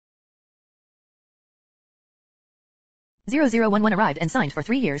0011 arrived and signed for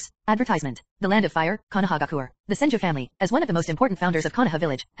 3 years. Advertisement. The Land of Fire, Konoha. The Senju family, as one of the most important founders of Konoha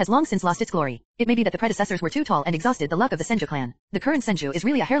village, has long since lost its glory. It may be that the predecessors were too tall and exhausted the luck of the Senju clan. The current Senju is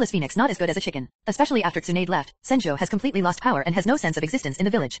really a hairless phoenix, not as good as a chicken. Especially after Tsunade left, Senju has completely lost power and has no sense of existence in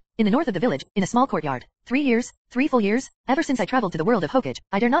the village. In the north of the village, in a small courtyard. 3 years? 3 full years? Ever since I traveled to the world of Hokage,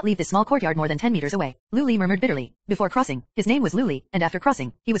 I dare not leave this small courtyard more than 10 meters away. Luli murmured bitterly. Before crossing, his name was Luli, and after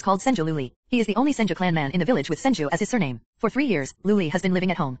crossing, he was called Senju Luli. He is the only Senju clan man in the village with Senju as his surname. For 3 years, Luli has been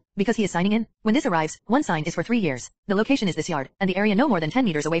living at home. Because he is signing in, when this arrives, one sign is for 3 years. The location is this yard, and the area no more than 10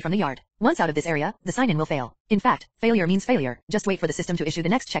 meters away from the yard. Once out of this area, the sign-in will fail. In fact, failure means failure. Just wait for the system to issue the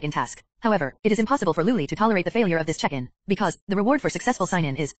next check-in task. However, it is impossible for Luli to tolerate the failure of this check-in, because the reward for successful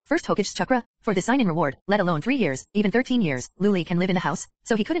sign-in is first Hokage's chakra. For this sign-in reward, let alone 3 years, even 13 years, Luli can live in the house,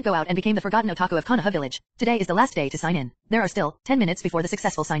 so he couldn't go out and became the forgotten otaku of Konoha village. Today is the last day to sign in. There are still 10 minutes before the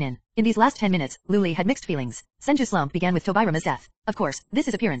successful sign-in. In these last 10 minutes, Luli had mixed feelings. Senju's slump began with Tobirama's death. Of course, this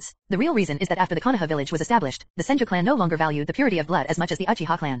is appearance. The real reason is that after the Konoha village was established, the Senju clan no longer valued the purity of blood as much as the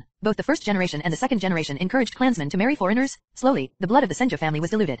Uchiha clan. Both the first generation and the second generation encouraged clansmen to marry foreigners. Slowly, the blood of the Senju family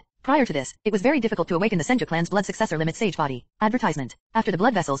was diluted. Prior to this, it was very difficult to awaken the Senju clan's blood successor limit Sage Body. Advertisement. After the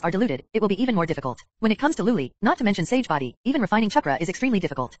blood vessels are diluted, it will be even more difficult. When it comes to Luli, not to mention Sage Body, even refining chakra is extremely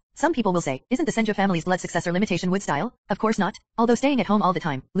difficult. Some people will say, isn't the Senju family's blood successor limitation wood style? Of course not. Although staying at home all the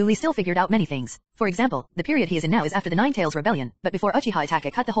time, Luli still figured out many things. For example, the period he is in now is after the Nine Tails Rebellion, but before Uchiha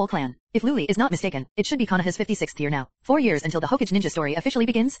attack cut the whole clan. If Luli is not mistaken, it should be Konoha's 56th year now. 4 years until the Hokage ninja story officially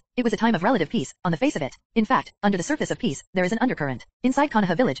begins. It was a time of relative peace, on the face of it. In fact, under the surface of peace, there is an undercurrent. Inside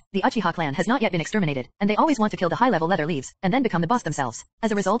Konoha village, the Uchiha clan has not yet been exterminated, and they always want to kill the high-level leather leaves, and then become the boss themselves.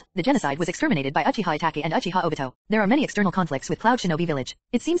 As a result, the genocide was exterminated by Uchiha Itachi and Uchiha Obito. There are many external conflicts with Cloud Shinobi village.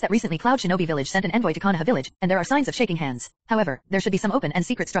 It seems that recently Cloud Shinobi village sent an envoy to Konoha village, and there are signs of shaking hands. However, there should be some open and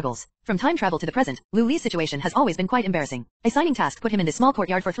secret struggles. From time travel to the present, Luli's situation has always been quite embarrassing. A signing task put him in this small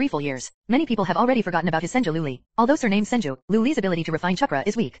courtyard for 3 full years. Many people have already forgotten about his Senju Luli. Although surnamed Senju, Luli's ability to refine chakra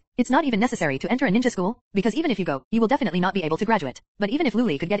is weak. It's not even necessary to enter a ninja school, because even if you go, you will definitely not be able to graduate. But even if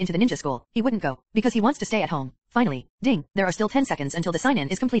Luli could get into the ninja school, he wouldn't go, because he wants to stay at home. Finally, ding, there are still 10 seconds until the sign-in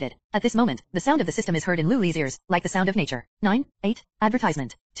is completed. At this moment, the sound of the system is heard in Luli's ears, like the sound of nature. 9, 8,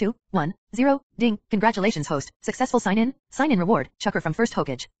 advertisement. 2, 1, 0, ding, congratulations host, successful sign-in, sign-in reward, chakra from first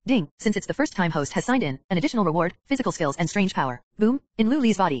Hokage. Ding, since it's the first time host has signed in, an additional reward, physical skills and strange power. Boom, in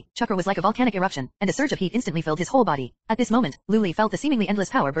Luli's body, chakra was like a volcanic eruption, and a surge of heat instantly filled his whole body. At this moment, Luli felt the seemingly endless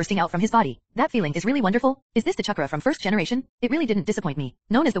power bursting out from his body. That feeling is really wonderful. Is this the chakra from first generation? It really didn't disappoint me.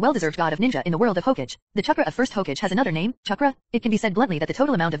 Known as the well-deserved god of ninja in the world of Hokage, the chakra of first Hokage has another name, chakra. It can be said bluntly that the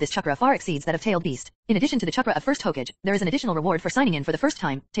total amount of this chakra far exceeds that of tailed beast. In addition to the chakra of first Hokage, there is an additional reward for signing in for the first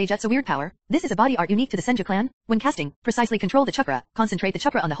time, Taijutsu weird power. This is a body art unique to the Senju clan. When casting, precisely control the chakra, concentrate the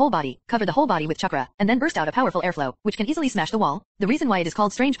chakra on the whole body, cover the whole body with chakra, and then burst out a powerful airflow, which can easily smash the wall. The reason why it is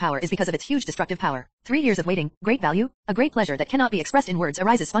called strange power is because of its huge destructive power. 3 years of waiting, great value, a great pleasure that cannot be expressed in words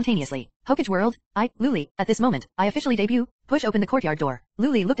arises spontaneously. Hokage world, Luli, at this moment, I officially debut. Push open the courtyard door.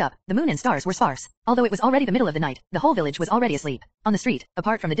 Luli looked up. The moon and stars were sparse. Although it was already the middle of the night, the whole village was already asleep. On the street,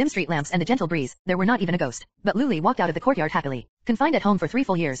 apart from the dim street lamps and the gentle breeze, there were not even a ghost. But Luli walked out of the courtyard happily. Confined at home for 3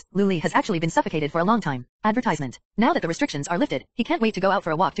 full years, Luli has actually been suffocated for a long time. Advertisement. Now that the restrictions are lifted, he can't wait to go out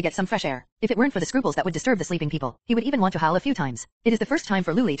for a walk to get some fresh air. If it weren't for the scruples that would disturb the sleeping people, he would even want to howl a few times. It is the first time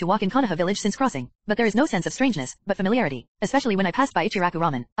for Luli to walk in Konoha village since crossing. But there is no sense of strangeness, but familiarity. Especially when I passed by Ichiraku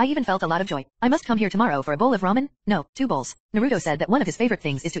Ramen, I even felt a lot of joy. I must come here tomorrow for a bowl of ramen? No, 2 bowls. Naruto said that one of his favorite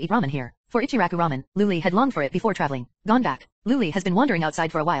things is to eat ramen here. For Ichiraku Ramen, Luli had longed for it before traveling. Gone back. Luli has been wandering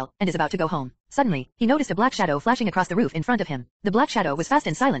outside for a while, and is about to go home. Suddenly, he noticed a black shadow flashing across the roof in front of him. The black shadow was fast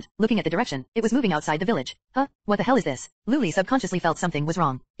and silent, looking at the direction. It was moving outside the village. Huh? What the hell is this? Luli subconsciously felt something was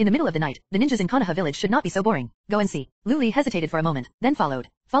wrong. In the middle of the night, the ninjas in Konoha village should not be so boring. Go and see. Luli hesitated for a moment, then followed.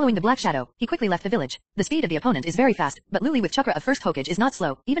 Following the black shadow, he quickly left the village. The speed of the opponent is very fast, but Luli with chakra of first Hokage is not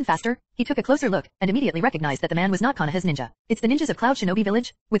slow, even faster. He took a closer look, and immediately recognized that the man was not Konoha's ninja. It's the ninjas of Cloud Shinobi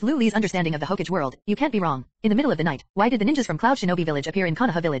village? With Luli's understanding of the Hokage world, you can't be wrong. In the middle of the night, why did the ninjas from Cloud Shinobi village appear in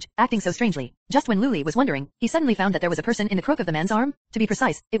Konoha village, acting so strangely? Just when Luli was wondering, he suddenly found that there was a person in the crook of the man's arm. To be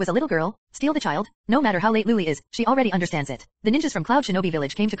precise, it was a little girl. Steal the child? No matter how late Luli is, she already understands it. The ninjas from Cloud Shinobi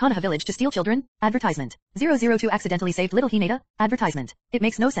village came to Konoha village to steal children? Advertisement. 002 accidentally saved little Hinata? Advertisement. It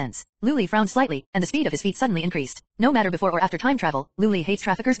makes no sense. Luli frowned slightly, and the speed of his feet suddenly increased. No matter before or after time travel, Luli hates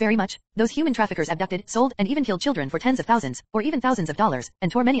traffickers very much. Those human traffickers abducted, sold, and even killed children for tens of thousands, or even thousands of dollars,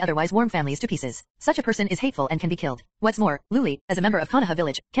 and tore many otherwise warm families to pieces. Such a person is hateful and can be killed. What's more, Luli, as a member of Konoha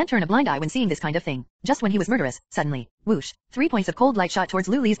village, can't turn a blind eye when seeing this kind of thing. Just when he was murderous, suddenly, whoosh, 3 points of cold light shot towards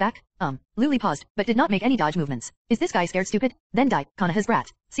Luli's back. Luli paused, but did not make any dodge movements. Is this guy scared stupid? Then die, Konoha's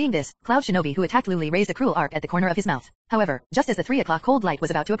brat. Seeing this, Cloud Shinobi who attacked Luli raised a cruel arc at the corner of his mouth. However, just as the 3 o'clock cold light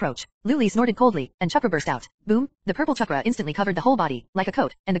was about to approach, Luli snorted coldly, and chakra burst out. Boom! The purple chakra instantly covered the whole body, like a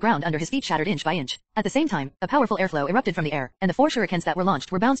coat, and the ground under his feet shattered inch by inch. At the same time, a powerful airflow erupted from the air, and the 4 shurikens that were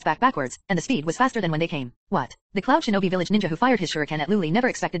launched were bounced backwards, and the speed was faster than when they came. What? The Cloud Shinobi village ninja who fired his shuriken at Luli never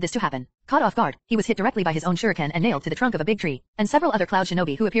expected this to happen. Caught off guard, he was hit directly by his own shuriken and nailed to the trunk of a big tree, and several other Cloud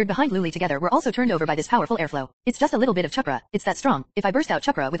Shinobi who appeared behind Luli together were also turned over by this powerful airflow. It's just a little bit of chakra, it's that strong, if I burst out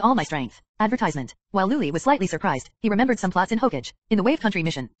chakra with all my strength. Advertisement. While Luli was slightly surprised, he remembered some plots in Hokage. In the Wave Country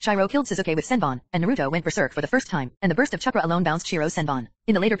mission, Shiro killed Sasuke with Senbon, and Naruto went berserk for the first time, and the burst of chakra alone bounced Shiro's Senbon.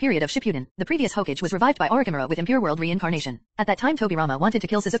 In the later period of Shippuden, the previous Hokage was revived by Orochimaru with Impure World reincarnation. At that time Tobirama wanted to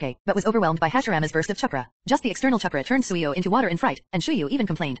kill Sasuke, but was overwhelmed by Hashirama's burst of chakra. Just the external chakra turned Suiyo into water in fright, and Shuyu even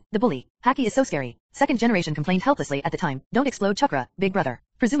complained, "The bully, Haki is so scary." Second generation complained helplessly at the time, "Don't explode chakra, big brother."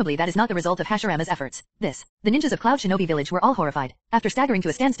 Presumably that is not the result of Hashirama's efforts. The ninjas of Cloud Shinobi village were all horrified. After staggering to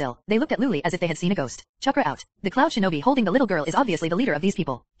a standstill, they looked at Luli as if they had seen a ghost. Chakra out. The Cloud Shinobi holding the little girl is obviously the leader of these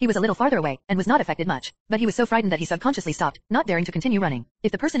people. He was a little farther away, and was not affected much, but he was so frightened that he subconsciously stopped, not daring to continue running.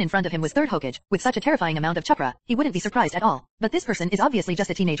 If the person in front of him was third Hokage, with such a terrifying amount of chakra, he wouldn't be surprised at all. But this person is obviously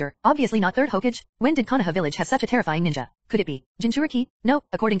just a teenager, obviously not third Hokage. When did Konoha village have such a terrifying ninja? Could it be Jinchuriki? No,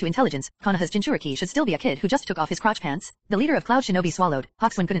 according to intelligence, Konoha's Jinchuriki should still be a kid who just took off his crotch pants. The leader of Cloud Shinobi swallowed.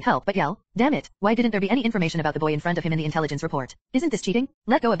 Hawkswind couldn't help but yell, "Damn it, why didn't there be any information about the boy in front of him in the intelligence report? Isn't this cheating?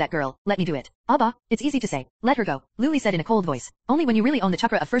 Let go of that girl, let me do it." "Abba, it's easy to say. Let her go," Luli said in a cold voice. "Only when you really own the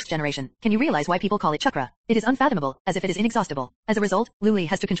chakra of first generation, can you realize why people call it chakra. It is unfathomable, as if it is inexhaustible. As a result, Luli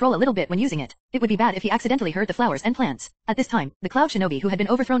has to control a little bit when using it. It would be bad if he accidentally hurt the flowers and plants." At this time, the Cloud Shinobi who had been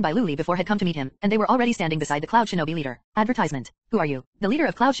overthrown by Luli before had come to meet him, and they were already standing beside the Cloud Shinobi leader. Advertisement. "Who are you?" The leader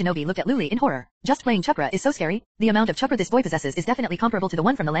of Cloud Shinobi looked at Luli in horror. "Just playing chakra is so scary. The amount of chakra this boy possesses is definitely comparable to the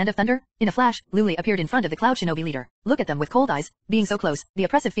one from the Land of Thunder." In a flash, Luli appeared in front of the Cloud Shinobi leader. Look at them with cold eyes. Being so close, the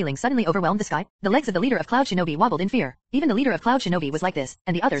oppressive feeling suddenly overwhelmed the sky. The legs of the leader of Cloud Shinobi wobbled in fear. Even the leader of Cloud Shinobi was like this,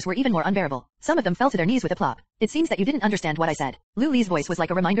 and the others were even more unbearable. Some of them fell to their knees with a plop. "It seems that you didn't understand what I said." Luli's voice was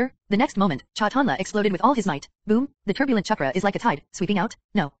like a reminder. The next moment, Chatanla exploded with all his might. Boom! The turbulent chakra is like a tide, sweeping out.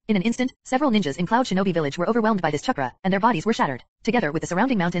 No. In an instant, several ninjas in Cloud Shinobi village were overwhelmed by this chakra, and their bodies were shattered. Together with the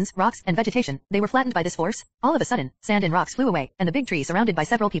surrounding mountains, rocks, and vegetation, they were flattened by this force. All of a sudden, sand and rocks flew away, and the big tree surrounded by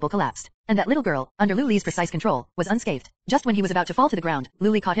several people collapsed. And that little girl, under Luli's precise control, was unscathed. Just when he was about to fall to the ground,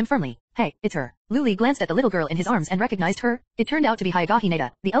 Luli caught him firmly. "Hey, it's her." Luli glanced at the little girl in his arms and recognized her. It turned out to be Hyuga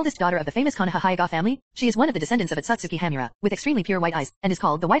Hinata, the eldest daughter of the famous Konoha Hyuga family. She is one of the descendants of Otsutsuki Hamura, with extremely pure white eyes, and is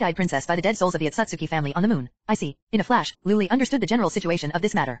called the White-Eyed Princess by the dead souls of the Otsutsuki family on the moon. I see. In a flash, Luli understood the general situation of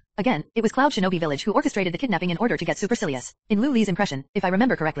this matter. Again, it was Cloud Shinobi village who orchestrated the kidnapping in order to get supercilious. In Luli's impression, if I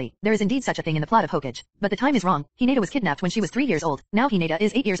remember correctly, there is indeed such a thing in the plot of Hokage. But the time is wrong. Hinata was kidnapped when she was 3 years old. Now Hinata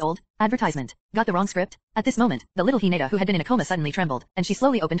is 8 years old. Advertisement. Got the wrong script? At this moment, the little Hinata who had been in a coma suddenly trembled, and she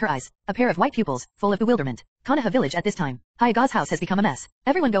slowly opened her eyes. A pair of white pupils, full of bewilderment. Konoha village at this time. Hyuga's house has become a mess.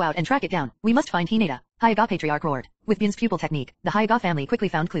 Everyone go out and track it down. We must find Hinata. Hyuga patriarch roared. With Byun's pupil technique, the Hyuga family quickly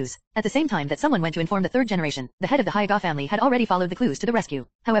found clues. At the same time that someone went to inform the third generation, the head of the Hyuga family had already followed the clues to the rescue.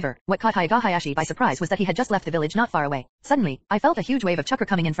 However, what caught Hyuga Hayashi by surprise was that he had just left the village not far away. Suddenly, I felt a huge wave of chakra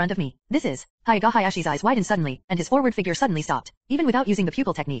coming in front of me. This is... Hyuga Hayashi's eyes widened suddenly, and his forward figure suddenly stopped. Even without using the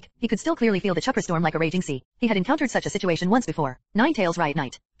pupil technique, he could still clearly feel the chakra storm like a raging sea. He had encountered such a situation once before. Nine Tails Riot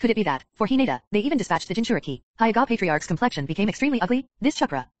Night. Could it be that, for Hinata, they even dispatched the Jinchuriki? Hyuga patriarch's complexion became extremely ugly. This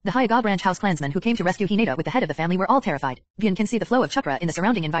chakra. The Hyuga branch house clansmen who came to rescue Hinata with the head of the family were all terrified. Byun can see the flow of chakra in the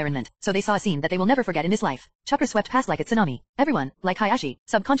surrounding environment, so they saw a scene that they will never forget in this life. Chakra swept past like a tsunami. Everyone, like Hayashi,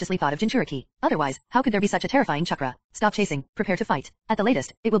 subconsciously thought of Jinchuriki. Otherwise, how could there be such a terrifying chakra? Stop chasing, prepare to fight. At the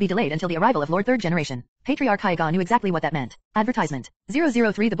latest, it will be delayed until the arrival of Lord Third Generation. Patriarch Hyuga knew exactly what that meant. Advertisement.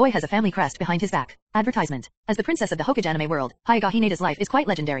 003 The boy has a family crest behind his back. Advertisement. As the princess of the Hokage anime world, Hyuga Hinata's life is quite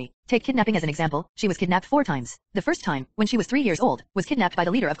legendary. Take kidnapping as an example, she was kidnapped 4 times. The first time, when she was 3 years old, was kidnapped by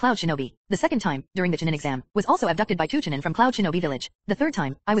the leader of Cloud Shinobi. The second time, during the Chunin exam, was also abducted by 2 Chunin from Cloud Shinobi village. The third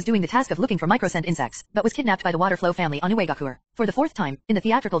time, I was doing the task of looking for microscent insects, but was kidnapped by the Waterflow family on Uegakur. For the 4th time, in the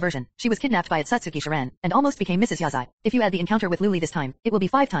theatrical version, she was kidnapped by Otsutsuki Shiran, and almost became Mrs. Yazai. If you add the encounter with Luli this time, it will be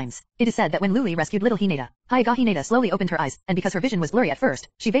 5 times. It is said that when Luli rescued little Hinata, Hyuga Hinata slowly opened her eyes, and because her vision was blurry at first,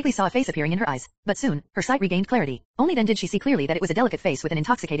 she vaguely saw a face appearing in her eyes. But soon, her sight regained clarity. Only then did she see clearly that it was a delicate face with an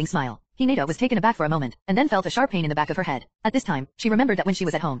intoxicating smile. Hinata was taken aback for a moment, and then felt a sharp pain in the back of her head. At this time, she remembered that when she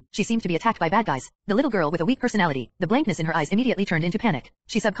was at home, she seemed to be attacked by bad guys. The little girl with a weak personality, the blankness in her eyes immediately turned into panic.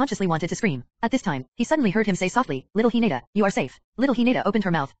 She subconsciously wanted to scream. At this time, he suddenly heard him say softly, "Little Hinata, you are safe." Little Hinata opened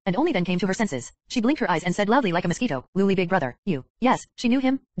her mouth, and only then came to her senses. She blinked her eyes and said loudly like a mosquito, Luli big brother, you. Yes, she knew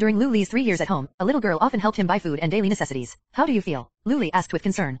him. During Luli's 3 years at home, a little girl often helped him buy food and daily necessities. How do you feel? Luli asked with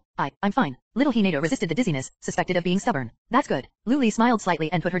concern. I'm fine. Little Hinata resisted the dizziness, suspected of being stubborn. That's good. Luli smiled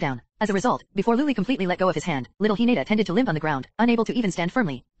slightly and put her down. As a result, before Luli completely let go of his hand, little Hinata tended to limp on the ground, unable to even stand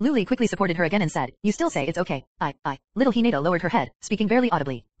firmly. Luli quickly supported her again and said, you still say it's okay. Little Hinata lowered her head, speaking barely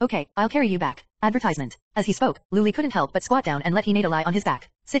audibly. Okay, I'll carry you back. Advertisement. As he spoke, Luli couldn't help but squat down and let Hinata lie on his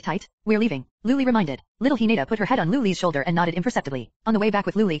back. Sit tight, we're leaving. Luli reminded. Little Hinata put her head on Luli's shoulder and nodded imperceptibly. On the way back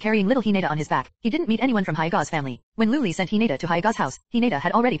with Luli carrying little Hinata on his back, he didn't meet anyone from Hyaga's family. When Luli sent Hinata to Hyaga's house, Hinata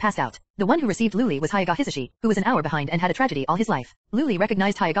had already passed out. The one who received Luli was Hyaga Hisashi, who was an hour behind and had a tragedy all his life. Luli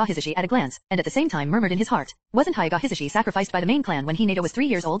recognized Hyaga Hisashi at a glance, and at the same time murmured in his heart. Wasn't Hyaga Hisashi sacrificed by the main clan when Hinata was 3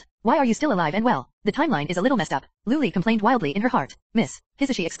 years old? Why are you still alive and well? The timeline is a little messed up. Luli complained wildly in her heart. Miss,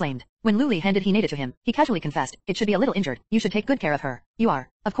 Hisashi exclaimed. When Luli handed Hinata to him, he casually confessed, it should be a little injured. You should take good care of her. You are.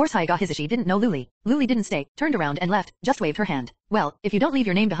 Of course Hyaga Hisashi didn't know Luli. Luli didn't stay, turned around and left, just waved her hand. Well, if you don't leave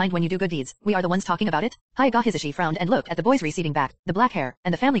your name behind when you do good deeds, we are the ones talking about it? Hyaga Hisashi frowned and looked at the boy's receding back, the black hair,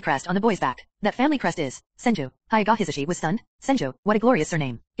 and the family crest on the boy's back. That family crest is Senju. Hyaga Hisashi was stunned. Senju, what a glorious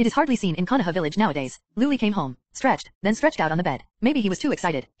surname. It is hardly seen in Konoha village nowadays. Luli came home, stretched, then stretched out on the bed. Maybe he was too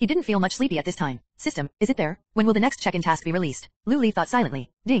excited. He didn't feel much sleepy at this time. System, is it there? When will the next check-in task be released? Luli thought silently.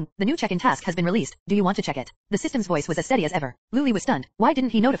 Ding, the new check-in task has been released. Do you want to check it? The system's voice was as steady as ever. Luli was stunned. Why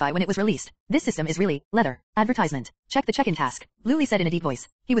didn't he notify when it was released? This system is really leather. Advertisement. Check the check-in task. Luli said in a deep voice.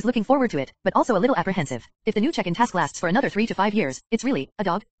 He was looking forward to it, but also a little apprehensive. If the new check-in task lasts for another 3 to 5 years, it's really a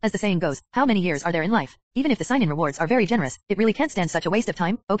dog. As the saying goes, how many years are there in life? Even if the sign-in rewards are very generous, it really can't stand such a waste of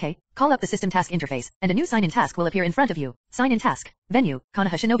time. Okay, call up the system task interface, and a new sign-in task will appear in front of you. Sign-in task. Venue,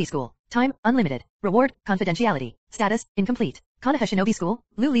 Konoha Shinobi School. Time, unlimited. Reward, confidentiality. Status, incomplete. Konoha Shinobi School?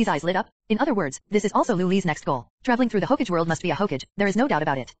 Luli's eyes lit up. In other words, this is also Luli's next goal. Traveling through the Hokage world must be a Hokage, there is no doubt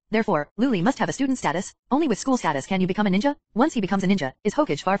about it. Therefore, Luli must have a student status. Only with school status can you become a ninja. Once he becomes a ninja, is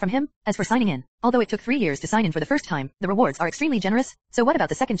Hokage far from him? As for signing in, although it took 3 years to sign in for the first time, the rewards are extremely generous. So what about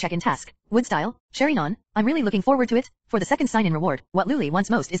the second check-in task? Wood style? Sharinon? I'm really looking forward to it. For the second sign-in reward, what Luli wants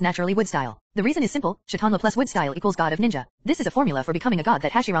most is naturally wood style. The reason is simple, Shitanla plus wood style equals god of ninja. This is a formula for becoming a god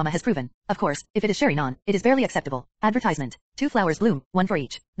that Hashirama has proven. Of course, if it is Sharinon, it is barely acceptable. Advertisement. 2 flowers bloom, 1 for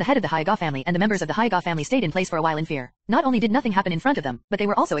each. The head of the Hyaga family and the members of the Hyaga family stayed in place for a while in fear. Not only did nothing happen in front of them, but they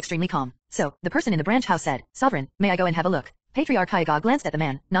were also extremely calm. So, the person in the branch house said, Sovereign, may I go and have a look? Patriarch Hyaga glanced at the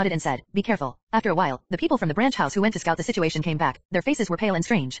man, nodded and said, be careful. After a while, the people from the branch house who went to scout the situation came back. Their faces were pale and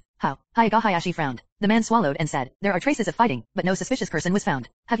strange. How? Hyaga Hayashi frowned. The man swallowed and said, there are traces of fighting, but no suspicious person was found.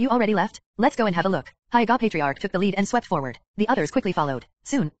 Have you already left? Let's go and have a look. Hyaga Patriarch took the lead and swept forward. The others quickly followed.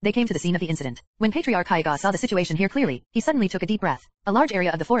 Soon, they came to the scene of the incident. When Patriarch Hyaga saw the situation here clearly, he suddenly took a deep breath. A large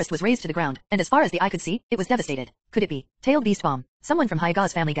area of the forest was razed to the ground, and as far as the eye could see, it was devastated. Could it be Tailed Beast Bomb? Someone from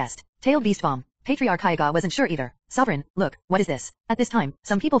Hyaga's family guessed. Tailed Beast Bomb. Patriarch Hyaga wasn't sure either. Sovereign, look, what is this? At this time,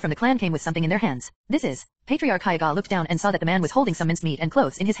 some people from the clan came with something in their hands. This is. Patriarch Hyaga looked down and saw that the man was holding some minced meat and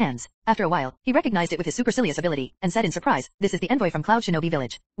clothes in his hands. After a while, he recognized it with his supercilious ability, and said in surprise, this is the envoy from Cloud Shinobi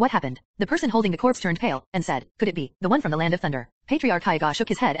Village. What happened? The person holding the corpse turned pale, and said, could it be the one from the Land of Thunder? Patriarch Hyaga shook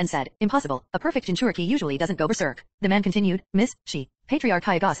his head and said, impossible, a perfect Jinchuriki usually doesn't go berserk. The man continued, Miss, she. Patriarch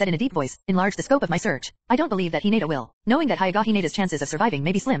Hyaga said in a deep voice, enlarge the scope of my search. I don't believe that Hinata will. Knowing that Hyaga Hinata's chances of surviving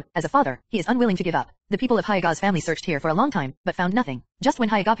may be slim, as a father, he is unwilling to give up. The people of Hyaga's family searched here for a long time, but found nothing. Just when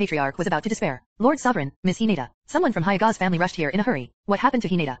Hyaga Patriarch was about to despair, Lord Sovereign, Miss Hinata. Someone from Hyaga's family rushed here in a hurry. What happened to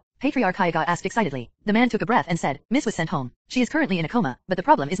Hinata? Patriarch Hyaga asked excitedly. The man took a breath and said, Miss was sent home. She is currently in a coma, but the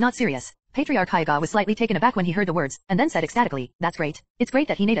problem is not serious. Patriarch Hyaga was slightly taken aback when he heard the words, and then said ecstatically, that's great. It's great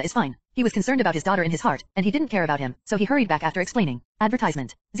that Hinata is fine. He was concerned about his daughter in his heart, and he didn't care about him, so he hurried back after explaining.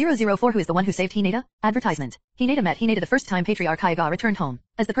 Advertisement. 004 Who is the one who saved Hinata? Advertisement. Hinata met Hinata the first time Patriarch Hyaga returned home.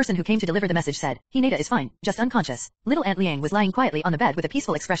 As the person who came to deliver the message said, Hinata is fine, just unconscious. Little Aunt Liang was lying quietly on the bed with a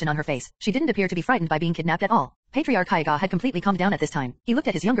peaceful expression on her face. She didn't appear to be frightened by being kidnapped at all. Patriarch Hyaga had completely calmed down at this time. He looked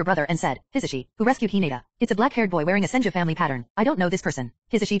at his younger brother and said, Hisashi, who rescued Hinata. It's a black-haired boy wearing a Senju family pattern. I don't know this person.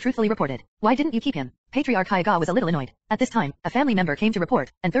 Hisashi truthfully reported. Why didn't you keep him? Patriarch Hyaga was a little annoyed. At this time, a family member came to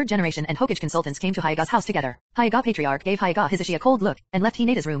report, and third generation and Hokage consultants came to Hyaga's house together. Hyaga Patriarch gave Hyaga Hisashi a cold look, and left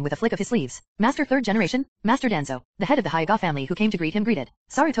Hinata's room with a flick of his sleeves. Master third generation? Master Danzo, the head of the Hyaga family who came to greet him greeted.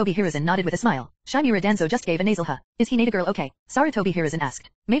 Sarutobi Hiruzen nodded with a smile. Shimura Danzo just gave a nasal huh. Is Hinata girl okay? Sarutobi Hiruzen asked.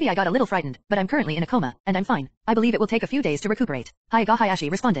 Maybe I got a little frightened, but I'm currently in a coma, and I'm fine. I believe it will take a few days to recuperate. Hyaga Hayashi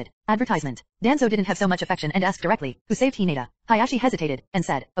responded. Advertisement. Danzo didn't have so much affection and asked directly, who saved Hinata? Hayashi hesitated, and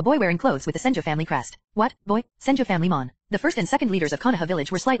said, a boy wearing clothes with the Senju family crest. What, boy? Senju family mon. The first and second leaders of Konoha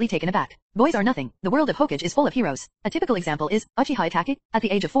village were slightly taken aback. Boys are nothing. The world of Hokage is full of heroes. A typical example is Uchiha Itachi. At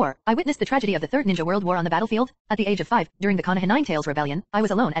the age of 4, I witnessed the tragedy of the Third Ninja World War on the battlefield. At the age of 5, during the Konoha Nine Tails Rebellion, I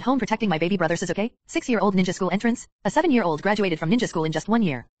was alone at home protecting my baby brother Sasuke. 6-year-old ninja school entrance. A 7-year-old graduated from ninja school in just 1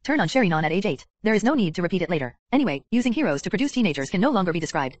 year. Turn on Sharingan at age 8. There is no need to repeat it later. Anyway, using heroes to produce teenagers can no longer be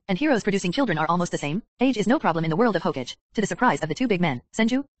described, and heroes producing children are almost the same. Age is no problem in the world of Hokage. To the surprise of the two big men,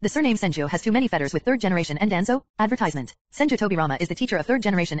 Senju, the surname Senju has too many feathers with 3rd generation and Danzo. Advertisement. Senju Tobirama is the teacher of 3rd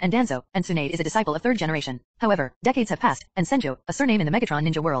generation and Danzo, and Tsunade is a disciple of 3rd generation. However, decades have passed, and Senju, a surname in the Megatron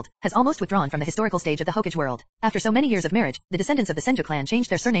ninja world, has almost withdrawn from the historical stage of the Hokage world. After so many years of marriage, the descendants of the Senju clan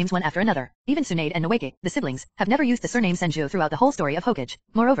changed their surnames one after another. Even Tsunade and Noeke, the siblings, have never used the surname Senju throughout the whole story of Hokage.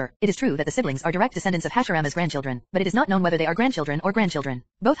 Moreover, it is true that the siblings are direct descendants of Hashirama's grandchildren, but it is not known whether they are grandchildren or grandchildren.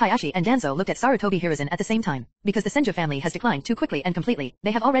 Both Hayashi and Danzo looked at Sarutobi Hiruzen at the same time. Because the Senju family has declined too quickly and completely,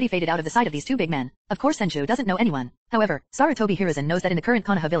 they have already faded out of the sight of these two big men. Of course Senju doesn't know anyone. However, Sarutobi Hiruzen knows that in the current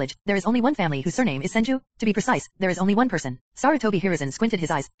Konoha village, there is only one family whose surname is Senju. To be precise, there is only one person. Sarutobi Hiruzen squinted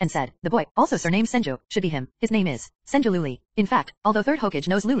his eyes, and said, the boy, also surnamed Senju, should be him. His name is Senju Luli. In fact, although 3rd Hokage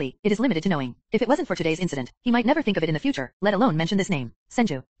knows Luli, it is limited to knowing. If it wasn't for today's incident, he might never think of it in the future, let alone mention this name,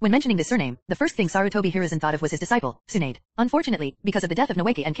 Senju. When mentioning this surname, the first thing Sarutobi Hiruzen thought of was his disciple, Tsunade. Unfortunately, because of the death of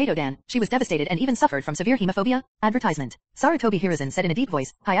Noeke and Kato-dan, she was devastated and even suffered from severe hemophobia. Advertisement. Sarutobi Hiruzen said in a deep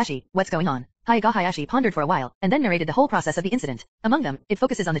voice, Hayashi, what's going on? Haiga Hayashi pondered for a while, and then narrated the whole process of the incident. Among them, it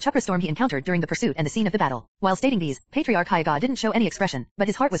focuses on the chakra storm he encountered during the pursuit and the scene of the battle. While stating these, Patriarch Haiga didn't show any expression, but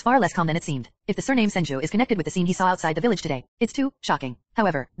his heart was far less calm than it seemed. If the surname Senju is connected with the scene he saw outside the village today, it's too shocking.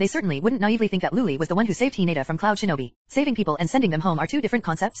 However, they certainly wouldn't naively think that Luli was the one who saved Hinata from Cloud Shinobi. Saving people and sending them home are two different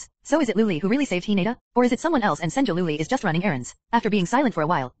concepts. So is it Luli who really saved Hinata? Or is it someone else and Senju Luli is just running errands? After being silent for a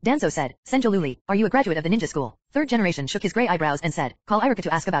while, Danzo said, Senju Luli, are you a graduate of the ninja school? 3rd generation shook his gray eyebrows and said, call Irika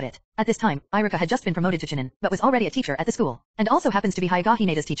to ask about it. At this time, Irika had just been promoted to Chunin, but was already a teacher at the school, and also happens to be Haiga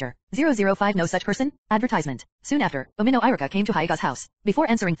Hinata's teacher. 005 No such person? Advertisement. Soon after, Umino Irika came to Haiga's house. Before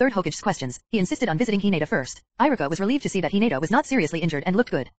answering 3rd Hokage's questions, he insisted on visiting Hinata first. Irika was relieved to see that Hinata was not seriously injured and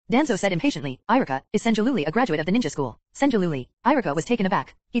looked good. Danzo said impatiently, Irika, is Senju Luli a graduate of the ninja school? Senju Luli. Irika was taken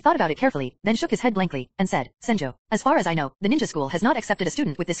aback. He thought about it carefully, then shook his head blankly, and said, Senju. As far as I know, the ninja school has not accepted a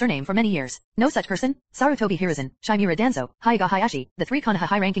student with this surname for many years. No such person? Sarutobi Hiruzen, Shimura Danzo, Haiga Hayashi, the 3 Konoha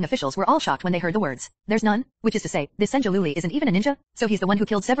high-ranking officials were all shocked when they heard the words. There's none? Which is to say, this Senju Luli isn't even a ninja? So he's the one who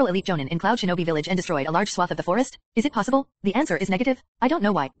killed several elite jonin in Cloud Shinobi village and destroyed a large swath of the forest? Is it possible? The answer is negative. I don't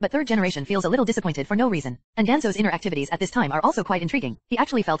know why, but 3rd generation feels a little disappointed for no reason. And Danzo's inner activities at this time are also quite intriguing. He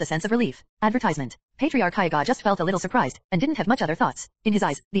actually felt a sense of relief. Advertisement. Patriarch Haiga just felt a little surprised, and didn't have much other thoughts. In his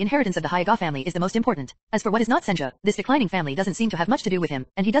eyes, the inheritance of the Haiga family is the most important. As for what is not Senju, this declining family doesn't seem to have much to do with him,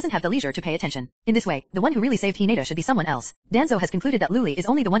 and he doesn't have the leisure to pay attention. In this way, the one who really saved Hinata should be someone else. Danzo has concluded that Luli is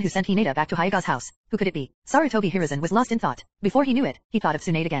only the one who sent Hinata back to Haiga's house. Who could it be? Sarutobi Hiruzen was lost in thought. Before he knew it, he thought of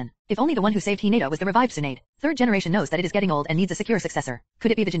Tsunade again. If only the one who saved Hinata was the revived Tsunade. 3rd generation knows that it is getting old and needs a secure successor.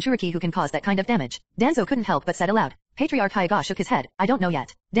 Could it be the Jinchuriki who can cause that kind of damage? Danzo couldn't help but said aloud. Patriarch Haiga shook his head, I don't know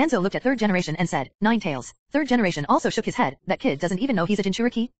yet. Danzo looked at 3rd generation and said, 9 tails. 3rd generation also shook his head, that kid doesn't even know he's a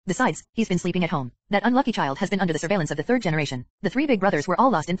Jinchuriki. Besides, he's been sleeping at home. That unlucky child has been under the surveillance of the 3rd generation. The 3 big brothers were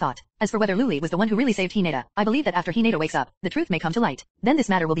all lost in thought. As for whether Luli was the one who really saved Hinata, I believe that after Hinata wakes up, the truth may come to light. Then this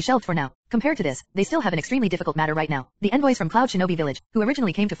matter will be shelved for now. Compared to this, they still have an extremely difficult matter right now. The envoys from Cloud Shinobi village, who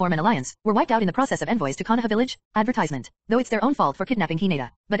originally came to form an alliance, were wiped out in the process of envoys to Konoha village. Advertisement. Though it's their own fault for kidnapping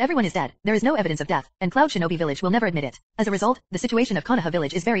Hinata. But everyone is dead, there is no evidence of death, and Cloud Shinobi village will never admit it. As a result, the situation of Konoha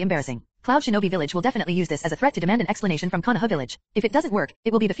village is very embarrassing. Cloud Shinobi village will definitely use this as a threat to demand an explanation from Konoha village. If it doesn't work,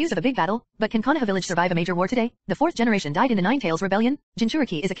 it will be the fuse of a big battle. But can Konoha village survive a major war today? The 4th generation died in the Nine Tails Rebellion.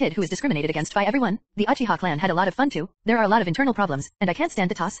 Jinchuriki is a kid who is discriminated against by everyone. The Uchiha clan had a lot of fun too. There are a lot of internal problems, and I can't stand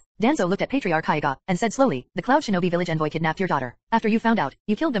to toss. Danzo looked at Patriarch Haiga, and said slowly, the Cloud Shinobi village envoy kidnapped your daughter. After you found out,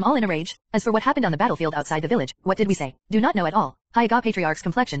 you killed them all in a rage. As for what happened on the battlefield outside the village, what did we say? Do not know at all. Haiga Patriarch's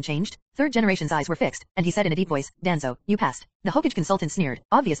complexion changed. 3rd generation's eyes were fixed, and he said in a deep voice, Danzo, you passed. The Hokage consultant sneered.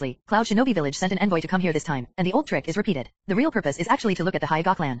 Obviously, Cloud Shinobi village sent an envoy to come here this time, and the old trick is repeated. The real purpose is actually to look at the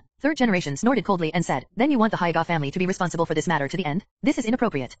Haiga clan. 3rd generation snorted coldly and said, then you want the Haiga family to be responsible for this matter to the end? This is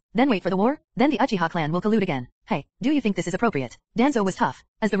inappropriate. Then wait for the war? Then the Uchiha clan will collude again. Hey, do you think this is appropriate? Danzo was tough.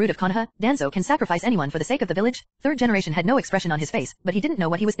 As the root of Konoha, Danzo can sacrifice anyone for the sake of the village. 3rd generation had no expression on his face, but he didn't know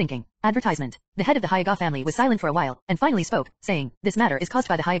what he was thinking. Advertisement. The head of the Haiga family was silent for a while, and finally spoke, saying, this matter is caused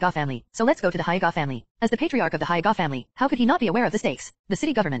by the Haiga family, so let's go to the Haiga family. As the patriarch of the Hyga family, how could he not be aware of the stakes? The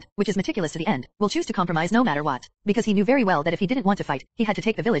city government, which is meticulous to the end, will choose to compromise no matter what. Because he knew very well that if he didn't want to fight, he had to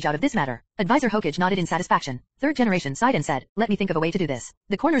take the village out of this matter. Advisor Hokage nodded in satisfaction. Third generation sighed and said, let me think of a way to do this.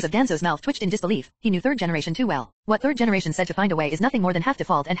 The corners of Danzo's mouth twitched in disbelief. He knew third generation too well. What third generation said to find a way is nothing more than half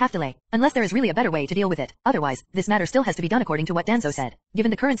default and half delay. Unless there is really a better way to deal with it. Otherwise, this matter still has to be done according to what Danzo said. Given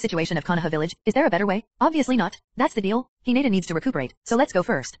the current situation of Konoha village, is there a better way? Obviously not. That's the deal. Hinata needs to recuperate, so let's go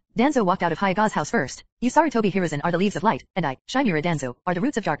first. Danzo walked out of Hyaga's house first. You Sarutobi Hiruzen are the leaves of light, and I, Shimura Danzo, are the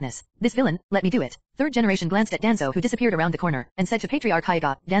roots of darkness. This villain, let me do it. Third generation glanced at Danzo who disappeared around the corner, and said to Patriarch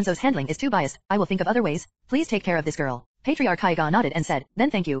Hyaga, Danzo's handling is too biased, I will think of other ways. Please take care of this girl. Patriarch Hyaga nodded and said, then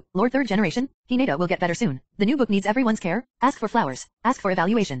thank you, Lord Third Generation. Hinata will get better soon. The new book needs everyone's care. Ask for flowers. Ask for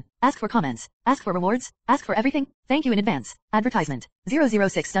evaluation. Ask for comments. Ask for rewards. Ask for everything. Thank you in advance. Advertisement.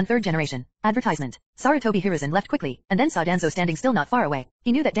 006 Stun Third Generation. Advertisement. Sarutobi Hiruzen left quickly, and then saw Danzo standing still not far away.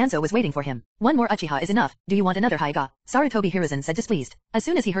 He knew that Danzo was waiting for him. One more Uchiha is enough. Do you want another Hyga? Sarutobi Hiruzen said displeased. As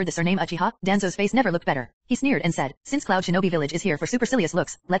soon as he heard the surname Uchiha, Danzo's face never looked better. He sneered and said, since Cloud Shinobi Village is here for supercilious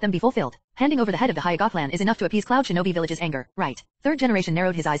looks, let them be fulfilled. Handing over the head of the Hyga clan is enough to appease Cloud Shinobi Village's anger, right? Third Generation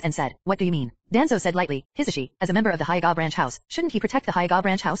narrowed his eyes and said, what do you mean? Danzo said lightly, Hisashi, as a member of the Hyga branch house, shouldn't he protect the Hyga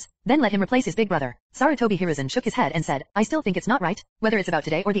branch house? Then let him replace his big brother. Sarutobi Hiruzen shook his head and said, I still think it's not right. Whether it's about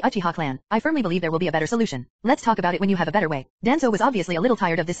today or the Uchiha clan, I firmly believe there will be a better solution. Let's talk about it when you have a better way. Danzo was obviously a little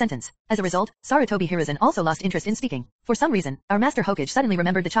tired of this sentence. As a result, Sarutobi Hiruzen also lost interest in speaking. For some reason, our Master Hokage suddenly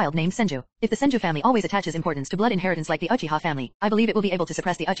remembered the child named Senju. If the Senju family always attaches importance to blood inheritance like the Uchiha family, I believe it will be able to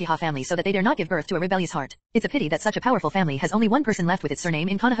suppress the Uchiha family so that they dare not give birth to a rebellious heart. It's a pity that such a powerful family has only one person left with its surname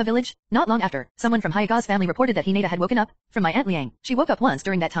in Konoha village. Not long after, someone from Hyaga's family reported that Hinata had woken up. From my Aunt Liang, she woke up once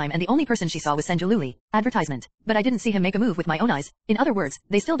during that time and the only person she saw was Senju Luli. Advertisement. But I didn't see him make a move with my own eyes. In other words,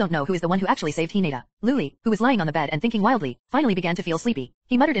 they still don't know who is the one who actually saved Hinata. Luli, who was lying on the bed and thinking wildly, finally began to feel sleepy.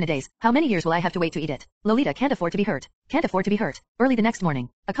 He muttered in a daze, how many years will I have to wait to eat it? Lolita can't afford to be hurt. Can't afford to be hurt. Early the next morning,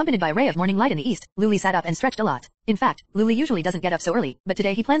 accompanied by a ray of morning light in the east, Luli sat up and stretched a lot. In fact, Luli usually doesn't get up so early, but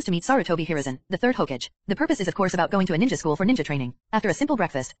today he plans to meet Sarutobi Hiruzen, the third Hokage. The purpose is of course about going to a ninja school for ninja training. After a simple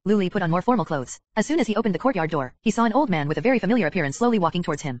breakfast, Luli put on more formal clothes. As soon as he opened the courtyard door, he saw an old man with a very familiar appearance slowly walking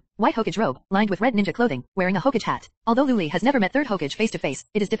towards him. White Hokage robe, lined with red ninja clothing, wearing a Hokage hat. Although Luli has never met third Hokage face to face,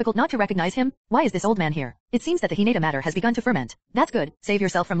 it is difficult not to recognize him. Why is this old man here? It seems that the Hinata matter has begun to ferment. That's good, save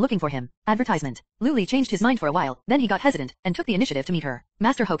yourself from looking for him. Advertisement. Luli changed his mind for a while, then he got hesitant, and took the initiative to meet her.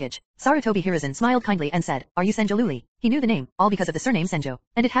 Master Hokage. Sarutobi Hiruzen smiled kindly and said, are you Senju Luli? He knew the name, all because of the surname Senju.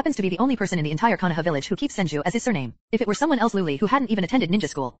 And it happens to be the only person in the entire Konoha village who keeps Senju as his surname. If it were someone else Luli who hadn't even attended ninja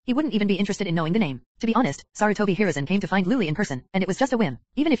school, he wouldn't even be interested in knowing the name. To be honest, Sarutobi Hiruzen came to find Luli in person, and it was just a whim.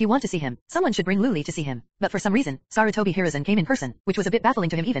 Even if you want to see him, someone should bring Luli to see him. But for some reason, Sarutobi Hiruzen came in person, which was a bit baffling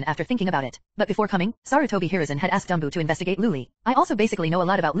to him even after thinking about it. But before coming, Sarutobi Hiruzen had asked Dumbu to investigate Luli. I also basically know a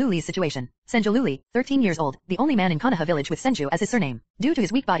lot about Luli's situation. Senju Luli, 13 years old, the only man in Konoha village with Senju as his surname. Due to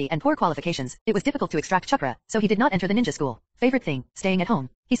his weak body and poor qualifications, it was difficult to extract chakra, so he did not enter the ninja school. Favorite thing, staying at home.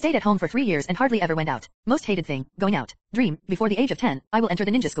 He stayed at home for 3 years and hardly ever went out. Most hated thing, going out. Dream, before the age of 10, I will enter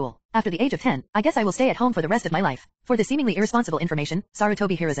the ninja school. After the age of 10, I guess I will stay at home for the rest of my life. For the seemingly irresponsible information,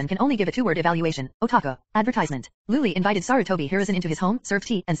 Sarutobi Hiruzen can only give a 2-word evaluation. Otaka. Advertisement. Luli invited Sarutobi Hiruzen into his home, served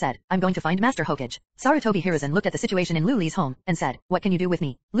tea, and said, I'm going to find Master Hokage. Sarutobi Hiruzen looked at the situation in Luli's home, and said, what can you do with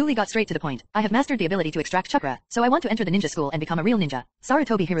me? Luli got straight to the point. I have mastered the ability to extract chakra, so I want to enter the ninja school and become a real ninja.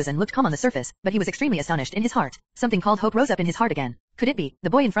 Sarutobi Hiruzen looked calm on the surface, but he was extremely astonished in his heart. Something called hope rose up in his heart again. Could it be, the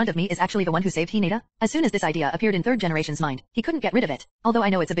boy in front of me is actually the one who saved Hinata? As soon as this idea appeared in third generation's mind, he couldn't get rid of it. Although I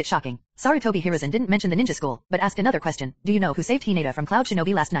know it's a bit shocking. Sarutobi Hiruzen didn't mention the ninja school, but asked another question. Do you know who saved Hinata from Cloud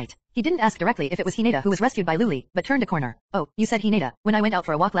Shinobi last night? He didn't ask directly if it was Hinata who was rescued by Luli, but turned a corner. Oh, you said Hinata. When I went out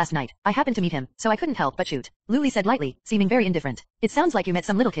for a walk last night, I happened to meet him, so I couldn't help but shoot. Luli said lightly, seeming very indifferent. It sounds like you met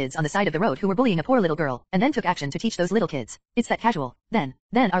some little kids on the side of the road who were bullying a poor little girl, and then took action to teach those little kids. It's that casual. Then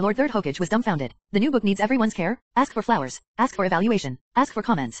our Lord Third Hokage was dumbfounded. The new book needs everyone's care. Ask for flowers. Ask for evaluation. Ask for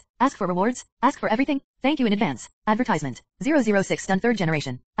comments. Ask for rewards. Ask for everything. Thank you in advance. Advertisement. 006 Stun Third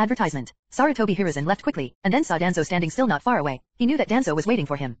Generation. Advertisement. Sarutobi Hiruzen left quickly, and then saw Danzo standing still not far away. He knew that Danzo was waiting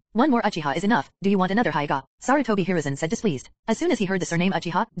for him. One more Uchiha is enough. Do you want another Hyga? Sarutobi Hiruzen said displeased. As soon as he heard the surname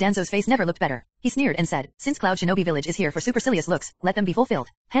Uchiha, Danzo's face never looked better. He sneered and said, since Cloud Shinobi Village is here for supercilious looks, let them be fulfilled.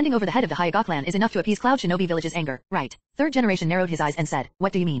 Handing over the head of the Hyga clan is enough to appease Cloud Shinobi Village's anger, right? Third generation narrowed his eyes and said,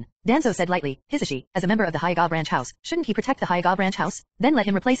 what do you mean? Danzo said lightly, Hisashi, as a member of the Hyga branch house, shouldn't he protect the Hyga branch house? Then let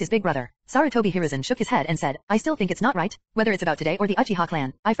him replace his big brother. Sarutobi Hiruzen shook his head and said, I still think it's not right, whether it's about today or the Uchiha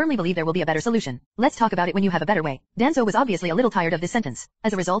clan. I firmly believe there will be a better solution. Let's talk about it when you have a better way. Danzo was obviously a little tired of this sentence.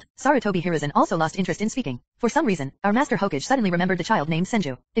 As a result, Sarutobi Hiruzen also lost interest in speaking. For some reason, our Master Hokage suddenly remembered the child named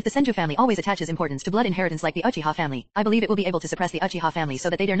Senju. If the Senju family always attaches importance to blood inheritance like the Uchiha family, I believe it will be able to suppress the Uchiha family so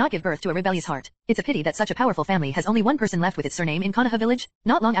that they dare not give birth to a rebellious heart. It's a pity that such a powerful family has only one person left with its surname in Konoha village.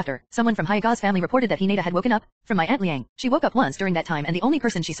 Not long after, someone from Hyaga's family reported that Hinata had woken up. From my Aunt Liang, she woke up once during that time and the only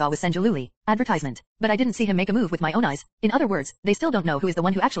person she saw was Senju Luli. Advertisement. But I didn't see him make a move with my own eyes. In other words, they still don't know who is the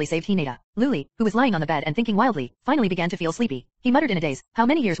one who actually saved Hinata. Luli, who was lying on the bed and thinking wildly, finally began to feel sleepy. He muttered in a daze, how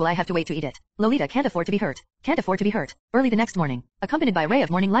many years will I have to wait to eat it? Lolita can't afford to be hurt. Can't afford to be hurt. Early the next morning, accompanied by a ray of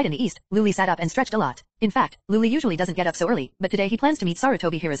morning light in the east, Luli sat up and stretched a lot. In fact, Luli usually doesn't get up so early, but today he plans to meet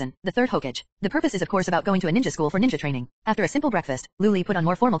Sarutobi Hiruzen, the third Hokage. The purpose is of course about going to a ninja school for ninja training. After a simple breakfast, Luli put on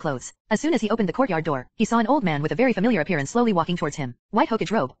more formal clothes. As soon as he opened the courtyard door, he saw an old man with a very familiar appearance slowly walking towards him. White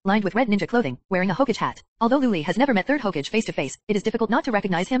Hokage robe, lined with red ninja clothing, wearing a Hokage hat. Although Luli has never met third Hokage face to face, it is difficult not to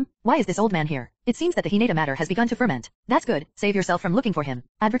recognize him. Why is this old man here? It seems that the Hinata matter has begun to ferment. That's good, save yourself from looking for him.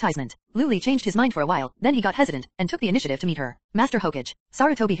 Advertisement. Luli changed his mind for a while, then he got hesitant, and took the initiative to meet her. Master Hokage.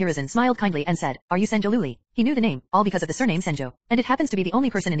 Sarutobi Hiruzen smiled kindly and said, are you Senju Luli? He knew the name, all because of the surname Senju, and it happens to be the only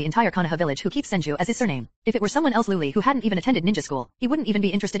person in the entire Konoha village who keeps Senju as his surname. If it were someone else Luli who hadn't even attended ninja school, he wouldn't even be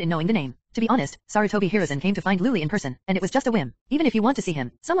interested in knowing the name. To be honest, Sarutobi Hiruzen came to find Luli in person, and it was just a whim. Even if you want to see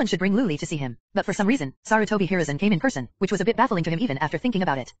him, someone should bring Luli to see him. But for some reason, Sarutobi Hiruzen came in person, which was a bit baffling to him even after thinking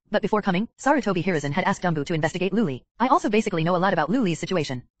about it. But before coming, Sarutobi Hiruzen had asked Dumbu to investigate Luli. I also basically know a lot about Luli's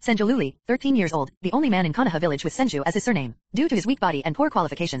situation. Senju Luli, 13 years old, the only man in Konoha village with Senju as his surname. Due to his weak body and poor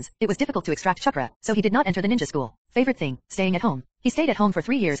qualifications, it was difficult to extract chakra, so he did not enter the ninja school. Favorite thing, staying at home. He stayed at home for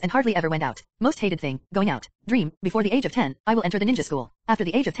 3 years and hardly ever went out. Most hated thing, going out. Dream, before the age of 10, I will enter the ninja school. After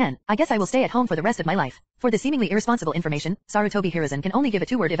the age of 10, I guess I will stay at home for the rest of my life. For the seemingly irresponsible information, Sarutobi Hiruzen can only give a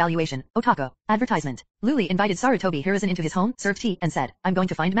 2-word evaluation. Otako. Advertisement. Luli invited Sarutobi Hiruzen into his home, served tea, and said, I'm going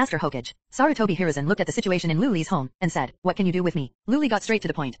to find Master Hokage. Sarutobi Hiruzen looked at the situation in Luli's home, and said, what can you do with me? Luli got straight to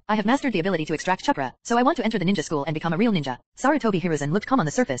the point. I have mastered the ability to extract chakra, so I want to enter the ninja school and become a real ninja. Sarutobi Hiruzen looked calm on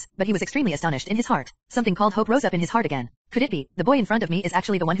the surface, but he was extremely astonished in his heart. Something called hope rose up in his heart again. Could it be, the boy in front of me is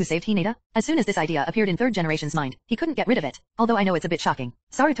actually the one who saved Hinata? As soon as this idea appeared in third generation's mind, he couldn't get rid of it. Although I know it's a bit shocking.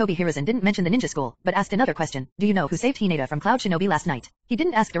 Sarutobi Hiruzen didn't mention the ninja school, but asked another question. Do you know who saved Hinata from Cloud Shinobi last night? He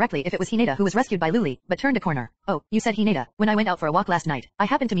didn't ask directly if it was Hinata who was rescued by Luli, but turned a corner. Oh, you said Hinata. When I went out for a walk last night, I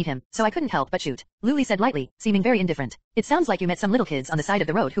happened to meet him, so I couldn't help but shoot. Luli said lightly, seeming very indifferent. It sounds like you met some little kids on the side of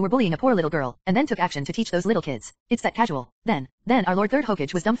the road who were bullying a poor little girl, and then took action to teach those little kids. It's that casual. Then our Lord Third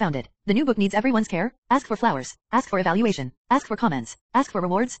Hokage was dumbfounded. The new book needs everyone's care. Ask for flowers. Ask for evaluation. Ask for comments. Ask for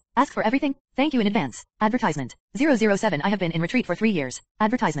rewards. Ask for everything. Thank you in advance. Advertisement. 007 I have been in retreat for 3 years.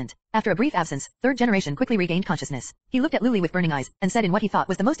 Advertisement. After a brief absence, third generation quickly regained consciousness. He looked at Luli with burning eyes, and said in what he thought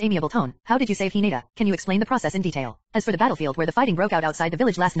was the most amiable tone, how did you save Hinata? Can you explain the process in detail? As for the battlefield where the fighting broke out outside the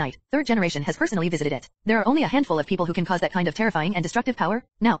village last night, third generation has personally visited it. There are only a handful of people who can cause that kind of terrifying and destructive power.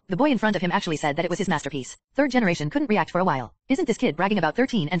 Now, the boy in front of him actually said that it was his masterpiece. Third generation couldn't react for a while. Isn't this kid bragging about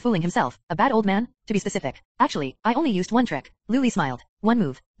 13 and fooling himself? A bad old man? To be specific. Actually, I only used one trick. Luli smiled. One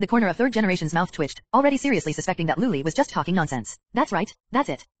move. The corner of third generation's mouth twitched, already seriously suspecting that Luli was just talking nonsense. That's right. That's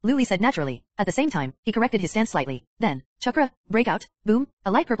it. Luli said naturally. At the same time, he corrected his stance slightly. Then, chakra, breakout, boom,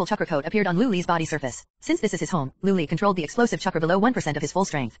 a light purple chakra coat appeared on Luli's body surface. Since this is his home, Luli controlled the explosive chakra below 1% of his full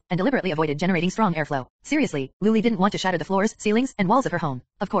strength, and deliberately avoided generating strong airflow. Seriously, Luli didn't want to shatter the floors, ceilings, and walls of her home.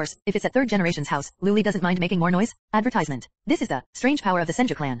 Of course, if it's at third generation's house, Luli doesn't mind making more noise. Advertisement. This is the strange power of the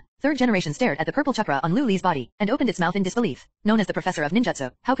Senju clan. Third generation stared at the purple chakra on Luli's body, and opened its mouth in disbelief. Known as the professor of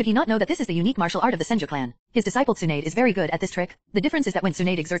ninjutsu, how could he not know that this is the unique martial art of the Senju clan? His disciple Tsunade is very good at this trick. The difference is that when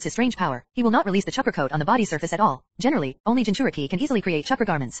Tsunade exerts his strange power, he will not release the chakra coat on the body surface at all. Generally, only Jinchuriki can easily create chakra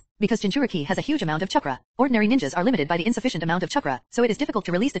garments. Because Jinchuriki has a huge amount of chakra, ordinary ninjas are limited by the insufficient amount of chakra, so it is difficult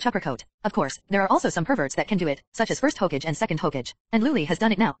to release the chakra coat. Of course, there are also some perverts that can do it, such as first Hokage and second Hokage. And Luli has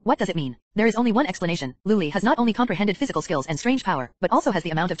done it now. What does it mean? There is only one explanation. Luli has not only comprehended physical skills and strange power, but also has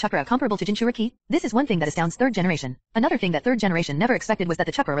the amount of chakra comparable to Jinchuriki. This is one thing that astounds third generation. Another thing that third generation never expected was that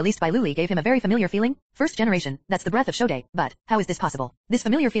the chakra released by Luli gave him a very familiar feeling. First generation, that's the breath of Shode. But, how is this possible? This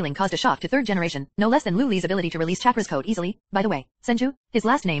familiar feeling caused a shock to third generation, no less than Luli's ability to release chakra's coat easily. By the way, Senju? His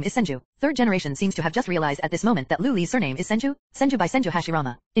last name is Senju. Third generation seems to have just realized at this moment that Luli's surname is Senju. Senju by Senju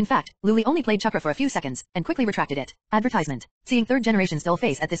Hashirama. In fact, Luli only played chakra for a few seconds, and quickly retracted it. Advertisement. Seeing third generation's dull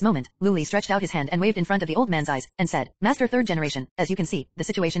face at this moment, Luli stretched out his hand and waved in front of the old man's eyes, and said, Master third generation, as you can see, the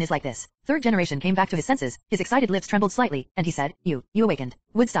situation is like this. Third generation came back to his senses, his excited lips trembled slightly, and he said, You awakened.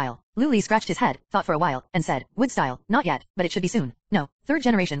 Wood style. Luli scratched his head, thought for a while, and said, Wood style, not yet, but it should be soon. No. Third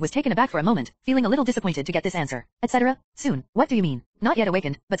generation was taken aback for a moment, feeling a little disappointed to get this answer. Etc. Soon. What do you mean? Not yet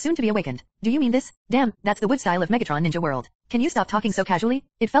awakened, but soon to be awakened. Do you mean this? Damn, that's the wood style of Megatron Ninja World. Can you stop talking so casually?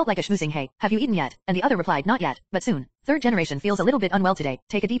 It felt like a schmoozing hey, have you eaten yet? And the other replied not yet, but soon. Third generation feels a little bit unwell today,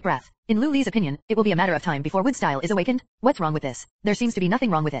 take a deep breath. In Luli's opinion, it will be a matter of time before wood style is awakened. What's wrong with this? There seems to be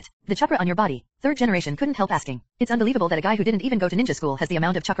nothing wrong with it. The chakra on your body. Third generation couldn't help asking. It's unbelievable that a guy who didn't even go to ninja school has the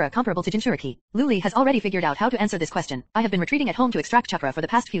amount of chakra comparable to Jinchuriki. Luli has already figured out how to answer this question. I have been retreating at home to extract chakra for the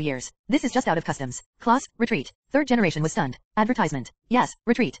past few years. This is just out of customs. Class, retreat. Third generation was stunned. Advertisement. Yes,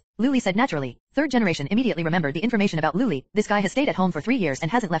 retreat. Luli said naturally. Third generation immediately remembered the information about Luli. This guy has stayed at home for 3 years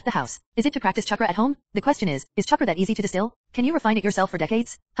and hasn't left the house. Is it to practice chakra at home? The question is chakra that easy to distill? Can you refine it yourself for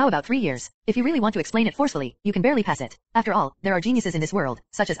decades? How about 3 years? If you really want to explain it forcefully, you can barely pass it. After all, there are geniuses in this world,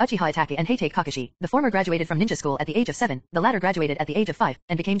 such as Uchiha Itachi and Heitei Kakashi. The former graduated from ninja school at the age of 7, the latter graduated at the age of 5,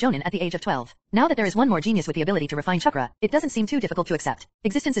 and became Jonin at the age of 12. Now that there is one more genius with the ability to refine chakra, it doesn't seem too difficult to accept.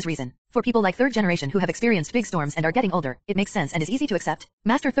 Existence is reason. For people like third generation who have experienced big storms and are getting older, it makes sense and is easy to accept.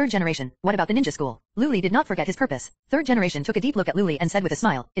 Master third generation, what about the ninja school? Luli did not forget his purpose. Third generation took a deep look at Luli and said with a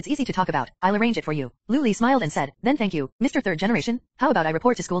smile, it's easy to talk about, I'll arrange it for you. Luli smiled and said, then thank you, Mr. Third generation. How about I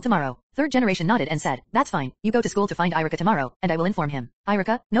report to school tomorrow? Third generation nodded and said, that's fine, you go to school to find Irika tomorrow, and I will inform him.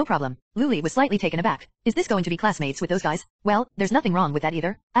 Irika, no problem. Luli was slightly taken aback. Is this going to be classmates with those guys? Well, there's nothing wrong with that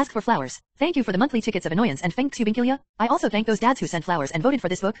either. Ask for flowers. Thank you for the monthly tickets of annoyance and thanks you Binkilia. I also thank those dads who sent flowers and voted for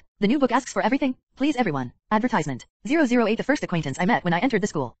this book. The new book asks for everything. Please everyone. Advertisement. 008 The first acquaintance I met when I entered the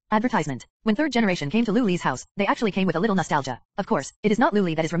school. Advertisement. When third generation came to Luli's house, they actually came with a little nostalgia. Of course, it is not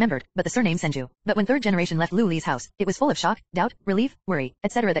Luli that is remembered, but the surname Senju. But when third generation left Luli's house, it was full of shock, doubt, relief, worry,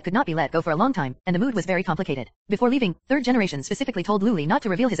 etc. that could not be let go for a long time, and the mood was very complicated. Before leaving, third generation specifically told Luli not to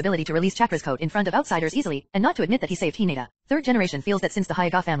reveal his ability to release Chakra's code in front of outsiders easily, and not to admit that he saved Hinata. Third generation feels that since the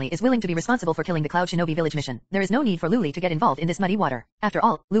Hyuga family is willing to be responsible for killing the Cloud Shinobi village mission, there is no need for Luli to get involved in this muddy water. After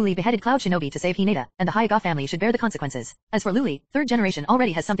all, Luli beheaded Cloud Shinobi to save Hinata, and the Hyuga family should bear the consequences. As for Luli, third generation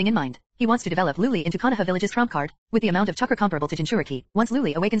already has something in mind. He wants to develop Luli into Konoha village's trump card, with the amount of chakra comparable to Jinchuriki. Once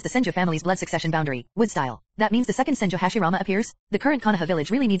Luli awakens the Senju family's blood succession boundary, wood style. That means the second Senju Hashirama appears? The current Konoha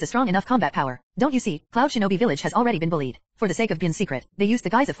village really needs a strong enough combat power. Don't you see, Cloud Shinobi village has already been bullied. For the sake of Bin's secret, they used the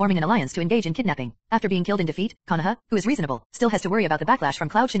guise of forming an alliance to engage in kidnapping. After being killed in defeat, Konoha, who is reasonable, still has to worry about the backlash from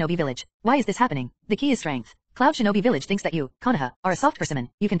Cloud Shinobi village. Why is this happening? The key is strength. Cloud Shinobi village thinks that you, Konoha, are a soft persimmon.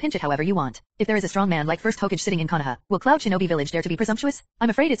 You can pinch it however you want. If there is a strong man like First Hokage sitting in Konoha, will Cloud Shinobi village dare to be presumptuous? I'm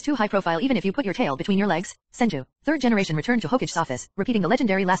afraid it's too high profile even if you put your tail between your legs. Senju. Third generation returned to Hokage's office, repeating the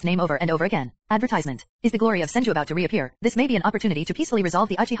legendary last name over and over again. Advertisement. Is the glory of Senju about to reappear? This may be an opportunity to peacefully resolve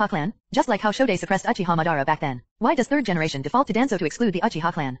the Uchiha clan, just like how Shodei suppressed Uchiha Madara back then. Why does third generation default to Danzo to exclude the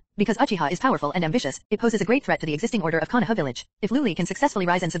Uchiha clan? Because Uchiha is powerful and ambitious, it poses a great threat to the existing order of Konoha village. If Luli can successfully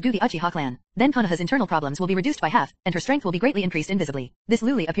rise and subdue the Uchiha clan, then Konoha's internal problems will be reduced by half, and her strength will be greatly increased invisibly. This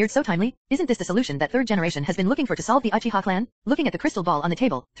Luli appeared so timely. Isn't this the solution that third generation has been looking for to solve the Uchiha clan? Looking at the crystal ball on the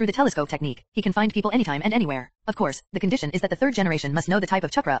table, through the telescope technique, he can find people anytime and anywhere. Of course, the condition is that the third generation must know the type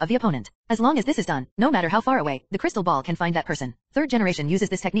of chakra of the opponent. As long as this is done, no matter how far away, the crystal ball can find that person. Third generation uses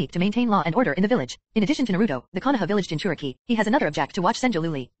this technique to maintain law and order in the village. In addition to Naruto, the Konoha village Jinchuriki, he has another object to watch Senju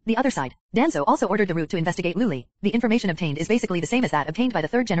Luli. The other side. Danzo also ordered the route to investigate Luli. The information obtained is basically the same as that obtained by the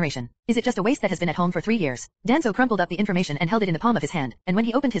third generation. Is it just a waste that has been at home for 3 years? Danzo crumpled up the information and held it in the palm of his hand, and when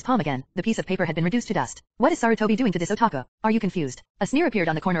he opened his palm again, the piece of paper had been reduced to dust. What is Sarutobi doing to this otaku? Are you confused? A sneer appeared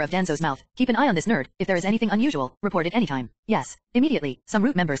on the corner of Danzo's mouth. Keep an eye on this nerd. If there is anything unusual, report it anytime. Yes. Immediately, some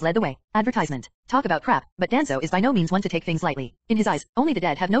root members led the way. Advertisement. Talk about crap, but Danzo is by no means one to take things lightly. In his eyes, only the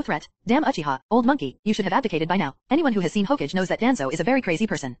dead have no threat. Damn Uchiha, old monkey, you should have abdicated by now. Anyone who has seen Hokage knows that Danzo is a very crazy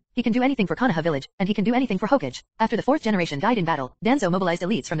person. He can do anything for Konoha village, and he can do anything for Hokage. After the fourth generation died in battle, Danzo mobilized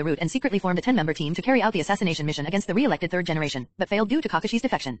elites from the root and secretly formed a 10-member team to carry out the assassination mission against the re-elected third generation, but failed due to Kakashi's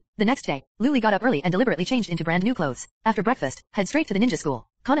defection. The next day, Luli got up early and deliberately changed into brand new clothes. After breakfast, head straight to the ninja school.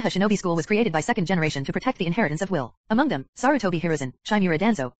 Konoha Shinobi School was created by second generation to protect the inheritance of will. Among them, Sarutobi Hiruzen, Shimura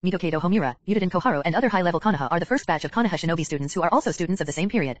Danzo, Mitokedo Homura, Yudiden Koharu and other high-level Konoha are the first batch of Konoha Shinobi students who are also students of the same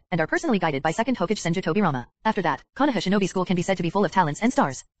period, and are personally guided by second Hokage Senju Tobirama. After that, Konoha Shinobi School can be said to be full of talents and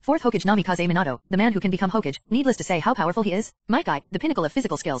stars. Fourth Hokage Namikaze Minato, the man who can become Hokage, needless to say how powerful he is. Might Guy, the pinnacle of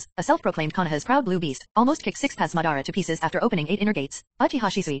physical skills, a self-proclaimed Konoha's proud blue beast, almost kicked 6 paths Madara to pieces after opening 8 inner gates. Uchiha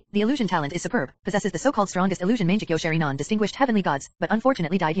Shisui, the illusion talent is superb, possesses the so-called strongest illusion Mangekyo Sharinon distinguished heavenly gods, but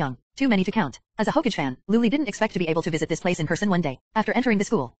unfortunately died young. too many to count. As a Hokage fan, Luli didn't expect to be able to visit this place in person one day. After entering the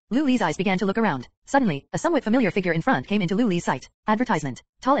school, Luli's eyes began to look around. Suddenly, a somewhat familiar figure in front came into Luli's sight. Advertisement.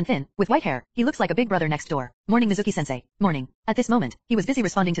 Tall and thin, with white hair, he looks like a big brother next door. Morning Mizuki-sensei. Morning. At this moment, he was busy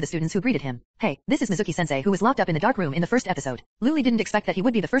responding to the students who greeted him. Hey, this is Mizuki-sensei who was locked up in the dark room in the first episode. Luli didn't expect that he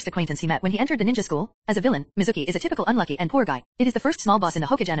would be the first acquaintance he met when he entered the ninja school. As a villain, Mizuki is a typical unlucky and poor guy. It is the first small boss in the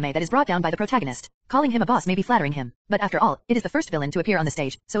Hokage anime that is brought down by the protagonist. Calling him a boss may be flattering him, but after all, it is the first villain to appear on the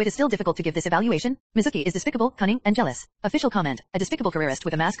stage, so it is still difficult to give this evaluation. Mizuki is despicable, cunning, and jealous. Official comment, a despicable careerist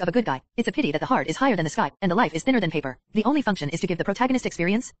with a mask of a good guy. It's a pity that the heart is higher than the sky, and the life is thinner than paper. The only function is to give the protagonist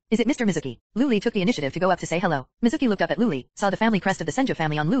experience. Is it Mr. Mizuki? Luli took the initiative to go up to say hello. Mizuki looked up at Luli, saw the family crest of the Senju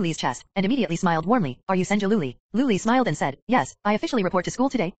family on Luli's chest, and immediately smiled warmly. Are you Senju Luli? Luli smiled and said, yes, I officially report to school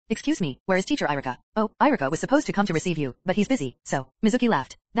today. Excuse me, where is teacher Irika? Oh, Irika was supposed to come to receive you, but he's busy, so. Mizuki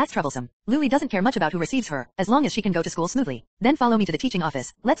laughed. That's troublesome. Luli doesn't care much about who receives her, as long as she can go to school smoothly. Then follow me to the teaching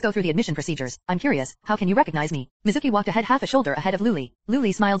office. Let's go through the admission procedures. I'm curious, how can you recognize me? Mizuki walked ahead half a shoulder ahead of Luli.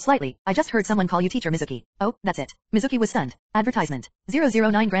 Luli smiled slightly. I just heard someone call you teacher Mizuki. Oh, that's it. Mizuki was stunned. Advertisement.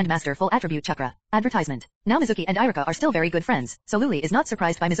 009 Grandmaster Full Attribute Chakra. Advertisement. Now Mizuki and Irika are still very good friends, so Luli is not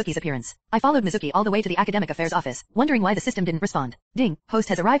surprised by Mizuki's appearance. I followed Mizuki all the way to the academic affairs office, wondering why the system didn't respond. Ding, host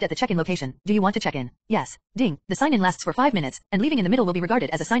has arrived at the check-in location. Do you want to check in? Yes. Ding, the sign-in lasts for 5 minutes, and leaving in the middle will be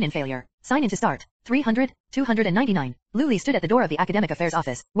regarded as a sign-in failure. Sign in to start. 300, 299. Luli stood at the door of the academic affairs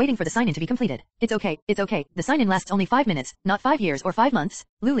office, waiting for the sign-in to be completed. It's okay. The sign-in lasts only 5 minutes, not 5 years or 5 months.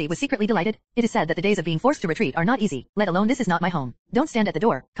 Luli was secretly delighted. It is said that the days of being forced to retreat are not easy, let alone this is not my home. Don't stand at the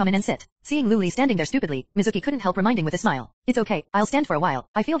door, come in and sit. Seeing Luli standing there stupidly, Mizuki couldn't help reminding with a smile. It's okay, I'll stand for a while.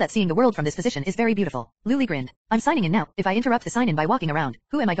 I feel that seeing the world from this position is very beautiful. Luli grinned. I'm signing in now. If I interrupt the sign-in by walking around,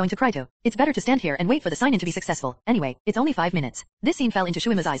 who am I going to cry to? It's better to stand here and wait for the sign-in to be successful. Anyway, it's only 5 minutes. This scene fell into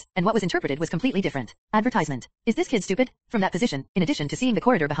Shuima's eyes, and what was interpreted was completely different. Advertisement. Is this kid stupid? From that position, in addition to seeing the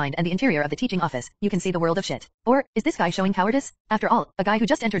corridor behind and the interior of the teaching office, you can see the world of shit. Or, is this guy showing cowardice? After all, a guy who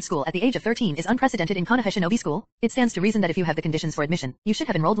just entered school at the age of 13 is unprecedented in Konoha Shinobi School. It stands to reason that if you have the conditions for admission, you should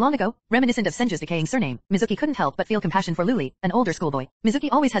have enrolled long ago. Reminiscent of Senju's decaying surname, Mizuki couldn't help but feel compassion for Luli, an older schoolboy. Mizuki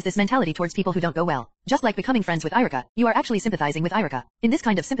always has this mentality towards people who don't go well. Just like becoming friends with Irika, you are actually sympathizing with Irika. In this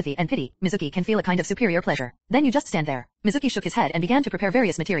kind of sympathy and pity, Mizuki can feel a kind of superior pleasure. Then you just stand there. Mizuki shook his head and began to prepare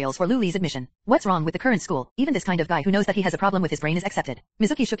various materials for Luli's admission. What's wrong with the current school? Even this kind of guy who knows that he has a problem with his brain is accepted.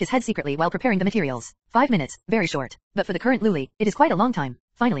 Mizuki shook his head secretly while preparing the materials. 5 minutes, very short. But for the current Luli, it is quite a long time.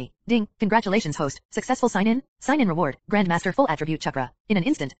 Finally, ding, congratulations host, successful sign-in? Sign-in reward, Grandmaster Full Attribute Chakra. In an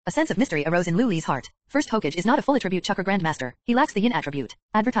instant, a sense of mystery arose in Luli's heart. First Hokage is not a full attribute chakra Grandmaster, he lacks the yin attribute.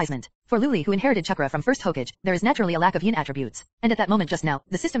 Advertisement. For Luli who inherited chakra from first Hokage, there is naturally a lack of yin attributes. And at that moment just now,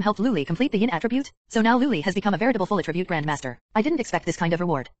 the system helped Luli complete the yin attribute, so now Luli has become a veritable full attribute Grandmaster. I didn't expect this kind of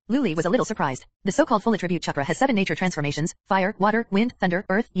reward. Luli was a little surprised. The so-called full attribute chakra has 7 nature transformations, fire, water, wind, thunder,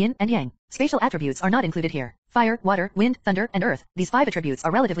 earth, yin, and yang. Spatial attributes are not included here. Fire, water, wind, thunder, and earth. These 5 attributes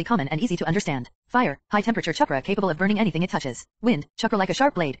are relatively common and easy to understand. Fire, high temperature chakra capable of burning anything it touches. Wind, chakra like a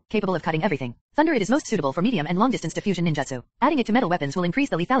sharp blade, capable of cutting everything. Thunder, it is most suitable for medium and long distance diffusion ninjutsu. Adding it to metal weapons will increase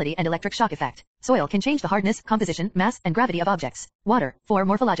the lethality and electric shock effect. Soil can change the hardness, composition, mass, and gravity of objects. Water, 4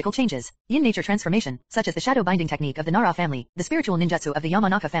 morphological changes. Yin nature transformation, such as the shadow binding technique of the Nara family, the spiritual ninjutsu of the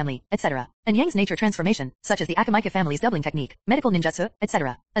Yamanaka family, etc. And Yang's nature transformation, such as the Akamika family's doubling technique, medical ninjutsu,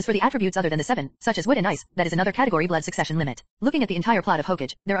 etc. As for the attributes other than the 7, such as wood and ice, that is another category blood succession limit. Looking at the entire plot of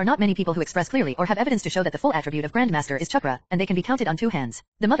Hokage, there are not many people who express clearly or have evidence to show that the full attribute of Grandmaster is chakra, and they can be counted on 2 hands.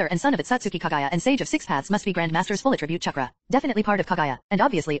 The mother and son of Itsatsuki Kagaya and Sage of 6 Paths must be Grandmaster's full attribute chakra. Definitely part of Kagaya, and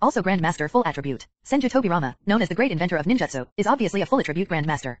obviously also Grandmaster full attribute. Senju Tobirama, known as the great inventor of ninjutsu, is obviously a full attribute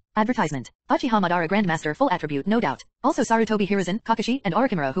Grandmaster. Advertisement. Uchiha Madara Grandmaster full attribute no doubt. Also Sarutobi Hiruzen, Kakashi, and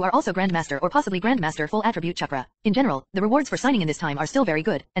Orochimaru who are also Grandmaster or possibly Grandmaster full attribute chakra. In general, the rewards for signing in this time are still very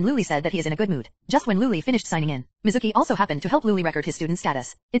good, and Luli said that he is in a good mood. Just when Luli finished signing in, Mizuki also happened to help Luli record his student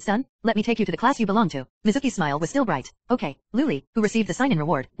status. It's done. Let me take you to the class you belong to. Mizuki's smile was still bright. Okay. Luli, who received the sign-in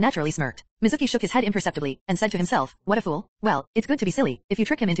reward, naturally smirked. Mizuki shook his head imperceptibly, and said to himself, what a fool. Well, it's good to be silly. If you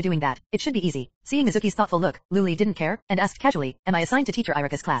trick him into doing that, it should be easy. Seeing Mizuki's thoughtful look, Luli didn't care, and asked casually, am I assigned to teacher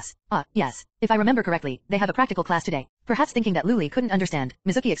Irika's class? Yes. If I remember correctly, they have a practical class today. Perhaps thinking that Luli couldn't understand,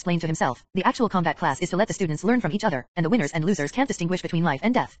 Mizuki explained to himself, the actual combat class is to let the students learn from each other, and the winners and losers can't distinguish between life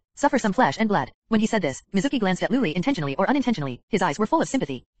and death. Suffer some flesh and blood. When he said this, Mizuki glanced at Luli intentionally or unintentionally. His eyes were full of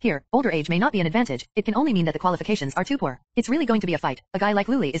sympathy. Here, older age may not be an advantage, it can only mean that the qualifications are too poor. It's really going to be a fight. A guy like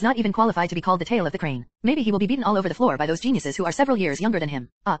Luli is not even qualified to be called the tail of the crane. Maybe he will be beaten all over the floor by those geniuses who are several years younger than him.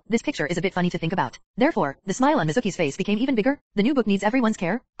 This picture is a bit funny to think about. Therefore, the smile on Mizuki's face became even bigger. The new book needs everyone's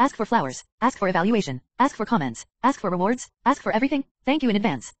care. Ask for flowers. Ask for evaluation. Ask for comments. Ask for rewards. Ask for everything. Thank you in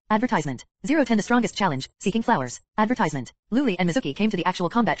advance. Advertisement. 010 The strongest challenge, seeking flowers. Advertisement. Luli and Mizuki came to the actual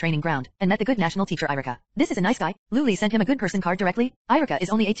combat training ground and met the good national teacher Irika. This is a nice guy. Luli sent him a good person card directly. Irika is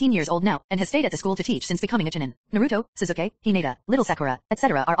only 18 years old now and has stayed at the school to teach since becoming a chunin. Naruto, Sasuke, Hinata, Little Sakura,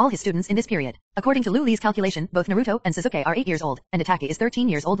 etc. are all his students in this period. According to Luli's calculation, both Naruto and Sasuke are 8 years old, and Itachi is 13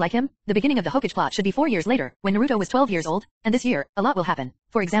 years old like him. The beginning of the Hokage plot should be 4 years later, when Naruto was 12 years old, and this year, a lot will happen.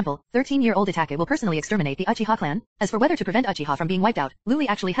 For example, 13-year-old Itachi will personally exterminate the Uchiha clan. As for whether to prevent Uchiha from being wiped out, Luli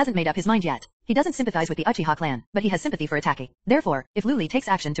actually hasn't made up his mind yet. He doesn't sympathize with the Uchiha clan, but he has sympathy for Itachi. Therefore, if Luli takes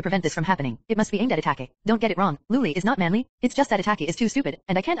action to prevent this from happening, it must be aimed at Itachi. Don't get it wrong, Luli is not manly, it's just that Itachi is too stupid,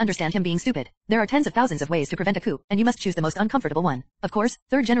 and I can't understand him being stupid. There are tens of thousands of ways to prevent a coup, and you must choose the most uncomfortable one. Of course,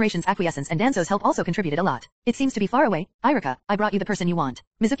 third generation's acquiescence and Danzo's help also contributed a lot. It seems to be far away. Irika, I brought you the person you want.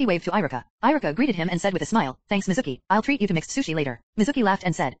 Mizuki waved to Irika. Irika greeted him and said with a smile, thanks Mizuki, I'll treat you to mixed sushi later. Mizuki laughed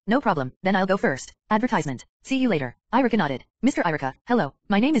and said, no problem, then I'll go first. Advertisement. See you later. Irika nodded. Mr. Irika, hello,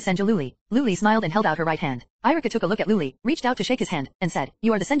 my name is Senju Luli. Luli smiled and held out her right hand. Irika took a look at Luli, reached out to shake his hand, and said,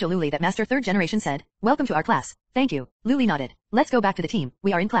 you are the Senju Luli that Master Third Generation said? Welcome to our class. Thank you. Luli nodded. Let's go back to the team,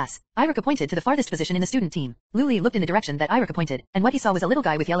 we are in class. Irika pointed to the farthest position in the student team. Luli looked in the direction that Irika pointed, and what he saw was a little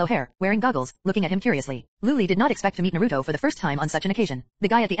guy with yellow hair, wearing goggles, looking at him curiously. Luli did not expect to meet Naruto for the first time on such an occasion. The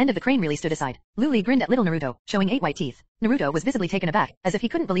guy at the end of the crane really stood aside. Luli grinned at little Naruto, showing 8 white teeth. Naruto was visibly taken aback, as if he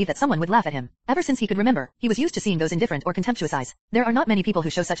couldn't believe that someone would laugh at him. Ever since he could remember, he was used to seeing those indifferent or contemptuous eyes. There are not many people who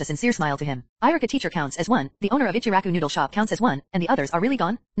show such a sincere smile to him. Irika teacher counts as one, the owner of Ichiraku noodle shop counts as one, and the others are really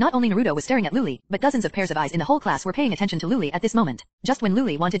gone. Not only Naruto was staring at Luli, but dozens of pairs of eyes in the whole class were paying attention to Luli at this moment. Just when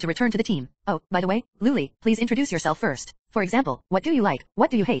Luli wanted to return to the team. Oh, by the way, Luli, please introduce yourself first. For example, what do you like?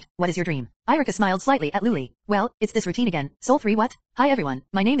 What do you hate? What is your dream? Irika smiled slightly at Luli. Well, it's this routine again. Soul 3 what? Hi everyone,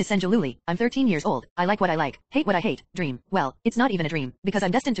 my name is Senju Luli. I'm 13 years old. I like what I like, hate what I hate. Dream. Well, it's not even a dream, because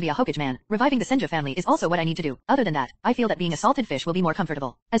I'm destined to be a Hokage man. Reviving the Senju family is also what I need to do. Other than that, I feel that being a salted fish will be more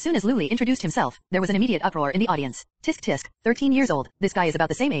comfortable. As soon as Luli introduced himself, there was an immediate uproar in the audience. Tisk tisk, 13 years old. This guy is about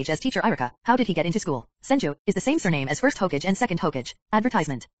the same age as teacher Irika. How did he get into school? Senju is the same surname as first Hokage and second Hokage.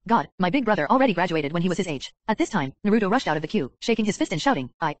 Advertisement. God, my big brother already graduated when he was his age. At this time, Naruto rushed out of the queue, shaking his fist and shouting,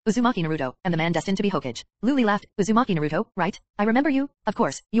 I, Uzumaki Naruto, am the man destined to be Hokage. Luli laughed. Uzumaki Naruto, right? I remember you. Of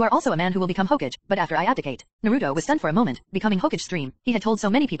course, you are also a man who will become Hokage, but after I abdicate. Naruto was stunned for a moment. Becoming Hokage's dream. He had told so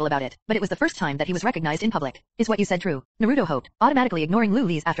many people about it, but it was the first time that he was recognized in public. Is what you said true? Naruto hoped, automatically ignoring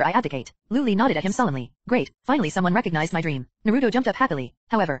Luli's after I abdicate. Luli nodded at him solemnly. Great, finally someone recognized my dream. Naruto jumped up happily.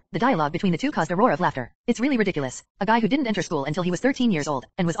 However, the dialogue between the two caused a roar of laughter. It's really ridiculous. A guy who didn't enter school until he was 13 years old,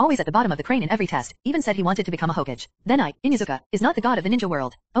 and was always at the bottom of the crane in every test, even said he wanted to become a Hokage. Then I, Inuzuka, is not the god of the ninja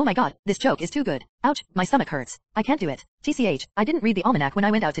world. Oh my god, this joke is too good. Ouch, my stomach hurts. I can't do it. TCH, I didn't read the almanac when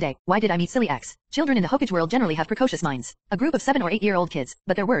I went out today. Why did I meet silly X? Children in the Hokage world generally have precocious minds. A group of 7 or 8-year-old kids,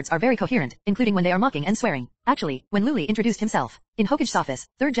 but their words are very coherent, including when they are mocking and swearing. Actually, when Luli introduced himself. In Hokage's office,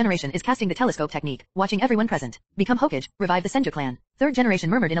 third generation is casting the telescope technique, watching everyone present. Become Hokage, revive the Senju clan. Third generation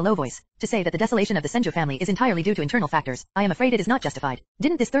murmured in a low voice. To say that the desolation of the Senju family is entirely due to internal factors, I am afraid it is not justified.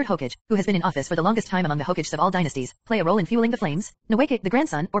 Didn't this third Hokage, who has been in office for the longest time among the Hokages of all dynasties, play a role in fueling the flames? Noeke, the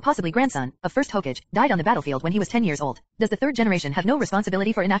grandson, or possibly grandson, of first Hokage, died on the battlefield when he was 10 years old. Does the third generation have no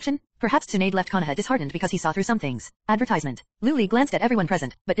responsibility for inaction? Perhaps Tsunade left Konoha disheartened because he saw through some things. Advertisement. Luli glanced at everyone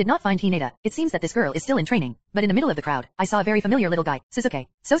present, but did not find Hinata. It seems that this girl is still in training. But in the middle of the crowd, I saw a very familiar little guy, Sasuke.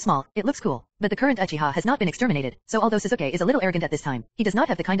 So small, it looks cool. But the current Uchiha has not been exterminated, so although Sasuke is a little arrogant at this time, he does not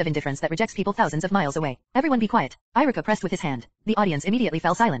have the kind of indifference that rejects people thousands of miles away. Everyone be quiet. Irika pressed with his hand. The audience immediately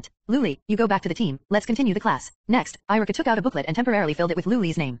fell silent. Luli, you go back to the team, let's continue the class. Next, Irika took out a booklet and temporarily filled it with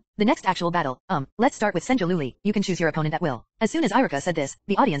Luli's name. The next actual battle, let's start with Senju Luli, you can choose your opponent at will. As soon as Irika said this,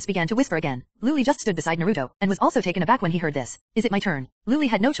 the audience began to whisper again. Luli just stood beside Naruto, and was also taken aback when he heard this. Is it my turn? Luli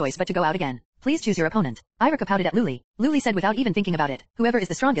had no choice but to go out again. Please choose your opponent. Irika pouted at Luli. Luli said without even thinking about it, whoever is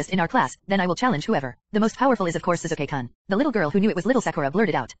the strongest in our class, then I will challenge whoever. The most powerful is of course Sasuke-kun. The little girl who knew it was little Sakura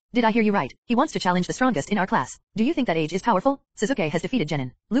blurted out. Did I hear you right? He wants to challenge the strongest in our class. Do you think that age is powerful? Sasuke has defeated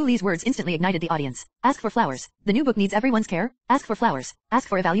Genin. Luli's words instantly ignited the audience. Ask for flowers. The new book needs everyone's care. Ask for flowers. Ask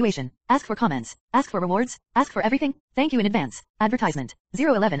for evaluation. Ask for comments. Ask for rewards. Ask for everything. Thank you in advance. Advertisement.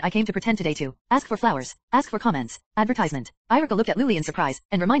 011 I came to pretend today too. Ask for flowers. Ask for comments. Advertisement. Irika looked at Luli in surprise,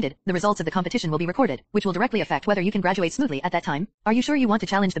 and reminded, the results of the competition will be recorded, which will directly affect whether you can graduate smoothly at that time. Are you sure you want to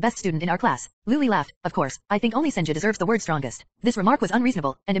challenge the best student in our class? Luli laughed. Of course, I think only Senju deserves the word strongest. This remark was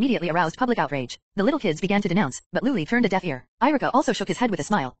unreasonable, and immediately aroused public outrage. The little kids began to denounce, but Luli turned a deaf ear. Irika also shook his head with a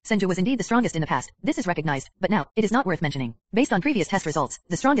smile. Senju was indeed the strongest in the past. This is recognized, but now, it is not worth mentioning. Based on previous test results,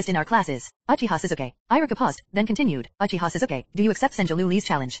 the strongest in our class is Uchiha Sasuke. Irika paused, then continued. Uchiha Sasuke, do you accept Senju Luli's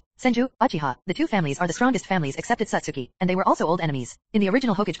challenge? Senju, Uchiha, the two families are the strongest families except Satsuki, and they were also old enemies. In the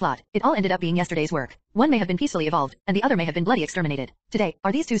original Hokage plot, it all ended up being yesterday's work. One may have been peacefully evolved, and the other may have been bloody exterminated. Today,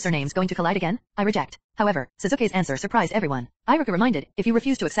 are these two surnames going to collide again? I reject. However, Suzuki's answer surprised everyone. Iruka reminded, if you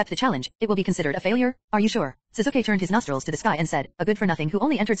refuse to accept the challenge, it will be considered a failure. Are you sure? Suzuki turned his nostrils to the sky and said, a good-for-nothing who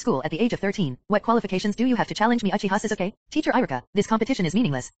only entered school at the age of 13. What qualifications do you have to challenge me, Uchiha Suzuki? Teacher Iruka, this competition is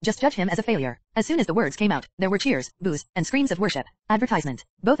meaningless. Just judge him as a failure. As soon as the words came out, there were cheers, boos, and screams of worship. Advertisement.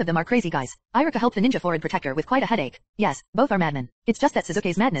 Both of them are crazy guys. Iruka helped the ninja forehead protector with quite a headache. Yes, both are madmen. It's just that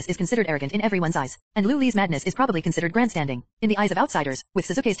Suzuki's madness is considered arrogant in everyone's eyes, and Lu Li's madness is probably considered grandstanding. In the eyes of outsiders, with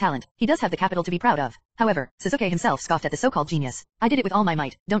Suzuki's talent, he does have the capital to be proud of. However, Suzuki himself scoffed at the so-called genius. I did it with all my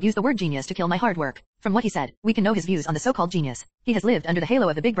might. Don't use the word genius to kill my hard work. From what he said, we can know his views on the so-called genius. He has lived under the halo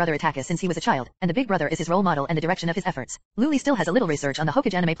of the Big Brother Attacker since he was a child, and the Big Brother is his role model and the direction of his efforts. Lu Li still has a little research on the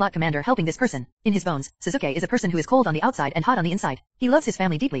Hokage anime plot commander helping this person. In his bones, Suzuki is a person who is cold on the outside and hot on the inside. He loves his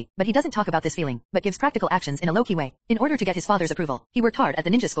family deeply, but he doesn't talk about this feeling, but gives practical actions in a low-key way. In order to get his father's approval, he worked hard at the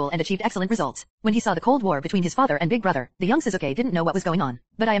ninja school and achieved excellent results. When he saw the Cold War between his father and Big Brother, the young Suzuki didn't know what was going on.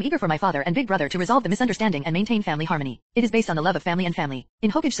 But I am eager for my father and Big Brother to resolve the misunderstanding and maintain family harmony. It is based on the love of family and family.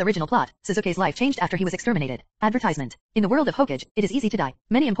 In Hokage's original plot, Suzuki's life changed after he was exterminated. Advertisement. In the world of Hokage, it is easy to die.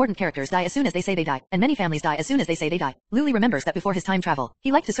 Many important characters die as soon as they say they die, and many families die as soon as they say they die. Lu Li remembers that before his time travel,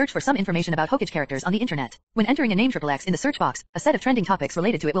 he liked to search for some information about Hokage characters on the internet. When entering a name XXX in the search box, a set of trending topics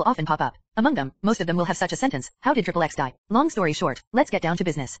related to it will often pop up. Among them, most of them will have such a sentence: how did XXX die? Long story short, let's get down to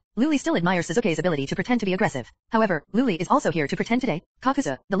business. Lu Li still admires Suzuki's ability to pretend to be aggressive. However, Lu Li is also here to pretend today.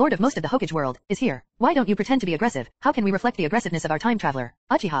 Kakuzu, the lord of most of the Hokage world, is here. Why don't you pretend to be aggressive? How can we reflect the aggressiveness of our time traveler?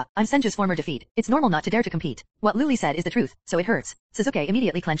 Uchiha, I'm Senju's former defeat. It's normal not to dare to compete. What Lu Li said is the truth, so it hurts. Suzuki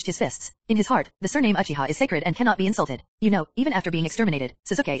immediately clenched his fists. In his heart, the surname Uchiha is sacred and cannot be insulted. You know, even after being exterminated,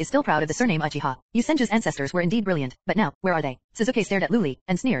 Suzuki is still proud of the surname Uchiha. You Senju's ancestors were indeed brilliant, but now, where are they? Suzuki stared at Lu Li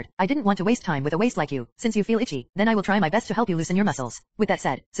and sneered. I didn't want to waste time with a waste like you. Since you feel itchy, then I will try my best to help you loosen your muscles. With that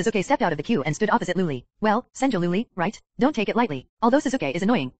said, Suzuki stepped out of the queue and stood opposite Lu Li. Well, Senju Lu Li, right? Don't take it lightly. Although Suzuki is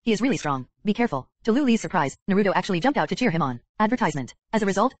annoying, he is really strong. Be careful. To Lu Li's surprise, Naruto actually jumped out to cheer him on. Advertisement. As a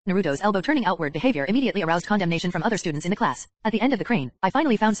result, Naruto's elbow turning outward behavior immediately aroused condemnation from other students in the class. At the end of the crane, I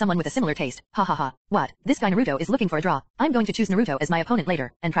finally found someone with a similar taste. Ha ha ha. What? This guy Naruto is looking for a draw. I'm going to choose Naruto as my opponent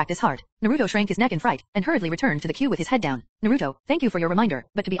later, and practice hard. Naruto shrank his neck in fright, and hurriedly returned to the queue with his head down. Naruto, thank you for your reminder,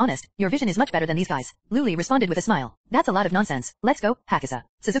 but to be honest, your vision is much better than these guys. Lu Li responded with a smile. That's a lot of nonsense. Let's go, Hakusa.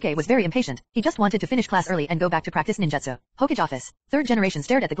 Suzuki was very impatient. He just wanted to finish class early and go back to practice ninjutsu. Hokage office. Third generation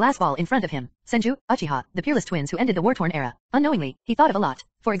stared at the glass wall in front of him. Senju, Uchiha, the peerless twins who ended the war-torn era. Unknowingly, he thought of a lot.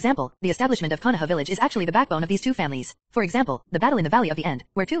 For example, the establishment of Konoha village is actually the backbone of these two families. For example, the battle in the Valley of the End,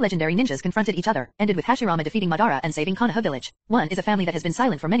 where two legendary ninjas confronted each other, ended with Hashirama defeating Madara and saving Konoha village. One is a family that has been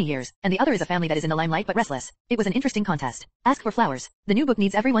silent for many years, and the other is a family that is in the limelight but restless. It was an interesting contest. Ask for flowers. The new book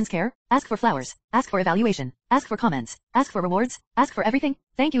needs everyone's care. Ask for flowers. Ask for evaluation. Ask for comments. Ask for rewards. Ask for everything.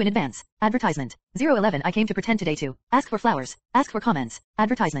 Thank you in advance. Advertisement. 011 I came to pretend today too. Ask for flowers. Ask for comments.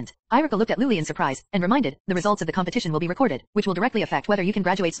 Advertisement. Iruka looked at Lu Li in surprise, and reminded, the results of the competition will be recorded, which will directly affect whether you can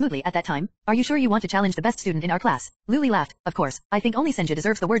graduate smoothly at that time. Are you sure you want to challenge the best student in our class? Lu Li laughed. Of course, I think only Senju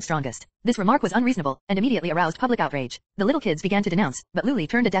deserves the word strongest. This remark was unreasonable, and immediately aroused public outrage. The little kids began to denounce, but Lu Li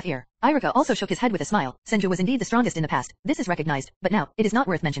turned a deaf ear. Iruka also shook his head with a smile. Senju was indeed the strongest in the past. This is recognized, but now, it is not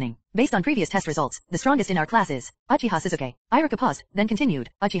worth mentioning. Based on previous test results, the strongest in our class is Uchiha Suzuki. Iruka paused, then continued.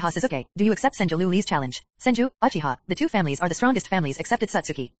 Uchiha Suzuki, do you accept Senju Lu Li's challenge? Senju, Uchiha, the two families are the strongest families except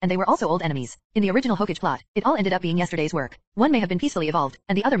Satsuki, and they were also old enemies. In the original Hokage plot, it all ended up being yesterday's work. One may have been peacefully evolved,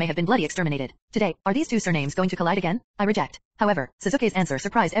 and the other may have been bloody exterminated. Today, are these two surnames going to collide again? I reject. However, Suzuki's answer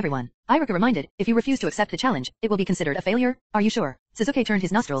surprised everyone. Iruka reminded, if you refuse to accept the challenge, it will be considered a failure. Are you sure? Suzuki turned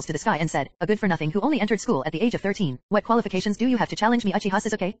his nostrils to the sky and said, a good-for-nothing who only entered school at the age of 13. What qualifications do you have to challenge me, Uchiha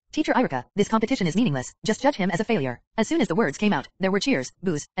Suzuki? Teacher Iruka, this competition is meaningless. Just judge him as a failure. As soon as the words came out, there were cheers,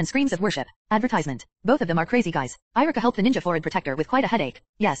 boos, and screams of worship. Advertisement. Both of them are crazy guys. Iruka helped the ninja forehead protector with quite a headache.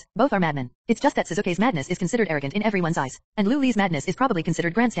 Yes, both are madmen. It's just that Suzuki's madness is considered arrogant in everyone's eyes, and Lu Li's madness is probably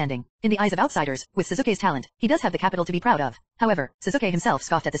considered grandstanding. In the eyes of outsiders, with Suzuki's talent, he does have the capital to be proud of. However, Suzuki himself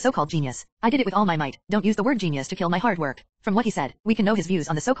scoffed at the so-called genius. I did it with all my might. Don't use the word genius to kill my hard work. From what he said, we can know his views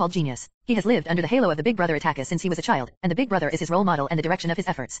on the so-called genius. He has lived under the halo of the Big Brother Attacker since he was a child, and the Big Brother is his role model and the direction of his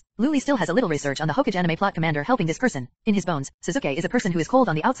efforts. Lu Li still has a little research on the Hokage anime plot commander helping this person. In his bones, Suzuki is a person who is cold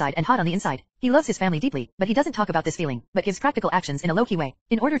on the outside and hot on the inside. He loves his family deeply, but he doesn't talk about this feeling, but gives practical actions in a low-key way.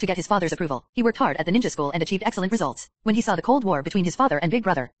 In order to get his father's approval, he worked hard at the ninja school and achieved excellent results. When he saw the Cold War between his father and Big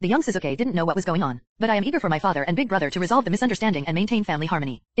Brother, the young Suzuki didn't know what was going on. but I am eager for my father and big brother to resolve the misunderstanding and maintain family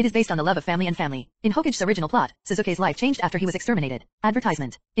harmony. It is based on the love of family and family. In Hokage's original plot, Sasuke's life changed after he was exterminated.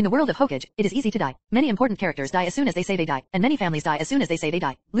 Advertisement. In the world of Hokage, it is easy to die. Many important characters die as soon as they say they die, and many families die as soon as they say they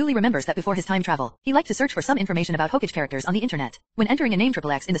die. Luli remembers that before his time travel, he liked to search for some information about Hokage characters on the internet. When entering a name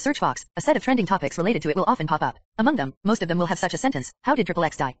XXX in the search box, a set of trending topics related to it will often pop up. Among them, most of them will have such a sentence: how did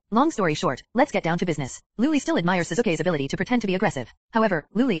XXX die? Long story short, let's get down to business. Luli still admires Sasuke's ability to pretend to be aggressive. However,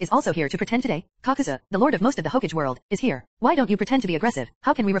 Luli is also here to pretend today. Kakuzu, the lord of most of the Hokage world, is here. Why don't you pretend to be aggressive?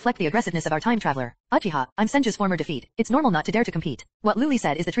 How can we reflect the aggressiveness of our time traveler? Uchiha, I'm Senju's former defeat. It's normal not to dare to compete. What Luli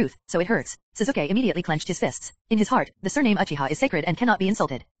said is the truth, so it hurts. Sasuke immediately clenched his fists. In his heart, the surname Uchiha is sacred and cannot be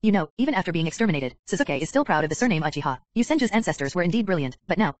insulted. You know, even after being exterminated, Sasuke is still proud of the surname Uchiha. You Senju's ancestors were indeed brilliant,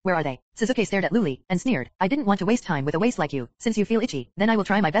 but now, where are they? Sasuke stared at Luli and sneered. I didn't want to waste time with a waste like you. Since you feel itchy, then I will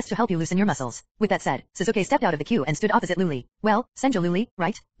try my best to help you loosen your muscles. With that said, Sasuke stepped out of the queue and stood opposite Luli. Well, Senju Luli,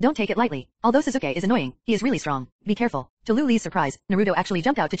 right? Don't take it lightly. Although Sasuke is annoying, he is really strong. Be careful. To Luli's surprise, Naruto actually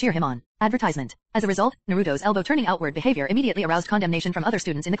jumped out to cheer him on. Advertisement. As a result, Naruto's elbow turning outward behavior immediately aroused condemnation from other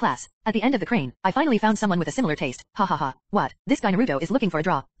students in the class. At the end of the crane, I finally found someone with a similar taste. Ha ha ha. What? This guy Naruto is looking for a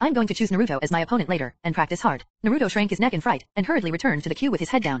draw. I'm going to choose Naruto as my opponent later, and practice hard. Naruto shrank his neck in fright, and hurriedly returned to the queue with his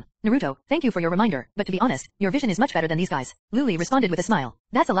head down. Naruto, thank you for your reminder, but to be honest, your vision is much better than these guys. Luli responded with a smile.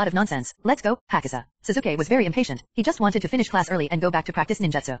 That's a lot of nonsense. Let's go, Hakuza. Sasuke was very impatient. He just wanted to finish class early and go back to practice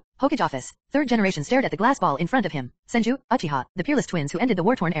ninjutsu. Hokage office. Third generation stared at the glass ball in front of him. Senju, Uchiha, the peerless twins who ended the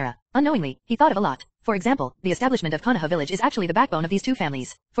war-torn era. Unknowingly, he thought of a lot. For example, the establishment of Konoha village is actually the backbone of these two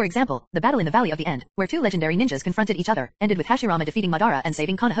families. For example, the battle in the Valley of the End, where two legendary ninjas confronted each other, ended with Hashirama defeating Madara and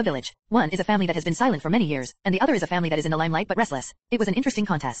saving Konoha village. One is a family that has been silent for many years, and the other is a family that is in the limelight but restless. It was an interesting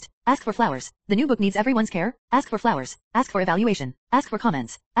contest. Ask for flowers. The new book needs everyone's care. Ask for flowers. Ask for evaluation. Ask for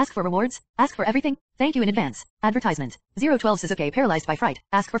comments. Ask for rewards. Ask for everything. Thank you in advance. Advertisement. 012 Sasuke paralyzed by fright.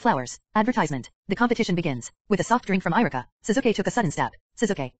 Ask for flowers. Advertisement. The competition begins. With a soft drink from Iruka, Sasuke took a sudden step.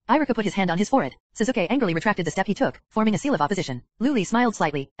 Sasuke. Iruka put his hand on his forehead. Sasuke angrily retracted the step he took, forming a seal of opposition. Luli smiled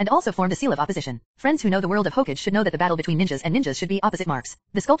slightly, and also formed a seal of opposition. Friends who know the world of Hokage should know that the battle between ninjas and ninjas should be opposite marks.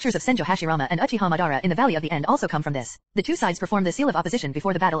 The sculptures of Senju Hashirama and Uchiha Madara in the Valley of the End also come from this. The two sides perform the seal of opposition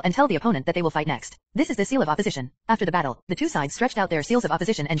before the battle and tell the opponent that they will fight next. This is the seal of opposition. After the battle, the two sides stretched out their seals of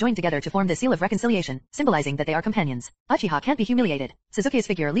opposition and joined together to form the seal of reconciliation, symbolizing that they are companions. Uchiha can't be humiliated. Sasuke's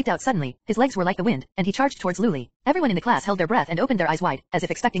figure leaped out suddenly, his legs were like the wind, and he charged towards Luli. Everyone in the class held their breath and opened their eyes wide, as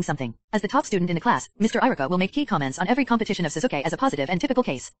if expecting something. As the top student in the class, Mr. Iruka will make key comments on every competition of Sasuke as a positive and typical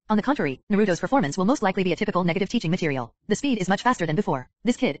case. On the contrary, Naruto's performance will most likely be a typical negative teaching material. The speed is much faster than before.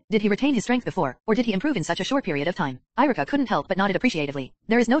 This kid, did he retain his strength before, or did he improve in such a short period of time? Iruka couldn't help but nodded appreciatively.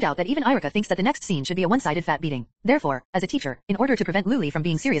 There is no doubt that even Iruka thinks that the next scene should be a one-sided fat beating. Therefore, as a teacher, in order to prevent Luli from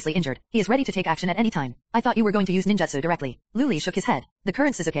being seriously injured, he is ready to take action at any time. I thought you were going to use ninjutsu directly. Luli shook his head. The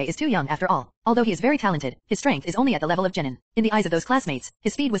current Sasuke is too young after all. Although he is very talented, his strength is only at the level of genin. In the eyes of those classmates,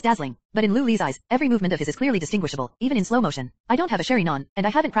 his speed was dazzling. But in Luli's eyes, every movement of his is clearly distinguishable, even in slow motion. I don't have a Sharingan, and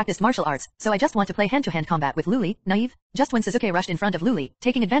I haven't practiced martial arts, so I just want to play hand-to-hand combat with Luli, naive. Just when Sasuke rushed in front of Luli,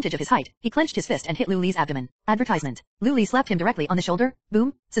 taking advantage of his height, he clenched his fist and hit Luli's abdomen. Advertisement. Luli slapped him directly on the shoulder.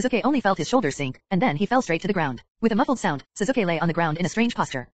 Boom. Sasuke only felt his shoulders sink, and then he fell straight to the ground. With a muffled sound, Sasuke lay on the ground in a strange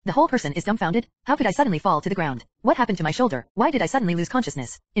posture. The whole person is dumbfounded. How could I suddenly fall to the ground? What happened to my shoulder? Why did I suddenly lose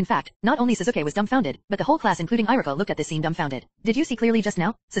consciousness? In fact, not only Sasuke was dumbfounded, but the whole class including Iruka looked at this scene dumbfounded. Did you see clearly just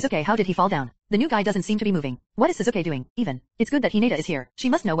now? Sasuke, how did he fall down? The new guy doesn't seem to be moving. What is Sasuke doing, even? It's good that Hinata is here. She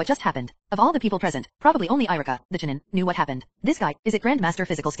must know what just happened. Of all the people present, probably only Iruka, the Chunin, knew what happened. This guy, is it Grandmaster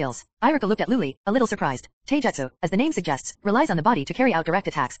Physical Skills? Iruka looked at Luli, a little surprised. Taijutsu, as the name suggests, relies on the body to carry out direct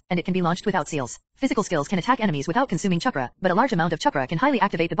attacks, and it can be launched without seals. Physical skills can attack enemies without consuming chakra, but a large amount of chakra can highly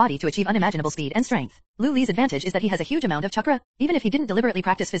activate the body to achieve unimaginable speed and strength. Luli's advantage is that he has a huge amount of chakra. Even if he didn't deliberately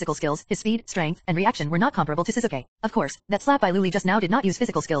practice physical skills, his speed, strength, and reaction were not comparable to Sasuke. Of course, that slap by Luli just now did not use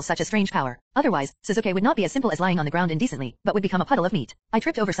physical skills such as strange power. Otherwise, Sasuke would not be as simple as lying on the ground indecently, but would become a puddle of meat. I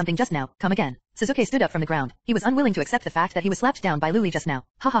tripped over something just now. Come again. Sasuke stood up from the ground. He was unwilling to accept the fact that he was slapped down by Luli just now.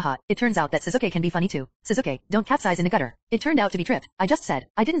 Ha ha ha, it turns out that Sasuke can be funny too. Sasuke, don't capsize in the gutter. It turned out to be tripped. I just said,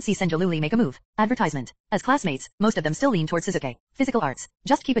 I didn't see Senju Luli make a move. Advertisement. As classmates, most of them still lean towards Sasuke. Physical arts.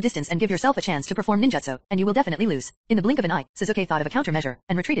 Just keep a distance and give yourself a chance to perform ninjutsu, and you will definitely lose. In the blink of an eye, Sasuke thought of a countermeasure,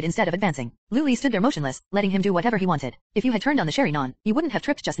 and retreated instead of advancing. Luli stood there motionless, letting him do whatever he wanted. If you had turned on the Sharingan, you wouldn't have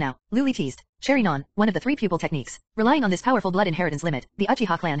tripped just now. Luli teased. Sharingan, one of the 3 pupil techniques. Relying on this powerful blood inheritance limit, the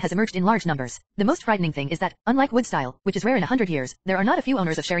Uchiha clan has emerged in large numbers. The most frightening thing is that, unlike wood style, which is rare in 100 years, there are not a few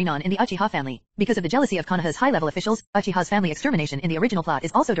owners of Sharingan in the Uchiha family. Because of the jealousy of Konoha's high-level officials, Uchiha's family extermination in the original plot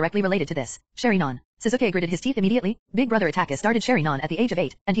is also directly related to this. Sharingan. Sasuke gritted his teeth immediately. Big brother Itachi started Sharingan at the age of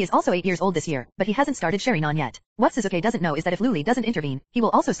 8, and he is also 8 years old this year, but he hasn't started Sharingan yet. What Sasuke doesn't know is that if Luli doesn't intervene, he will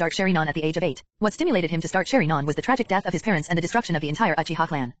also start Sharingan at the age of 8. What stimulated him to start Sharingan was the tragic death of his parents and the destruction of the entire Uchiha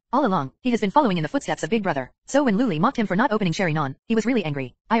clan. All along, he has been following in the footsteps of Big Brother. So when Luli mocked him for not opening Sharingan, he was really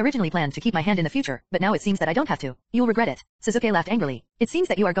angry. I originally planned to keep my hand in the future, but now it seems that I don't have to. You'll regret it. Sasuke laughed angrily. It seems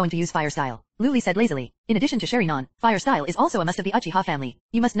that you are going to use fire style. Luli said lazily. In addition to Sharingan, fire style is also a must of the Uchiha family.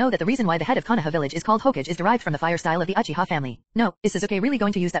 You must know that the reason why the head of Konoha village is called Hokage is derived from the fire style of the Uchiha family. No, is Sasuke really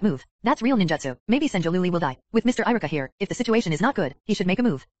going to use that move? That's real ninjutsu. Maybe Senju Luli will die. With Mr. Iruka here, if the situation is not good, he should make a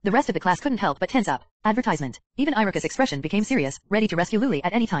move. The rest of the class couldn't help but tense up. Advertisement. Even Iruka's expression became serious, ready to rescue Luli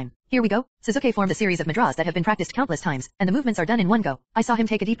at any time. Here we go. Sasuke formed a series of mudras that have been practiced countless times, and the movements are done in one go. I saw him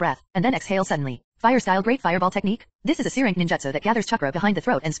take a deep breath, and then exhale suddenly. Fire style great fireball technique. This is a C-rank ninjutsu that gathers chakra behind the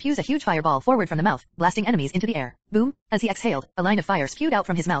throat and spews a huge fireball forward from the mouth, blasting enemies into the air. Boom! As he exhaled, a line of fire spewed out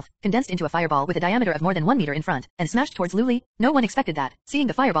from his mouth, condensed into a fireball with a diameter of more than 1 meter in front, and smashed towards Luli. No one expected that. Seeing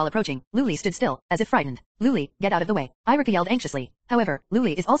the fireball approaching, Luli stood still, as if frightened. Luli, get out of the way. Iruka yelled anxiously. However,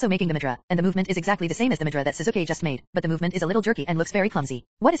 Luli is also making the mudra, and the movement is exactly the same as the mudra that Sasuke just made, but the movement is a little jerky and looks very clumsy.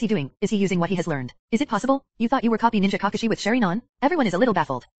 What is he doing? Is he using what he has learned? Is it possible? You thought you were copy ninja Kakashi with Sharingan? Everyone is a little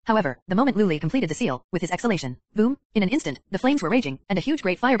baffled. However, the moment Luli completed the seal, with his exhalation, boom, in an instant, the flames were raging, and a huge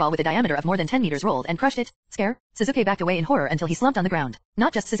great fireball with a diameter of more than 10 meters rolled and crushed it. Scare? Sasuke backed away in horror until he slumped on the ground.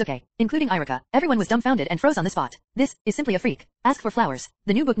 Not just Sasuke, including Iruka, everyone was dumbfounded and froze on the spot. This is simply a freak. Ask for flowers.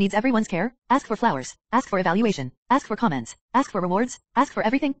 The new book needs everyone's care. Ask for flowers. Ask for evaluation. Ask for comments. Ask for rewards. Ask for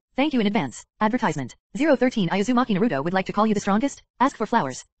everything. Thank you in advance. Advertisement. 013 Ayuzumaki Naruto would like to call you the strongest. Ask for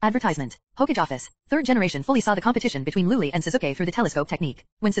flowers. Advertisement. Hokage office. Third generation fully saw the competition between Luli and Sasuke through the telescope technique.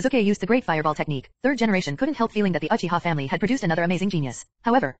 When Sasuke used the great fireball technique, third generation couldn't help feeling that the Uchiha family had produced another amazing genius.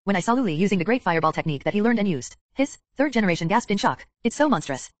 However, when I saw Luli using the great fireball technique that he learned and used, his third generation gasped in shock. It's so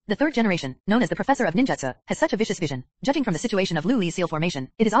monstrous. The third generation, known as the professor of ninjutsu, has such a vicious vision. Judging from the situation of Luli's seal formation,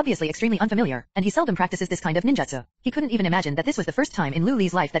 it is obviously extremely unfamiliar, and he seldom practices this kind of ninjutsu. He couldn't even imagine that this was the first time in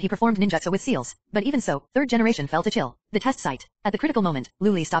Luli's life that he performed ninjutsu with seals. But even so, third generation felt a chill. The test site. At the critical moment,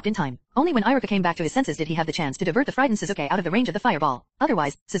 Luli stopped in time. Only when Iruka came back to his senses did he have the chance to divert the frightened Sasuke out of the range of the fireball.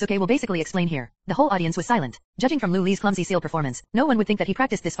 Otherwise, Sasuke will basically explain here. The whole audience was silent. Judging from Luli's clumsy seal performance, no one would think that he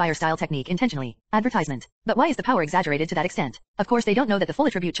practiced this fire style technique intentionally. Advertisement. But why is the power exaggerated to that extent? Of course they don't know that the full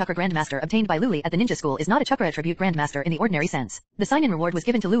attribute chakra grandmaster obtained by Luli at the ninja school is not a chakra attribute grandmaster in the ordinary sense. The sign-in reward was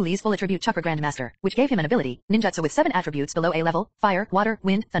given to Luli's full attribute chakra grandmaster, which gave him an ability, ninjutsu with 7 attributes below A level: fire, water,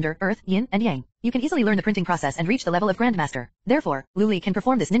 wind, thunder, earth, yin, and yang. You can easily learn the printing process and reach the level of grandmaster. Therefore, Luli can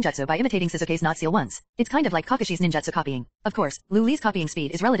perform this ninjutsu by imitating Sasuke's not seal once. It's kind of like Kakashi's ninjutsu copying. Of course, Luli's copying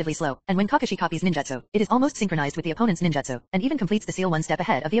speed is relatively slow, and when Kakashi copies ninjutsu, it is almost synchronized with the opponent's ninjutsu, and even completes the seal one step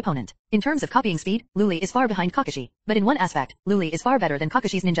ahead of the opponent. In terms of copying speed, Luli is far behind Kakashi. But in one aspect, Luli is far better than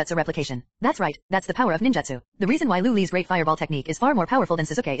Kakashi's ninjutsu replication. That's right, that's the power of ninjutsu. The reason why Luli's great fireball technique is far more powerful than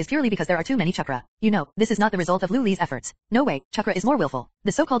Sasuke is purely because there are too many chakra. You know, this is not the result of Luli's efforts. No way, chakra is more willful.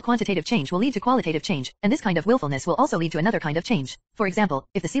 The so-called quantitative change will lead to qualitative change, and this kind of willfulness will also lead to another kind of change. For example,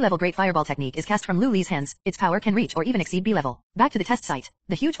 if the C-level great fireball technique is cast from Luli's hands, its power can reach or even exceed B level. Back to the test site.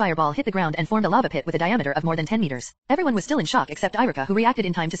 The huge fireball hit the ground and formed a lava pit with a diameter of more than 10 meters. Everyone was still in shock except Iruka, who reacted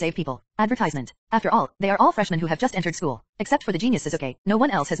in time to save people. Advertisement. After all, they are all freshmen who have just entered school. Except for the genius Sasuke, no one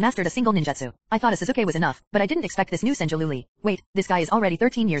else has mastered a single ninjutsu. I thought a Sasuke was enough, but I didn't expect this new Senju Luli. Wait, this guy is already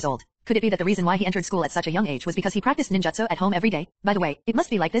 13 years old. Could it be that the reason why he entered school at such a young age was because he practiced ninjutsu at home every day? By the way, it must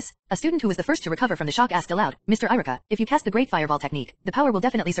be like this. A student who was the first to recover from the shock asked aloud, Mr. Iruka, if you cast the great fireball technique, the power will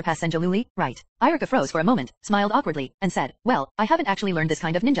definitely surpass Senju Luli, right? Iruka froze for a moment, smiled awkwardly, and said, well, I haven't actually learned this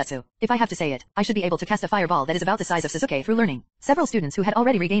kind of ninjutsu. If I have to say it, I should be able to cast a fireball that is about the size of Sasuke through learning. Several students who had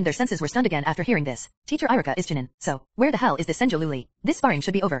already regained their senses were stunned again after hearing this. Teacher Iruka is Chunin. So, where the hell is this Senju Luli? This sparring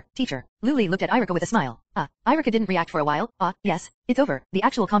should be over, teacher. Luli looked at Iruka with a smile. Iruka didn't react for a while. Yes, it's over. The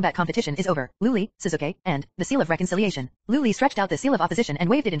actual combat competition is over. Luli, Sasuke, and the seal of reconciliation. Luli stretched out the seal of opposition and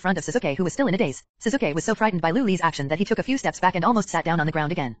waved it in front of Sasuke, who was still in a daze. Sasuke was so frightened by Luli's action that he took a few steps back and almost sat down on the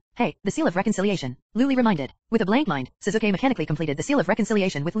ground again. Hey, the seal of reconciliation. Luli reminded. With a blank mind, Sasuke mechanically completed the seal of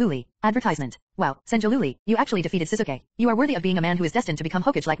reconciliation with Luli. Advertisement. Wow, Senju Luli, you actually defeated Sasuke. You are worthy of being a man who is destined to become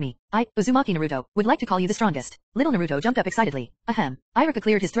Hokage like me. I, Uzumaki Naruto, would like to call you the strongest. Little Naruto jumped up excitedly. Ahem. Iruka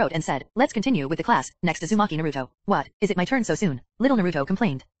cleared his throat and said, let's continue with the class. Next Uzumaki Naruto. What, is it my turn so soon? Little Naruto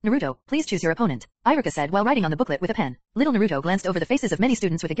complained. Naruto, please choose your opponent. Iruka said while writing on the booklet with a pen. Little Naruto glanced over the faces of many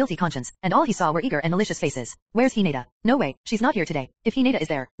students with a guilty conscience, and all he saw were eager and malicious faces. Where's Hinata? No way, she's not here today. If Hinata is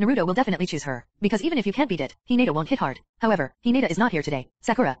there, Naruto will definitely choose her. Because even if you can't beat it, Hinata won't hit hard. However, Hinata is not here today.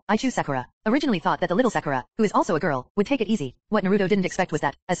 Sakura, I choose Sakura. originally thought that the little Sakura, who is also a girl, would take it easy. What Naruto didn't expect was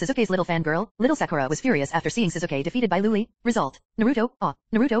that, as Sasuke's little fan girl, little Sakura was furious after seeing Sasuke defeated by Luli. Result. Naruto,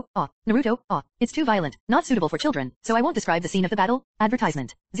 Naruto, Naruto, It's too violent, not suitable for children, so I won't describe the scene of the battle.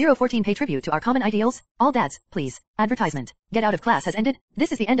 Advertisement. 014 Pay tribute to our common ideals. All dads, please. Advertisement. Get out of class has ended.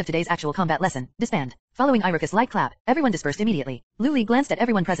 This is the end of today's actual combat lesson. Disband. Following Iruka's light clap, everyone dispersed immediately. Luli glanced at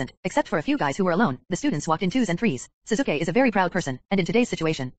everyone present, except for a few guys who were alone. The students walked in twos and threes. Sasuke is a very proud person, and in today's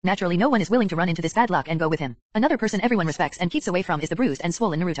situation, naturally no one is willing to run into this bad luck and go with him. Another person everyone respects and keeps away from is the bruised and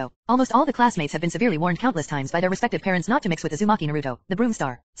swollen Naruto. Almost all the classmates have been severely warned countless times by their respective parents not to mix with Uzumaki Naruto, the broom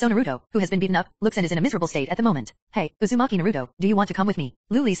star. So Naruto, who has been beaten up, looks and is in a miserable state at the moment. Hey, Uzumaki Naruto, do you want to come with me?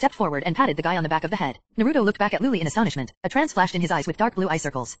 Luli stepped forward and patted the guy on the back of the head. Naruto looked back at Luli in astonishment. A trance flashed in his eyes with dark blue eye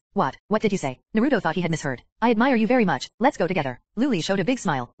circles. What did you say? Naruto thought he had misheard. I admire you very much, let's go together. Luli showed a big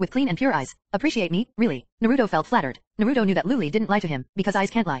smile, with clean and pure eyes. Appreciate me, really? Naruto felt flattered. Naruto knew that Luli didn't lie to him, because eyes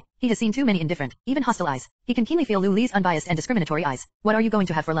can't lie. He has seen too many indifferent, even hostile eyes. He can keenly feel Luli's unbiased and discriminatory eyes. What are you going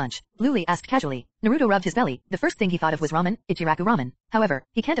to have for lunch? Luli asked casually. Naruto rubbed his belly. The first thing he thought of was ramen, Ichiraku ramen. However,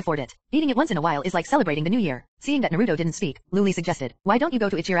 he can't afford it. Eating it once in a while is like celebrating the new year. Seeing that Naruto didn't speak, Luli suggested, why don't you go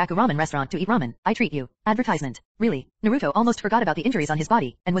to Ichiraku ramen restaurant to eat ramen? I treat you. Advertisement. Really? Naruto almost forgot about the injuries on his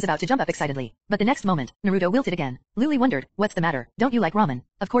body, and was about to jump up excitedly. But the next moment, Naruto wilted again. Luli wondered, what's the matter? Don't you like ramen?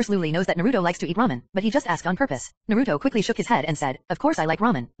 Of course Luli knows that Naruto likes to eat ramen, but he just asked on purpose. Naruto quickly shook his head and said, of course I like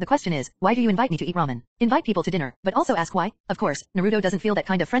ramen. The question is, why do you invite me to eat ramen? Invite people to dinner, but also ask why? Of course, Naruto doesn't feel that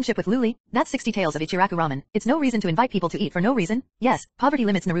kind of friendship with Luli. That's 60 tales of Ichiraku ramen. It's no reason to invite people to eat for no reason. Yes, poverty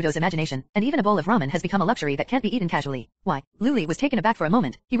limits Naruto's imagination, and even a bowl of ramen has become a luxury that can't be eaten casually. Why? Luli was taken aback for a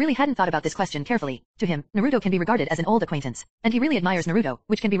moment. He really hadn't thought about this question carefully. To him, Naruto can be regarded as an old acquaintance, and he really admires Naruto,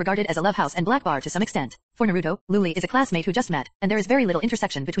 which can be regarded as a love house and black bar to some extent. For Naruto, Luli is a classmate who just met, and there is very little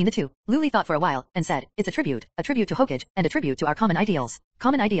intersection between the two. Luli thought for a while, and said, it's a tribute to Hokage, and a tribute to our common ideals.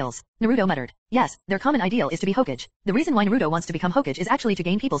 Common ideals. Naruto muttered. Yes, their common ideal is to be Hokage. The reason why Naruto wants to become Hokage is actually to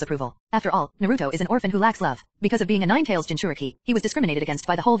gain people's approval. After all, Naruto is an orphan who lacks love. Because of being a nine-tails Jinchuriki, he was discriminated against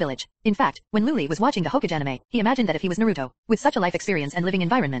by the whole village. In fact, when Luli was watching the Hokage anime, he imagined that if he was Naruto, with such a life experience and living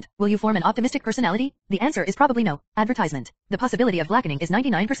environment, will you form an optimistic personality? The answer is probably no. Advertisement. The possibility of blackening is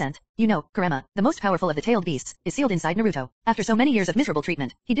 99%. You know, Kurama, the most powerful of the tailed beasts, is sealed inside Naruto. After so many years of miserable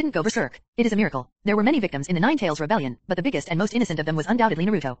treatment, he didn't go berserk. It is a miracle. There were many victims in the Nine-Tails rebellion, but the biggest and most innocent of them was undoubtedly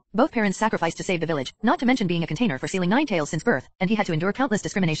Naruto. Both parents sacrificed to save the village, not to mention being a container for sealing Nine-Tails since birth, and he had to endure countless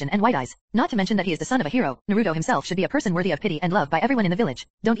discrimination and white eyes. Not to mention that he is the son of a hero. Naruto himself should be a person worthy of pity and love by everyone in the village.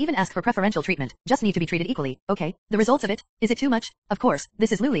 Don't even ask for preferential treatment, just need to be treated equally, okay? The results of it? Is it too much? Of course,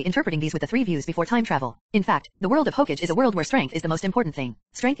 this is Luli interpreting these with the three views before time travel. In fact, the world of Hokage is a world where strength is the most important thing.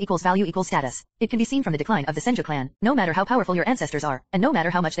 Strength equals value equals status. It can be seen from the decline of the Senju clan, no matter how powerful your ancestors are, and no matter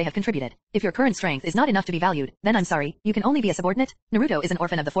how much they have contributed. If your current strength is not enough to be valued, then I'm sorry, you can only be a subordinate. Naruto is an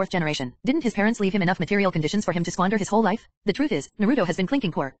orphan of the fourth generation. Didn't his parents leave him enough material conditions for him to squander his whole life? The truth is, Naruto has been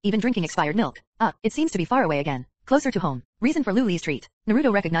clinking poor, even drinking expired milk. It seems to be far away again. Closer to home. Reason for Luli's treat.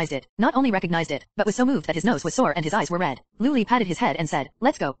 Naruto recognized it. Not only recognized it, but was so moved that his nose was sore and his eyes were red. Luli patted his head and said,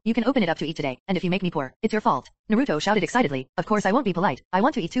 let's go. You can open it up to eat today, and if you make me poor, it's your fault. Naruto shouted excitedly, of course I won't be polite. I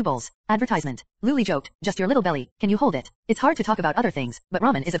want to eat 2 bowls. Advertisement. Luli joked, just your little belly. Can you hold it? It's hard to talk about other things, but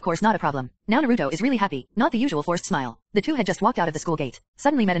ramen is of course not a problem. Now Naruto is really happy, not the usual forced smile. The two had just walked out of the school gate.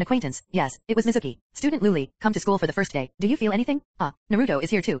 Suddenly met an acquaintance. Yes, it was Mizuki. Student Luli, come to school for the first day. Do you feel anything? Naruto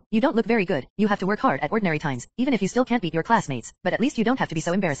is here too. You don't look very good. You have to work hard at ordinary times, even if you still can't beat your classmates, but at least you don't have to be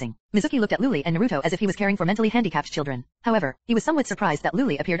so embarrassing. Mizuki looked at Luli and Naruto as if he was caring for mentally handicapped children. However, he was somewhat surprised that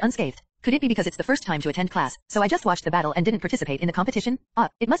Luli appeared unscathed. Could it be because it's the first time to attend class, so I just watched the battle and didn't participate in the competition?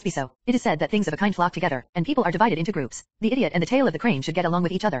 It must be so. It is said that things of a kind flock together, and people are divided into groups. The idiot and the tail of the crane should get along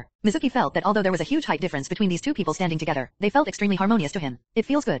with each other. Mizuki felt that although there was a huge height difference between these two people standing together, they felt extremely harmonious to him. It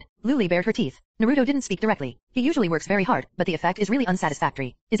feels good. Luli bared her teeth. Naruto didn't speak directly. He usually works very hard, but the effect is really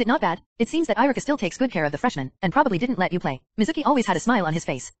unsatisfactory. Is it not bad? It seems that Iruka still takes good care of the freshmen, and probably didn't let you play. Mizuki always had a smile on his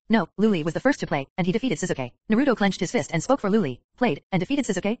face. No, Luli was the first to play, and he defeated Sasuke. Naruto clenched his fist and spoke for Luli. Played, and defeated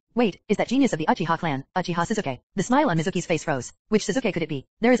Sasuke? Wait, is that genius of the Uchiha clan, Uchiha Sasuke? The smile on Mizuki's face froze. Which Sasuke could it be?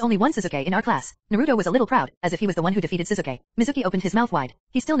 There is only one Sasuke in our class. Naruto was a little proud, as if he was the one who defeated Sasuke. Mizuki opened his mouth wide.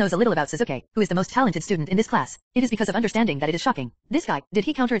 He still knows a little about Sasuke, who is the most talented student in this class. It is because of understanding that it is shocking. This guy, did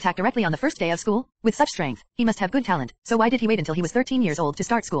he counterattack directly on the first day of school? With such strength, he must have good talent, so why did he wait until he was 13 years old to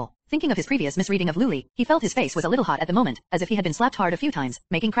start school? Thinking of his previous misreading of Luli, he felt his face was a little hot at the moment, as if he had been slapped hard a few times,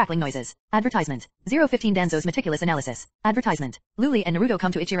 making crackling noises. Advertisement. 015 Danzo's meticulous analysis. Advertisement. Luli and Naruto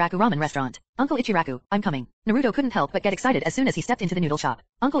come to Ichiraku ramen restaurant. Uncle Ichiraku, I'm coming. Naruto couldn't help but get excited as soon as he stepped into the noodle shop.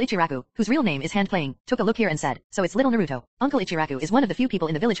 Uncle Ichiraku, whose real name is Hand Playing, took a look here and said, so it's little Naruto. Uncle Ichiraku is one of the few people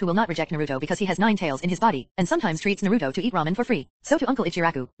in the village who will not reject Naruto because he has 9 tails in his body, and sometimes treats Naruto to eat ramen for free. So to Uncle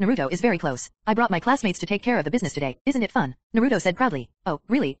Ichiraku, Naruto is very close. I brought my classmates to take care of the business today. Isn't it fun? Naruto said proudly. Oh,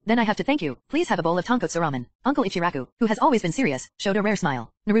 really? Then I have to thank you. Please have a bowl of tonkotsu ramen. Uncle Ichiraku, who has always been serious, showed a rare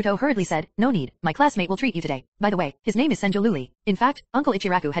smile. Naruto hurriedly said, no need, my classmate will treat you today. By the way, his name is Senju Luli. In fact, Uncle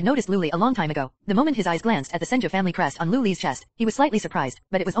Ichiraku had noticed Luli a long time ago. The moment his eyes glanced at the Senju family crest on Luli's chest, he was slightly surprised,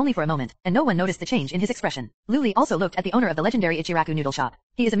 but it was only for a moment, and no one noticed the change in his expression. Luli also looked at the owner of the legendary Ichiraku noodle shop.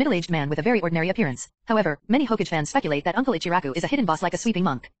 He is a middle-aged man with a very ordinary appearance. However, many Hokage fans speculate that Uncle Ichiraku is a hidden boss like a sweeping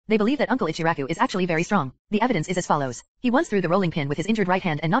monk. They believe that Uncle Ichiraku is actually very strong. The evidence is as follows. He once threw the rolling pin with his injured right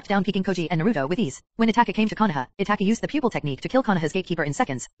hand and knocked down Peking Koji and Naruto with ease. When Itaka came to Konoha, Itaka used the pupil technique to kill Konoha's gatekeeper in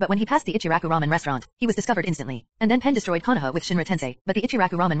seconds, but when he passed the Ichiraku ramen restaurant, he was discovered instantly. And then Pen destroyed Konoha with Shinra Tensei, but the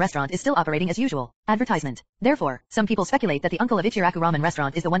Ichiraku ramen restaurant is still operating as usual. Advertisement. Therefore, some people speculate that the uncle of Ichiraku ramen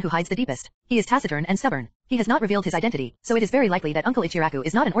restaurant is the one who hides the deepest. He is taciturn and stubborn. He has not revealed his identity, so it is very likely that Uncle Ichiraku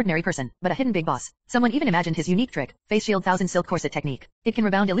is not an ordinary person, but a hidden big boss. Someone even imagined his unique trick, face shield 1000 silk corset technique. It can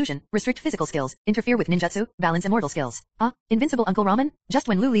rebound illusion, restrict physical skills, interfere with ninjutsu, balance immortal skills. Ah, invincible Uncle Ramen? Just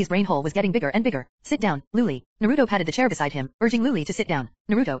when Luli's brain hole was getting bigger and bigger. Sit down, Luli. Naruto patted the chair beside him, urging Luli to sit down.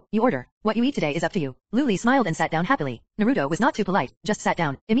 Naruto, you order. What you eat today is up to you. Luli smiled and sat down happily. Naruto was not too polite, just sat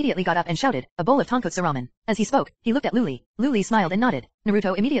down, immediately got up and shouted, a bowl of tonkotsu ramen. As he spoke, he looked at Luli. Luli smiled and nodded.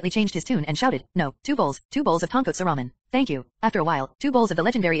 Naruto immediately changed his tune and shouted, no, 2 bowls of tonkotsu ramen. Thank you. After a while, 2 bowls of the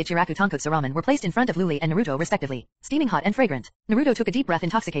legendary Ichiraku tonkotsu ramen were placed in front of Luli and Naruto respectively, steaming hot and fragrant. Naruto took a deep breath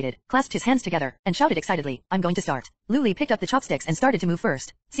intoxicated, clasped his hands together, and shouted excitedly, I'm going to start. Luli picked up the chopsticks and started to move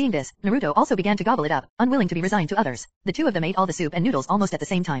first. Seeing this, Naruto also began to gobble it up, unwilling to be resigned to others. The two of them ate all the soup and noodles almost at the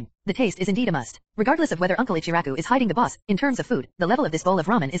same time. The taste is indeed a must. Regardless of whether Uncle Ichiraku is hiding the boss, in terms of food, the level of this bowl of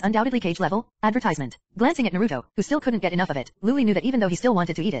ramen is undoubtedly cage level. Advertisement. Glancing at Naruto, who still couldn't get enough of it, Luli knew that even though he still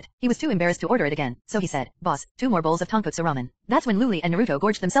wanted to eat it, he was too embarrassed to order it again, so he said, boss, 2 more bowls of tonkotsu ramen. That's when Luli and Naruto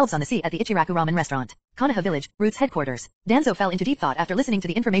gorged themselves on the sea at the Ichiraku ramen restaurant. Konoha Village, Root's headquarters. Danzo fell into deep thought after listening to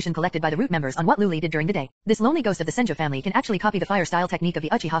the information collected by the Root members on what Luli did during the day. This lonely ghost of the Senju family can actually copy the fire style technique of the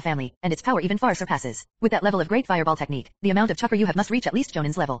Uchiha family, and its power even far surpasses. With that level of great fireball technique, the amount of chakra you have must reach at least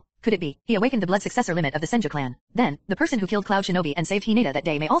Jonin's level. Could it be, he awakened the blood successor limit of the Senju clan? Then, the person who killed Cloud Shinobi and saved Hinata that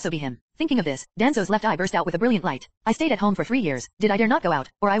day may also be him. Thinking of this, Danzo's left eye burst out with a brilliant light. I stayed at home for 3 years. Did I dare not go out,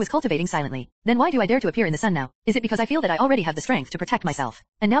 or I was cultivating silently? Then why do I dare to appear in the sun now? Is it because I feel that I already have the strength to protect myself?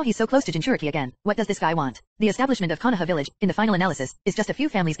 And now he's so close to Jinchuriki again. What does this guy want? The establishment of Konoha Village, in the final analysis, is just a few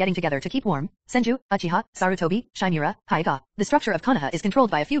families getting together to keep warm. Senju, Uchiha, Sarutobi, Shimura, Kaiga. The structure of Konoha is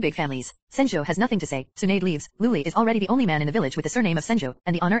controlled by a few big families. Senju has nothing to say. Tsunade leaves. Luli is already the only man in the village with the surname of Senju,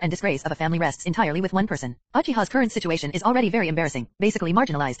 and the honor and disgrace of a family rests entirely with one person. Uchiha's current situation is already very embarrassing, basically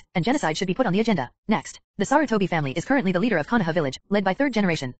marginalized, and genocide should be put on the agenda. Next, the Sarutobi family is currently the leader of Konoha Village, led by 3rd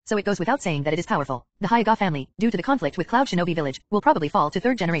generation, so it goes without saying that it is powerful. The Hyuga family, due to the conflict with Cloud Shinobi Village, will probably fall to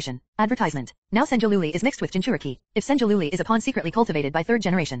 3rd generation. Advertisement. Now Senju Luli is mixed with Jinchuriki. If Senju Luli is a pawn secretly cultivated by 3rd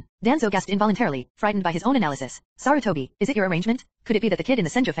generation, Danzo gasped involuntarily, frightened by his own analysis. Sarutobi, is it your arrangement? Could it be that the kid in the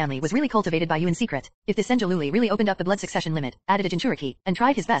Senju family was really cultivated by you in secret? If this Senju Luli really opened up the blood succession limit, added a Jinchuriki, and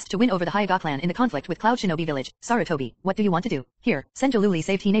tried his best to win over the Hyuga clan in the conflict with Cloud Shinobi Village, Sarutobi, what do you want to do? Here, Senju Luli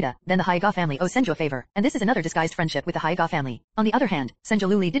saved Hinata, then the Hyuga family owes Senju a favor, and this is another disguised friendship with the Hyuga family. On the other hand, Senju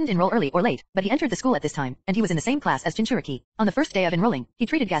Luli didn't enroll early or late, but he entered the school at this time, and he was in the same class as Jinchuriki. On the first day of enrolling, he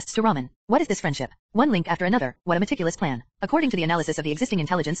treated guests to ramen. What is this friendship? One link after another, what a meticulous plan. According to the analysis of the existing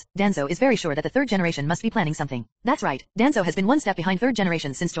intelligence, Danzo is very sure that the 3rd generation must be planning something. That's right, Danzo has been one step behind 3rd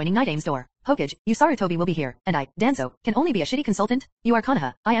generation since joining Night Aim's door. Hokage, you Sarutobi will be here, and I, Danzo, can only be a shitty consultant? You are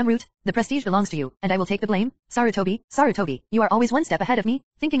Konoha, I am Root. The prestige belongs to you, and I will take the blame. Sarutobi, you are always one step ahead of me.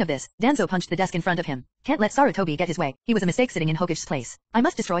 Thinking of this, Danzo punched the desk in front of him. Can't let Sarutobi get his way. He was a mistake sitting in Hokage's place. I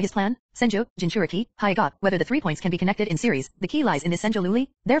must destroy his plan. Senju, Jinchuriki, Hyuga, whether the 3 points can be connected in series, the key lies in this Senju Luli.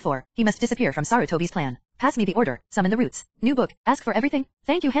 Therefore, he must disappear from Sarutobi's plan. Pass me the order, summon the roots. New book, ask for everything.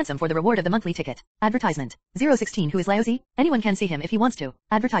 Thank you handsome for the reward of the monthly ticket. Advertisement. 016 Who is Laozi? Anyone can see him if he wants to.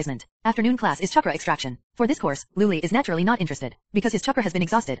 Advertisement. Afternoon class is chakra extraction. For this course, Luli is naturally not interested. Because his chakra has been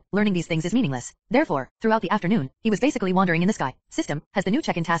exhausted, learning these things is meaningless. Therefore, throughout the afternoon, he was basically wandering in the sky. System, has the new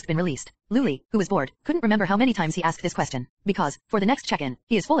check-in task been released? Luli, who was bored, couldn't remember how many times he asked this question. Because, for the next check-in,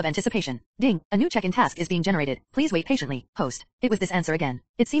 he is full of anticipation. Ding, a new check-in task is being generated. Please wait patiently. Host. It was this answer again.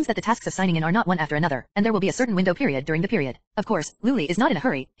 It seems that the tasks of signing in are not one after another, and there will be a certain window period during the period. Of course, Luli is not in a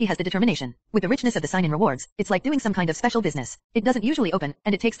hurry, he has the determination. With the richness of the sign-in rewards, it's like doing some kind of special business. It doesn't usually open,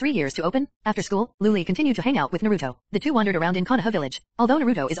 and it takes 3 years to open. After school, Luli continued continued to hang out with Naruto. The two wandered around in Konoha village. Although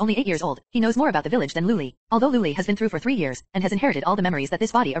Naruto is only 8 years old, he knows more about the village than Luli. Although Luli has been through for 3 years, and has inherited all the memories that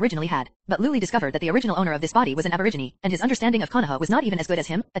this body originally had. But Luli discovered that the original owner of this body was an aborigine, and his understanding of Konoha was not even as good as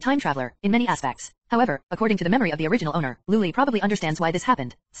him, a time traveler, in many aspects. However, according to the memory of the original owner, Luli probably understands why this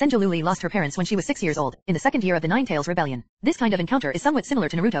happened. Senju Luli lost her parents when she was 6 years old, in the second year of the Nine Tails Rebellion. This kind of encounter is somewhat similar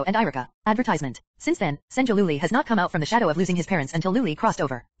to Naruto and Iruka. Advertisement. Since then, Senju Luli has not come out from the shadow of losing his parents until Luli crossed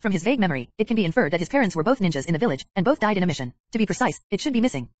over. From his vague memory, it can be inferred that his parents were both ninjas in the village, and both died in a mission. To be precise, it should be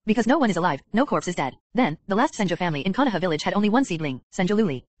missing. Because no one is alive, no corpse is dead. Then, the last Senju family in Konoha village had only one seedling, Senju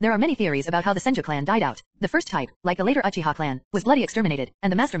Luli. There are many theories about how the Senju clan died out. The first type, like the later Uchiha clan, was bloody exterminated,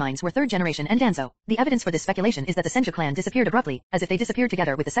 and the masterminds were third generation and Danzo. The evidence for this speculation is that the Senju clan disappeared abruptly, as if they disappeared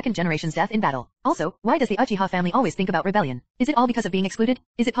together with the second generation's death in battle. Also, why does the Uchiha family always think about rebellion? Is it all because of being excluded?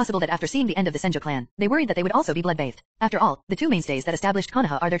 Is it possible that after seeing the end of the Senju clan, they worried that they would also be blood-bathed? After all, the two mainstays that established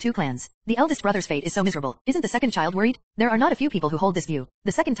Konoha are their two clans. The eldest brother's fate is so miserable. Isn't the second child worried? There are not a few people who hold this view.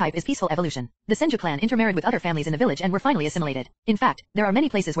 The second type is peaceful evolution. The Senju clan intermarried with other families in the village and were finally assimilated. In fact, there are many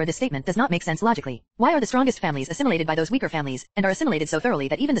places where this statement does not make sense logically. Why are the strongest families assimilated by those weaker families, and are assimilated so thoroughly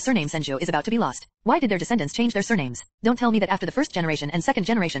that even the surname Senju is about to be lost? Why did their descendants change their surnames? Don't tell me that after the first generation and second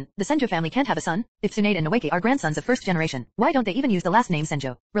generation, the Senju family can't have a son? If Tsunade and Noeke are grandsons of first generation, why don't they even use the last name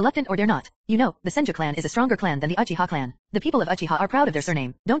Senju? Reluctant or dare not? You know, the Senju clan is a stronger clan than the Uchiha clan. The people of Uchiha are proud of their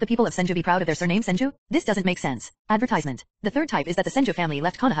surname. Don't the people of Senju be proud of their surname Senju? This doesn't make sense. Advertisement. The third type is that the Senju family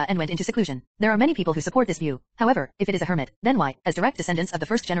left Konoha and went into seclusion. There are many people who support this view. However, if it is a hermit, then why, as direct descendants of the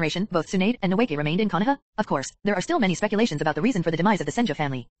first generation, both Tsunade and Noeke remained in Konoha? Of course, there are still many speculations about the reason for the demise of the Senju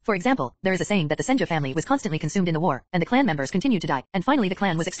family. For example, there is a saying that the Senju family was constantly consumed in the war, and the clan members continued to die, and finally the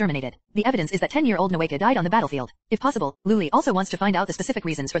clan was exterminated. The evidence is that 10-year-old Noeke died on the battlefield. If possible, Luli also wants to find out the specific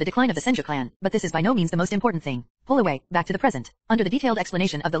reasons for the decline of the Senju clan, but this is by no means the most important thing. Pull away, back to the present. Under the detailed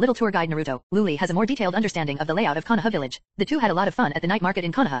explanation of the little tour guide Naruto, Luli has a more detailed understanding of the layout of Konoha village. The two had a lot of fun at the night market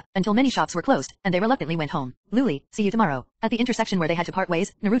in Konoha, until many shops were closed, and they reluctantly went home. Luli, see you tomorrow. At the intersection where they had to part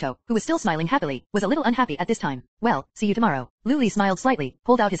ways, Naruto, who was still smiling happily, was a little unhappy at this time. Well, see you tomorrow. Luli smiled slightly,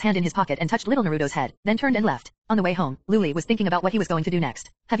 pulled out his hand in his pocket and touched little Naruto's head, then turned and left. On the way home, Luli was thinking about what he was going to do next.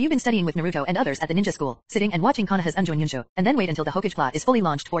 Have you been studying with Naruto and others at the ninja school, sitting and watching Konoha's Unjunyunsho, and then wait until the Hokage plot is fully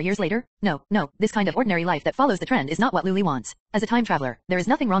launched 4 years later? No, this kind of ordinary life that follows the trend is not what Luli wants. As a time traveler, there is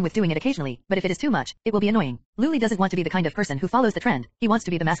nothing wrong with doing it occasionally, but if it is too much, it will be annoying. Luli doesn't want to be the kind of person who follows the trend, he wants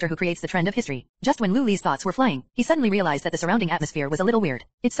to be the master who creates the trend of history. Just when Luli's thoughts were flying, he suddenly realized that the surrounding atmosphere was a little weird.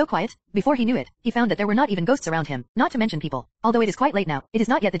 It's so quiet. Before he knew it, he found that there were not even ghosts around him, not to mention people. Although it is quite late now, it is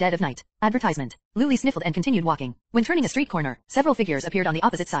not yet the dead of night. Advertisement. Luli sniffled and continued walking. When turning a street corner, several figures appeared on the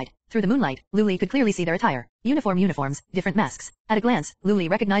opposite side. Through the moonlight, Luli could clearly see their attire. Uniforms, different masks. At a glance, Luli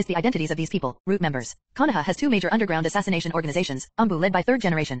recognized the identities of these people, Root members. Konoha has two major underground assassination organizations, Umbu led by third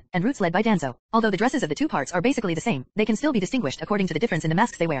generation, and Roots led by Danzo. Although the dresses of the two parts are basically the same, they can still be distinguished according to the difference in the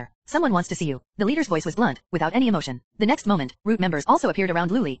masks they wear. Someone wants to see you. The leader's voice was blunt, without any emotion. The next moment, Root members also appeared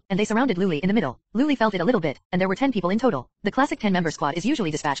around Luli, and they surrounded Luli in the middle. Luli felt it a little bit, and there were 10 people in total. The classic 10-member squad is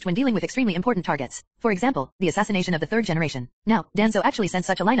usually dispatched when dealing with extremely important targets. For example, the assassination of the third generation. Now, Danzo actually sent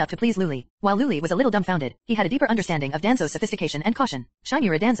such a lineup to please Luli. While Luli was a little dumbfounded, he had a deeper understanding of Danzo's sophistication and caution.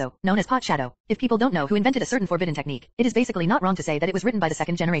 Shimura Danzo, known as Pot Shadow. If people don't know who invented a certain forbidden technique, it is basically not wrong to say that it was written by the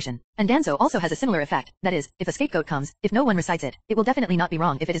second generation. And Danzo also has a similar effect, that is, if a scapegoat comes, if no one recites it, it will definitely not be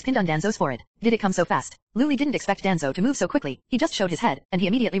wrong if it is pinned on Danzo's forehead. Did it come so fast? Luli didn't expect Danzo to move so quickly, he just showed his head, and he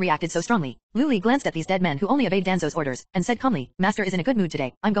immediately reacted so strongly. Luli glanced at these dead men who only obeyed Danzo's orders, and said calmly, Master is in a good mood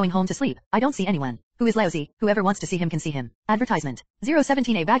today, I'm going home to sleep, I don't see anyone. Who is lousy? Whoever wants to see him can see him. Advertisement.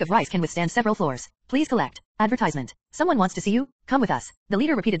 017 A bag of rice can withstand several floors. Please collect. Advertisement. Someone wants to see you? Come with us. The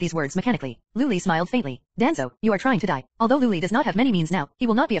leader repeated these words mechanically. Luli smiled faintly. Danzo, you are trying to die. Although Luli does not have many means now, he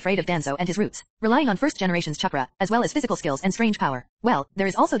will not be afraid of Danzo and his roots, relying on first generation's chakra, as well as physical skills and strange power. Well, there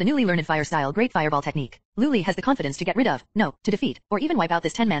is also the newly learned fire style Great Fireball technique. Luli has the confidence to get rid of, no, to defeat, or even wipe out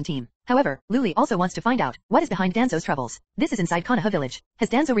this 10-man team. However, Luli also wants to find out what is behind Danzo's troubles. This is inside Konoha village. Has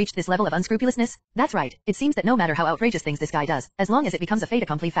Danzo reached this level of unscrupulousness? That's right. It seems that no matter how outrageous things this guy does, as long as it becomes a fait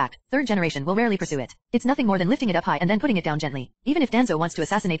accompli fact, third generation will rarely pursue it. It's nothing more than lifting it up high and then putting it down gently. Even if Danzo wants to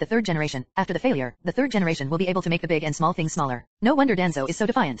assassinate the third generation, after the failure, the third generation will be able to make the big and small things smaller. No wonder Danzo is so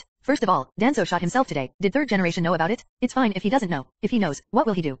defiant. First of all, Danzo shot himself today. Did third generation know about it? It's fine if he doesn't know. If he knows, what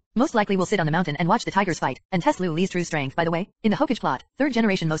will he do? Most likely will sit on the mountain and watch the tigers fight, and test Liu's true strength. By the way, in the Hokage plot, third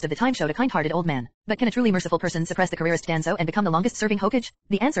generation most of the time showed a kind-hearted old man. But can a truly merciful person suppress the careerist Danzo and become the longest-serving Hokage?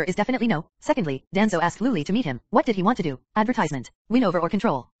 The answer is definitely no. Secondly, Danzo asked Luli to meet him. What did he want to do? Advertisement. Win over or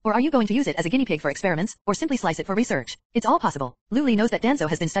control. Or are you going to use it as a guinea pig for experiments, or simply slice it for research? It's all possible. Luli knows that Danzo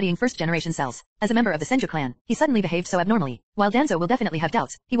has been studying first-generation cells. As a member of the Senju clan, he suddenly behaved so abnormally. While Danzo will definitely have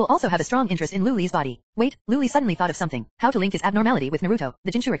doubts, he will also have a strong interest in Luli's body. Wait, Luli suddenly thought of something. How to link his abnormality with Naruto,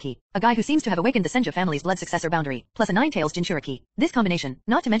 the Jinchuriki, a guy who seems to have awakened the Senju family's blood successor boundary, plus a nine-tails Jinchuriki. This combination,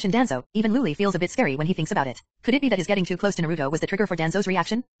 not to mention Danzo, even Luli feels a bit scary when he thinks about it. Could it be that his getting too close to Naruto was the trigger for Danzo's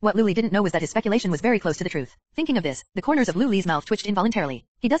reaction? What Luli didn't know was that his speculation was very close to the truth. Thinking of this, the corners of Luli's mouth twitched involuntarily.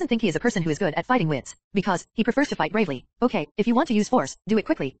 He doesn't think he is a person who is good at fighting wits, because he prefers to fight bravely. Okay, if you want to use force, do it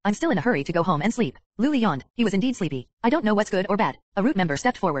quickly. I'm still in a hurry to go home and sleep. Luli yawned. He was indeed sleepy. I don't know what's good or bad. A root member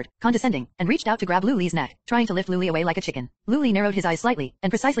stepped forward, condescending, and reached out to grab Luli's neck, trying to lift Luli away like a chicken. Luli narrowed his eyes slightly, and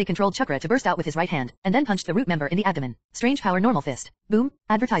precisely controlled chakra to burst out with his right hand, and then punched the root member in the abdomen. Strange power normal fist. Boom.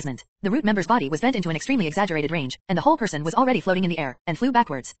 Advertisement. The root member's body was bent into an extremely exaggerated range, and the whole person was already floating in the air, and flew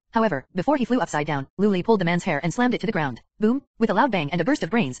backwards. However, before he flew upside down, Luli pulled the man's hair and slammed it to the ground. Boom. With a loud bang and a burst of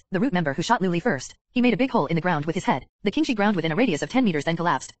brains, the root member who shot Luli first, he made a big hole in the ground with his head. The Kingshi ground within a radius of 10 meters then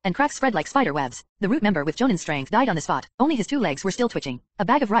collapsed, and cracks spread like spider webs. The root member with Jonin's strength died on the spot. Only his two legs were still twitching. A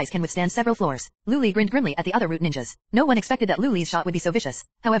bag of rice can withstand several floors. Luli grinned grimly at the other root ninjas. No one expected that Luli's shot would be so vicious.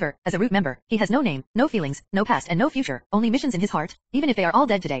 However, as a root member, he has no name, no feelings, no past and no future, only missions in his heart. Even if they are all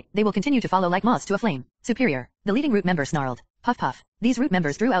dead today, they will continue to follow like moths to a flame. Superior. The leading root member snarled. Puff puff. These root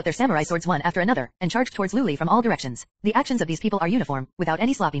members drew out their samurai swords one after another, and charged towards Luli from all directions. The actions of these people are uniform, without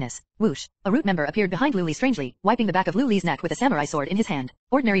any sloppiness. Whoosh. A root member appeared behind Luli strangely, wiping the back of Luli's neck with a samurai sword in his hand.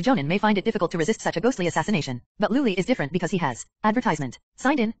 Ordinary Jonin may find it difficult to resist such a ghostly assassination, but Luli is different because he has. Advertisement.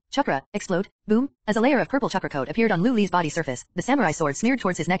 Signed in. Chakra. Explode. Boom. As a layer of purple chakra code appeared on Luli's body surface, the samurai sword smeared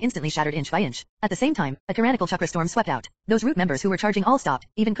towards his neck instantly shattered inch by inch. At the same time, a tyrannical chakra storm swept out. Those root members who were charging all stopped,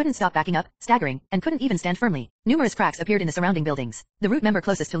 even couldn't stop backing up, staggering, and couldn't even stand firmly. Numerous cracks appeared in the surrounding buildings. The root member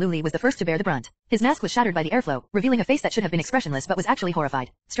closest to Luli was the first to bear the brunt. His mask was shattered by the airflow, revealing a face that should have been expressionless but was actually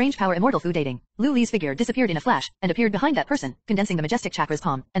horrified. Strange power immortal fu dating. Luli's figure disappeared in a flash, and appeared behind that person, condensing the majestic chakra's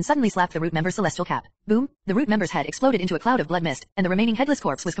palm, and suddenly slapped the root member's celestial cap. Boom. The root member's head exploded into a cloud of blood mist, and the remaining headless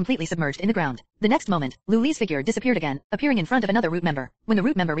corpse was completely submerged in the ground. The next moment, Luli's figure disappeared again, appearing in front of another root member. When the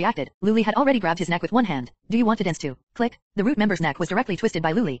root member reacted, Luli had already grabbed his neck with one hand. Do you want to dance too? Click. The root member's neck was directly twisted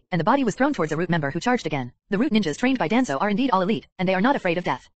by Luli, and the body was thrown towards a root member who charged again. The root ninjas trained by Danzo are indeed all elite, and they are not afraid of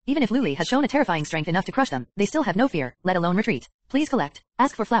death. Even if Luli has shown a terrifying strength enough to crush them, they still have no fear, let alone retreat. Please collect.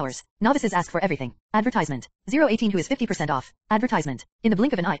 Ask for flowers. Novices ask for everything. Advertisement. 018 who is 50% off. Advertisement. In the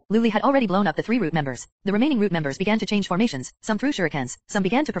blink of an eye, Luli had already blown up the 3 root members. The remaining root members began to change formations, some threw shurikens, some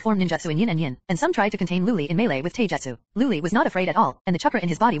began to perform ninjutsu in yin and yin, and some tried to contain Luli in melee with taijutsu. Luli was not afraid at all, and the chakra in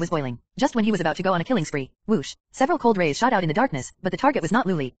his body was boiling. Just when he was about to go on a killing spree, whoosh. Several cold rays shot out in the darkness, but the target was not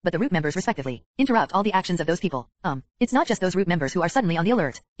Luli, but the root members respectively. Interrupt all the actions of those people. It's not just those root members who are suddenly on the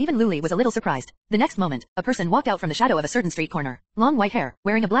alert. Even Luli was a little surprised. The next moment, a person walked out from the shadow of a certain street corner. Long white hair,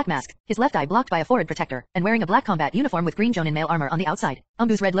 wearing a black mask, his left eye blocked by a forehead protector, and wearing a black combat uniform with green Jonin mail armor on the outside.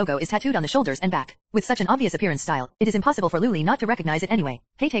 Umbu's red logo is tattooed on the shoulders and back. With such an obvious appearance style, it is impossible for Luli not to recognize it anyway.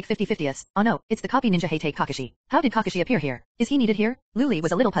 Hey take 50/50ths. Oh no, it's the copy ninja Hey take Kakashi. How did Kakashi appear here? Is he needed here? Luli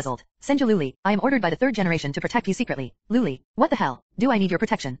was a little puzzled. Senju Luli, I am ordered by the 3rd generation to protect you secretly. Luli, what the hell? Do I need your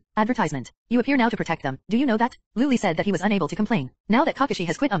protection? Advertisement. You appear now to protect them. Do you know that? Luli said that he was unable to complain. Now that Kakashi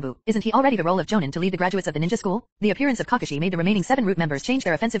has quit Umbu, isn't he already the role of Jonin to lead the graduates of the ninja school? The appearance of Kakashi made the remaining 7 root members change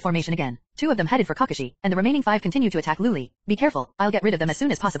their offensive formation again. 2 of them headed for Kakashi, and the remaining 5 continued to attack Luli. Be careful, I'll get rid of them as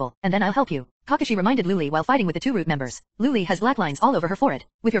soon as possible, and then I'll help you. Kakashi reminded Luli while fighting with the 2 root members. Luli has black lines all over her forehead.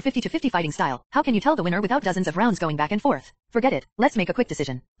 With your 50-50 fighting style, how can you tell the winner without dozens of rounds going back and forth? Forget it, let's make a quick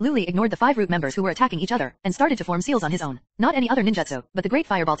decision. Luli ignored the 5 root members who were attacking each other, and started to form seals on his own. Not any other ninjutsu, but the great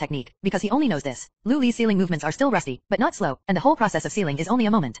fireball technique, because he only knows this. Luli's sealing movements are still rusty, but not slow, and the whole process of sealing is only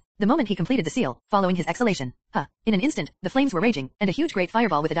a moment. The moment he completed the seal, following his exhalation. In an instant, the flames were raging, and a huge great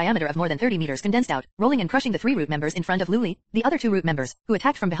fireball with a diameter of more than 30 meters condensed out, rolling and crushing the 3 root members in front of Luli. The other 2 root members, who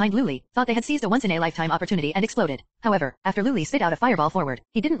attacked from behind Luli, thought they had seized a once-in-a-lifetime opportunity and exploded. However, after Luli spit out a fireball forward,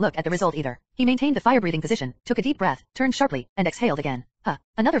 he didn't look at the result either. He maintained the fire-breathing position, took a deep breath, turned sharply, and exhaled again.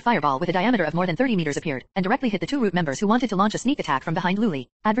 Another fireball with a diameter of more than 30 meters appeared, and directly hit the 2 root members who wanted to launch a sneak attack from behind Luli.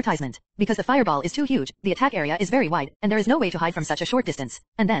 Advertisement. Because the fireball is too huge, the attack area is very wide, and there is no way to hide from such a short distance.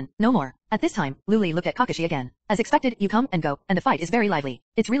 And then, no more. At this time, Luli looked at Kakashi again. As expected, you come and go, and the fight is very lively.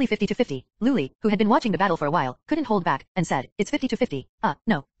 It's really 50-50. Luli, who had been watching the battle for a while, couldn't hold back, and said, it's 50-50.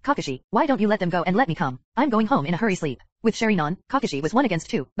 No, Kakashi, why don't you let them go and let me come? I'm going home in a hurry sleep. With Sherinon, Kakashi was 1 against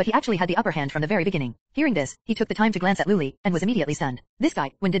 2, but he actually had the upper hand from the very beginning. Hearing this, he took the time to glance at Luli, and was immediately stunned. This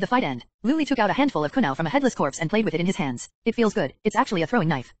guy, when did the fight end? Luli took out a handful of kunao from a headless corpse and played with it in his hands. It feels good, it's actually a throwing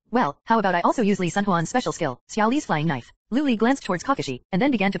knife. Well, how about I also use Li Sunhuan's special skill, Xiao Li's flying knife. Luli glanced towards Kakashi, and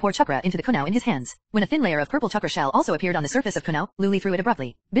then began to pour chakra into the kunao in his hands. When a thin layer of purple chakra shell also appeared on the surface of kunao, Luli threw it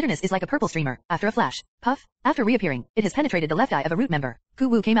abruptly. Bitterness is like a purple streamer, after a flash. Puff. After reappearing, it has penetrated the left eye of a root member.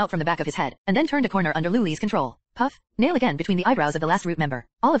 Ku-Wu came out from the back of his head, and then turned a corner under Luli's control. Puff. Nail again between the eyebrows of the last root member.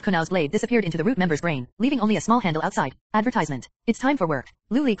 All of Kunao's blade disappeared into the root member's brain, leaving only a small handle outside. Advertisement. It's time for work.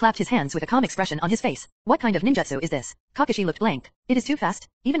 Luli clapped his hands with a calm expression on his face. What kind of ninjutsu is this? Kakashi looked blank. It is too fast.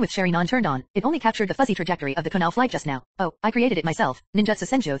 Even with Sherinon turned on, it only captured the fuzzy trajectory of the Kunao flight just now. Oh, I created it myself. Ninjutsu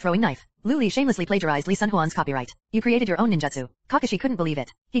Senjo throwing knife. Luli shamelessly plagiarized Li Sunhuan's copyright. You created your own ninjutsu. Kakashi couldn't believe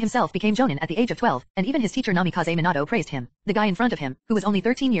it. He himself became Jonin at the age of 12, and even his teacher Namikaze Minato praised him. The guy in front of him, who was only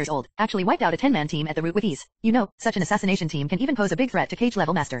 13 years old, actually wiped out a 10-man team at the root with ease. You know, such an assassination team can even pose a big threat to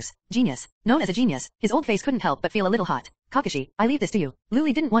cage-level masters. Genius. Known as a genius, his old face couldn't help but feel a little hot. Kakashi, I leave this to you.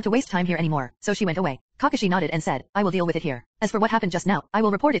 Luli didn't want to waste time here anymore, so she went away. Kakashi nodded and said, I will deal with it here. As for what happened just now, I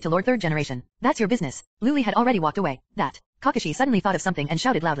will report it to Lord Third Generation. That's your business. Luli had already walked away. That. Kakashi suddenly thought of something and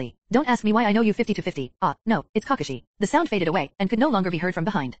shouted loudly. Don't ask me why I know you 50 to 50. Ah, no, it's Kakashi. The sound faded away, and could no longer be heard from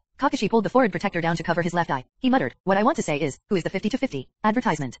behind. Kakashi pulled the forehead protector down to cover his left eye. He muttered, what I want to say is, who is the 50 to 50?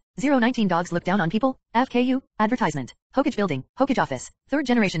 Advertisement. 019 dogs look down on people? FKU? Advertisement. Hokage building, Hokage office. Third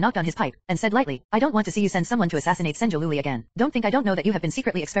Generation knocked on his pipe, and said lightly, I don't want to see you send someone to assassinate Senjo Luli again. Don't think I don't know that you have been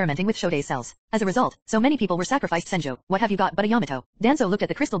secretly experimenting with Shodei's cells. As a result, so many people were sacrificed. Senjo, what have you got but a Yamato? Danzo looked at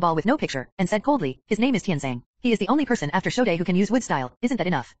the crystal ball with no picture, and said coldly, his name is Tiansang. He is the only person after Shodei who can use wood style. Isn't that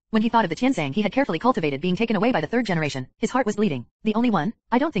enough? When he thought of the Tiansang he had carefully cultivated being taken away by the Third Generation, his heart was bleeding. The only one?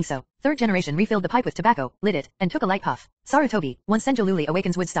 I don't think so. Third Generation refilled the pipe with tobacco, lit it, and took a light puff. Sarutobi, once Senjo Luli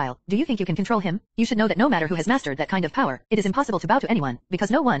awakens wood style, do you think you can control him? You should know that no matter who has mastered that kind of power, it is impossible to bow to anyone, because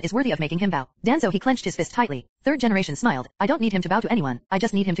no one is worthy of making him bow. Danzo he clenched his fist tightly. Third Generation smiled, I don't need him to bow to anyone, I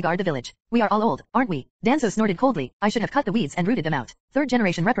just need him to guard the village. We are all old, aren't we? Danzo snorted coldly, I should have cut the weeds and rooted them out. Third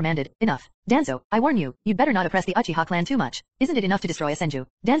Generation reprimanded, enough. Danzo, I warn you, you'd better not oppress the Uchiha clan too much. Isn't it enough to destroy a Senju?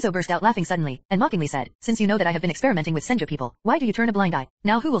 Danzo burst out laughing suddenly, and mockingly said, since you know that I have been experimenting with Senju people, why do you turn a blind eye?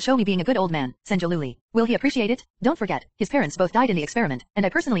 Now who will show me being a good old man, Senjo Luli? Will he appreciate it? Don't forget, his parents both died in the experiment, and I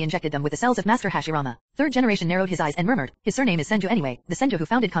personally injected them with the cells of Master Hashirama. Third Generation narrowed his eyes and murmured, his surname is Senju anyway, the Senju who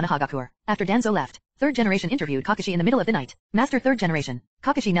founded Konoha. After Danzo left, Third Generation interviewed Kakashi in the middle of the night. Master Third Generation.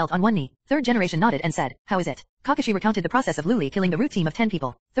 Kakashi knelt on one knee. Third Generation nodded and said, how is it? Kakashi recounted the process of Luli killing the root team of 10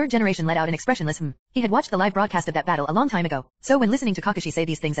 people. Third Generation let out an expressionless He had watched the live broadcast of that battle a long time ago, so when listening to Kakashi say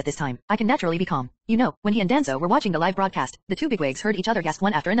these things at this time, I can naturally be calm. You know, when he and Danzo were watching the live broadcast, the two bigwigs heard each other gasp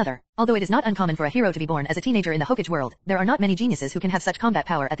one after another. Although it is not uncommon for a hero to be born as a teenager in the Hokage world, there are not many geniuses who can have such combat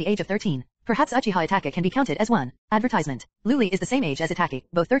power at the age of 13. Perhaps Uchiha Itachi can be counted as one. Advertisement. Luli is the same age as Itachi,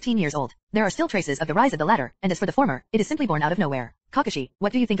 both 13 years old. There are still traces of the rise of the latter, and as for the former, it is simply born out of nowhere. Kakashi,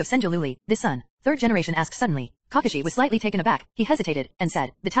 what do you think of Senjo Luli, this son? Third Generation asked suddenly. Kakashi was slightly taken aback. He hesitated, and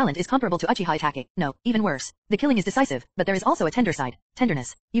said, the talent is comparable to Uchiha Itachi. No, even worse. The killing is decisive, but there is also a tender side.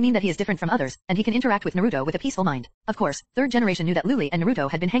 Tenderness. You mean that he is different from others, and he can interact with Naruto with a peaceful mind. Of course, Third Generation knew that Luli and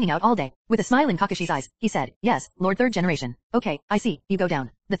Naruto had been hanging out all day. With a smile in Kakashi's eyes, he said, yes, Lord Third Generation. Okay, I see, you go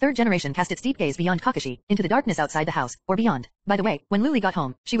down. The Third Generation cast its deep gaze beyond Kakashi, into the darkness outside the house, or beyond. By the way, when Luli got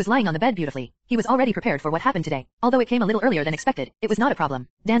home, she was lying on the bed beautifully. He was already prepared for what happened today. Although it came a little earlier than expected, it was not a problem.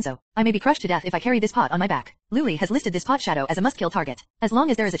 Danzo, I may be crushed to death if I carry this pot on my back. Luli has listed this pot shadow as a must-kill target. As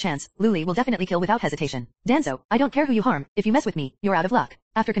long as there is a chance, Luli will definitely kill without hesitation. Danzo, I don't care who you harm, if you mess with me, you're out of luck.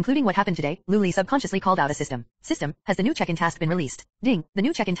 After concluding what happened today, Luli subconsciously called out a system. System, has the new check-in task been released? Ding, the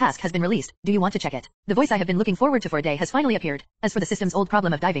new check-in task has been released. Do you want to check it? The voice I have been looking forward to for a day has finally appeared. As for the system's old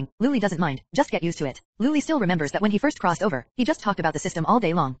problem of diving, Luli doesn't mind, just get used to it. Luli still remembers that when he first crossed over, he just talked about the system all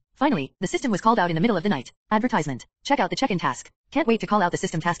day long. Finally, the system was called out in the middle of the night. Advertisement. Check out the check-in task. Can't wait to call out the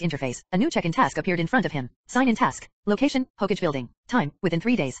system task interface. A new check-in task appeared in front of him. Sign in task. Location, Hokage building. Time, within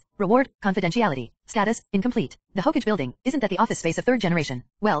 3 days. Reward, confidentiality. Status, incomplete. The Hokage building, isn't that the office space of Third Generation?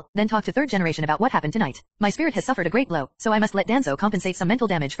 Well, then talk to Third Generation about what happened tonight. My spirit has suffered a great blow, so I must let Danzo compensate some mental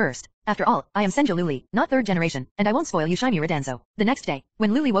damage first. After all, I am Senjo Luli, not Third Generation, and I won't spoil you Shimura Danzo. The next day,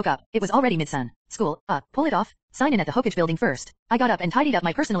 when Luli woke up, it was already mid-sun. School, pull it off. Sign in at the Hokage building first. I got up and tidied up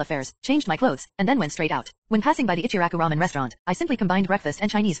my personal affairs, changed my clothes, and then went straight out. When passing by the Ichiraku ramen restaurant, I simply combined breakfast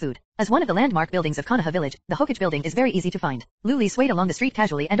and Chinese food. As one of the landmark buildings of Konoha village, the Hokage building is very easy to find. Luli swayed along the street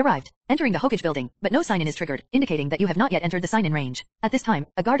casually and arrived, entering the Hokage building, but no sign-in is triggered, indicating that you have not yet entered the sign-in range. At this time,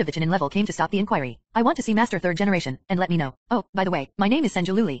 a guard of the Chunin level came to stop the inquiry. I want to see Master Third Generation, and let me know. Oh, by the way, my name is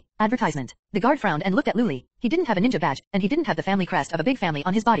Senju Luli. Advertisement. The guard frowned and looked at Luli. He didn't have a ninja badge, and he didn't have the family crest of a big family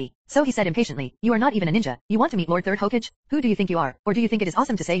on his body. So he said impatiently, you are not even a ninja. You want to meet Lord Third Hokage? Who do you think you are? Or do you think it is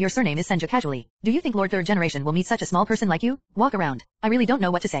awesome to say your surname is Senju casually? Do you think Lord Third Generation will meet such a small person like you? Walk around. I really don't know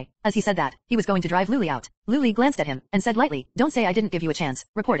what to say. As he said that, he was going to drive Luli out. Luli glanced at him, and said lightly, don't say I didn't give you a chance.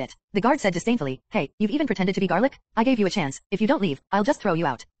 Report it. The guard said disdainfully, hey, you've even pretended to be garlic? I gave you a chance. If you don't leave, I'll just throw you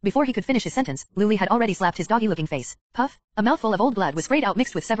out. Before he could finish his sentence, Luli had already slapped his doggy-looking face. Puff. A mouthful of old blood was sprayed out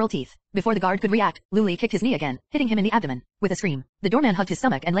mixed with several teeth. Before the guard could react, Luli kicked his knee again, hitting him in the abdomen. With a scream, the doorman hugged his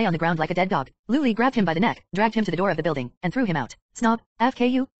stomach and lay on the ground like a dead dog. Luli grabbed him by the neck, dragged him to the door of the building, and threw him out. Snob,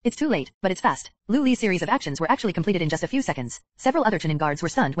 FKU, it's too late, but it's fast. Luli's series of actions were actually completed in just a few seconds. Several other Chunin guards were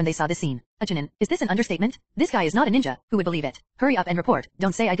stunned when they saw this scene. A Chunin, is this an understatement? This guy is not a ninja, who would believe it? Hurry up and report,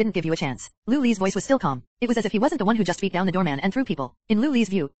 don't say I didn't give you a chance. Luli's voice was still calm. It was as if he wasn't the one who just beat down the doorman and threw people. In Luli's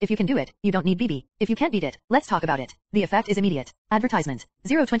view, if you can do it, you don't need BB. If you can't beat it, let's talk about it. The effect is immediate. Advertisement.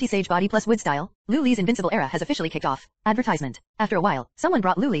 020 Sage Body plus Wood Style. Luli's invincible era has officially kicked off. Advertisement. After a while, someone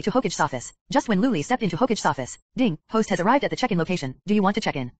brought Luli to Hokage's office. Just when Luli stepped into Hokage's office, ding, host has arrived at the check-in location. Do you want to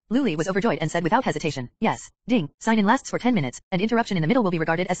check in? Luli was overjoyed and said without hesitation, yes. Ding, sign-in lasts for 10 minutes, and interruption in the middle will be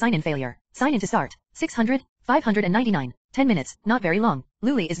regarded as sign-in failure. Sign-in to start. 600, 599. 10 minutes, not very long.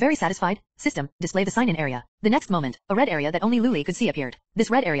 Luli is very satisfied. System, display the sign-in area. The next moment, a red area that only Luli could see appeared. This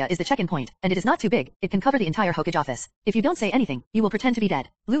red area is the check-in point, and it is not too big. It can cover the entire Hokage office. If you don't say anything, you will pretend to be dead.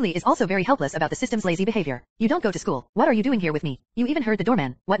 Luli is also very helpless about the system's lazy behavior. You don't go to school. What are you doing here with me? You even heard the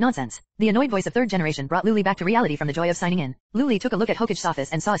doorman. What nonsense. The annoyed voice of Third Generation brought Luli back to reality from the joy of signing in. Luli took a look at Hokage's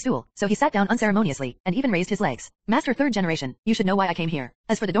office and saw a stool, so he sat down unceremoniously, and even raised his legs. Master Third Generation, you should know why I came here.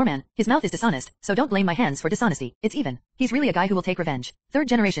 As for the doorman, his mouth is dishonest, so don't blame my hands for dishonesty. It's even. He's really a guy who will take revenge. Third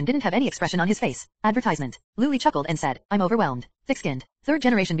Generation didn't have any expression on his face. Advertisement. Luli chuckled and said, I'm overwhelmed. Thick-skinned. Third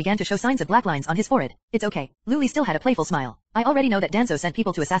Generation began to show signs of black lines on his forehead. It's okay. Luli still had a playful smile. I already know that Danzo sent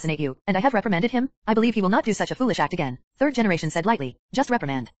people to assassinate you, and I have reprimanded him. I believe he will not do such a foolish act again. Third Generation said lightly, just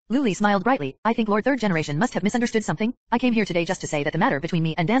reprimand. Luli smiled brightly. I think Lord Third Generation must have misunderstood something. I came here today just to say that the matter between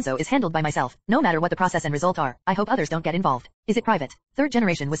me and Danzo is handled by myself. No matter what the process and result are, I hope others don't get involved. Is it private? Third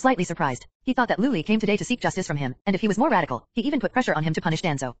Generation was slightly surprised. He thought that Luli came today to seek justice from him, and if he was more radical, he even put pressure on him to punish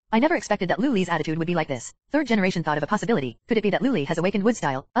Danzo. I never expected that Luli's attitude would be like this. Third Generation thought of a possibility. Could it be that Luli has awakened Wood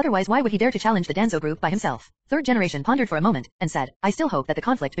Style? Otherwise why would he dare to challenge the Danzo group by himself? Third Generation pondered for a moment, and said, I still hope that the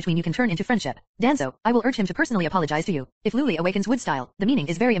conflict between you can turn into friendship. Danzo, I will urge him to personally apologize to you. If Luli awakens Wood Style, the meaning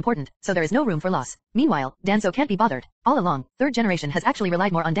is very important, so there is no room for loss. Meanwhile, Danzo can't be bothered. All along, Third Generation has actually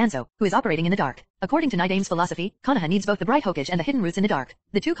relied more on Danzo, who is operating in the dark. According to Nidame's philosophy, Konoha needs both the bright Hokage and the hidden roots in the dark.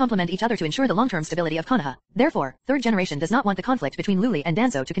 The two complement each other to ensure the long-term stability of Konoha. Therefore, Third Generation does not want the conflict between Luli and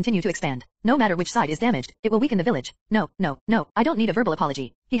Danzo to continue to expand. No matter which side is damaged, it will weaken the village. No, I don't need a verbal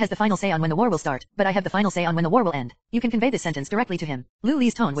apology. He has the final say on when the war will start, but I have the final say on when the war will end. You can convey this sentence directly to him.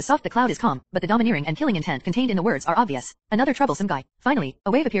 Luli's tone was soft, the cloud is calm, but the domineering and killing intent contained in the words are obvious. Another troublesome guy. Finally,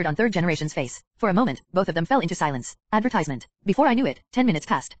 a wave appeared on Third Generation's face. For a moment, both of them fell into silence. Advertisement. Before I knew it, 10 minutes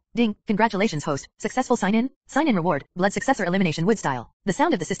passed. Ding, congratulations host, successful sign-in? Sign-in reward, blood successor elimination Wood Style. The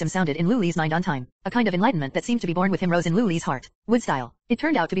sound of the system sounded in Luli's mind on time. A kind of enlightenment that seemed to be born with him rose in Luli's heart. Wood Style. It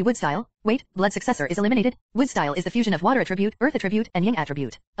turned out to be Wood Style. Wait, blood successor is eliminated? Wood Style is the fusion of water attribute, earth attribute, and yang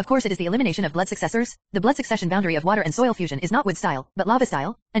attribute. Of course it is the elimination of blood successors. The blood succession boundary of water and soil fusion is not Wood Style, but lava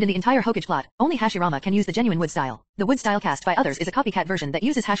style, and in the entire Hokage plot, only Hashirama can use the genuine Wood Style. The Wood Style cast by others is a copycat version that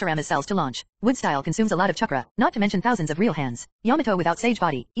uses Hashirama's cells to launch. Wood Style consumes a lot of chakra, not to mention thousands of real hands. Yamato without sage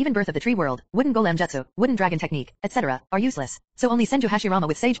body, even birth of the tree world, wooden golem jutsu, wooden dragon technique, etc., are useless. So only Senju Hashirama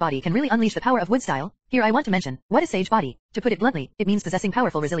with sage body can really unleash the power of Wood Style. Here I want to mention, what is sage body? To put it bluntly, it means possessing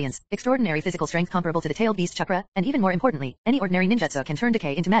powerful resilience, extraordinary physical strength comparable to the tailed beast chakra, and even more importantly, any ordinary ninjutsu can turn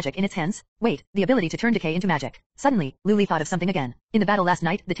decay into magic in its hands. Wait, the ability to turn decay into magic. Suddenly, Luli thought of something again. In the battle last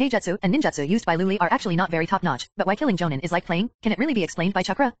night, the taijutsu and ninjutsu used by Luli are actually not very top-notch, but why killing Jonin is like playing? Can it really be explained by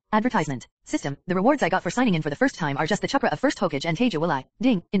chakra? Advertisement. System, the rewards I got for signing in for the first time are just the chakra of first Hokage and Teiju will I.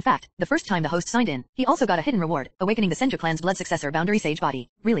 Ding, in fact, the first time the host signed in, he also got a hidden reward, awakening the Senju clan's blood successor boundary sage body.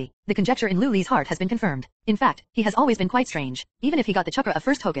 Really, the conjecture in Luli's heart has been confirmed. In fact, he has always been quite strange. Even if he got the chakra of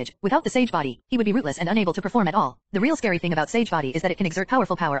first Hokage, without the sage body, he would be rootless and unable to perform at all. The real scary thing about sage body is that it can exert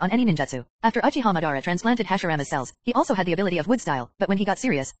powerful power on any ninjutsu. After Uchiha Madara transplanted Hashirama's cells, he also had the ability of Wood Style, but when he got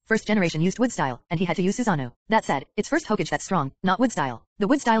serious, First Generation used Wood Style, and he had to use Susanoo. That said, it's first Hokage that's strong, not Wood Style. The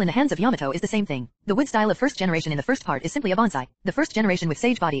Wood Style in the hands of Yamato is the same thing. The wood style of first generation in the first part is simply a bonsai. The first generation with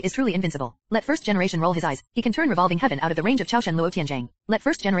sage body is truly invincible. Let first generation roll his eyes, he can turn revolving heaven out of the range of Chaoshen Luo Tianjang. Let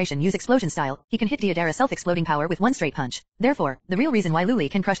first generation use explosion style, he can hit Deodara self-exploding power with one straight punch. Therefore, the real reason why Luli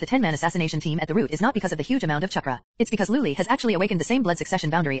can crush the 10-man assassination team at the root is not because of the huge amount of chakra. It's because Luli has actually awakened the same blood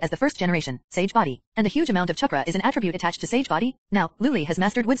succession boundary as the first generation, sage body. And the huge amount of chakra is an attribute attached to sage body. Now, Luli has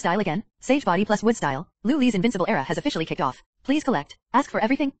mastered wood style again. Sage body plus wood style. Luli's invincible era has officially kicked off. Please collect. Ask for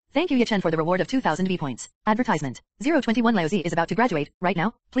everything. Thank you Yichen for the reward of 2000 V points. Advertisement. 021 Laozi is about to graduate, right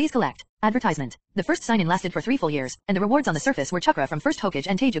now. Please collect. Advertisement. The first sign-in lasted for 3 full years, and the rewards on the surface were chakra from first Hokage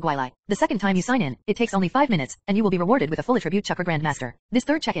and Taiju Guilai. The second time you sign in, it takes only 5 minutes, and you will be rewarded with a full attribute chakra grandmaster. This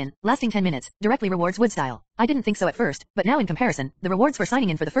third check-in, lasting 10 minutes, directly rewards wood style. I didn't think so at first, but now in comparison, the rewards for signing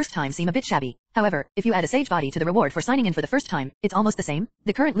in for the first time seem a bit shabby. However, if you add a sage body to the reward for signing in for the first time, it's almost the same.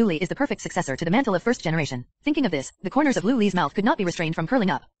 The current Luli is the perfect successor to the mantle of first generation. Thinking of this, the corners of Luli's mouth could not be restrained from curling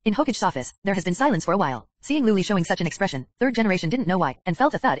up. In Hokage's office, there has been silence for a while. Seeing Luli showing such an expression, third generation didn't know why, and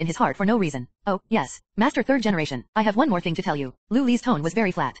felt a thud in his heart for no reason. Oh, yes. Master third generation, I have one more thing to tell you. Luli's tone was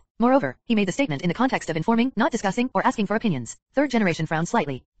very flat. Moreover, he made the statement in the context of informing, not discussing, or asking for opinions. Third generation frowned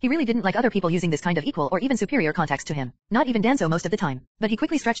slightly. He really didn't like other people using this kind of equal or even superior context to him. Not even Danzo most of the time. But he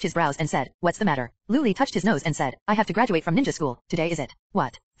quickly stretched his brows and said, "What's the matter?" Luli touched his nose and said, "I have to graduate from ninja school. Today is it?"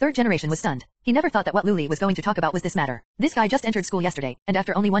 What? Third generation was stunned. He never thought that what Luli was going to talk about was this matter. This guy just entered school yesterday, and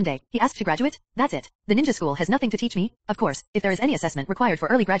after only 1 day, he asked to graduate? That's it. The ninja school has nothing to teach me? Of course, if there is any assessment required for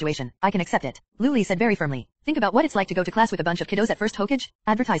early graduation, I can accept it. Luli said very firmly. Think about what it's like to go to class with a bunch of kiddos at first Hokage.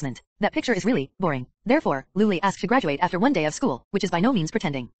 Advertisement. That picture is really boring. Therefore, Luli asked to graduate after 1 day of school, which is by no means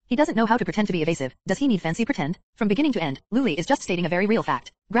pretending. He doesn't know how to pretend to be evasive. Does he need fancy pretend? From beginning to end, Luli is just stating a very real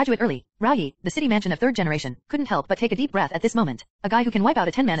fact. Graduate early. Rayi, the city mansion of third generation, couldn't help but take a deep breath at this moment. A guy who can wipe out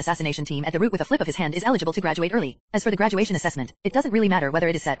a 10-man assassination team at the root with a flip of his hand is eligible to graduate early. As for the graduation assessment, it doesn't really matter whether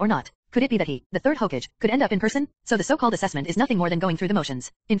it is set or not. Could it be that he, the third Hokage, could end up in person? So the so-called assessment is nothing more than going through the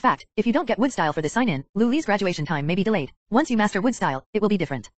motions. In fact, if you don't get wood style for this sign-in, Luli's graduation time may be delayed. Once you master wood style, it will be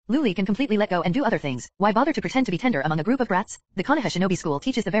different. Luli can completely let go and do other things. Why bother to pretend to be tender among a group of brats? The Konoha Shinobi School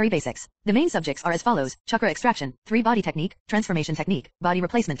teaches the very basics. The main subjects are as follows: chakra extraction, 3 body technique, transformation technique, body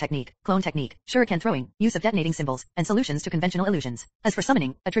replacement technique, clone technique, shuriken throwing, use of detonating symbols, and solutions to conventional illusions. As for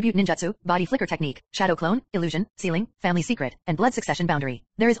summoning, attribute ninjutsu, body flicker technique, shadow clone, illusion, sealing, family secret, and blood succession boundary.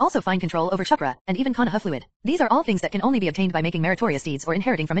 There is also fine control over chakra, and even Konoha fluid. These are all things that can only be obtained by making meritorious deeds or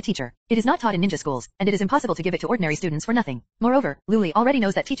inheriting from a teacher. It is not taught in ninja schools, and it is impossible to give it to ordinary students for nothing. Moreover, Luli already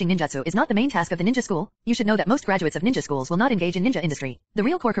knows that teaching ninjutsu is not the main task of the ninja school. You should know that most graduates of ninja schools will not engage in ninja industry. The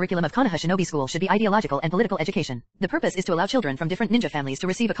real core curriculum of Konoha Shinobi School should be ideological and political education. The purpose is to allow children from different ninja families to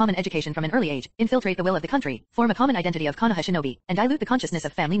receive a common education from an early age, infiltrate the will of the country, form a common identity of Konoha Shinobi, and dilute the consciousness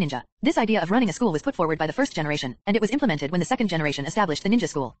of family ninja. This idea of running a school was put forward by the first generation, and it was implemented when the second generation established the ninja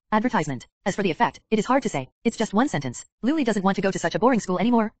school. Advertisement. As for the effect, it is hard to say. It's just one sentence. Luli doesn't want to go to such a boring school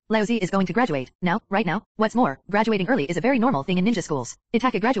anymore. Laozi is going to graduate. Now, right now. What's more, graduating early is a very normal thing in ninja schools.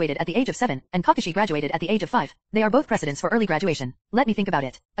 Itaka graduated at the age of 7, and Kakashi graduated at the age of 5. They are both precedents for early graduation. Let me think about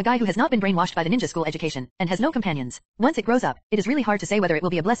it. A guy who has not been brainwashed by the ninja school education, and has no companions. Once it grows up, it is really hard to say whether it will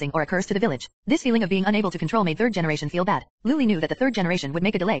be a blessing or a curse to the village. This feeling of being unable to control made third generation feel bad. Luli knew that the third generation would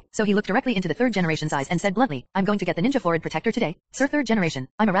make a delay, so he looked directly into the third generation's eyes and said bluntly, "I'm going to get the ninja florid protector today." Sir third generation,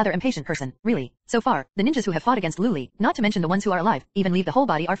 I'm a rather impatient person, really. So far, the ninjas who have fought against Luli, not to mention the ones who are alive, even leave the whole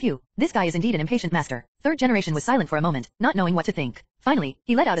body, are few. This guy is indeed an impatient master. Third generation was silent for a moment, not knowing what to think. Finally,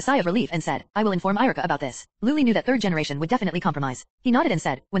 he let out a sigh of relief and said, "I will inform Irika about this." Luli knew that third generation would definitely compromise. He nodded and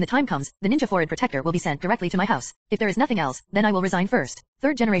said, "When the time comes, the ninja florid protector will be sent directly to my house. If there is nothing else, then I will resign first."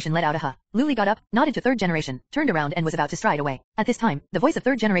 Third generation let out a huh. Luli got up, nodded to third generation, turned around and was about to stride away. At this time, the voice of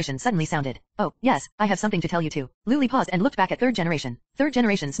third generation suddenly sounded. "Oh, yes, I have something to tell you too." Luli paused and looked back at third generation. Third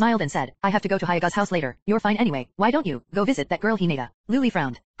generation smiled and said, "I have to go to Hyaga's house later. You're fine anyway. Why don't you go visit that girl Hinata?" Luli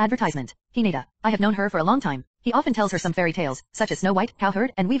frowned. Advertisement. Hinata. I have known her for a long time. He often tells her some fairy tales, such as Snow White,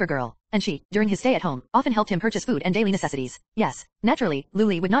 Cowherd, and Weaver Girl. And she, during his stay at home, often helped him purchase food and daily necessities. Yes. Naturally,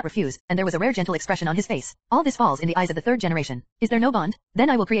 Luli would not refuse, and there was a rare gentle expression on his face. All this falls in the eyes of the third generation. Is there no bond? Then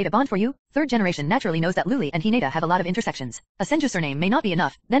I will create a bond for you. Third generation naturally knows that Luli and Hinata have a lot of intersections. A Senju surname may not be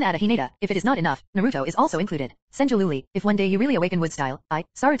enough, then add a Hinata. If it is not enough, Naruto is also included. Senju Luli, if one day you really awaken wood style, I,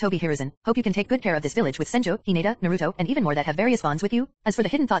 Sarutobi Hiruzen, hope you can take good care of this village with Senju, Hinata, Naruto, and even more that have various bonds with you. As for the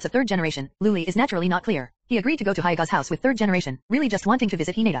hidden thoughts of third generation, Luli is naturally not clear. He agreed to go to Hyaga's house with third generation, really just wanting to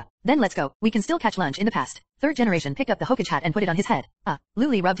visit Hinata. Then let's go. We can still catch lunch in the past. Third generation picked up the Hokage hat and put it on his head.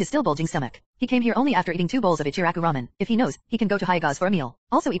 Luli rubbed his still bulging stomach. He came here only after eating 2 bowls of Ichiraku ramen. If he knows, he can go to Hyaga's for a meal.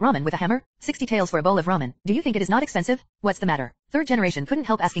 Also eat ramen with a hammer? 60 taels for a bowl of ramen. Do you think it is not expensive? What's the matter? Third generation couldn't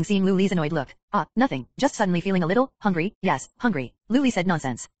help asking, seeing Luli's annoyed look. Nothing, just suddenly feeling a little hungry. Yes, hungry. Luli said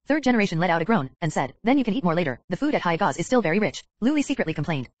nonsense. Third generation let out a groan, and said, then you can eat more later. The food at High is still very rich. Luli secretly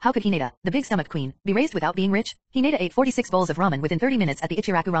complained, how could Hinata, the big stomach queen, be raised without being rich? Hinata ate 46 bowls of ramen within 30 minutes at the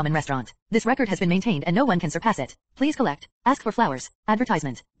Ichiraku ramen restaurant. This record has been maintained and no one can surpass it. Please collect. Ask for flowers.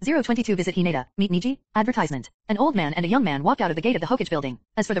 Advertisement. 022 Visit Hinata. Meet Niji. Advertisement. An old man and a young man walked out of the gate of the Hokage building.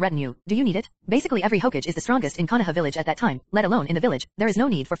 As for the retinue, do you need it? Basically every Hokage is the strongest in Konoha village at that time, let alone in the village. There is no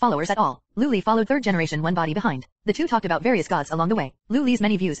need for followers at all. Luli followed third generation one body behind. The two talked about various gods along the way. Luli's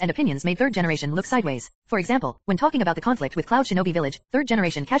many views and opinions made third generation look sideways. For example, when talking about the conflict with Cloud Shinobi Village, third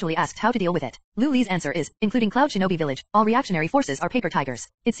generation casually asked how to deal with it. Luli's answer is, including Cloud Shinobi Village, all reactionary forces are paper tigers.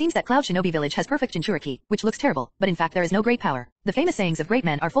 It seems that Cloud Shinobi Village has perfect Jinchuriki, which looks terrible, but in fact there is no great power. The famous sayings of great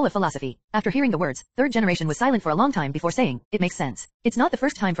men are full of philosophy. After hearing the words, third generation was silent for a long time before saying, it makes sense. It's not the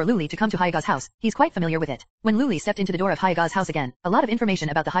first time for Luli to come to Haiga's house, he's quite familiar with it. When Luli stepped into the door of Haiga's house again, a lot of information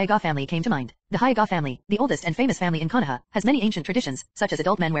about the Haiga family came to mind. The Haiga family, the oldest and famous family in Konoha, has many ancient traditions, such as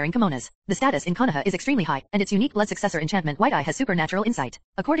adult men wearing kimonos. The status in Konoha is extremely high, and its unique blood successor enchantment White Eye has supernatural insight.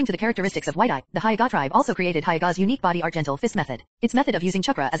 According to the characteristics of White Eye, the Haiga tribe also created Haiga's unique body art gentle fist method. Its method of using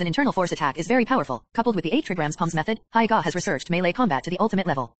chakra as an internal force attack is very powerful. Coupled with the 8 trigrams palms method, Haiga has researched melee combat to the ultimate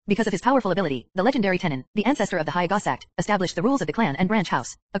level. Because of his powerful ability, the legendary Tenin, the ancestor of the Haiga sect, established the rules of the clan and branch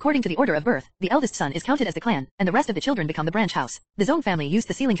house. According to the order of birth, the eldest son is counted as the clan, and the rest of the children become the branch house. The Zong family used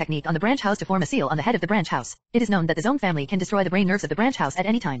the sealing technique on the branch house to form a seal on the head of the branch house. It is known that the Zong family can destroy the brain nerves of the branch house at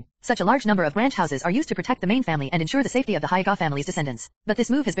any time. Such a large number of branch houses are used to protect the main family and ensure the safety of the Haiga family's descendants. But this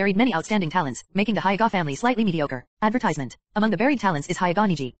move has buried many outstanding talents, making the Haiga family slightly mediocre. Advertisement. Among the buried talents is Haiga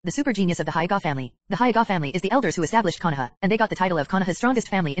Niji, the super genius of the Haiga family. The Haiga family is the elders who established Konoha, and they got the title of Konoha's strongest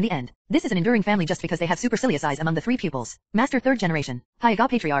family in the end. This is an enduring family just because they have supercilious eyes among the 3 pupils. Master third generation. Haiga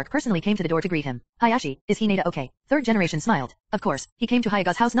patriarch personally came to the door to greet him. Hayashi, is Hinata okay? Third generation smiled. Of course, he came to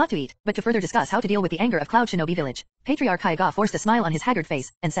Haiga's house not to eat, but to further discuss how to deal with the anger of Cloud Shinobi Village. Patriarch Haiga forced a smile on his haggard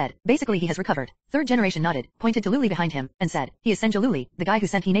face, and said, basically he has recovered. Third generation nodded, pointed to Luli behind him, and said, he is Senju Luli, the guy who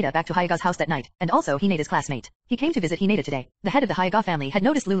sent Hinata back to Haiga's house that night, and also Hinata's classmate. He came to visit Hinata today. The head of the Haiga family had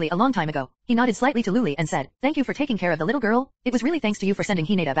noticed Luli a long time ago. He nodded slightly to Luli and said, thank you for taking care of the little girl. It was really thanks to you for sending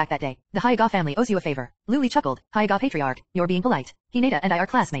Hinata back that day. The Haiga family owes you a favor. Luli chuckled, Haiga patriarch, you're being polite. Hinata and I are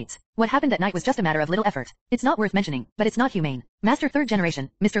classmates. What happened that night was just a matter of little effort. It's not worth mentioning, but it's not humane. Master third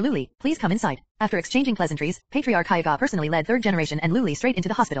generation, Mr. Luli, please come inside. After exchanging pleasantries, Patriarch Haiga personally led third generation and Luli straight into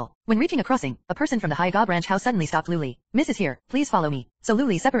the hospital. When reaching a crossing, a person from the Haiga branch house suddenly stopped Luli. Miss is here, please follow me. So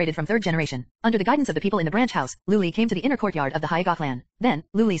Luli separated from third generation. Under the guidance of the people in the branch house, Luli came to the inner courtyard of the Haiga clan. Then,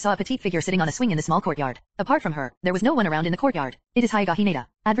 Luli saw a petite figure sitting on a swing in the small courtyard. Apart from her, there was no one around in the courtyard. It is Haiga Hinata.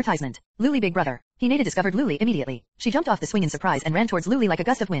 Advertisement. Luli big brother. Hinata discovered Luli immediately. She jumped off the swing in surprise and ran towards Luli like a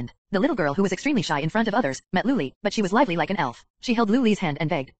gust of wind. The little girl who was extremely shy in front of others, met Luli, but she was lively like an elf. She held Luli's hand and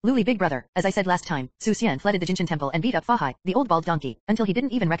begged, Luli big brother, as I said last time, Su Xian flooded the Jinshin temple and beat up Fa Hai, the old bald donkey, until he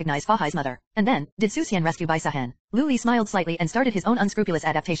didn't even recognize Fa Hai's mother. And then, did Su Xian rescue Bai Sahan? Luli smiled slightly and started his own unscrupulous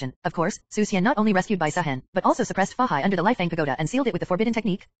adaptation. Of course, Su Xian not only rescued Bai Sahan, but also suppressed Fa Hai under the Lifang Pagoda and sealed it with the forbidden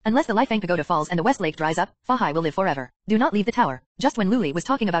technique. Unless the Lifang Pagoda falls and the West Lake dries up, Fa Hai will live forever. Do not leave the tower. Just when Luli was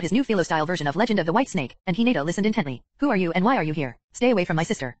talking about his new philo-style version of Legend of the White Snake, and Hinata listened intently. Who are you and why are you here? Stay away from my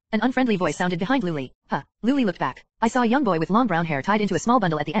sister. An unfriendly voice sounded behind Luli. Huh. Luli looked back. I saw a young boy with long brown hair tied into a small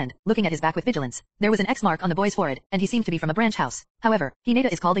bundle at the end, looking at his back with vigilance. There was an X mark on the boy's forehead, and he seemed to be from a branch house. However,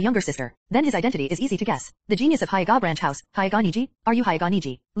 Hinata is called a younger sister. Then his identity is easy to guess. The genius of Haiga branch house, Haiga Niji? Are you Haiga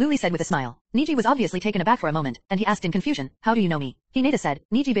Niji? Luli said with a smile. Niji was obviously taken aback for a moment, and he asked in confusion, how do you know me? Hinata said,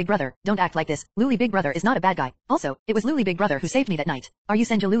 Niji big brother, don't act like this. Luli big brother is not a bad guy. Also, it was Luli big brother who saved me that night. Are you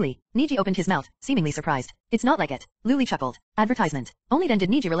Senju Luli? Niji opened his mouth, seemingly surprised. It's not like it. Luli chuckled. Advertisement. Only then did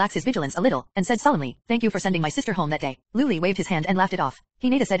Niji relax his vigilance a little, and said solemnly, thank you for sending my sister home that day. Luli waved his hand and laughed it off.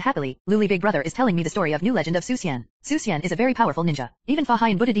 Hinata said happily, Luli big brother is telling me the story of new legend of Su Xian. Su Xian is a very powerful ninja. Even Fa Hai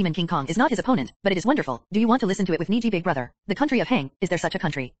and Buddha Demon King Kong is not his opponent, but it is wonderful. Do you want to listen to it with Niji big brother? The country of Hang, is there such a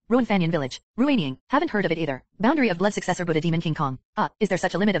country? Ruan Fanyan village. Ruaniang, haven't heard of it either. Boundary of blood successor Buddha Demon King Kong. Is there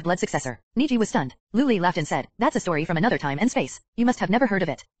such a limit of blood successor? Niji was stunned. Luli laughed and said, that's a story from another time and space. You must have never heard of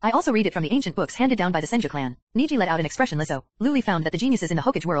it. I also read it from the ancient books handed down by the Senju clan. Niji let out an expressionless O. Luli found that the geniuses in the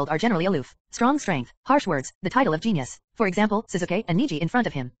Hokage world are generally aloof. Strong strength, harsh words, the title of genius. For example, Suzuki and Niji in front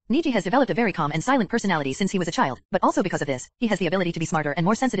of him. Niji has developed a very calm and silent personality since he was a child, but also because of this, he has the ability to be smarter and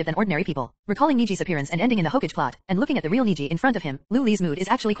more sensitive than ordinary people. Recalling Niji's appearance and ending in the Hokage plot, and looking at the real Niji in front of him, Luli's mood is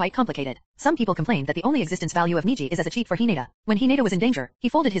actually quite complicated. Some people complain that the only existence value of Niji is as a cheat for Hinata. When Hinata was in danger, he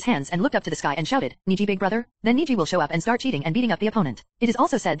folded his hands and looked up to the sky and shouted, Niji big brother? Then Niji will show up and start cheating and beating up the opponent. It is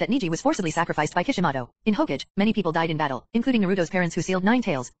also said that Niji was forcibly sacrificed by Kishimoto. In Hokage, many people died in battle, including Naruto's parents who sealed 9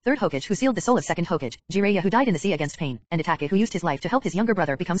 tails, 3rd Hokage who sealed the soul of 2nd Hokage, Jiraiya who died in the sea against pain, and Itachi who used his life to help his younger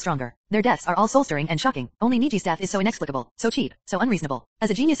brother become stronger. Their deaths are all soul-stirring and shocking. Only Niji's death is so inexplicable, so cheap, so unreasonable. As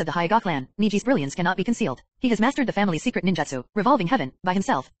a genius of the Hyuga clan, Niji's brilliance cannot be concealed. He has mastered the family's secret ninjutsu, revolving heaven, by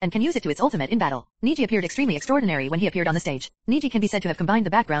himself, and can use it to its ultimate in battle. Niji appeared extremely extraordinary when he appeared on the stage. Niji can be said to have combined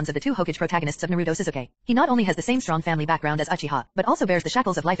the backgrounds of the 2 Hokage protagonists of Naruto Shizuke. He not only has the same strong family background as Uchiha, but also bears the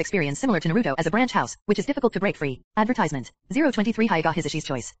shackles of life experience similar to Naruto as a branch house, which is difficult to break free. Advertisement. 023 Hyuga Hisashi's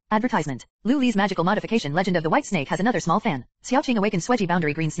choice. Advertisement. Lu Li's magical modification Legend of the White Snake has another small fan. Xiaoqing awakened Sweji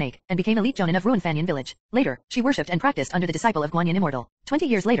Boundary Green Snake, and became elite Jonin of Ruin Fanyan Village. Later, she worshipped and practiced under the disciple of Guanyin Immortal. 20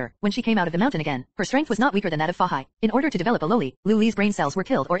 years later, when she came out of the mountain again, her strength was not weaker than that of Fa Hai. In order to develop a Loli, Lu Li's brain cells were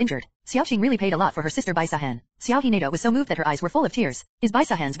killed or injured. Xiaoqing really paid a lot for her sister Bai Sahan. Xiao Hinata was so moved that her eyes were full of tears. Is Bai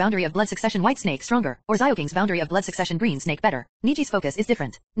Sahan's boundary of blood succession White Snake stronger, or Xiaoqing's boundary of blood succession Green Snake better? Niji's focus is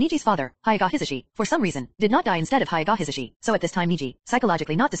different. Niji's father, Hyuga Hisashi, for some reason, did not die instead of Hyuga Hisashi, so at this time Niji,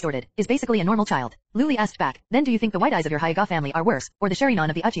 psychologically not distorted, is basically a normal child. Lu Li asked back, then do you think the white eyes of your Hyuga family are worse, or the Sharinon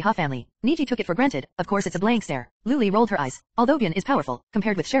of the Uchiha family? Niji took it for granted, of course it's a blank stare. Lu Li rolled her eyes. Although Bian is powerful,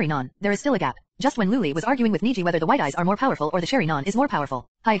 compared with Sharinon, there is still a gap. Just when Lu Li was arguing with Niji whether the white eyes are more powerful or the Sharinon is more powerful,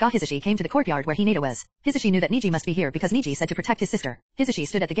 Hyuga Hisashi came to the courtyard where Hinata was. Hisashi knew that Niji must be here because Niji said to protect his sister. Hisashi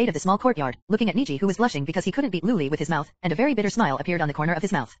stood at the gate of the small courtyard, looking at Niji who was blushing because he couldn't beat Lu Li with his mouth, and a very bitter smile appeared on the corner of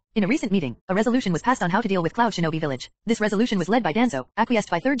his mouth. In a recent meeting, a resolution was passed on how to deal with Cloud Shinobi Village. This resolution was led by Danzo, acquiesced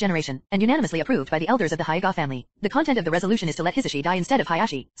by 3rd generation, and unanimously approved by the elders of the Hyuga family. The content of the resolution is to let Hisashi die instead of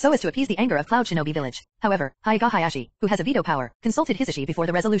Hayashi, so as to appease the anger of Cloud Shinobi Village. However, Hyuga Hayashi, who has a veto power, consulted Hisashi before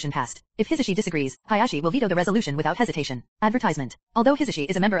the resolution passed. If Hisashi disagrees, Hayashi will veto the resolution without hesitation. Advertisement. Although Hisashi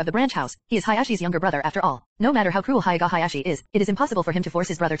is a member of the branch house, he is Hayashi's younger brother after all. No matter how cruel Hyuga Hayashi is, it is impossible for him to force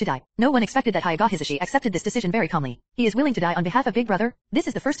his brother to die. No one expected that Hyuga Hisashi accepted this decision very calmly. He is willing to die on behalf of big brother. This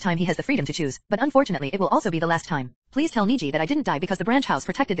is the first time he has the freedom to choose, but unfortunately it will also be the last time. Please tell Niji that I didn't die because the branch house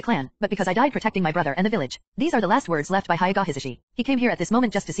protected the clan, but because I died protecting my brother and the village. These are the last words left by Hyuga Hisashi. He came here at this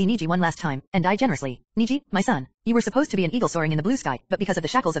moment just to see Niji one last time, and die generously. Niji, my son, you were supposed to be an eagle soaring in the blue sky, but because of the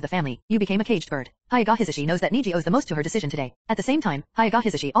shackles of the family, you became a caged bird. Hyuga Hisashi knows that Niji owes the most to her decision today. At the same time, Hyuga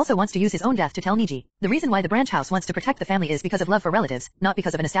Hisashi also wants to use his own death to tell Niji. The reason why the branch house wants to protect the family is because of love for relatives, not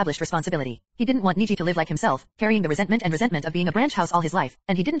because of an established responsibility. He didn't want Niji to live like himself, carrying the resentment of being a branch house all his life,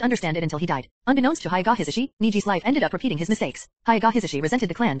 and he didn't understand it until he died. Unbeknownst to Hyuga Hisashi, Niji's life ended up repeating his mistakes. Hyuga Hisashi resented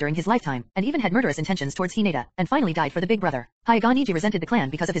the clan during his lifetime, and even had murderous intentions towards Hinata, and finally died for the big brother. Hyuga Niji resented the clan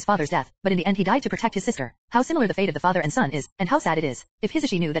because of his father's death, but in the end he died to protect his sister. How similar the fate of the father and son is, and how sad it is. If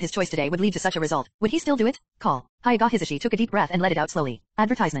Hisashi knew that his choice today would lead to such a result, would he still do it? Call. Hyuga Hisashi took a deep breath and let it out slowly.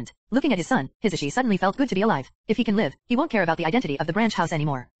 Advertisement. Looking at his son, Hisashi suddenly felt good to be alive. If he can live, he won't care about the identity of the branch house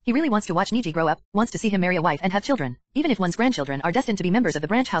anymore. He really wants to watch Niji grow up, wants to see him marry a wife and have children. Even if one's grandchildren are destined to be members of the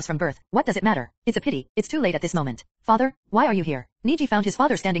branch house from birth, what does it matter? It's a pity, it's too late at this moment. Father, why are you here? Niji found his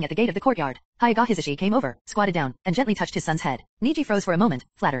father standing at the gate of the courtyard. Hyuga Hisashi came over, squatted down, and gently touched his son's head. Niji froze for a moment,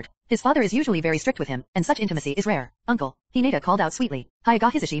 flattered. His father is usually very strict with him, and such intimacy is rare. Uncle, Hinata called out sweetly.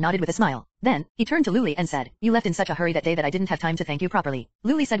 Hyuga Hisashi nodded with a smile. Then, he turned to Lu Li and said, you left in such a hurry that day that I didn't have time to thank you properly.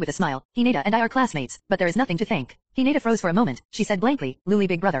 Lu Li said with a smile, Hinata and I are classmates, but there is nothing to thank. Hinata froze for a moment. She said blankly, Lu Li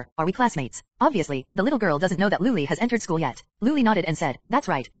big brother, are we classmates? Obviously, the little girl doesn't know that Lu Li has entered school yet. Lu Li nodded and said, that's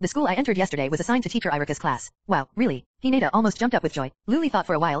right, the school I entered yesterday was assigned to teacher Irika's class. Wow, really? Hinata almost jumped up with joy. Lu Li thought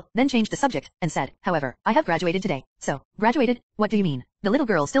for a while, then changed the subject, and said, however, I have graduated today. So, graduated? What do you mean? The little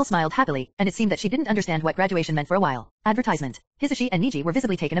girl still smiled happily, and it seemed that she didn't understand what graduation meant for a while. Advertisement. Hisashi and Niji were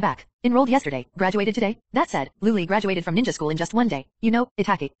visibly taken aback. Enrolled yesterday, graduated today? That said, Lu Li graduated from ninja school in just one day. You know,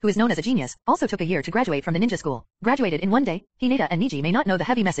 Itachi, who is known as a genius, also took a year to graduate from the ninja school. Graduated in one day? Hinata and Niji may not know the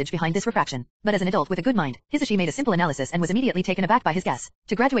heavy message behind this refraction, but as an adult with a good mind, Hisashi made a simple analysis and was immediately taken aback by his guess.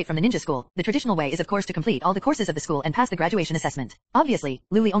 To graduate from the ninja school, the traditional way is of course to complete all the courses of the school and pass the graduation assessment. Obviously,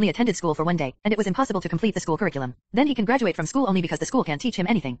 Lu Li only attended school for one day, and it was impossible to complete the school curriculum. Then he can graduate from school only because the school can't teach him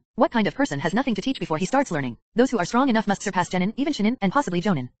anything. What kind of person has nothing to teach before he starts learning? Those who are strong enough must surpass Genin, even Shinin, and possibly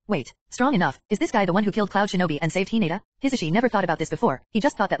Jonin. Wait, strong enough? Is this guy the one who killed Cloud Shinobi and saved Hinata? Hisashi never thought about this before. He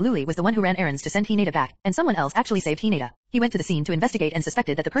just thought that Lu Li was the one who ran errands to send Hinata back, and someone else actually saved Hinata. He went to the scene to investigate and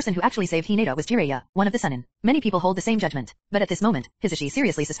suspected that the person who actually saved Hinata was Jiraiya, one of the Sannin. Many people hold the same judgment, but at this moment, Hisashi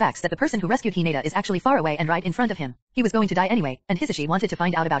seriously suspects that the person who rescued Hinata is actually far away and right in front of him. He was going to die anyway, and Hisashi wanted to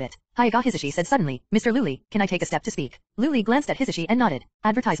find out about it. Hyuga Hisashi said suddenly, Mr. Lu Li, can I take a step to speak? Lu Li glanced at Hisashi and nodded.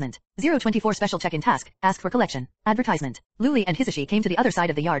 Advertisement. 024 Special Check-in Task, Ask for Collection. Advertisement. Lu Li and Hisashi came to the other side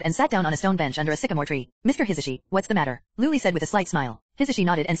of the yard and sat down on a stone bench under a sycamore tree. Mr. Hisashi, what's the matter? Lu Li said with a slight smile. Hisashi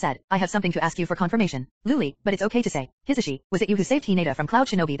nodded and said, I have something to ask you for confirmation. Luli, but it's okay to say. Hisashi, was it you who saved Hinata from Cloud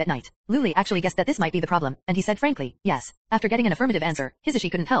Shinobi that night? Luli actually guessed that this might be the problem, and he said frankly, yes. After getting an affirmative answer,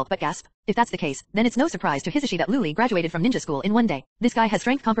 Hisashi couldn't help but gasp. If that's the case, then it's no surprise to Hisashi that Luli graduated from ninja school in one day. This guy has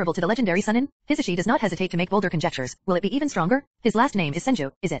strength comparable to the legendary Sunin? Hisashi does not hesitate to make bolder conjectures. Will it be even stronger? His last name is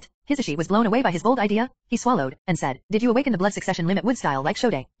Senju, is it? Hisashi was blown away by his bold idea. He swallowed, and said, did you awaken the blood succession limit wood style like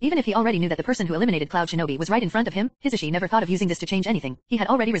Shode? Even if he already knew that the person who eliminated Cloud Shinobi was right in front of him, Hisashi never thought of using this to change anything. He had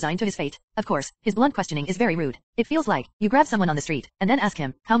already resigned to his fate. Of course, his blunt questioning is very rude. It feels like, you grab someone on the street, and then ask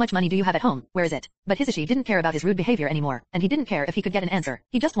him, how much money do you have at home, where is it? But Hisashi didn't care about his rude behavior anymore, and he didn't care if he could get an answer.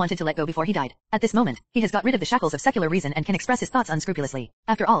 He just wanted to let go before he died. At this moment, he has got rid of the shackles of secular reason and can express his thoughts unscrupulously.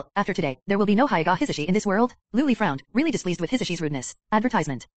 After all, after today, there will be no Hyuga Hisashi in this world? Luli frowned, really displeased with Hisashi's rudeness.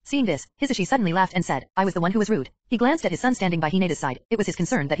 Advertisement. Seeing this, Hisashi suddenly laughed and said, I was the one who was rude. He glanced at his son standing by Hinata's side. It was his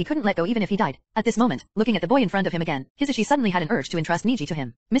concern that he couldn't let go even if he died. At this moment, looking at the boy in front of him again, Hisashi suddenly had an urge to entrust Niji to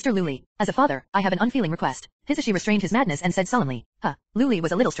him. Mr. Luli, as a father, I have an unfeeling request. Hisashi restrained his madness and said solemnly, Luli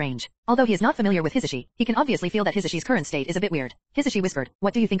was a little strange. Although he is not familiar with Hisashi, he can obviously feel that Hisashi's current state is a bit weird. Hisashi whispered,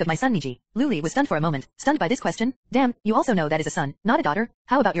 what do you think of my son Niji? Luli was stunned for a moment, stunned by this question. Damn, you also know that is a son, not a daughter?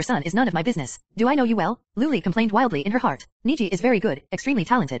 How about your son is none of my business. Do I know you well? Luli complained wildly in her heart. Niji is very good, extremely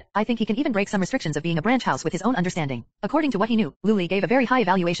talented. I think he can even break some restrictions of being a branch house with his own understanding. According to what he knew, Luli gave a very high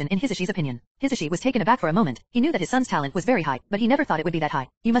evaluation in Hisashi's opinion. Hisashi was taken aback for a moment. He knew that his son's talent was very high, but he never thought it would be that high.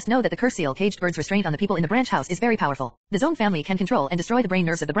 You must know that the curse seal caged birds restraint on the people in the branch house is very powerful. The Zone family can control and destroy the brain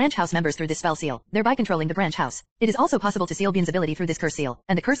nerves of the branch house members through this spell seal, thereby controlling the branch house. It is also possible to seal Bin's ability through this curse seal,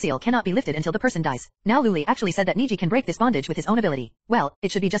 and the curse seal cannot be lifted until the person dies. Now Luli actually said that Niji can break this bondage with his own ability. Well,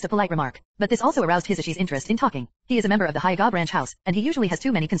 it should be just a polite remark. But this also aroused Hisashi's interest in talking. He is a member of the Hyuga branch house, and he usually has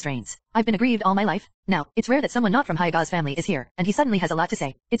too many constraints. I've been aggrieved all my life. Now, it's rare that someone not from Hyuga's family is here, and he suddenly has a lot to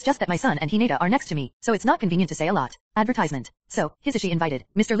say. It's just that my son and Hinata are next to me, so it's not convenient to say a lot. Advertisement. So, Hisashi invited,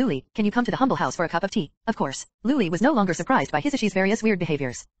 Mr. Luli, can you come to the humble house for a cup of tea? Of course. Luli was no longer surprised by Hisashi's various weird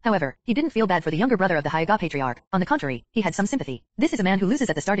behaviors. However, he didn't feel bad for the younger brother of the Hyuga patriarch. On the contrary, he had some sympathy. This is a man who loses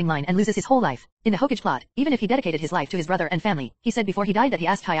at the starting line and loses his whole life. In the Hokage plot, even if he dedicated his life to his brother and family, he said before he died that he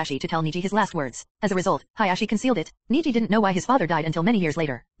asked Hayashi to tell Niji his last words. As a result, Hayashi concealed it. Niji didn't know why his father died until many years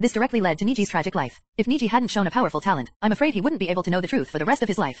later. This directly led to Niji's tragic life. If Niji hadn't shown a powerful talent, I'm afraid he wouldn't be able to know the truth for the rest of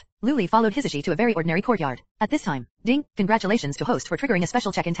his life. Luli followed Hisashi to a very ordinary courtyard. At this time, ding, congratulations to host for triggering a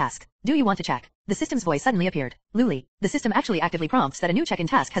special check-in task. Do you want to check? The system's voice suddenly appeared. Luli, the system actually actively prompts that a new check-in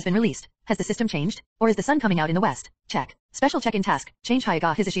task has been released. Has the system changed? Or is the sun coming out in the west? Check. Special check-in task. Change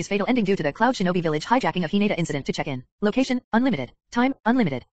Hyuga Hisashi's fatal ending due to the Cloud Shinobi village hijacking of Hinata incident to check-in. Location, unlimited. Time,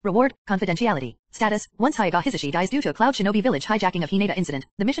 unlimited. Reward, confidentiality. Status, once Hyuga Hisashi dies due to a Cloud Shinobi village hijacking of Hinata incident,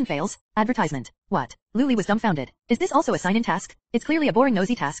 the mission fails. Advertisement. What? Luli was dumbfounded. Is this also a sign-in task? It's clearly a boring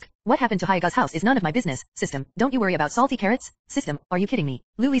nosy task. What happened to Hyuga's house is none of my business. System, don't you worry about salty carrots? System, are you kidding me?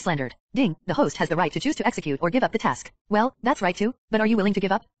 Luli slandered. Ding, the host has the right to choose to execute or give up the task. Well, that's right too, but are you willing to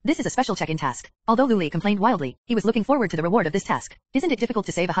give up? This is a special check-in task. Although Luli complained wildly, he was looking forward to the reward of this task. Isn't it difficult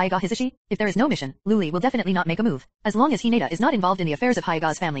to save a Hyuga Hisashi? If there is no mission, Luli will definitely not make a move. As long as Hinata is not involved in the affairs of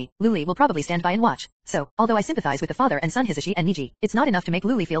Hyuga's family, Luli will probably stand by and watch. So, although I sympathize with the father and son Hisashi and Niji, it's not enough to make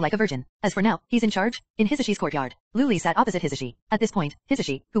Luli feel like a virgin. As for now, he's in charge. In Hisashi's courtyard, Luli sat opposite Hisashi. At this point,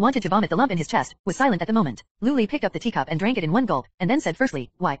 Hisashi, who wanted to vomit the lump in his chest, was silent at the moment. Luli picked up the teacup and drank it in one gulp, and then said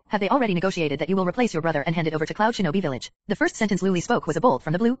firstly, why, have they already negotiated that you will replace your brother and hand it over to Cloud Shinobi village? The first sentence Luli spoke was a bolt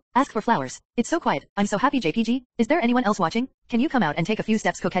from the blue. Ask for flowers. It's so quiet. I'm so happy JPG. Is there anyone else watching? Can you come out and take a few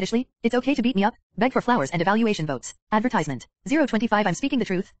steps coquettishly? It's okay to beat me up. Beg for flowers and evaluation votes. Advertisement. 025 I'm speaking the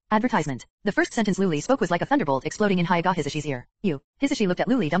truth. Advertisement. The first sentence Luli spoke was like a thunderbolt exploding in Hyuga Hisashi's ear. You. Hisashi looked at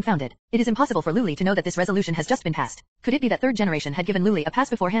Luli dumbfounded. It is impossible for Luli to know that this resolution has just been passed. Could it be that third generation had given Luli a pass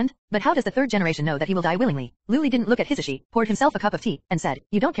beforehand? But how does the third generation know that he will die willingly? Luli didn't look at Hisashi, poured himself a cup of tea, and said,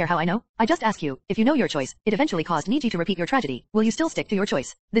 you don't care how I know? I just ask you, if you know your choice, it eventually caused Niji to repeat your tragedy, will you still stick to your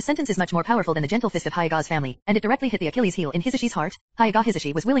choice? This sentence is much more powerful than the gentle fist of Hyuga's family, and it directly hit the Achilles heel in Hisashi's heart. Hyuga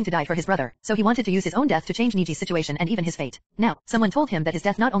Hisashi was willing to die for his brother, so he wanted to use his own death to change Niji's situation and even his fate. Now, someone told him that his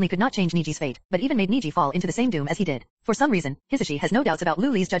death not only could not change Niji's fate, but even made Niji fall into the same doom as he did. For some reason, Hisashi has no doubts about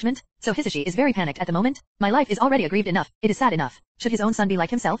Luli's judgment, so Hisashi is very panicked at the moment. My life is already aggrieved enough, it is sad enough. Should his own son be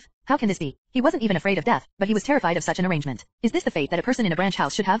like himself? How can this be? He wasn't even afraid of death, but he was terrified of such an arrangement. Is this the fate that a person in a branch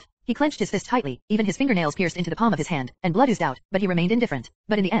house should have? He clenched his fist tightly, even his fingernails pierced into the palm of his hand, and blood oozed out, but he remained indifferent.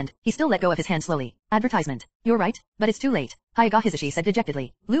 But in the end, he still let go of his hand slowly. Advertisement. You're right, but it's too late. Hyuga Hisashi said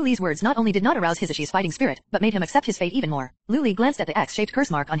dejectedly. Luli's words not only did not arouse Hisashi's fighting spirit, but made him accept his fate even more. Luli glanced at the X-shaped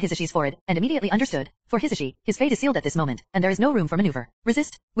curse mark on Hisashi's forehead, and immediately understood. For Hisashi, his fate is sealed at this moment, and there is no room for maneuver.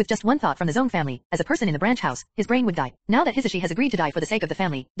 Resist? With just one thought from the Zone family, as a person in the branch house, his brain would die. Now that Hisashi has agreed to die for the sake of the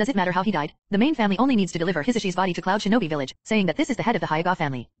family. Does it matter how he died? The main family only needs to deliver Hisashi's body to Cloud Shinobi Village, saying that this is the head of the Hyuga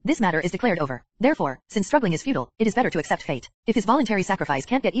family. This matter is declared over. Therefore, since struggling is futile, it is better to accept fate. If his voluntary sacrifice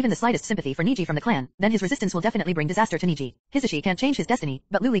can't get even the slightest sympathy for Niji from the clan, then his resistance will definitely bring disaster to Niji. Hisashi can't change his destiny,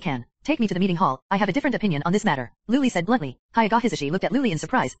 but Luli can. Take me to the meeting hall. I have a different opinion on this matter. Luli said bluntly. Hyuga Hisashi looked at Luli in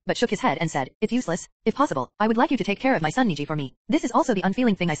surprise, but shook his head and said, it's useless. If possible, I would like you to take care of my son Niji for me. This is also the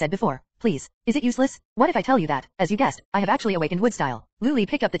unfeeling thing I said before. Please. Is it useless? What if I tell you that, as you guessed, I have actually awakened wood style? Luli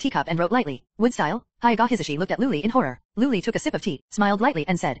picked up the teacup and wrote lightly. Wood style? Hyuga Hisashi looked at Luli in horror. Luli took a sip of tea, smiled lightly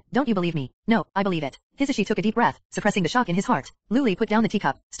and said, don't you believe me? No, I believe it. Hisashi took a deep breath, suppressing the shock in his heart. Luli put down the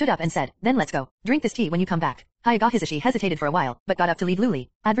teacup, stood up and said, then let's go. Drink this tea when you come back. Hyuga Hisashi hesitated for a while, but got up to leave Luli.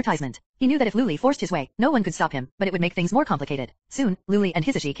 Advertisement. He knew that if Luli forced his way, no one could stop him, but it would make things more complicated. Soon, Luli and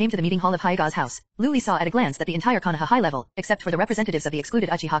Hisashi came to the meeting hall of Hyuga's house. Luli saw at a glance that the entire Konoha high level, except for the representatives of the excluded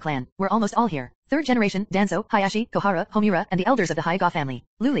Uchiha clan, were almost all here. Third generation, Danzo, Hayashi, Kohara, Homura, and the elders of the Hyuga family.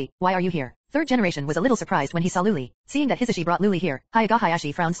 Luli, why are you here? Third generation was a little surprised when he saw Luli. Seeing that Hisashi brought Luli here, Hyuga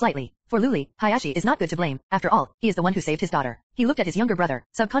Hayashi frowned slightly. For Luli, Hayashi is not good to blame. After all, he is the one who saved his daughter. He looked at his younger brother,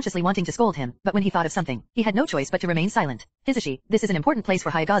 subconsciously wanting to scold him, but when he thought of something, he had no choice but to remain silent. Hisashi, this is an important place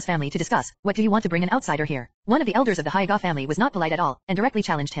for Hyuga's family to discuss. What do you want to bring an outsider here? One of the elders of the Hyuga family was not polite at all, and directly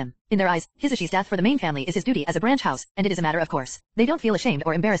challenged him. In their eyes, Hisashi's death for the main family is his duty as a branch house, and it is a matter of course. They don't feel ashamed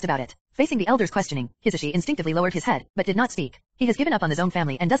or embarrassed about it. Facing the elders' questioning, Hisashi instinctively lowered his head, but did not speak. He has given up on his own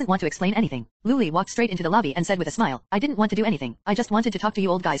family and doesn't want to explain anything. Luli walked straight into the lobby and said with a smile, I didn't want to do anything. I just wanted to talk to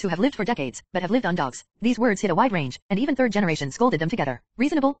you old guys who have lived for decades, but have lived on dogs. These words hit a wide range, and even third generation scolded them together.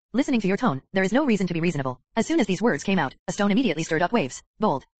 Reasonable? Listening to your tone, there is no reason to be reasonable. As soon as these words came out, a stone immediately stirred up waves.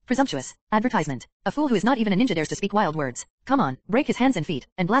 Bold. Presumptuous. Advertisement. A fool who is not even a ninja dares to speak wild words. Come on, break his hands and feet,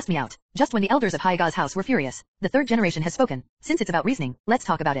 and blast me out. Just when the elders of Hyuga's house were furious, the third generation has spoken. Since it's about reasoning, let's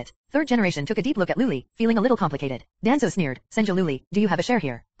talk about it. Third generation took a deep look at Luli, feeling a little complicated. Danzo sneered, Senjo Luli, do you have a share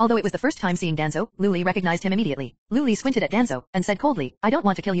here? Although it was the first time seeing Danzo, Luli recognized him immediately. Luli squinted at Danzo, and said coldly, I don't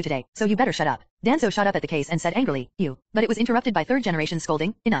want to kill you today, so you better shut up. Danzo shot up at the case and said angrily, you. But it was interrupted by third generation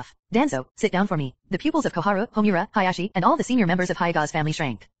scolding, enough. Danzo, sit down for me. The pupils of Koharu, Homura, Hayashi, and all the senior members of Hyuga's family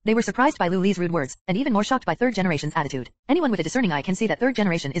shrank. They were surprised by Luli's rude words, and even more shocked by third generation's attitude. Anyone with a discerning eye can see that third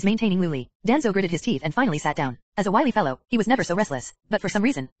generation is maintaining Luli. Danzo gritted his teeth and finally sat down. As a wily fellow, he was never so restless, but for some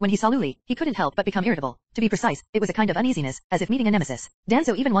reason, when he saw Luli, he couldn't help but become irritable. To be precise, it was a kind of uneasiness, as if meeting a nemesis.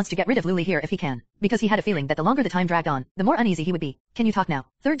 Danzo even wants to get rid of Luli here if he can, because he had a feeling that the longer the time dragged on, the more uneasy he would be. Can you talk now?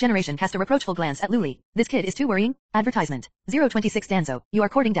 Third generation cast a reproachful glance at Luli. This kid is too worrying. Advertisement. 026 Danzo, you are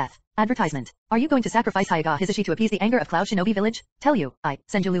courting death. Advertisement. Are you going to sacrifice Hyuga Hisashi to appease the anger of Cloud Shinobi Village? Tell you, I,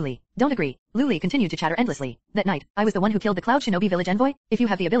 Senju Luli. Don't agree. Luli continued to chatter endlessly. That night, I was the one who killed the Cloud Shinobi Village envoy. If you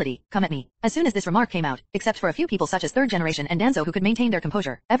have the ability, come at me. As soon as this remark came out, except for a few people such as third generation and Danzo who could maintain their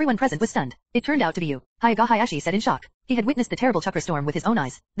composure, everyone present was stunned. It turned out to be you. Hyuga Hayashi said in shock. He had witnessed the terrible chakra storm with his own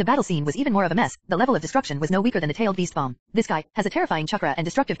eyes. The battle scene was even more of a mess. The level of destruction was no weaker than the tailed beast bomb. This guy has a terrifying chakra and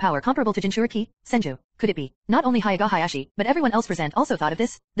destructive power comparable to Jinchuriki Ki. Senju. Could it be? Not only Hyuga Hayashi, but everyone else present also thought of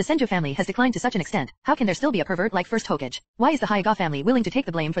this. The Senju family has declined to such an extent. How can there still be a pervert like First Hokage? Why is the Hyuga family willing to take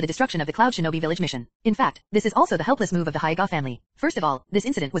the blame for the destruction of the Cloud Shinobi Village mission? In fact, this is also the helpless move of the Hyuga family. First of all, this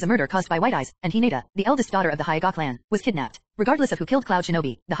incident was a murder caused by White Eyes, and Hinata, the eldest daughter of the Hyuga clan, was kidnapped. Regardless of who killed Cloud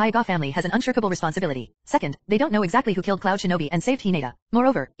Shinobi, the Hyuga family has an unshirkable responsibility. Second, they don't know exactly who killed Cloud Shinobi and saved Hinata.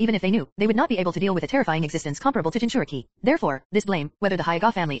 Moreover, even if they knew, they would not be able to deal with a terrifying existence comparable to Jinchuriki. Therefore, this blame, whether the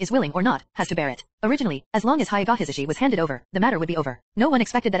Hyuga family is willing or not, has to bear it. Originally, as long as Hyuga Hisashi was handed over, the matter would be over. No one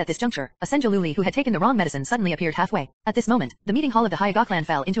expected that at this juncture, a Senju Luli who had taken the wrong medicine suddenly appeared halfway. At this moment, the meeting hall of the Hyuga clan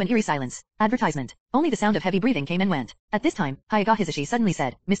fell into an eerie silence. Advertisement. Only the sound of heavy breathing came and went. At this time, Hyuga Hisashi suddenly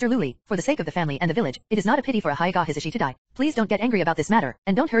said, Mr. Luli, for the sake of the family and the village, it is not a pity for a Hyuga Hisashi to die. Please don't get angry about this matter,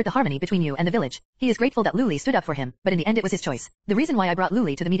 and don't hurt the harmony between you and the village. He is grateful that Luli stood up for him, but in the end it was his choice. The reason why I brought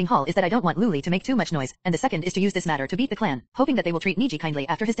Luli to the meeting hall is that I don't want Luli to make too much noise, and the second is to use this matter to beat the clan, hoping that they will treat Niji kindly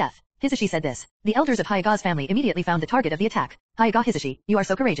after his death. Hisashi said this. The elders of Hyuga's family immediately found the target of the attack. Hyuga Hisashi, you are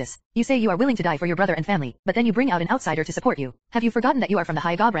so courageous. You say you are willing to die for your brother and family, but then you bring out an outsider to support you. Have you forgotten that you are from the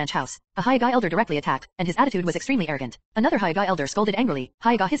Hyuga branch house? A Hyuga elder directly attacked, and his attitude was extremely arrogant. Another Hyuga elder scolded angrily,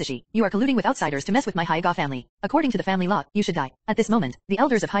 Hyuga Hisashi, you are colluding with outsiders to mess with my Hyuga family. According to the family law, you should die. At this moment, the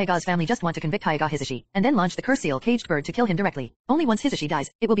elders of Hyuga's family just want to convict Hyuga Hisashi, and then launch the curse seal caged bird to kill him directly. Only once Hisashi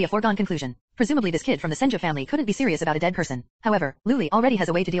dies, it will be a foregone conclusion. Presumably this kid from the Senju family couldn't be serious about a dead person. However, Luli already has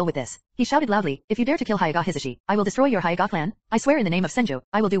a way to deal with this. He shouted loudly, if you dare to kill Hyuga Hisashi, I will destroy your Hyuga clan. I swear in the name of Senju,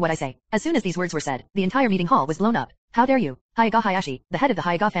 I will do what I say. As soon as these words were said, the entire meeting hall was blown up. How dare you? Hyuga Hayashi, the head of the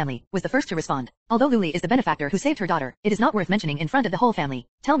Hyuga family, was the first to respond. Although Luli is the benefactor who saved her daughter, it is not worth mentioning in front of the whole family.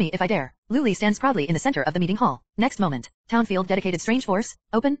 Tell me if I dare. Luli stands proudly in the center of the meeting hall. Next moment, Townfield dedicated strange force,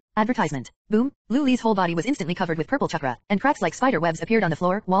 open, advertisement. Boom, Luli's whole body was instantly covered with purple chakra, and cracks like spider webs appeared on the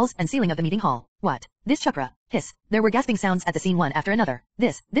floor, walls, and ceiling of the meeting hall. What? This chakra? Hiss. There were gasping sounds at the scene one after another.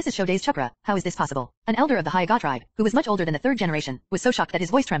 This is Shodei's chakra. How is this possible? An elder of the Hyuga tribe, who was much older than the third generation, was so shocked that his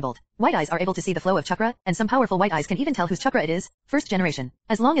voice trembled. White eyes are able to see the flow of chakra, and some powerful white eyes can even tell whose chakra it is. First generation.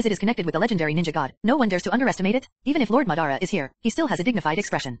 As long as it is connected with the legendary ninja god, no one dares to underestimate it. Even if Lord Madara is here, he still has a dignified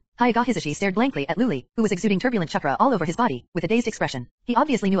expression. Hyuga Hisashi stared blankly at Luli, who was exuding turbulent chakra all over his body, with a dazed expression. He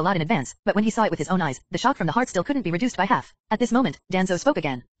obviously knew a lot in advance, but when he saw it with his own eyes, the shock from the heart still couldn't be reduced by half. At this moment, Danzo spoke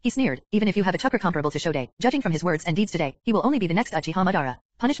again. He sneered, even if you have a chakra comparable to Shodei, judging from his words and deeds today, he will only be the next Uchiha Madara.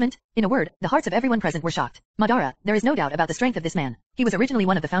 Punishment? In a word, the hearts of everyone present were shocked. Madara, there is no doubt about the strength of this man. He was originally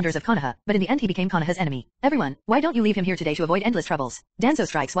one of the founders of Konoha, but in the end he became Konoha's enemy. Everyone, why don't you leave him here today to avoid endless troubles? Danzo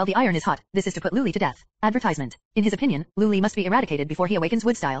strikes while the iron is hot. This is to put Luli to death. Advertisement. In his opinion, Luli must be eradicated before he awakens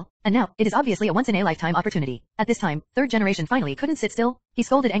wood style. And now, it is obviously a once-in-a-lifetime opportunity. At this time, third generation finally couldn't sit still. He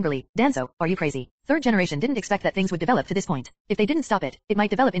scolded angrily, Danzo, are you crazy? Third generation didn't expect that things would develop to this point. If they didn't stop it, it might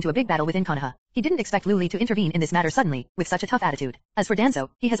develop into a big battle within Konoha. He didn't expect Luli to intervene in this matter suddenly, with such a tough attitude. As for Danzo,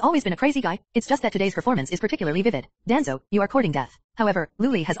 he has always been a crazy guy, it's just that today's performance is particularly vivid. Danzo, you are courting death. However,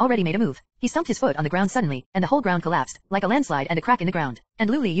 Luli has already made a move. He stumped his foot on the ground suddenly, and the whole ground collapsed, like a landslide and a crack in the ground. And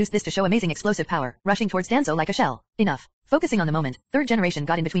Luli used this to show amazing explosive power, rushing towards Danzo like a shell. Enough. Focusing on the moment, third generation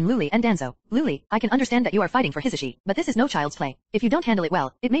got in between Luli and Danzo. Luli, I can understand that you are fighting for Hisashi, but this is no child's play. If you don't handle it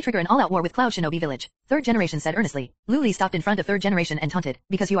well, it may trigger an all-out war with Cloud Shinobi Village. Third generation said earnestly. Luli stopped in front of third generation and taunted,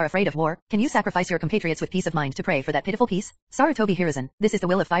 because you are afraid of war, can you sacrifice your compatriots with peace of mind to pray for that pitiful peace? Sarutobi Hiruzen, this is the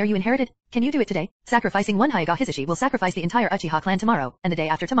will of fire you inherited? Can you do it today? Sacrificing one Hyuga Hisashi will sacrifice the entire Uchiha clan tomorrow, and the day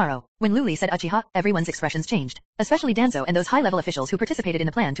after tomorrow. When Luli said Uchiha, everyone's expressions changed. Especially Danzo and those high-level officials who participated in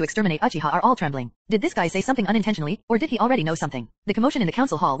the plan to exterminate Uchiha are all trembling. Did this guy say something unintentionally, or did he already know something? The commotion in the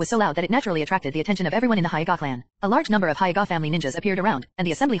council hall was so loud that it naturally attracted the attention of everyone in the Hyuga clan. A large number of Hyuga family ninjas appeared around, and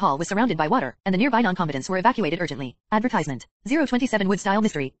the assembly hall was surrounded by water, and the nearby non-combatants were evacuated urgently. Advertisement. 027 Wood Style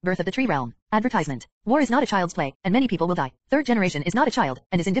Mystery, Birth of the Tree Realm. Advertisement. War is not a child's play, and many people will die. Third generation is not a child,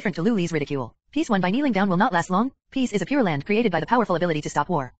 and is indifferent to Luli's ridicule. Peace won by kneeling down will not last long. Peace is a pure land created by the powerful ability to stop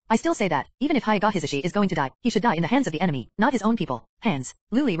war. I still say that, even if Hyuga Hisashi is going to die, he should die in the hands of the enemy, not his own people. Hands.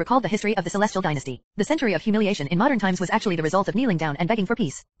 Luli recalled the history of the Celestial Dynasty. The century of humiliation in modern times was actually the result of kneeling down and begging for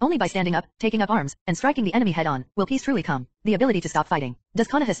peace. Only by standing up, taking up arms, and striking the enemy head-on, will peace truly come. The ability to stop fighting. Does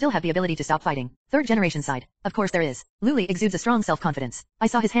Konoha still have the ability to stop fighting? Third generation side. Of course there is. Luli exudes a strong self-confidence. I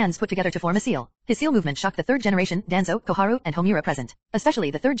saw his hands put together to form a seal. His seal movement shocked the third generation, Danzo, Koharu, and Homura present. Especially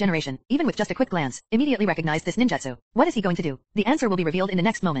the third generation, even with just a quick glance, immediately recognized this ninjutsu. What is he going to do? The answer will be revealed in the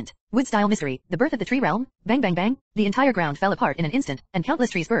next moment. Wood-style mystery, the birth of the tree realm? Bang bang bang. The entire ground fell apart in an instant, and countless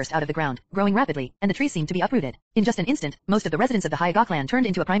trees burst out of the ground, growing rapidly, and the trees seemed to be uprooted. In just an instant, most of the residents of the Hyuga clan turned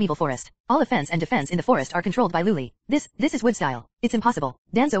into a primeval forest. All offense and defense in the forest are controlled by Luli. This is wood-style. It's impossible.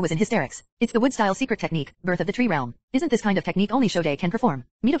 Danzo was in hysterics. It's the wood-style secret technique, birth of the tree realm. Isn't this kind of technique only Shodei can perform?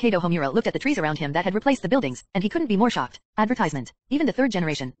 Midokado Homura looked at the trees around him that had replaced the buildings, and he couldn't be more shocked. Advertisement. Even the third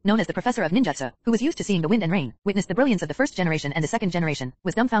generation, known as the professor of ninjutsu, who was used to seeing the wind and rain, witnessed the brilliance of the first generation and the second generation,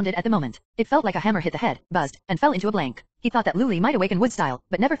 was dumbfounded at the moment. It felt like a hammer hit the head, buzzed, and fell into a blank. He thought that Luli might awaken wood style,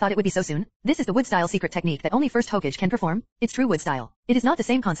 but never thought it would be so soon. This is the wood style secret technique that only first Hokage can perform. It's true wood style. It is not the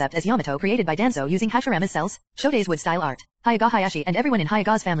same concept as Yamato created by Danzo using Hashirama's cells. Shodei's wood style art. Hyuga Hayashi and everyone in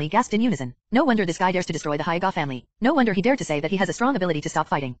Hyuga's family gasped in unison. No wonder this guy dares to destroy the Hyuga family. No wonder he dared to say that he has a strong ability to stop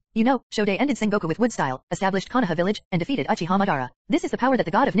fighting. You know, Shodei ended Sengoku with wood style, established Konoha village, and defeated Uchiha Madara. This is the power that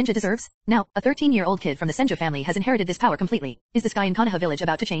the god of ninja deserves. Now, a 13-year-old kid from the Senju family has inherited this power completely. Is the sky in Konoha village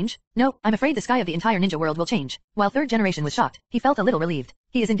about to change? No, I'm afraid the sky of the entire ninja world will change. While third generation was shocked, he felt a little relieved.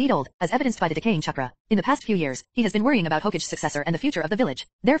 He is indeed old, as evidenced by the decaying chakra. In the past few years, he has been worrying about Hokage's successor and the future of the village.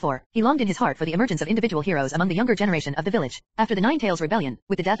 Therefore, he longed in his heart for the emergence of individual heroes among the younger generation of the village. After the Nine Tails rebellion,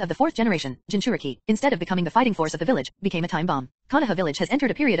 with the death of the fourth generation, Jinchuriki, instead of becoming the fighting force of the village, became a time bomb. Konoha village has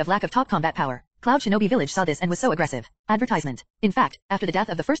entered a period of lack of top combat power. Cloud Shinobi Village saw this and was so aggressive. Advertisement. In fact, after the death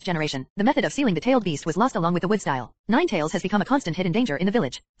of the first generation, the method of sealing the tailed beast was lost along with the wood style. Nine Tails has become a constant hidden danger in the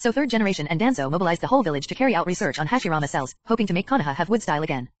village. So third generation and Danzo mobilized the whole village to carry out research on Hashirama cells, hoping to make Konoha have wood style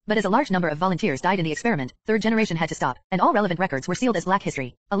again. But as a large number of volunteers died in the experiment, third generation had to stop, and all relevant records were sealed as black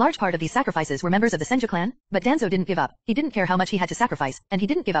history. A large part of these sacrifices were members of the Senju clan, but Danzo didn't give up. He didn't care how much he had to sacrifice, and he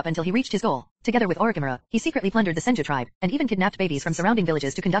didn't give up until he reached his goal. Together with Orikimura, he secretly plundered the Senju tribe, and even kidnapped babies from surrounding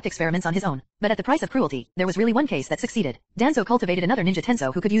villages to conduct experiments on his own. But at the price of cruelty, there was really one case that succeeded. Danzo cultivated another ninja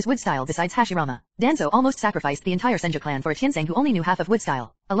Tenso who could use wood style besides Hashirama. Danzo almost sacrificed the entire Senju clan for a Tianzang who only knew half of wood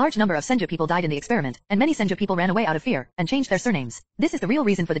style. A large number of Senju people died in the experiment, and many Senju people ran away out of fear and changed their surnames. This is the real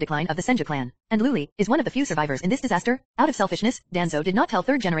reason for the decline of the Senju clan. And Luli is one of the few survivors in this disaster. Out of selfishness, Danzo did not tell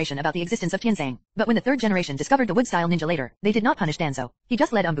third generation about the existence of Tianzang. But when the third generation discovered the wood-style ninja later, they did not punish Danzo. He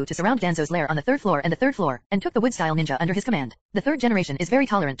just led Umbu to surround Danzo's lair on the third floor and took the wood-style ninja under his command. The third generation is very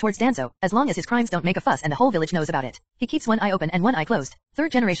tolerant towards Danzo, as long as his crimes don't make a fuss and the whole village knows about it. He keeps one eye open and one eye closed.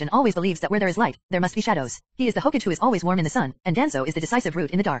 Third generation always believes that where there is light, there must be shadows. He is the Hokage who is always warm in the sun, and Danzo is the decisive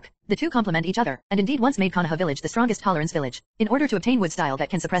root in the dark. The two complement each other, and indeed once made Konoha village the strongest tolerance village. In order to obtain wood style that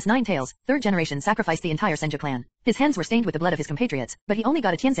can suppress 9 tails, third generation sacrificed the entire Senju clan. His hands were stained with the blood of his compatriots, but he only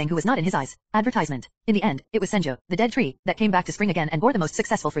got a Tianzang who was not in his eyes. Advertisement. In the end, it was Senju, the dead tree, that came back to spring again and bore the most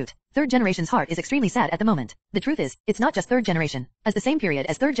successful fruit. Third generation's heart is extremely sad at the moment. The truth is, it's not just third generation. As the same period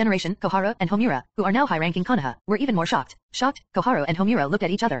as third generation, Koharu and Homura, who are now high-ranking Konoha, were even more shocked. Shocked, Koharu and Homura looked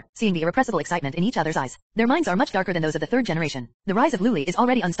at each other, seeing the irrepressible excitement in each other's eyes. Their minds are much darker than those of the third generation. The rise of Luli is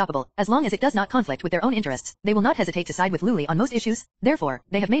already unstoppable, as long as it does not conflict with their own interests. They will not hesitate to side with Luli on most issues. Therefore,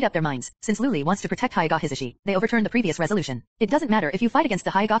 they have made up their minds. Since Luli wants to protect Hyuga Hisashi, they overturned the previous resolution. It doesn't matter if you fight against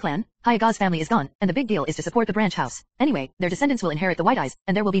the Hyuga clan. Hyuga's family is gone, and the big deal is to support the branch house. Anyway, their descendants will inherit the white eyes,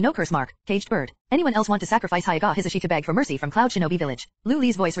 and there will be no curse mark, caged bird. Anyone else want to sacrifice Hyuga Hisashi to beg for mercy from Cloud Shinobi village?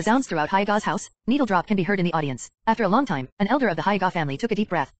 Luli's voice resounds throughout Hyuga's house. Needle drop can be heard in the audience. After a long time, an elder of the Hyuga family took a deep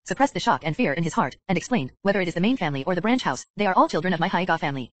breath, suppressed the shock and fear in his heart, and explained, whether it is the main family or the branch house, they are all children of my Hyuga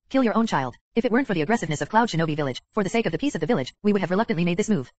family. Kill your own child. If it weren't for the aggressiveness of Cloud Shinobi village, for the sake of the peace of the village, we would have reluctantly made this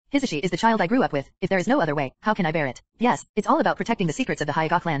move. Hisashi is the child I grew up with. If there is no other way, how can I bear it? Yes, it's all about protecting the secrets of the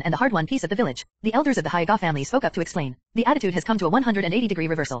Hyuga clan and the hard-won peace of the village. The elders of the Hyuga family spoke up to explain. The attitude has come to a 180-degree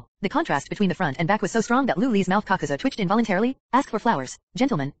reversal. The contrast between the front and back was so strong that Luli's mouth Kakuza twitched involuntarily. Ask for flowers.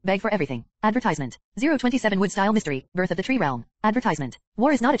 Gentlemen, beg for everything. Advertisement. 027 Wood Style Mystery, Birth of the Tree Realm. Advertisement.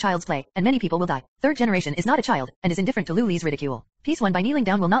 War is not a child's play, and many people will die. Third generation is not a child, and is indifferent to Luli's ridicule. Peace won by kneeling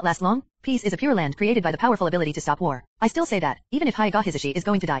down will not last long. Peace is a pure land created by the powerful ability to stop war. I still say that, even if Hyuga Hisashi is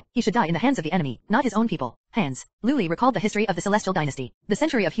going to die, he should die in the hands of the enemy, not his own people. Hands. Luli recalled the history of the Celestial Dynasty. The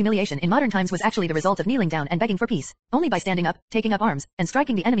century of humiliation in modern times was actually the result of kneeling down and begging for peace. Only by standing up, taking up arms, and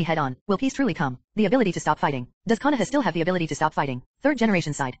striking the enemy head-on, will peace truly come. The ability to stop fighting. Does Konoha still have the ability to stop fighting? Third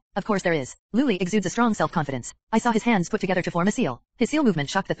generation side. Of course there is. Luli exudes a strong self-confidence. I saw his hands put together to form a seal. His seal movement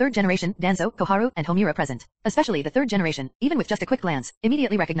shocked the third generation, Danzo, Koharu, and Homura present. Especially the third generation, even with just a quick glance,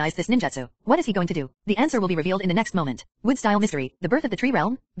 immediately recognized this ninjutsu. What is he going to do? The answer will be revealed in the next moment. Wood-style mystery, the birth of the tree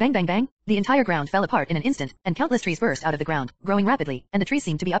realm? Bang bang bang. The entire ground fell apart in an instant, and countless trees burst out of the ground, growing rapidly, and the trees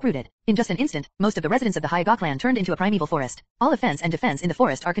seemed to be uprooted. In just an instant, most of the residents of the Hyuga clan turned into a primeval forest. All offense and defense in the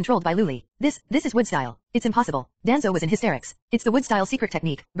forest are controlled by Luli. This is wood-style. It's impossible. Danzo was in hysterics. It's the wood-style secret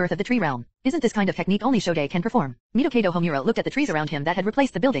technique, birth of the tree realm. Isn't this kind of technique only Shode can perform? Mitokedo Homura looked at the trees around him that had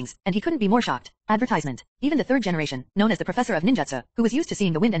replaced the buildings, and he couldn't be more shocked. Advertisement. Even the third generation, known as the professor of ninjutsu, who was used to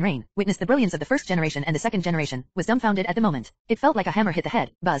seeing the wind and rain, witnessed the brilliance of the first generation and the second generation, was dumbfounded at the moment. It felt like a hammer hit the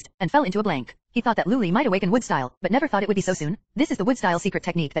head, buzzed, and fell into a blank. He thought that Luli might awaken wood-style, but never thought it would be so soon. This is the wood-style secret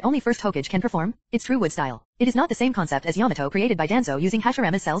technique that only first Hokage can perform. It's true wood-style. It is not the same concept as Yamato created by Danzo using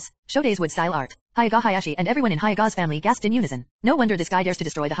Hashirama's cells. Shode's wood-style art. Hyuga Hayashi and everyone in Hyuga's family gasped in unison. No wonder this guy dares to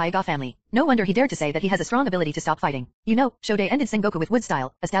destroy the Hyuga family. No wonder he dared to say that he has a strong ability to stop fighting. You know, Shode ended Sengoku with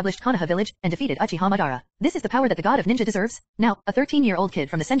wood-style, established Konoha village, and defeated Uchiha Madara. This is the power that the god of ninja deserves. Now, a 13-year-old kid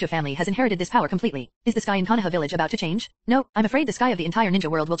from the Senju family has inherited this power completely. Is the sky in Konoha village about to change? No, I'm afraid the sky of the entire ninja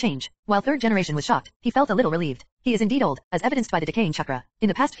world will change. While third generation was shocked, he felt a little relieved. He is indeed old, as evidenced by the decaying chakra. In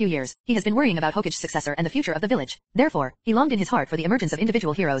the past few years, he has been worrying about Hokage's successor and the future of the village. Therefore, he longed in his heart for the emergence of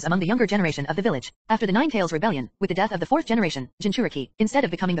individual heroes among the younger generation of the village. After the Nine Tails rebellion, with the death of the fourth generation, Jinchuriki, instead of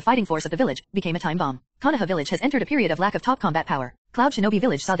becoming the fighting force of the village, became a time bomb. Konoha village has entered a period of lack of top combat power. Cloud Shinobi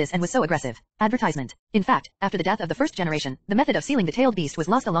village saw this and was so aggressive. Advertisement. In fact, after the death of the first generation, the method of sealing the tailed beast was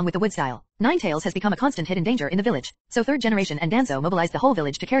lost along with the wood style. Nine Tails has become a constant hidden danger in the village. So third generation and Danzo mobilized the whole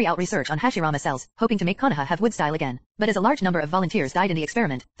village to carry out research on Hashirama cells, hoping to make Konoha have wood style again. But as a large number of volunteers died in the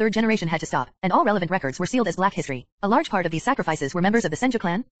experiment, third generation had to stop, and all relevant records were sealed as black history. A large part of these sacrifices were members of the Senju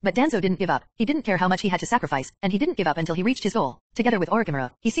clan, but Danzo didn't give up. He didn't care how much he had to sacrifice, and he didn't give up until he reached his goal. Together with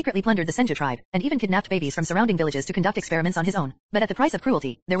Orikimura, he secretly plundered the Senju tribe, and even kidnapped babies from surrounding villages to conduct experiments on his own. But at the price of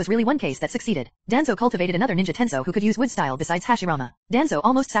cruelty, there was really one case that succeeded. Danzo cultivated another ninja Tenso who could use wood style besides Hashirama. Danzo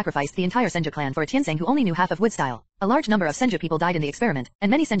almost sacrificed the entire Senju clan for a Tianzang who only knew half of wood style. A large number of Senju people died in the experiment,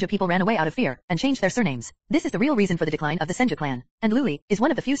 and many Senju people ran away out of fear, and changed their surnames. This is the real reason for the decline of the Senju clan. and Luli is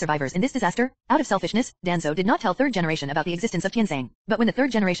one of the few survivors in this disaster. Out of selfishness, Danzo did not tell third generation about the existence of Tianzang. But when the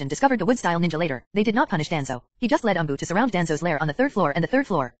third generation discovered the wood-style ninja later, they did not punish Danzo. He just led Umbu to surround Danzo's lair on the third floor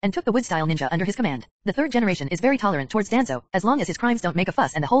and took the wood-style ninja under his command. The third generation is very tolerant towards Danzo, as long as his crimes don't make a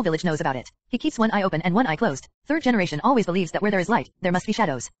fuss and the whole village knows about it. He keeps one eye open and one eye closed. Third generation always believes that where there is light, there must be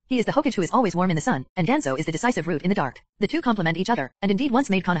shadows. He is the Hokage who is always warm in the sun, and Danzo is the decisive root in the dark. The two complement each other, and indeed once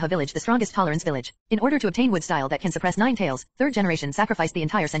made Konoha village the strongest tolerance village. In order to obtain wood style that can suppress 9 tails, third generation sacrificed the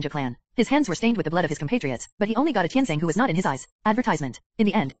entire Senju clan. His hands were stained with the blood of his compatriots, but he only got a Tianzang who was not in his eyes. Advertisement. In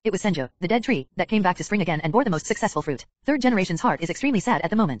the end, it was Senju, the dead tree, that came back to spring again and bore the most successful fruit. Third generation's heart is extremely sad at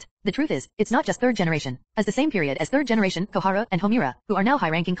the moment. The truth is, it's not just third generation. As the same period as third generation, Koharu and Homura, who are now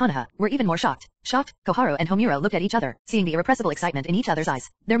high-ranking Konoha, were even more shocked. Shocked, Koharu and Homura looked at each other, seeing the irrepressible excitement in each other's eyes.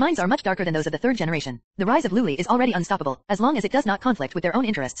 Their minds are much darker than those of the third generation. The rise of Luli is already unstoppable. As long as it does not conflict with their own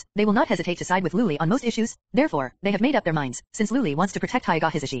interests, they will not hesitate to side with Luli on most issues. Therefore, they have made up their minds. Since Luli wants to protect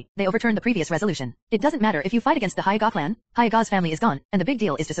Hyuga Hisashi, they overturned the previous resolution. It doesn't matter if you fight against the Hyuga clan. Hyuga's family is gone, and the big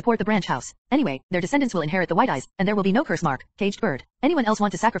deal is to support the branch house. Anyway, their descendants will inherit the white eyes, and there will be no curse mark, caged bird. Anyone else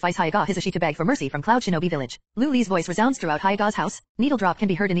want to sacrifice Hyuga Hisashi to beg for mercy from Cloud Shinobi village? Luli's voice resounds throughout Hyuga's house. Needle drop can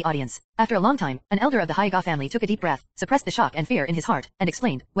be heard in the audience. After a long time, an elder of the Hyuga family took a deep breath, suppressed the shock and fear in his heart, and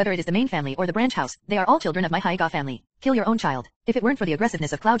explained, whether it is the main family or the branch house, they are all children of my Hyuga family. Kill your own child. If it weren't for the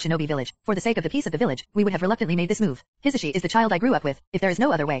aggressiveness of Cloud Shinobi village, for the sake of the peace of the village, we would have reluctantly made this move. Hisashi is the child I grew up with. If there is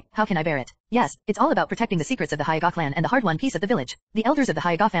no other way, how can I bear it? Yes, it's all about protecting the secrets of the Hyuga clan and the hard-won peace of the village. The elders of the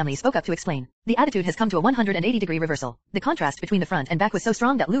Hyuga family spoke up to explain. The attitude has come to a 180-degree reversal. The contrast between the front and back was so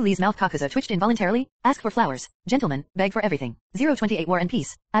strong that Luli's mouth Kakuza twitched involuntarily. Ask for flowers. Gentlemen, beg for everything. 028 War and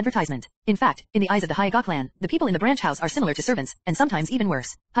Peace. Advertisement. In fact, in the eyes of the Hyuga clan, the people in the branch house are similar to servants, and sometimes even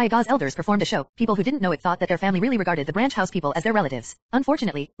worse. Hyuga's elders performed a show. People who didn't know it thought that their family really regarded the branch house people as their relatives.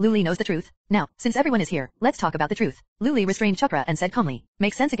 Unfortunately, Luli knows the truth. Now, since everyone is here, let's talk about the truth. Luli restrained chakra and said calmly,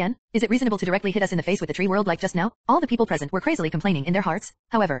 "Makes sense again? Is it reasonable to directly hit us in the face with the tree world like just now?" All the people present were crazily complaining in their hearts.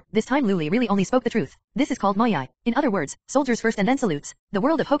 However, this time Luli really only spoke the truth. This is called Moyai. In other words, soldiers first and then salutes. The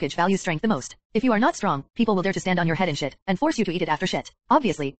world of Hokage values strength the most. If you are not strong, people will dare to stand on your head and shit, and force you to eat it after shit.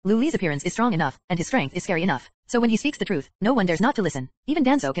 Obviously, Luli's appearance is strong enough, and his strength is scary enough. So when he speaks the truth, no one dares not to listen. Even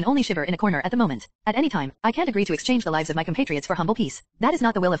Danzo can only shiver in a corner at the moment. At any time, I can't agree to exchange the lives of my compatriots for humble peace. That is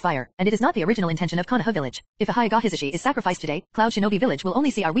not the will of fire, and it is not the original intention of Konoha village. If a Hyuga Hisashi is sacrificed today, Cloud Shinobi village will only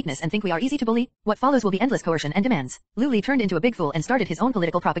see our weakness and think we are easy to bully. What follows will be endless coercion and demands. Luli turned into a big fool and started his own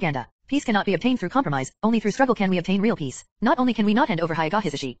political propaganda. Peace cannot be obtained through compromise, only through struggle can we obtain real peace. Not only can we not hand over Hyuga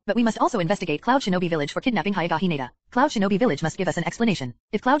Hisashi, but we must also investigate Cloud Shinobi village for kidnapping Hyuga Hinata. Cloud Shinobi village must give us an explanation.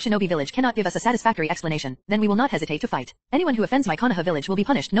 If Cloud Shinobi village cannot give us a satisfactory explanation, then we will not hesitate to fight. Anyone who offends my Konoha village will be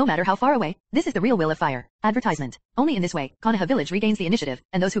punished no matter how far away. This is the real will of fire. Advertisement. Only in this way, Konoha village regains the initiative,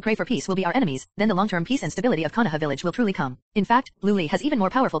 and those who crave for peace will be our enemies, then the long-term peace and stability of Konoha village will truly come. In fact, Luli has even more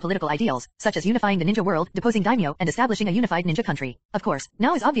powerful political ideals, such as unifying the ninja world, deposing daimyo, and establishing a unified ninja country. Of course,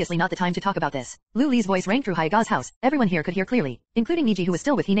 now is obviously not the time to talk about this. Luli's voice rang through Hyuga's house. Everyone here could hear clearly, including Niji who was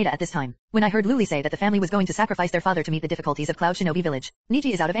still with Hinata at this time. When I heard Luli say that the family was going to sacrifice their father to meet the difficulties of Cloud Shinobi village,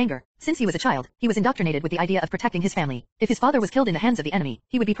 Niji is out of anger. Since he was a child, he was indoctrinated with the idea of protecting his family. If his father was killed in the hands of the enemy,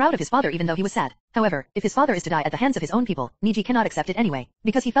 he would be proud of his father even though he was sad. However, if his father is to die at the hands of his own people, Niji cannot accept it anyway,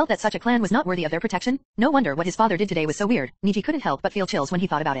 because he felt that such a clan was not worthy of their protection. No wonder what his father did today was so weird. Niji couldn't help but feel chills when he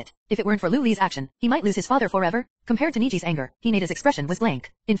thought about it. If it weren't for Luli's action, he might lose his father forever. Compared to Niji's anger, Hinata's expression was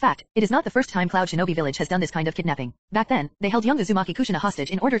blank. In fact, it is not the first time Cloud Shinobi village has done this kind of kidnapping. Back then, they held young Uzumaki Kushina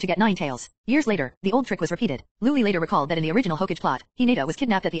hostage in order to get 9 tails. Years later, the old trick was repeated. Luli later recalled that in the original Hokage plot, Hinata was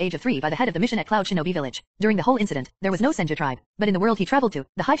kidnapped at the age of 3 by the head of the mission at Cloud Shinobi village. During the whole incident, there was no Senju tribe, but in the world he traveled to,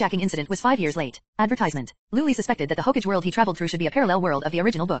 the hijacking incident was 5 years late. Advertisement. Luli suspected that the Hokage world he traveled through should be a parallel world of the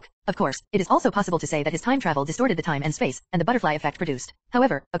original book. Of course, it is also possible to say that his time travel distorted the time and space, and the butterfly effect produced.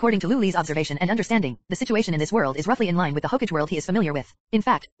 However, according to Luli's observation and understanding, the situation in this world is roughly in line with the Hokage world he is familiar with. In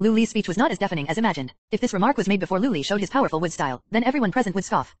fact, Luli's speech was not as deafening as imagined. If this remark was made before Luli showed his powerful wood style, then everyone present would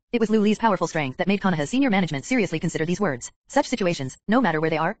scoff. It was Luli's powerful strength that made Konoha's senior management seriously consider these words. Such situations, no matter where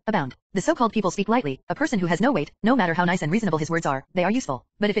they are, abound. The so-called people speak lightly. A person who has no weight, no matter how nice and reasonable his words are, they are useful.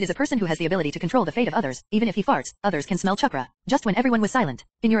 But if it is a person who has the ability to control the fate of others, even if he farts, others can smell chakra. Just when everyone was silent.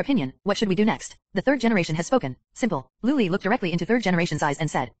 In your opinion, what should we do next? The third generation has spoken. Simple. Luli looked directly into third generation's eyes and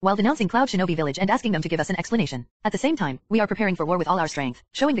said, while denouncing Cloud Shinobi village and asking them to give us an explanation. At the same time, we are preparing for war with all our strength,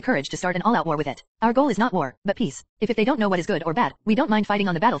 showing the courage to start an all-out war with it. Our goal is not war, but peace. If they don't know what is good or bad, we don't mind fighting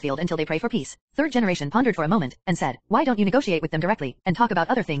on the battlefield until they pray for peace. Third generation pondered for a moment, and said, why don't you negotiate with them directly, and talk about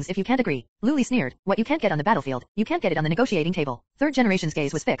other things if you can't agree? Luli sneered, what you can't get on the battlefield, you can't get it on the negotiating table. Third generation's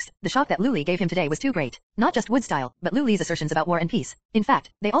gaze was fixed. The shock that Luli gave him today was too great. Not just wood style, but Luli's assertions about war and peace. In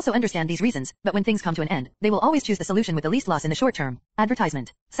fact, they also understand these reasons, but when when things come to an end, they will always choose the solution with the least loss in the short term.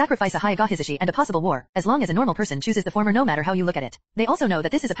 Advertisement. Sacrifice a Hyuga Hisashi and a possible war, as long as a normal person chooses the former no matter how you look at it. They also know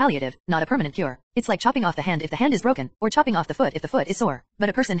that this is a palliative, not a permanent cure. It's like chopping off the hand if the hand is broken, or chopping off the foot if the foot is sore. But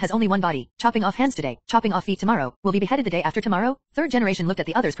a person has only one body. Chopping off hands today, chopping off feet tomorrow, will be beheaded the day after tomorrow? Third generation looked at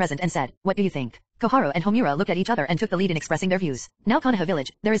the others present and said, what do you think? Koharu and Homura looked at each other and took the lead in expressing their views. Now Konoha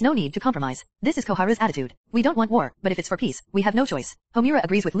village, there is no need to compromise. This is Koharu's attitude. We don't want war, but if it's for peace, we have no choice. Homura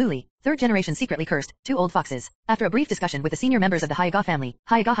agrees with Luli. Third generation secretly cursed, two old foxes. After a brief discussion with the senior members of the Hyuga family,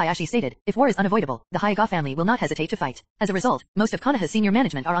 Hyuga Hayashi stated, if war is unavoidable, the Hyuga family will not hesitate to fight. As a result, most of Konoha's senior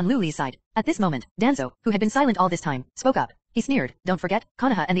management are on Luli's side. At this moment, Danzo, who had been silent all this time, spoke up. He sneered, don't forget,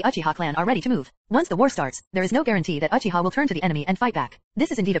 Konoha and the Uchiha clan are ready to move. Once the war starts, there is no guarantee that Uchiha will turn to the enemy and fight back.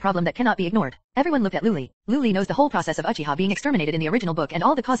 This is indeed a problem that cannot be ignored. Everyone looked at Luli. Luli knows the whole process of Uchiha being exterminated in the original book and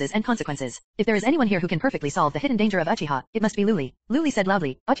all the causes and consequences. If there is anyone here who can perfectly solve the hidden danger of Uchiha, it must be Luli. Luli said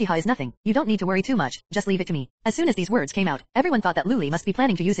loudly, Uchiha is nothing. You don't need to worry too much, just leave it to me. As soon as these words came out, everyone thought that Luli must be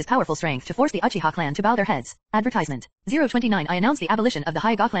planning to use his powerful strength to force the Uchiha clan to bow their heads. Advertisement. 029 I announce the abolition of the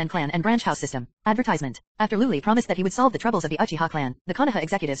Hyuga clan and branch house system. Advertisement. After Luli promised that he would solve the troubles of the Uchiha clan, the Konoha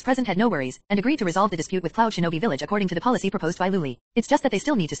executives present had no worries, and agreed to resolve the dispute with Cloud Shinobi Village according to the policy proposed by Luli. It's just that they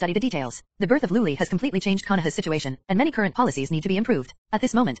still need to study the details. The birth of Luli has completely changed Konoha's situation, and many current policies need to be improved. At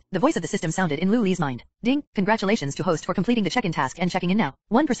this moment, the voice of the system sounded in Luli's mind. Ding, congratulations to host for completing the check-in task and checking in now.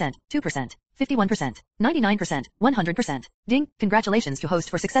 1%, 2%, 51%, 99%, 100%. Ding, congratulations to host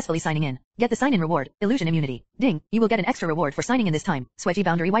for successfully signing in. Get the sign-in reward, illusion immunity. Ding, you will get an extra reward for signing in this time, Swedgy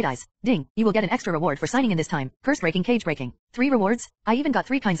boundary white eyes. Ding, you will get an extra reward for signing in this time, curse breaking cage breaking. 3 rewards? I even got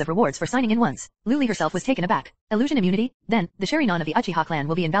 3 kinds of rewards for signing in once. Luli herself was taken aback. Illusion immunity? Then, the Shurinon of the Uchiha clan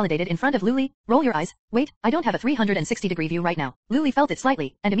will be invalidated in front of Luli? Roll your eyes. Wait, I don't have a 360-degree view right now. Luli felt it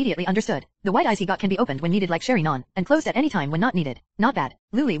slightly, and immediately understood. The white eyes he got can be opened when needed like Shurinon, and closed at any time when not needed. Not bad.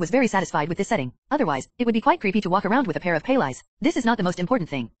 Luli was very satisfied with this setting. Otherwise, it would be quite creepy to walk around with a pair of pale eyes. This is not the most important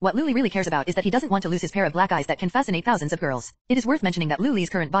thing. What Luli really cares about is that he doesn't want to lose his pair of black eyes that can fascinate thousands of girls. It is worth mentioning that Luli's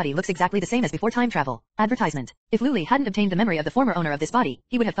current body looks exactly the same as before time travel. Advertisement. If Luli hadn't obtained the memory of the former owner of this body,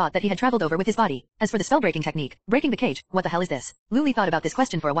 he would have thought that he had traveled over with his body. As for the spell-breaking technique, breaking the cage, what the hell is this? Luli thought about this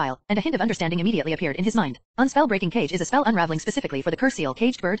question for a while, and a hint of understanding immediately appeared in his mind. Unspell-breaking cage is a spell unraveling specifically for the curse seal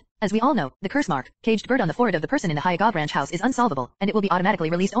caged bird. As we all know, the curse mark, caged bird on the forehead of the person in the Hyuga branch house is unsolvable, and it will be automatically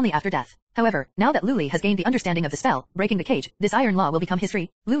released only after death. However, now that Luli has gained the understanding of the spell, breaking the cage, this iron law will become history.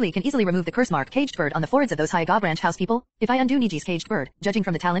 Luli can easily remove the curse mark caged bird on the foreheads of those Hyuga branch house people. If I undo Niji's caged bird, judging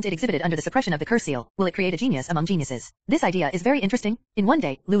from the talent it exhibited under the suppression of the curse seal, will it create a genius among geniuses? This idea is very interesting. In one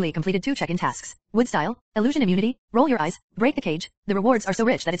day, Luli completed 2 check-in tasks. Wood style, illusion immunity, roll your eyes, break the cage. The rewards are so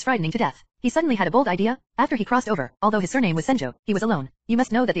rich that it's frightening to death. He suddenly had a bold idea. After he crossed over, although his surname was Senjo, he was alone. You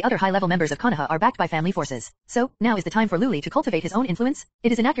must know that the other high-level members of Konoha are backed by family forces. So, now is the time for Luli to cultivate his own influence?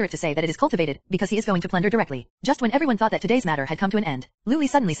 It is inaccurate to say that it is cultivated, because he is going to plunder directly. Just when everyone thought that today's matter had come to an end, Luli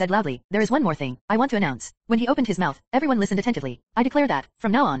suddenly said loudly, there is one more thing, I want to announce. When he opened his mouth, everyone listened attentively. I declare that,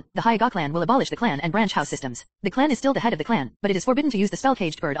 from now on, the Hyuga clan will abolish the clan and branch house systems. The clan is still the head of the clan, but it is forbidden to use the spell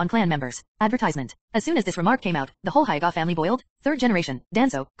caged bird on clan members. Advertisement. As soon as this remark came out, the whole Hyuga family boiled. Third generation,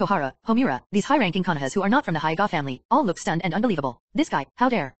 Danzo, Kohara, Homura, these high-ranking Konohas who are not from the Hyuga family, all looked stunned and unbelievable. This guy, how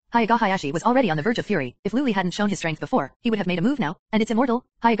dare? Hyuga Hayashi was already on the verge of fury. If Luli hadn't shown his strength before, he would have made a move now, and it's immortal.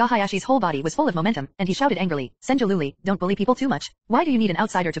 Hyuga Hayashi's whole body was full of momentum, and he shouted angrily, Senjo Luli, don't bully people too much. Why do you need an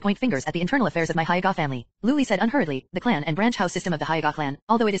outsider to point fingers at the internal affairs of my Hyuga family? Luli said unhurriedly, the clan and branch house system of the Hyuga clan,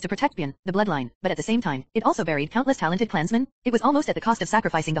 although it is to protect Bian, the bloodline, but at the same time, it also buried countless talented clansmen. It was almost at the cost of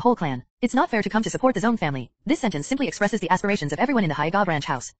sacrificing the whole clan. It's not fair to come to support the Zone family. This sentence simply expresses the aspirations of everyone in the Hyuga branch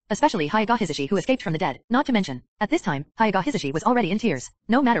house, especially Hyuga Hisashi who escaped from the dead, not to mention. At this time, Hyuga Hisashi was already in tears.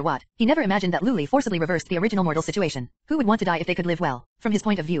 No matter what, he never imagined that Luli forcibly reversed the original mortal situation. Who would want to die if they could live well? From his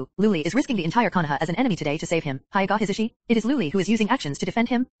point of view, Luli is risking the entire Konoha as an enemy today to save him. Hyuga Hisashi? It is Luli who is using actions to defend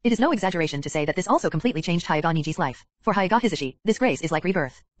him? It is no exaggeration to say that this also completely changed Hyuga Niji's life. For Hyuga Hisashi, this grace is like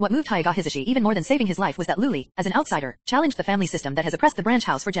rebirth. What moved Hyuga Hisashi even more than saving his life was that Luli, as an outsider, challenged the family system that has oppressed the branch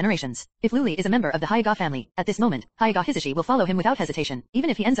house for generations. If Luli is a member of the Hyuga family, at this moment, Hyuga Hisashi will follow him without hesitation.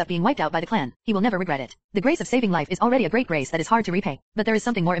 Even if he ends up being wiped out by the clan, he will never regret it. The grace of saving life is already a great grace that is hard to repay. But there is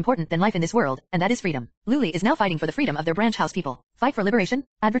something more important than life in this world, and that is freedom. Luli is now fighting for the freedom of their branch house people. Fight for liberation?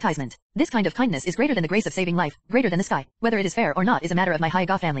 Advertisement. This kind of kindness is greater than the grace of saving life, greater than the sky. Whether it is fair or not is a matter of my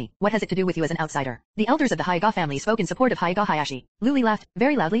Hyuga family. What has it to do with you as an outsider? The elders of the Hyuga family spoke in support of Hyuga Hayashi. Luli laughed,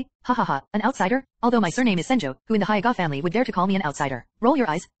 very loudly. Ha ha ha, an outsider? Although my surname is Senjo, who in the Hyuga family would dare to call me an outsider? Roll your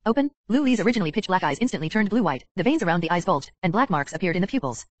eyes, open. Lu Li's originally pitch black eyes instantly turned blue-white, the veins around the eyes bulged, and black marks appeared in the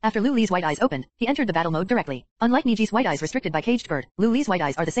pupils. After Lu Li's white eyes opened, he entered the battle mode directly. Unlike Niji's white eyes restricted by caged bird, Lu Li's white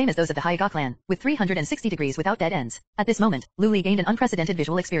eyes are the same as those of the Hyuga clan, with 360 degrees without dead ends. At this moment, Lu Li gained an unprecedented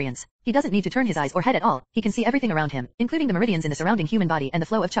visual experience. He doesn't need to turn his eyes or head at all, he can see everything around him, including the meridians in the surrounding human body and the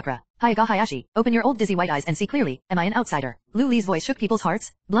flow of chakra. Hyuga Hayashi, open your old dizzy white eyes and see clearly, am I an outsider? Lu Li's voice shook people's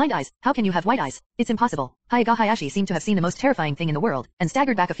hearts. Blind eyes, how can you have white eyes? It's impossible. Hyuga Hayashi seemed to have seen the most terrifying thing in the world, and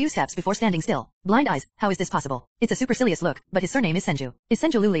staggered back a few steps before standing still. Blind eyes, how is this possible? It's a supercilious look, but his surname is Senju. Is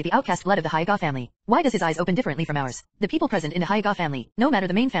Senju Lu Li the outcast blood of the Hyuga family? Why does his eyes open differently from ours? The people present in the Hyuga family, no matter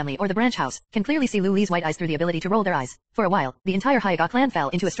the main family or the branch house, can clearly see Lu Li's white eyes through the ability to roll their eyes. For a while, the entire Hyuga clan fell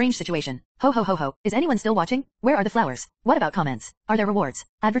into a strange situation. Ho ho ho ho, is anyone still watching? Where are the flowers? What about comments? Are there rewards?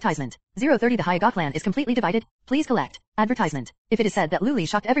 Advertisement. 030 The Hyuga clan is completely divided. Please collect. Advertisement. If it is said that Lu Li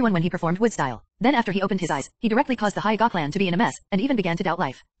shocked everyone when he performed wood style, then after he opened his eyes, he directly caused the Hyuga clan to be in a mess, and even began to doubt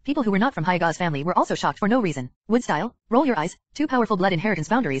life. People who were not from Hyuga's family were also shocked for no reason. Wood style? Roll your eyes. Two powerful blood inheritance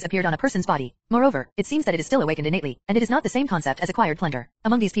boundaries appeared on a person's body. Moreover, it seems that it is still awakened innately, and it is not the same concept as acquired plunder.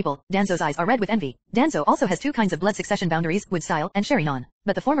 Among these people, Danzo's eyes are red with envy. Danzo also has two kinds of blood succession boundaries, wood style and Sherinon.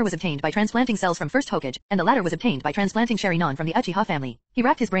 But the former was obtained by transplanting cells from first Hokage, and the latter was obtained by transplanting Sherinon from the Uchiha family. He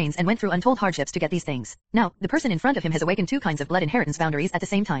racked his brains and went through untold hardships to get these things. Now, the person in front of him has awakened two kinds of blood inheritance boundaries at the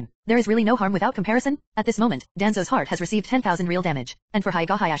same time. There is really no harm without comparison. At this moment, Danzo's heart has received 10,000 real damage. And for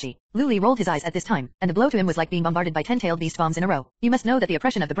Hyuga Hayashi, Lu Li rolled his eyes at this time, and the blow to him was like being bombarded by 10-tailed beast bombs in a row. You must know that the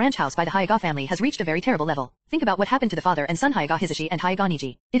oppression of the branch house by the Hyuga family has reached a very terrible level. Think about what happened to the father and son Hyuga Hisashi and Hyuga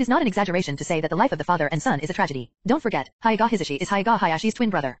Niji. It is not an exaggeration to say that the life of the father and son is a tragedy. Don't forget, Hyuga Hisashi is Hyuga Hayashi's twin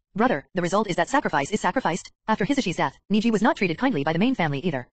brother. The result is that sacrifice is sacrificed. After Hisashi's death, Niji was not treated kindly by the main family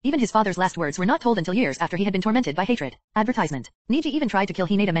either. Even his father's last words were not told until years after he had been tormented by hatred. Advertisement. Niji even tried to kill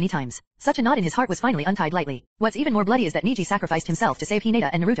Hinata many times. Such a knot in his heart was finally untied lightly. What's even more bloody is that Niji sacrificed himself to save Hinata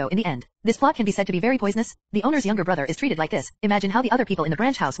and Naruto in the end. This plot can be said to be very poisonous. The owner's younger brother is treated like this. Imagine how the other people in the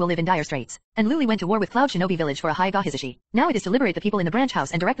branch house will live in dire straits. And Lu Li went to war with Cloud Shinobi village for a Hyuga Hisashi. Now it is to liberate the people in the branch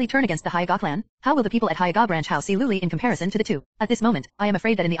house and directly turn against the Hyuga clan. How will the people at Hyuga branch house see Lu Li in comparison to the two? At this moment, I am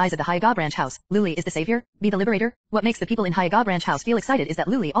afraid that in the eyes of the Hyuga branch house, Lu Li is the savior, be the liberator. What makes the people in Hyuga branch house feel excited is that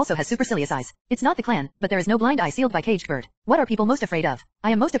Lu Li also has supercilious eyes. It's not the clan, but there is no blind eye sealed by caged bird. What are people most afraid of?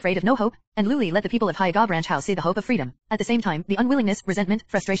 I am most afraid of no hope, and Lu Li let the people of Hyuga branch house see the hope of freedom. At the same time, the unwillingness, resentment,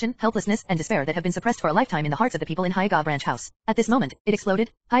 frustration, helplessness, and despair that have been suppressed for a lifetime in the hearts of the people in Hyuga branch house. At this moment, it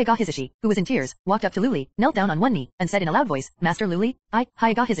exploded. Hyuga Hisashi, who was in tears, walked up to Lu Li, knelt down on one knee, and said in a loud voice, Master Lu Li,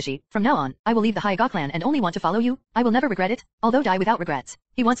 Hyuga Hisashi, from now on, I will leave the Hyuga clan and only want to follow you. I will never regret it, although die without regrets.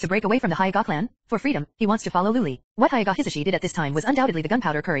 He wants to break away from the Hyuga clan. For freedom, he wants to follow Lu Li. What Hyuga Hisashi did at this time was undoubtedly the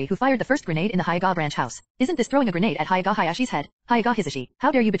gunpowder curry who fired the first grenade in the Hyuga branch house. Isn't this throwing a grenade at Hyuga Hayashi's head? Hyuga Hisashi,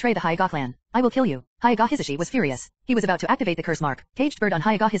 how dare you betray the Hyuga clan? I will kill you. Hyuga Hisashi was furious. He was about to activate the curse mark, caged bird on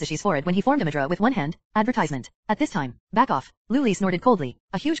Hyuga Hisashi's forehead when he formed a mudra with one hand. Advertisement. At this time, back off. Lu Li snorted coldly.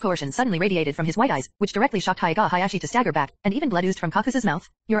 A huge coercion suddenly radiated from his white eyes, which directly shocked Hyuga Hayashi to stagger back, and even blood oozed from Kakusa's mouth.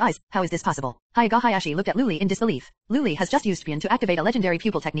 Your eyes, how is this possible? Hyuga Hayashi looked at Lu Li in disbelief. Lu Li has just used Pian to activate a legendary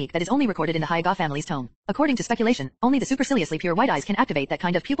pupil technique that is only recorded in the Hyuga family's tome. According to speculation, only the superciliously pure white eyes can activate that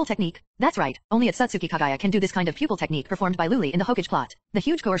kind of pupil technique. That's right, only Satsuki Kagaya can do this kind of pupil technique performed by Lu Li in the Hokage plot. The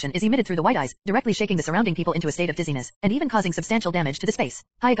huge coercion is emitted through the white eyes, directly shaking the surrounding people into a state of dizziness, and even causing substantial damage to the space.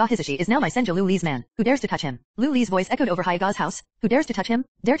 Hyuga Hisashi is now my Senju Lu Li's man. Who dares to touch him? Lu Li's voice echoed over Hyuga's house. Who dares to touch him?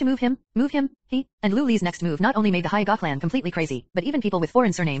 Dare to move him? Move him? He? And Lu Li's next move not only made the Hyuga clan completely crazy, but even people with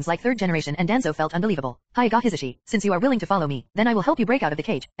foreign surnames like Third Generation and Danzo felt unbelievable. Hyuga Hisashi, since you are willing to follow me, then I will help you break out of the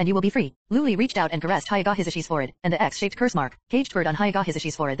cage, and you will be free. Lu Li reached out and caressed Hyuga Hisashi's forehead, and the X-shaped curse mark, caged bird on Hyuga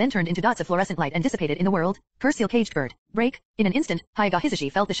Hisashi's forehead then turned into dots of fluorescent light and dissipated in the world. Curse seal caged bird. Break. In an instant, Hyuga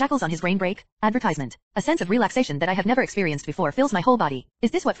Hisashi felt the shackles on his brain break. Advertisement. A sense of relaxation that I have never experienced before fills my whole body.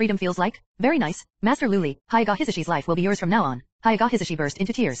 Is this what freedom feels like? Very nice. Master Lu Li, Hyuga Hisashi's life will be yours from now on. Hyuga Hisashi burst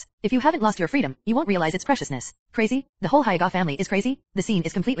into tears. If you haven't lost your freedom, you won't realize its preciousness. Crazy? The whole Hyuga family is crazy? The scene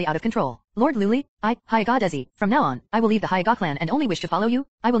is completely out of control. Lord Lu Li, Hyuga Desi, from now on, I will leave the Hyuga clan and only wish to follow you.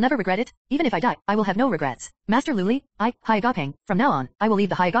 I will never regret it. Even if I die, I will have no regrets. Master Lu Li, Hyuga Peng, from now on, I will leave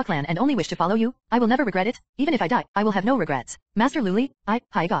the Hyuga clan and only wish to follow you. I will never regret it. Even if I die, I will have no regrets. Master Lu Li,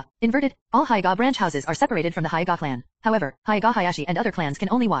 Hyuga. Inverted. All Hyuga branch houses are separated from the Hyuga clan. However, Hyuga Hayashi and other clans can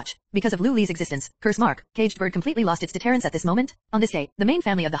only watch. Because of Lu Li's existence, curse mark, caged bird completely lost its deterrence at this moment. On this day, the main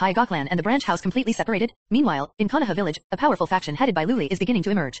family of the Hyuga clan and the branch house completely separated. Meanwhile, in Konoha village, a powerful faction headed by Lu Li is beginning to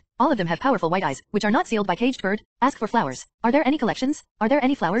emerge. All of them have powerful white eyes, which are not sealed by caged bird. Ask for flowers. Are there any collections? Are there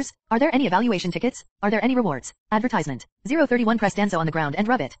any flowers? Are there any evaluation tickets? Are there any rewards? Advertisement. 031 Press Danzo on the ground and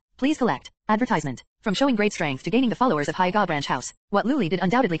rub it. Please collect. Advertisement. from showing great strength to gaining the followers of Hyuga branch house. What Luli did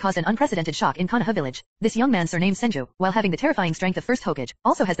undoubtedly caused an unprecedented shock in Konoha village. This young man surnamed Senju, while having the terrifying strength of first Hokage,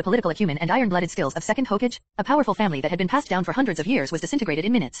 also has the political acumen and iron-blooded skills of second Hokage. A powerful family that had been passed down for hundreds of years was disintegrated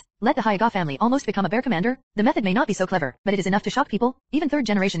in minutes. Let the Hyuga family almost become a bear commander? The method may not be so clever, but it is enough to shock people. Even third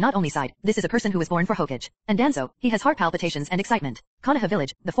generation not only sighed, this is a person who was born for Hokage. And Danzo, he has heart palpitations and excitement. Konoha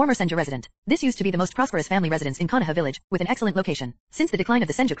village, the former Senju resident. This used to be the most prosperous family residence in Konoha village, with an excellent location. Since the decline of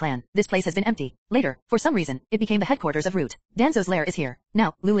the Senju clan, this place has been empty. Later, for some reason, it became the headquarters of Root. Danzo's lair is here.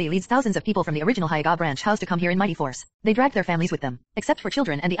 Now, Luli leads thousands of people from the original Hyuga branch house to come here in mighty force. They dragged their families with them. Except for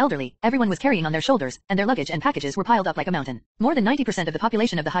children and the elderly, everyone was carrying on their shoulders, and their luggage and packages were piled up like a mountain. More than 90% of the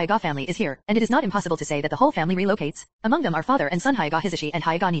population of the Hyuga family is here, and it is not impossible to say that the whole family relocates. Among them are father and son Hyuga Hisashi and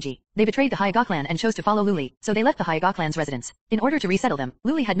Hyuga Niji. They betrayed the Hyuga clan and chose to follow Luli, so they left the Hyuga clan's residence. In order to resettle them,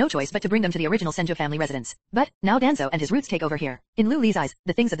 Luli had no choice but to bring them to the original Senju family residence. But, now Danzo and his roots take over here. In Luli's eyes,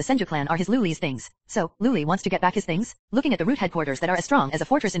 the things of the Senju clan are his Luli's things. So, Luli wants to get back his things? Looking at the root headquarters that are as strong as a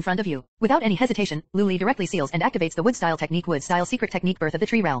fortress in front of you. Without any hesitation, Luli directly seals and activates the wood-style technique wood-style secret technique birth of the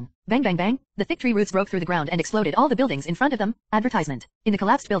tree realm. Bang bang bang, the thick tree roots broke through the ground and exploded all the buildings in front of them. Advertisement. In the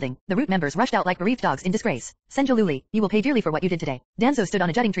collapsed building, the root members rushed out like bereaved dogs in disgrace. Senju Luli, you will pay dearly for what you did today. Danzo stood on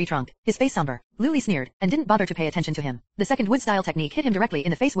a jutting tree trunk, his face somber. Luli sneered, and didn't bother to pay attention to him. The second wood-style technique hit him directly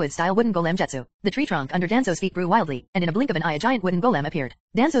in the face wood-style wooden golem jutsu. The tree trunk under Danzo's feet grew wildly, and in a blink of an eye a giant wooden golem appeared.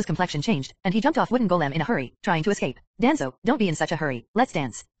 Danzo's complexion changed, and he jumped off wooden golem in a hurry, trying to escape. Danzo, don't be in such a hurry, let's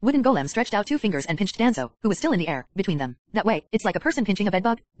dance. Wooden golem stretched out two fingers and pinched Danzo, who was still in the air, between them. That way, it's like a person pinching a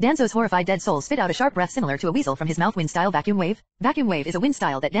bedbug. Danzo's horrified dead soul spit out a sharp breath similar to a weasel from his mouth. Wind-style vacuum wave. Vacuum wave is a wind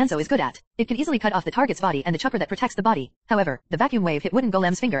style that Danzo is good at. It can easily cut off the target's body and the chakra that protects the body. However, the vacuum wave hit wooden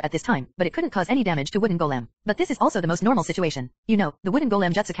golem's finger at this time, but it couldn't cause any damage to wooden golem. But this is also the most normal situation. You know, the wooden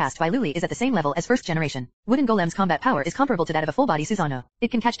golem jutsu cast by Luli is at the same level as first generation. Wooden golem's combat power is comparable to that of a full-body Susanoo.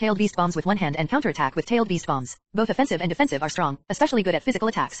 It can catch tailed beast bombs with one hand and counterattack with tailed beast bombs. Both offensive and defensive are strong, especially good at physical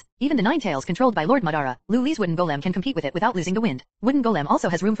attacks. Even the nine tails controlled by Lord Madara, Luli's wooden golem can compete with it without losing the wind. Wooden golem also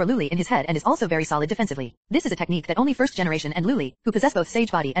has room for Luli in his head and is also very solid defensively. This is a technique that only first generation and Luli, who possess both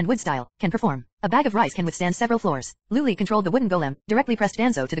sage body and wood style, can perform. A bag of rice can withstand several floors. Luli controlled the wooden golem, directly pressed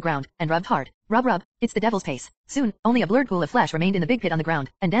Danzo to the ground, and rubbed hard. Rub rub, it's the devil's pace. Soon, only a blurred pool of flesh remained in the big pit on the ground,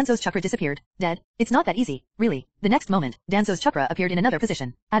 and Danzo's chakra disappeared. Dead? It's not that easy, really. The next moment, Danzo's chakra appeared in another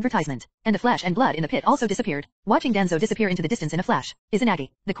position. Advertisement. And the flesh and blood in the pit also disappeared. Watching Danzo disappear into the distance in a flash, Izanagi.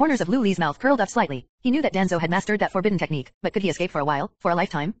 The corners of Luli's mouth curled up slightly. He knew that Danzo had mastered that forbidden technique, but could he escape for a while, for a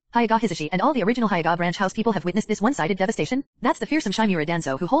lifetime? Hyuga Hisashi and all the original Hyuga branch house people have witnessed this one-sided devastation? That's the fearsome Chimera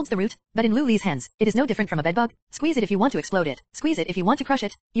Danzo who holds the root, but in Luli's hands, it is no different from a bedbug. Squeeze it if you want to explode it. Squeeze it if you want to crush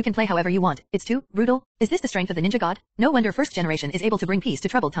it. You can play however you want. It's too brutal. Is this the strength of the ninja god? No wonder first generation is able to bring peace to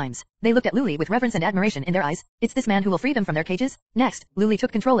troubled times. They looked at Luli with reverence and admiration in their eyes. It's this man who will free them from their cages? Next, Luli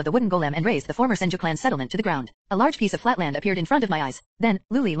took control of the wooden golem and raised the former Senju clan settlement to the ground. A large piece of flat land appeared in front of my eyes. Then,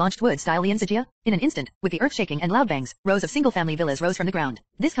 Luli launched wood-style Lianzijia. In an instant, with the earth shaking and loud bangs, rows of single-family villas rose from the ground.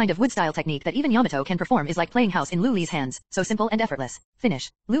 This kind of wood-style technique that even Yamato can perform is like playing house in Luli's hands, so simple and effortless.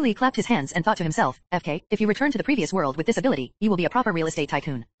 Finish. Luli clapped his hands and thought to himself, FK, if you return to the previous world with this ability, you will be a proper real estate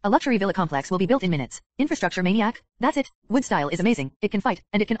tycoon. A luxury villa complex will be built in minutes. Infrastructure maniac? That's it. Wood style is amazing. It can fight,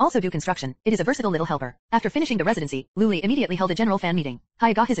 and it can also do construction. It is a versatile little helper. After finishing the residency, Luli immediately held a general fan meeting.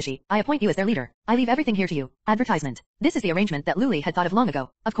 Hyuga Hisashi, I appoint you as their leader. I leave everything here to you. Advertisement. This is the arrangement that Luli had thought of long ago.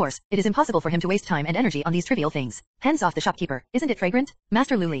 Of course, it is impossible for him to waste time and energy on these trivial things. Hands off the shopkeeper. Isn't it fragrant?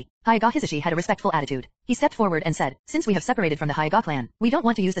 Master Luli. Hyuga Hisashi had a respectful attitude. He stepped forward and said, since we have separated from the Hyuga clan, we don't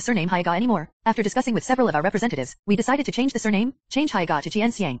want to use the surname Hyuga anymore. After discussing with several of our representatives, we decided to change the surname. Change Hyuga to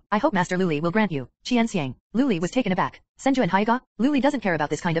Qianxiang. I hope Master Luli will grant you. Qianxiang. Luli was taken aback. Senju and Hyuga? Luli doesn't care about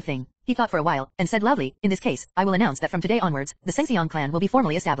this kind of thing. He thought for a while, and said loudly, in this case, I will announce that from today onwards, the Sengxiang clan will be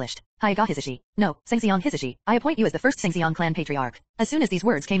formally established. Hyuga Hisashi. No, Sengxiang Hisashi, I appoint you as the first Sengxiang clan patriarch. As soon as these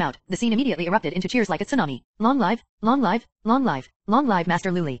words came out, the scene immediately erupted into cheers like a tsunami. Long live, long live, long live, long live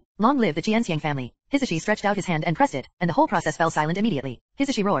Master Luli. Long live the Qianxiang family. Hisashi stretched out his hand and pressed it, and the whole process fell silent immediately.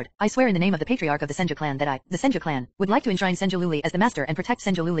 Hisashi roared, I swear in the name of the patriarch of the Senju clan that I, the Senju clan, would like to enshrine Senju Luli as the master and protect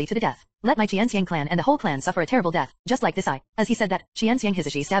Senju Luli to the death. Let my Qianxiang clan and the whole clan suffer a terrible death, just like this eye. As he said that, Qianxiang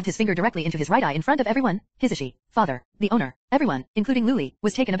Hisashi stabbed his finger directly into his right eye in front of everyone. Hisashi, father, the owner, everyone, including Luli,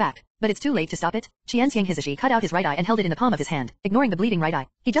 was taken aback. But it's too late to stop it. Qianxiang Hisashi cut out his right eye and held it in the palm of his hand, ignoring the bleeding right eye.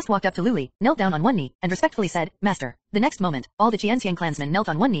 He just walked up to Luli, knelt down on one knee, and respectfully said, Master. The next moment, all the Qianxiang clansmen knelt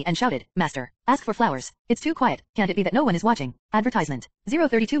on one knee and shouted, Master, ask for flowers. It's too quiet. Can't it be that no one is watching? Advertisement.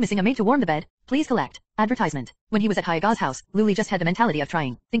 032 missing a maid to warm the bed. Please collect. Advertisement. When he was at Hyaga's house, Luli just had the mentality of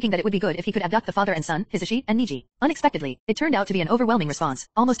trying, thinking that it would be good if he could abduct the father and son, Hisashi and Niji. Unexpectedly, it turned out to be an overwhelming response,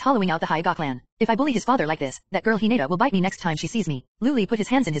 almost hollowing out the Hyaga clan. If I bully his father like this, that girl Hinata will bite me next time she sees me. Luli put his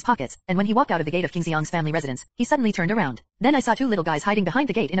hands in his pockets, and when he walked out of the gate of King Xiong's family residence, he suddenly turned around. Then I saw two little guys hiding behind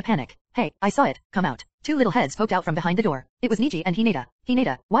the gate in a panic. Hey, I saw it, come out. Two little heads poked out from behind the door. It was Niji and Hinata.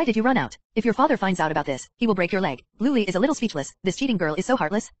 Hinata, why did you run out? If your father finds out about this, he will break your leg. Luli is a little speechless. This cheating girl is so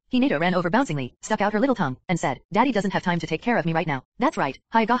heartless. Hinata ran over bouncingly, stuck out her little tongue, and said, Daddy doesn't have time to take care of me right now. That's right,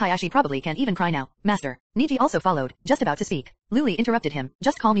 Hyaga Hayashi probably can't even cry now. Master. Niji also followed, just about to speak. Luli interrupted him,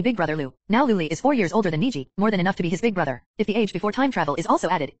 just call me Big Brother Lu. Now Luli is 4 years older than Niji, more than enough to be his big brother. If the age before time travel is also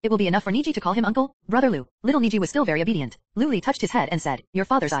added, it will be enough for Niji to call him Uncle, Brother Lu. Little Niji was still very obedient. Luli touched his head and said, your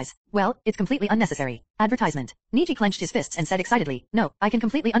father's eyes. Well, it's completely unnecessary. Advertisement. Niji clenched his fists and said excitedly, no, I can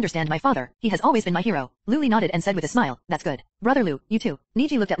completely understand my father. He has always been my hero. Luli nodded and said with a smile, that's good. Brother Lu, you too.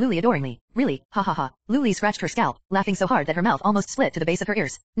 Niji looked at Luli adoringly. Really? Ha ha ha. Luli scratched her scalp, laughing so hard that her mouth almost split to the base of her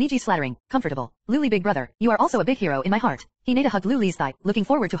ears. Niji's flattering, comfortable. Luli big brother, you are also a big hero in my heart. Hinata hugged Luli's thigh, looking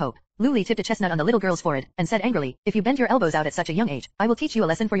forward to hope. Luli tipped a chestnut on the little girl's forehead, and said angrily, if you bend your elbows out at such a young age, I will teach you a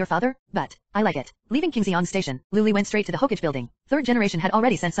lesson for your father, but, I like it. Leaving King Xiong's station, Luli went straight to the Hokage building. Third generation had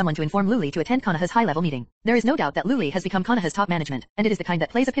already sent someone to inform Luli to attend Konoha's high-level meeting. There is no doubt that Luli has become Konoha's top management, and it is the kind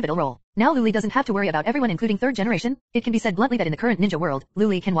that plays a pivotal role. Now Luli doesn't have to worry about everyone including third generation. It can be said bluntly that in the current ninja world,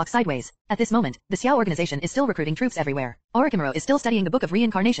 Luli can walk sideways. At this moment, the Xiao organization is still recruiting troops everywhere. Orochimaru is still studying the Book of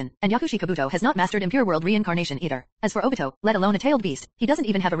Reincarnation, and Yakushi Kabuto has not mastered Impure World Reincarnation either. As for Obito, let alone a tailed beast, he doesn't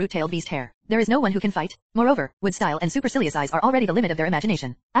even have a root-tailed beast hair. There is no one who can fight. Moreover, Wood style and supercilious eyes are already the limit of their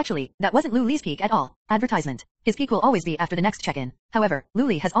imagination. Actually, that wasn't Luli's peak at all. Advertisement. His peak will always be after the next check-in. However,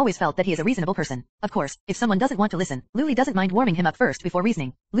 Luli has always felt that he is a reasonable person. Of course, if someone doesn't want to listen, Luli doesn't mind warming him up first before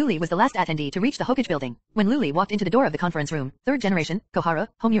reasoning. Luli was the last attendee to reach the Hokage building. When Luli walked into the door of the conference room, third generation, Kohara,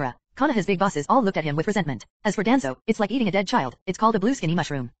 Homura, Konoha's big bosses all looked at him with resentment. As for Danzo, it's like eating a dead child. It's called a blue skinny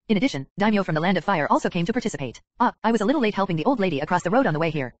mushroom. In addition, Daimyo from the Land of Fire also came to participate. I was a little late helping the old lady across the road on the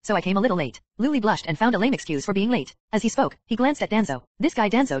way here, so I came a little late. Luli blushed and found a lame excuse for being late. As he spoke, he glanced at Danzo. This guy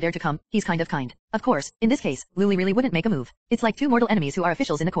Danzo dared to come, he's kind. Of course, in this case, Luli really wouldn't make a move. It's like two mortal enemies who are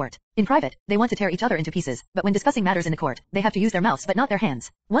officials in the court. In private, they want to tear each other into pieces, but when discussing matters in the court, they have to use their mouths but not their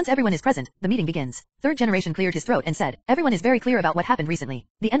hands. Once everyone is present, the meeting begins. Third generation cleared his throat and said, everyone is very clear about what happened recently.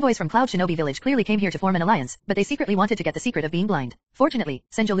 The envoys from Cloud Shinobi Village clearly came here to form an alliance, but they secretly wanted to get the secret of being blind. Fortunately,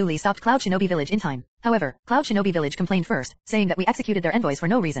 Senjo Luli stopped Cloud Shinobi Village in time. However, Cloud Shinobi Village complained first, saying that we executed their envoys for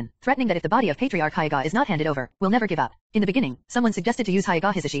no reason, threatening that if the body of Patriarch Hyaga is not handed over, we'll never give up. In the beginning, someone suggested to use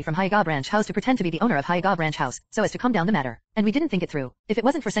Hyaga Hisashi from Hyaga Branch House to pretend to be the owner of Hyaga Branch House, so as to calm down the matter. And we didn't think it through. If it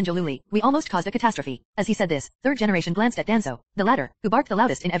wasn't for Senjo Luli, we almost caused a catastrophe. As he said this, third generation glanced at Danzo. The latter, who barked the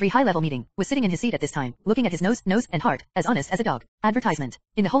loudest in every high-level meeting, was sitting in his seat at this time, looking at his nose, and heart, as honest as a dog. Advertisement.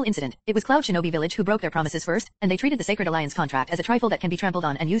 In the whole incident, it was Cloud Shinobi Village who broke their promises first, and they treated the Sacred Alliance contract as a trifle that can be trampled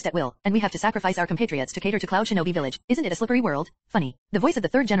on and used at will, and we have to sacrifice our compatriots to cater to Cloud Shinobi Village. Isn't it a slippery world? Funny. The voice of the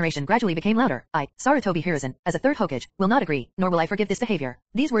third generation gradually became louder. I, Sarutobi Hiruzen, as a third Hokage, will not agree, nor will I forgive this behavior.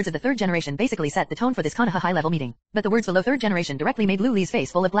 These words of the third generation basically set the tone for this Konoha high-level meeting. But the words below third generation directly made Luli's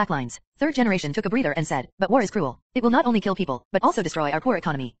face full of black lines. Third generation took a breather and said, but war is cruel. It will not only kill people, but also destroy our poor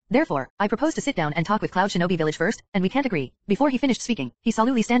economy. Therefore, I propose to sit down and talk with Cloud Shinobi Village first, and we can't agree. Before he finished speaking, he saw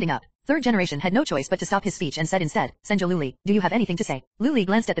Luli standing up. Third generation had no choice but to stop his speech and said instead, Senjo Luli, do you have anything to say? Luli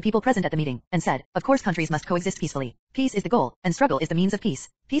glanced at the people present at the meeting, and said, of course countries must coexist peacefully. Peace is the goal, and struggle is the means of peace.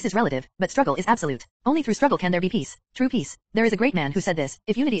 Peace is relative, but struggle is absolute. Only through struggle can there be peace. True peace. There is a great man who said this,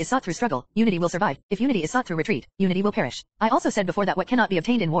 if unity is sought through struggle, unity will survive. If unity is sought through retreat, unity will perish. I also said before that what cannot be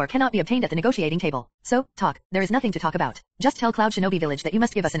obtained in war cannot be obtained at the negotiating table. So, talk. There is nothing to talk about. Just tell Cloud Shinobi Village that you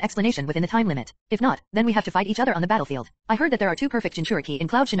must give us an explanation within the time limit. If not, then we have to fight each other on the battlefield. I heard that there are two perfect Jinchuriki in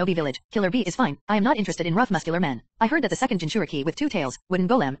Cloud Shinobi Village. Killer B is fine. I am not interested in rough muscular men. I heard that the second Jinchuriki with two tails, wooden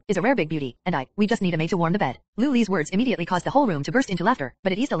golem, is a rare big beauty, and we just need a maid to warm the bed. Luli's words immediately caused the whole room to burst into laughter,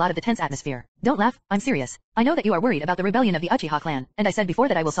 but it eased a lot of the tense atmosphere. Don't laugh, I'm serious. I know that you are worried about the rebellion of the Uchiha clan, and I said before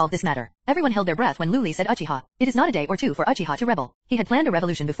that I will solve this matter. Everyone held their breath when Luli said Uchiha. It is not a day or two for Uchiha to rebel. He had planned a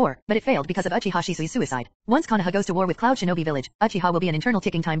revolution before, but it failed because of Uchiha Shisui's suicide. Once Konoha goes to war with Cloud Shinobi Village, Uchiha will be an internal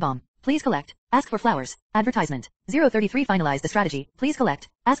ticking time bomb. Please collect. Ask for flowers. Advertisement. 033 Finalize the strategy. Please collect.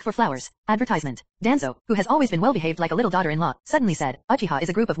 Ask for flowers. Advertisement. Danzo, who has always been well-behaved like a little daughter-in-law, suddenly said, Uchiha is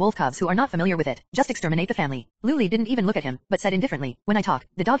a group of wolf cubs who are not familiar with it. Just exterminate the family. Luli didn't even look at him, but said indifferently, when I talk,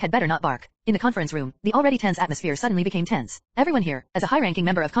 the dog had better not bark. In the conference room, the already tense atmosphere suddenly became tense. Everyone here, as a high-ranking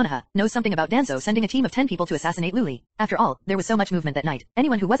member of Konoha, knows something about Danzo sending a team of 10 people to assassinate Luli. After all, there was so much movement that night.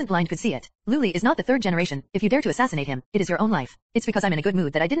 Anyone who wasn't blind could see it. Luli is not the third generation. If you dare to assassinate him, it is your own life. It's because I'm in a good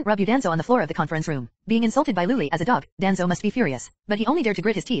mood that I didn't rub you Danzo on the floor of the conference room. Being insulted by Luli as a dog, Danzo must be furious. But he only dared to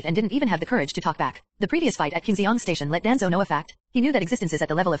grit his teeth and didn't even have the courage to talk back. The previous fight at Kingxiang's station let Danzo know a fact. He knew that existences at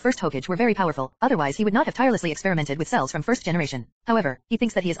the level of first Hokage were very powerful, otherwise he would not have tirelessly experimented with cells from first generation. However, he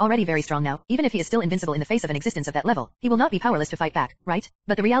thinks that he is already very strong now, even if he is still invincible in the face of an existence of that level. He will not be powerless to fight back, right?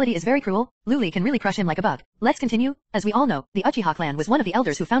 But the reality is very cruel. Luli can really crush him like a bug. Let's continue. As we all know, the Uchiha clan was one of the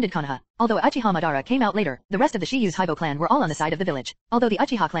elders who founded Konoha. Although Uchiha Madara came out later, the rest of the Shiyu's Haibo clan were all on the side of the village. Although the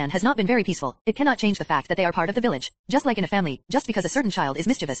Uchiha clan has not been very peaceful, it cannot change the fact that they are part of the village. Just like in a family, just because a certain child is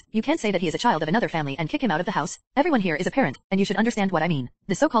mischievous, you can't say that he is a child of another family and kick him out of the house. Everyone here is a parent, and you should understand what I mean.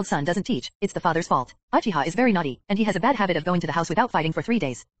 The so-called son doesn't teach, it's the father's fault. Uchiha is very naughty, and he has a bad habit of going to the house without fighting for 3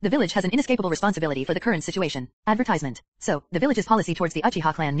 days. The village has an inescapable responsibility for the current situation. Advertisement. So, the village's policy towards the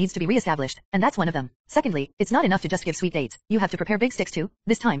Uchiha clan needs to be re-established, and that's one of them. Secondly, it's not enough to just give sweet dates. You have to prepare big sticks too.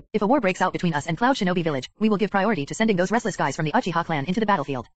 This time, if a war breaks out between us and Cloud Shinobi Village, we will give priority to sending those restless guys from the Uchiha clan into the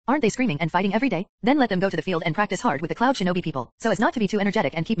battlefield. Aren't they screaming and fighting every day? Then let them go to the field and practice hard with the Cloud Shinobi people, so as not to be too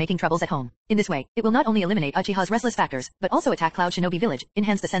energetic and keep making troubles at home. In this way, it will not only eliminate Uchiha's restless factors, but also attack Cloud Shinobi Village,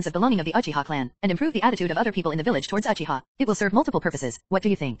 enhance the sense of belonging of the Uchiha clan, and improve the attitude of other people in the village towards Uchiha. It will serve multiple purposes. What do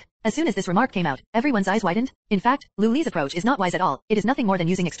you think? As soon as this remark came out, everyone's eyes widened. In fact, Luli's approach is not wise at all. It is nothing more than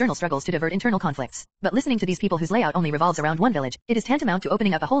using external struggles to divert internal conflicts. But listening to these people whose layout only revolves around one village, it is tantamount to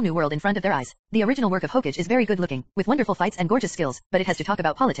opening up a whole new world in front of their eyes. The original work of Hokage is very good looking, with wonderful fights and gorgeous skills, but it has to talk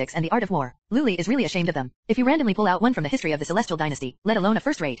about politics and the art of war. Luli is really ashamed of them. If you randomly pull out one from the history of the Celestial Dynasty, let alone a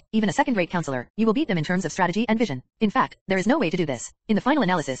first-rate, even a second-rate counselor, you will beat them in terms of strategy and vision. In fact, there is no way to do this. In the final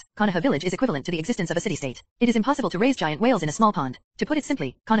analysis, Konoha village is equivalent to the existence of a city-state. It is impossible to raise giant whales in a small pond. To put it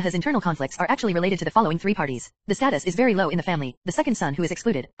simply, Konoha's internal conflicts are actually related to the following 3 parties. The status is very low in the family. The second son who is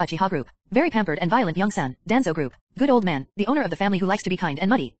excluded, Uchiha group. Very pampered and violent young son, Danzo group. Good old man, the owner of the family who likes to be kind and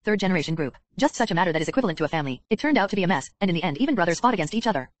muddy, third generation group. Just such a matter that is equivalent to a family. It turned out to be a mess, and in the end even brothers fought against each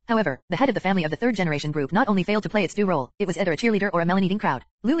other. However, the head of the family of the third generation group not only failed to play its due role, it was either a cheerleader or a melon-eating crowd.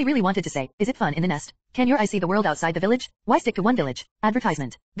 Luli really wanted to say, is it fun in the nest? Can your eyes see the world outside the village? Why stick to one village?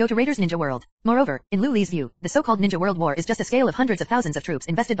 Advertisement. Go to Raiders Ninja World. Moreover, in Luli's view, the so-called Ninja World War is just a scale of hundreds of thousands of troops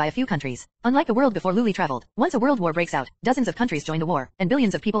invested by a few countries. Unlike the world before Luli traveled, once a world war breaks out, dozens of countries join the war, and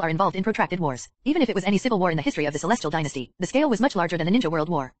billions of people are involved in protracted wars. Even if it was any civil war in the history of the Celestial Dynasty, the scale was much larger than the Ninja World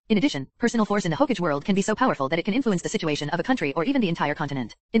War. In addition, personal force in the Hokage world can be so powerful that it can influence the situation of a country or even the entire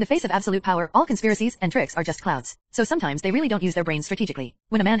continent. In the face of absolute power, all conspiracies and tricks are just clouds. So sometimes they really don't use their brains strategically.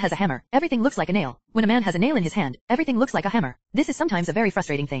 When a man has a hammer, everything looks like a nail. When a man has a nail in his hand, everything looks like a hammer. This is sometimes a very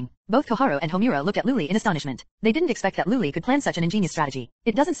frustrating thing. Both Koharu and Homura looked at Luli in astonishment. They didn't expect that Luli could plan such an ingenious strategy.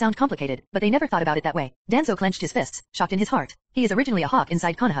 It doesn't sound complicated, but they never thought about it that way. Danzo clenched his fists, shocked in his heart. He is originally a hawk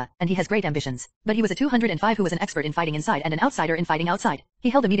inside Konoha, and he has great ambitions. But he was a 205 who was an expert in fighting inside and an outsider in fighting outside. He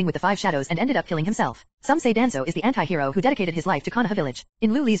held a meeting with the 5 shadows and ended up killing himself. Some say Danzo is the anti-hero who dedicated his life to Konoha village.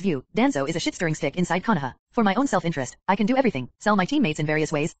 In Luli's view, Danzo is a shit-stirring stick inside Konoha. For my own self-interest, I can do everything, sell my teammates in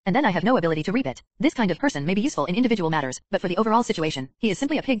various ways, and then I have no ability to reap it. This kind of person may be useful in individual matters, but for the overall situation, he is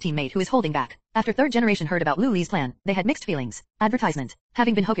simply a pig teammate who is holding back. After third generation heard about Luli's plan, they had mixed feelings. Advertisement.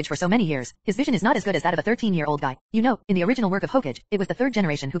 Having been Hokage for so many years, his vision is not as good as that of a 13-year-old guy. You know, in the original work of Hokage, it was the third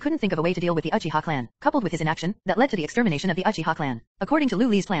generation who couldn't think of a way to deal with the Uchiha clan, coupled with his inaction, that led to the extermination of the Uchiha clan. According to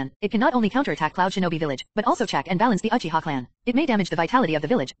Luli's plan, it can not only counterattack Cloud Shinobi village, but also check and balance the Uchiha clan. It may damage the vitality of the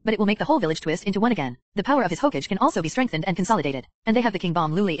village, but it will make the whole village twist into one again. The power of his Hokage can also be strengthened and consolidated. And they have the King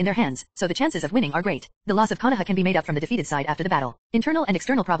Bomb Luli in their hands, so the chances of winning are great. The loss of Konoha can be made up from the defeated side after the battle. Internal and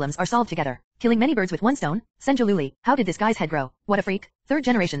external problems are solved together. Killing many birds with one stone? Senju Luli, how did this guy's head grow? What a freak. Third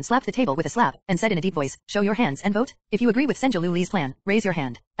generation slapped the table with a slap, and said in a deep voice, show your hands and vote. If you agree with Senju Luli's plan, raise your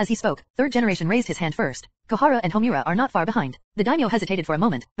hand. As he spoke, third generation raised his hand first. Koharu and Homura are not far behind. The daimyo hesitated for a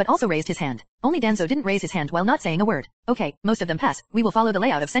moment, but also raised his hand. Only Danzo didn't raise his hand while not saying a word. Okay, most of them pass. We will follow the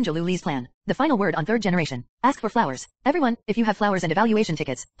layout of Senju Luli's plan. The final word on third generation. Ask for flowers. Everyone, if you have flowers and evaluation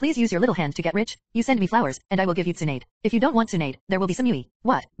tickets, please use your little hand to get rich. You send me flowers, and I will give you tsunade. If you don't want tsunade, there will be some yui.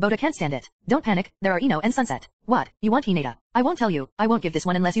 What? Boda can't stand it. Don't panic, there are Ino and Sunset. What? You want Hinata? I won't tell you. I won't give this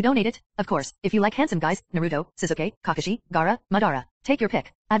one unless you donate it. Of course, if you like handsome guys, Naruto, Sasuke, Kakashi, Gaara, Madara. Take your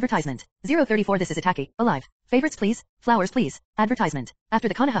pick. Advertisement. 034 This is Itaki, alive. Favorites please. Flowers please. Advertisement. After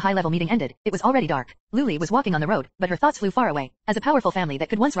the Konoha high-level meeting ended, it was already dark. Luli was walking on the road, but her thoughts flew far away. As a powerful family that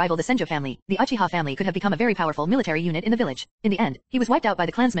could once rival the Senju family, the Uchiha family could have become a very powerful military unit in the village. In the end, he was wiped out by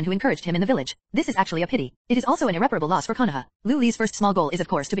the clansmen who encouraged him in the village. This is actually a pity. It is also an irreparable loss for Konoha. Luli's first small goal is of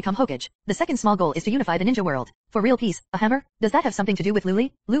course to become Hokage. The second small goal is to unify the ninja world. For real peace, a hammer? Does that have something to do with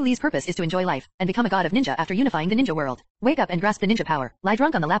Luli? Luli's purpose is to enjoy life, and become a god of ninja after unifying the ninja world. Wake up and grasp the ninja power. Lie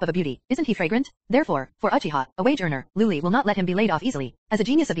drunk on the lap of a beauty. Isn't he fragrant? Therefore, for Uchiha, Uchiha, a wage earner, Luli will not let him be laid off easily. As a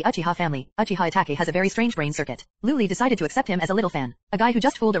genius of the Uchiha family, Uchiha Itachi has a very strange brain circuit. Luli decided to accept him as a little fan. A guy who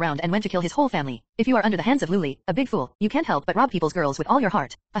just fooled around and went to kill his whole family. If you are under the hands of Luli, a big fool, you can't help but rob people's girls with all your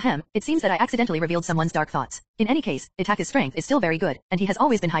heart. Ahem, it seems that I accidentally revealed someone's dark thoughts. In any case, Itachi's strength is still very good, and he has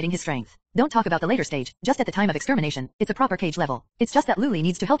always been hiding his strength. Don't talk about the later stage, just at the time of extermination, it's a proper cage level. It's just that Luli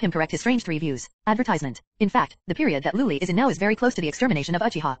needs to help him correct his strange 3 views. Advertisement. In fact, the period that Luli is in now is very close to the extermination of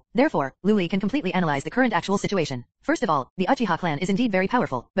Uchiha. Therefore, Luli can completely analyze the current actual situation. First of all, the Uchiha clan is indeed very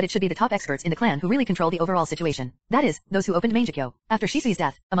powerful, but it should be the top experts in the clan who really control the overall situation. That is, those who opened Mangekyo. After Shisui's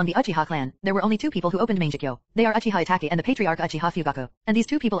death, among the Uchiha clan, there were only 2 people who opened Mangekyo. They are Uchiha Itachi and the patriarch Uchiha Fugaku. And these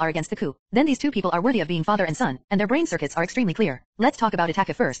 2 people are against the coup. Then these 2 people are worthy of being father and son, and their brain circuits are extremely clear. Let's talk about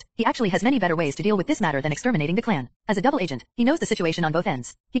Itachi first. He actually has many better ways to deal with this matter than exterminating the clan. As a double agent, he knows the situation on both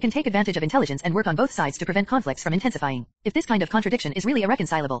ends. He can take advantage of intelligence and work on both sides to prevent conflicts from intensifying. If this kind of contradiction is really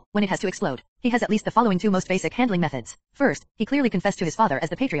irreconcilable, when it has to explode, he has at least the following 2 most basic handling methods. First, he clearly confessed to his father as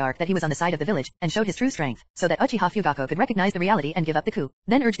the patriarch that he was on the side of the village, and showed his true strength, so that Uchiha Fugaku could recognize the reality and give up the coup.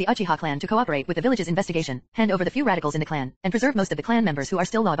 Then urge the Uchiha clan to cooperate with the village's investigation, hand over the few radicals in the clan, and preserve most of the clan members who are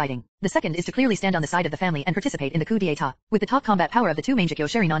still law-abiding. The second is to clearly stand on the side of the family and participate in the coup d'état. With the top combat power of the 2 Mangekyo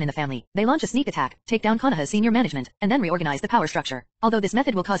Sharinon in the family, they launch a sneak attack, take down Konoha's senior management, and then reorganize the power structure. Although this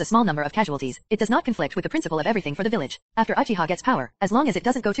method will cause a small number of casualties, it does not conflict with the principle of everything for the village. After Uchiha gets power, as long as it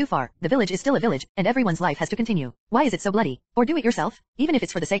doesn't go too far, the village is still a village, and everyone's life has to continue. Why is it so bloody? Or do it yourself? Even if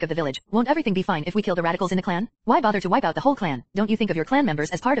it's for the sake of the village, won't everything be fine if we kill the radicals in the clan? Why bother to wipe out the whole clan? Don't you think of your clan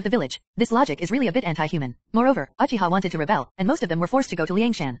members as part of the village? This logic is really a bit anti-human. Moreover, Uchiha wanted to rebel, and most of them were forced to go to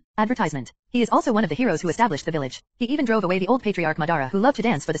Liangshan. Advertisement. He is also one of the heroes who established the village. He even drove away the old patriarch Madara who loved to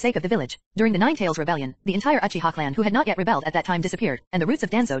dance for the sake of the village. During the Nine Tails Rebellion, the entire Uchiha clan who had not yet rebelled at that time disappeared, and the roots of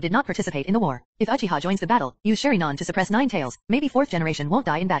Danzo did not participate in the war. If Uchiha joins the battle, use Sharinon to suppress Nine Tails, maybe 4th generation won't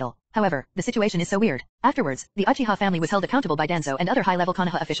die in battle. However, the situation is so weird. Afterwards, the Uchiha family was held accountable by Danzo and other high-level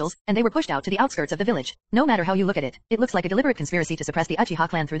Konoha officials, and they were pushed out to the outskirts of the village. No matter how you look at it, it looks like a deliberate conspiracy to suppress the Uchiha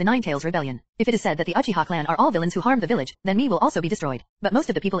clan through the Nine Tails Rebellion. If it is said that the Uchiha clan are all villains who harmed the village, then me will also be destroyed. But most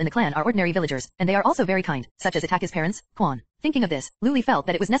of the people in the clan are ordinary villagers, and they are also very kind, such as Itachi's parents, Quan. Thinking of this, Luli felt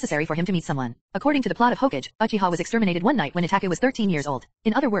that it was necessary for him to meet someone. According to the plot of Hokage, Uchiha was exterminated one night when Itachi was 13 years old.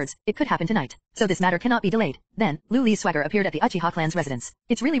 In other words, it could happen tonight. So this matter cannot be delayed. Then, Luli's swagger appeared at the Uchiha clan's residence.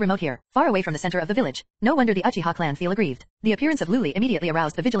 It's really remote here, far away from the center of the village. No wonder the Uchiha clan feel aggrieved. The appearance of Luli immediately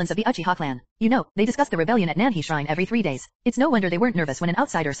aroused the vigilance of the Uchiha clan. You know, they discuss the rebellion at Nanhi Shrine every 3 days. It's no wonder they weren't nervous when an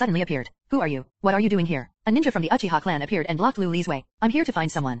outsider suddenly appeared. Who are you? What are you doing here? A ninja from the Uchiha clan appeared and blocked Luli's way. I'm here to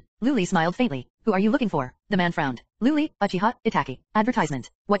find someone. Luli smiled faintly. Who are you looking for? The man frowned. Luli, Uchiha, Itachi. Advertisement.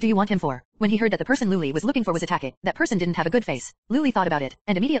 What do you want him for? When he heard that the person Luli was looking for was Itachi, that person didn't have a good face. Luli thought about it,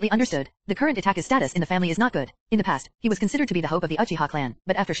 and immediately understood. The current Itachi's status in the family is not good. In the past, he was considered to be the hope of the Uchiha clan,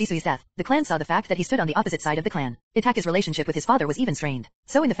 but after Shisui's death, the clan saw the fact that he stood on the opposite side of the clan. Itachi's relationship with his father was even strained.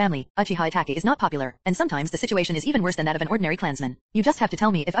 So in the family, Uchiha Itachi is not popular, and sometimes the situation is even worse than that of an ordinary clansman. You just have to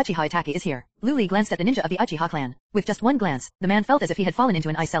tell me if Uchiha Itachi is here. Luli glanced at the ninja of the Uchiha clan. With just one glance, the man felt as if he had fallen into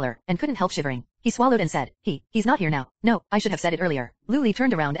an ice cellar, and couldn't help shivering. He swallowed and said, he's not here now. No, I should have said it earlier. Luli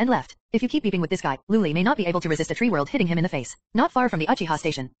turned around and left. If you keep beeping with this guy, Luli may not be able to resist a tree world hitting him in the face. Not far from the Uchiha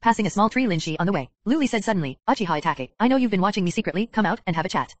station, passing a small tree Linshi on the way, Luli said suddenly, Uchiha Itachi, I know you've been watching me secretly, come out and have a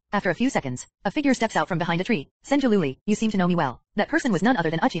chat. After a few seconds, a figure steps out from behind a tree. Senju Luli, you seem to know me well. That person was none other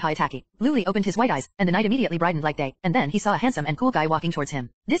than Uchiha Itachi. Luli opened his white eyes, and the night immediately brightened like day, and then he saw a handsome and cool guy walking towards him.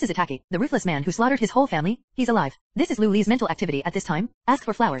 This is Itachi, the ruthless man who slaughtered his whole family. He's alive. This is Luli's mental activity at this time. Ask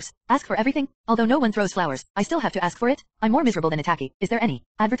for flowers. Ask for everything. Although no one throws flowers, I still have to ask for it. I'm more miserable than Itachi. Is there any?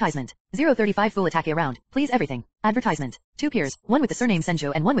 Advertisement. 035 Fool Itachi around. Please everything. Advertisement. 2 peers, one with the surname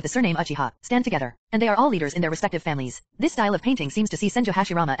Senju and one with the surname Uchiha, stand together, and they are all leaders in their respective families. This style of painting seems to see Senju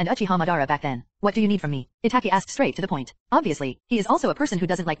Hashirama and Uchiha Madara back then. What do you need from me? Itachi asked straight to the point. Obviously, he is also a person who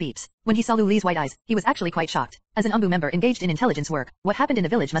doesn't like beeps. When he saw Luli's white eyes, he was actually quite shocked. As an Umbu member engaged in intelligence work, what happened in the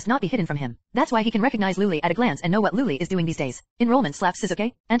village must not be hidden from him. That's why he can recognize Luli at a glance and know what Luli is doing these days. Enrollment slaps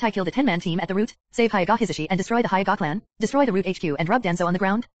Sasuke, anti-kill the 10-man team at the root, save Hyuga Hisashi and destroy the Hyuga clan, destroy the root HQ and rub Danzo on the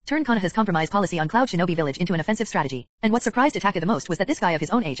ground, turn Konoha's compromise policy on Cloud Shinobi Village into an offensive strategy. And what surprised Itachi the most was that this guy of his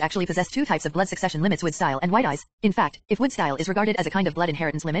own age actually possessed 2 types of blood succession limits, Wood style and White eyes. In fact, if Wood style is regarded as a kind of blood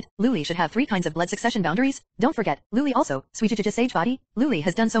inheritance limit, Luli should have 3 kinds of blood succession boundaries. Don't forget, Luli also, Suichichi's sage body. Luli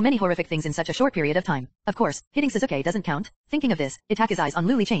has done so many horrific things in such a short period of time. Of course, hitting Sasuke doesn't count. Thinking of this, Itachi's eyes on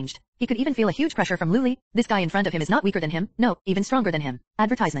Luli changed. He could even feel a huge pressure from Luli. This guy in front of him is not weaker than him, no, even stronger than him.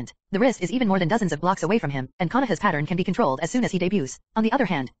 Advertisement. The wrist is even more than dozens of blocks away from him, and Konoha's pattern can be controlled as soon as he debuts. On the other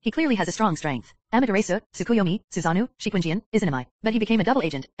hand, he clearly has a strong strength. Amaterasu, Tsukuyomi, Susanoo, Shikunjian, Izanami. But he became a double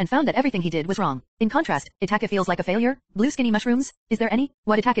agent, and found that everything he did was wrong. In contrast, Itaka feels like a failure. Blue skinny mushrooms? Is there any?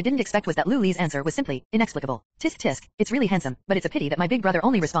 What Itaka didn't expect was that Lu Li's answer was simply inexplicable. Tisk tisk, it's really handsome, but it's a pity that my big brother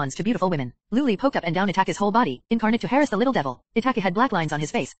only responds to beautiful women. Lu Li poked up and down Itaka's whole body, incarnate to harass the little devil. Itaka had black lines on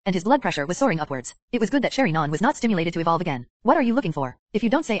his face, and his blood pressure was soaring upwards. It was good that Sherry-non was not stimulated to evolve again. What are you looking for? If you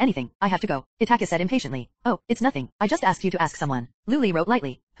don't say anything, I have to go. Itaka said impatiently. Oh, it's nothing. I just asked you to ask someone. Lu Li wrote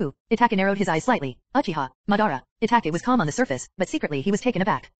lightly. Who? Itaka narrowed his eyes slightly. Uchiha, Madara. Itaka was calm on the surface, but secretly he was taken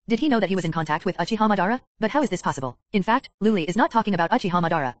aback. Did he know that he was in contact with Uchiha Madara? But how is this possible? In fact, Lu Li is not talking about Uchiha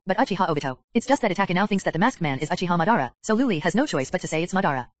Madara, but Uchiha Obito. It's just that Itaka now thinks that the masked man is Uchiha Madara, so Lu Li has no choice but to say it's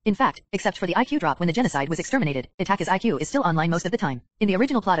Madara. In fact, except for the IQ drop when the genocide was exterminated, Itaka's IQ is still online most of the time. In the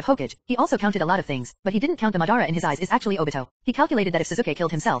original plot of Hokage, he also counted a lot of things, but he didn't count the Madara in his eyes is actually Obito. He calculated that if Sasuke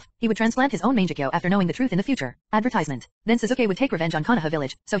killed himself, he would transplant his own Mangekyo after knowing the truth in the future. Advertisement. Then Sasuke would take revenge on Konoha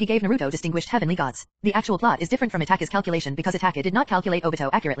village, so he gave Naruto distinguished heavenly gods. The actual plot is different from Itaka's calculation because Itaka did not calculate Obito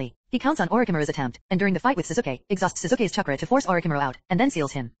accurately. He counts on Orochimaru's attempt, and during the fight with Sasuke, exhausts Sasuke's chakra to force Orochimaru out, and then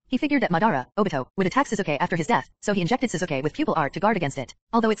seals him. He figured that Madara, Obito, would attack Sasuke after his death, so he injected Sasuke with pupil art to guard against it.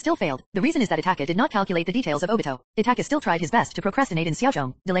 Although it still failed, the reason is that Itaka did not calculate the details of Obito. Itaka still tried his best to procrastinate in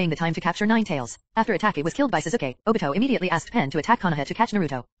Xiaozhong, delaying the time to capture Nine Tails. After Itaka was killed by Sasuke, Obito immediately asked Pen to attack Konoha to catch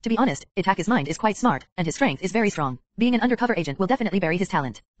Naruto. To be honest, Itaka's mind is quite smart, and his strength is very strong. Being an undercover agent will definitely bury his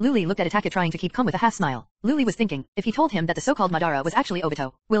talent. Lu Li looked at Itaka trying to keep calm with a half smile. Lu Li was thinking, if he told him that the so-called Madara was actually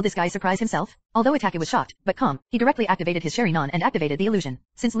Obito, will this guy surprise himself? Although Itaka was shocked, but calm, he directly activated his Sherry-non and activated the illusion.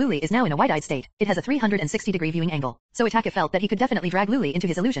 Since Lu Li is now in a wide-eyed state, it has a 360-degree viewing angle. So Itaka felt that he could definitely drag Lu Li into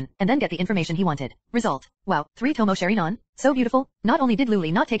his illusion, and then get the information he wanted. Result. Wow, 3 Tomo Sherry-non? So beautiful. Not only did Lu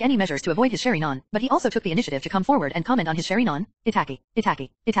Li not take any measures to avoid his Sherry-non, but he also took the initiative to come forward and comment on his Sherry-non.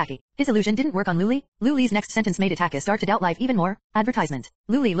 Itaki. His illusion didn't work on Lu Li. Lu Li's next sentence made Itaka start to doubt life even more. Advertisement.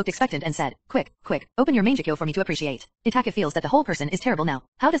 Lu Li looked expectant and said, quick, open your Mangekyo for me to appreciate. Itaka feels that the whole person is terrible now.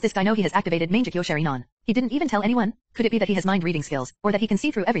 How does this guy know he has activated Mangekyo Sherry-non? He didn't even tell anyone? Could it be that he has mind-reading skills, or that he can see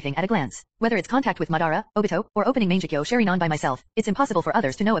through everything at a glance? Whether it's contact with Madara, Obito, or opening Mangekyo Sherry-non by myself, it's impossible for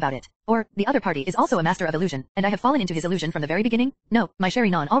others to know about it. Or, the other party is also a master of illusion, and I have fallen into his illusion from the very beginning? No, my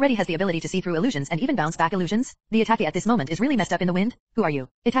Sherry-non already has the ability to see through illusions and even bounce back illusions? The Itaka at this moment is really messed up in the wind? Who are you?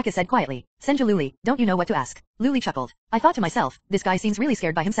 Itaka said quietly. Senju Lu Li, don't you know what to ask? Lu Li chuckled. I thought to myself, this guy seems really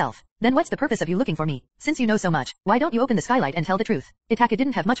scared by himself. Then what's the purpose of you looking for me? Since you know so much, why don't you open the skylight and tell the truth? Itaka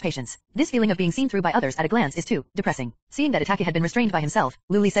didn't have much patience. This feeling of being seen through by others at a glance is too depressing. Seeing that Itaka had been restrained by himself,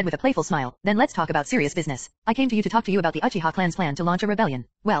 Lu Li said with a playful smile, then let's talk about serious business. I came to you to talk to you about the Uchiha clan's plan to launch a rebellion.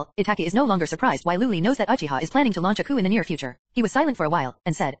 Well, Itaka is no longer surprised why Lu Li knows that Uchiha is planning to launch a coup in the near future. He was silent for a while,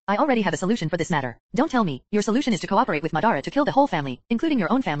 and said, I already have a solution for this matter. Don't tell me, your solution is to cooperate with Madara to kill the whole family, including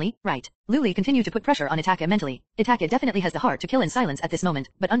your own family, right? Lu Li continued to put pressure on Itaka mentally. Itaka definitely has the heart to kill in silence at this moment,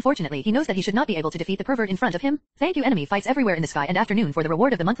 but unfortunately he knows that he should not be able to defeat the pervert in front of him. Thank you enemy fights everywhere in the sky and afternoon for the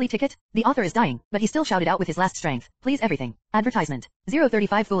reward of the monthly ticket. The author is dying, but he still shouted out with his last strength. Please everything. Advertisement.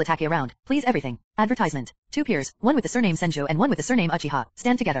 035 Fool Itaka around. Please everything. Advertisement. 2 peers, one with the surname Senju and one with the surname Uchiha,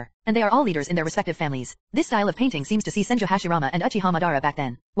 stand together, and they are all leaders in their respective families. This style of painting seems to see Senju Hashirama and Uchiha Madara back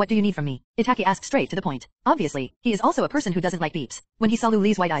then. What do you need from me? Itaka asked straight to the point. Obviously, he is also a person who doesn't like beeps. When he saw Lu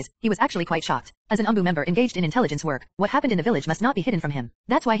Li's white eyes, he was actually quite shocked. As an Umbu member engaged in intelligence work, what happened in the village must not be hidden from him.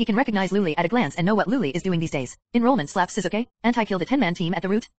 That's why he can recognize Lu Li at a glance and know what Lu Li is doing these days. Enrollment slaps Sasuke, anti-kill the 10-man team at the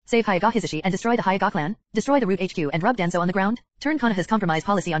root, save Hyuga Hisashi and destroy the Hyuga clan, destroy the root HQ and rub Danzo on the ground, turn Konoha's compromise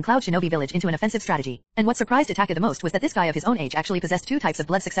policy on Cloud Shinobi Village into an offensive strategy. And what surprised Itaka the most was that this guy of his own age actually possessed 2 types of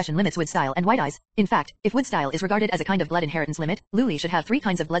blood succession limits, wood style and white eyes. In fact, if wood style is regarded as a kind of blood inheritance limit, Lu Li should have 3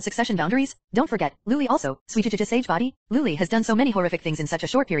 kinds of blood succession boundaries. Don't forget, Lu Li also, Suijijiji's sage body. Lu Li has done so many horrific things in such a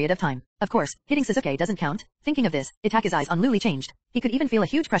short period of time. Of course, hitting Sasuke doesn't count. Thinking of this, Itaka's eyes on Lu Li changed. He could even feel a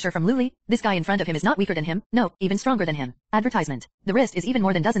huge pressure from Lu Li. This guy in front of him is not weaker than him, no, even stronger than him. Advertisement. The wrist is even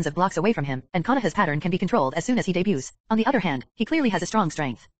more than dozens of blocks away from him, and Konoha's pattern can be controlled as soon as he debuts. On the other hand, he clearly has a strong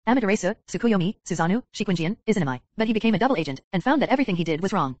strength. Amaterasu, Tsukuyomi, Susanoo, Shikunjian, Izanami. But he became a double agent, and found that everything he did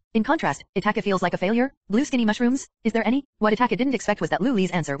was wrong. In contrast, Itaka feels like a failure. Blue skinny mushrooms? Is there any? What Itaka didn't expect was that Lu Li's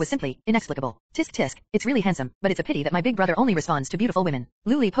answer was simply inexplicable. Tisk tisk, it's really handsome, but it's a pity that my big brother only responds to beautiful women.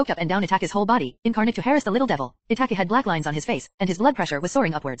 Lu Li poked up and down Itaka's whole body, incarnate to harass the little devil. Itaka had black lines on his face, and his blood pressure was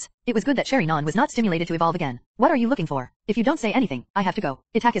soaring upwards. It was good that Sherry-non was not stimulated to evolve again. What are you looking for? If you don't say anything, I have to go.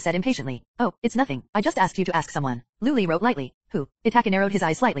 Itaka said impatiently. Oh, it's nothing. I just asked you to ask someone. Lu Li wrote lightly. Who? Itaka narrowed his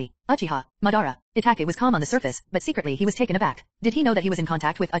eyes slightly. Uchiha, Madara. Itachi was calm on the surface, but secretly he was taken aback. Did he know that he was in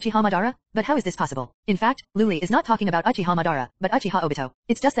contact with Uchiha Madara? But how is this possible? In fact, Luli is not talking about Uchiha Madara, but Uchiha Obito.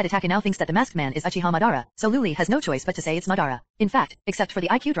 It's just that Itachi now thinks that the masked man is Uchiha Madara, so Luli has no choice but to say it's Madara. In fact, except for the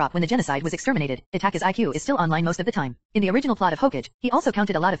IQ drop when the genocide was exterminated, Itachi's IQ is still online most of the time. In the original plot of Hokage, he also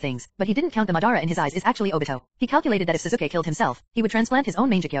counted a lot of things, but he didn't count the Madara in his eyes is actually Obito. He calculated that if Sasuke killed himself, he would transplant his own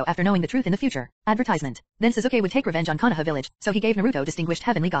Mangekyo after knowing the truth in the future. Advertisement. Then Sasuke would take revenge on Konoha village, so he gave Naruto distinguished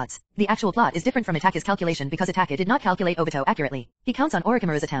heavenly gods. The actual plot is different from Itachi's calculation because Itachi did not calculate Obito accurately. He counts on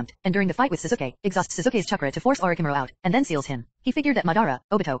Orochimaru's attempt, and during the fight with Sasuke, exhausts Sasuke's chakra to force Orochimaru out, and then seals him. He figured that Madara,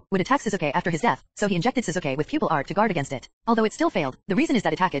 Obito, would attack Sasuke after his death, so he injected Sasuke with pupil art to guard against it. Although it still failed, the reason is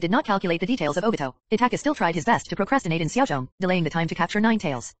that Itachi did not calculate the details of Obito. Itachi still tried his best to procrastinate in Xiaozhong, delaying the time to capture Nine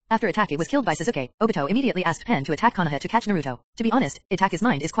Tails. After Itachi was killed by Sasuke, Obito immediately asked Pen to attack Konoha to catch Naruto. To be honest, Itachi's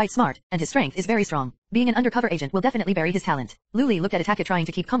mind is quite smart, and his strength is very strong. Being an undercover agent will definitely bury his talent. Luli looked at Itachi trying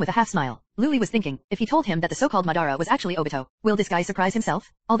to keep calm with a half smile. Luli was thinking, if he told him that the so-called Madara was actually Obito, will this guy surprise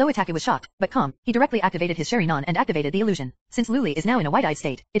himself? Although Itachi was shocked, but calm, he directly activated his Sharingan and activated the illusion. Since Luli is now in a wide-eyed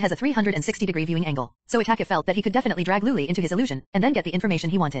state, it has a 360-degree viewing angle. So Itachi felt that he could definitely drag Luli into his illusion, and then get the information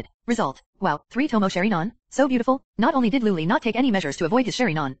he wanted. Result. Wow, 3 Tomo Sharingan? So beautiful. Not only did Luli not take any measures to avoid his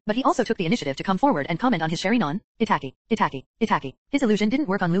Sharingan, but he also took the initiative to come forward and comment on his Sharingan. Itachi. His illusion didn't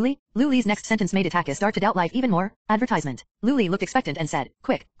work on Luli. Luli's next sentence made Itachi start to doubt life even more. Advertisement. Luli looked expectant and said,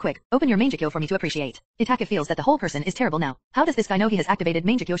 quick, open your Mangekyo for me to appreciate. Itachi feels that the whole person is terrible now. How does this guy know he has activated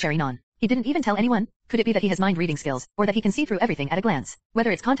Mangekyo Sharingan? He didn't even tell anyone? Could it be that he has mind-reading skills, or that he can see through everything at a glance?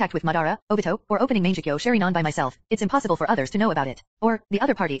 Whether it's contact with Madara, Obito, or opening Mangekyo Sharingan by myself, it's impossible for others to know about it. Or, the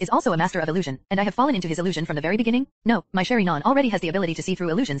other party is also a master of illusion, and I have fallen into his illusion from the very beginning? No, my Sharingan already has the ability to see through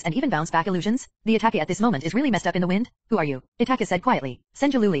illusions and even bounce back illusions. The Itachi at this moment is really messed up in the wind. Who are you? Itachi said quietly.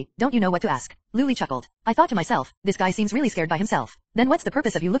 Senju Luli, don't you know what to ask? Luli chuckled. I thought to myself, this guy seems really scared by himself. Then what's the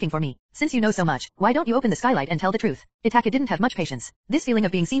purpose of you looking for me? Since you know so much, why don't you open the skylight and tell the truth? Itachi didn't have much patience. This feeling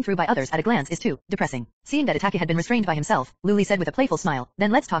of being seen through by others at a glance is too depressing. Seeing that Itachi had been restrained by himself, Luli said with a playful smile,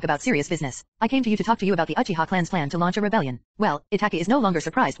 then let's talk about serious business. I came to you to talk to you about the Uchiha clan's plan to launch a rebellion. Well, Itachi is no longer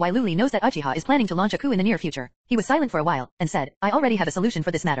surprised why Luli knows that Uchiha is planning to launch a coup in the near future. He was silent for a while, and said, I already have a solution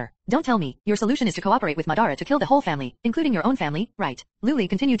for this matter. Don't tell me, your solution is to cooperate with Madara to kill the whole family, including your own family, right? Luli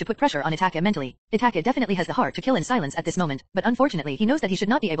continued to put pressure on Itachi mentally. Itachi definitely has the heart to kill in silence at this moment, but unfortunately he knows that he should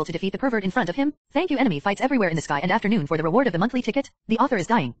not be able to defeat the pervert in front of him. Thank you enemy fights everywhere in the sky and afternoon for the reward of the monthly ticket. The author is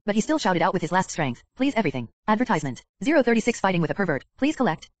dying, but he still shouted out with his last strength, please everything. Advertisement. 036 fighting with a pervert, please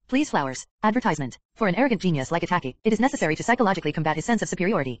collect. Please flowers. Advertisement. For an arrogant genius like Itachi, it is necessary to psychologically combat his sense of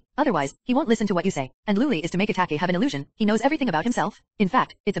superiority. Otherwise, he won't listen to what you say. And Luli is to make Itachi have an illusion he knows everything about himself. In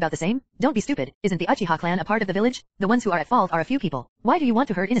fact, it's about the same. Don't be stupid. Isn't the Uchiha clan a part of the village? The ones who are at fault are a few people. Why do you want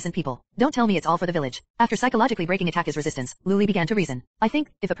to hurt innocent people? Don't tell me it's all for the village. After psychologically breaking Itachi's resistance, Luli began to reason. I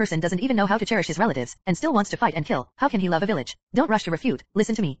think, if a person doesn't even know how to cherish his relatives, and still wants to fight and kill, how can he love a village? Don't rush to refute.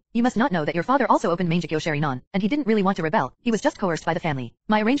 Listen to me. You must not know that your father also opened Mangekyo Sharingan, and he didn't really want to rebel. He was just coerced by the family.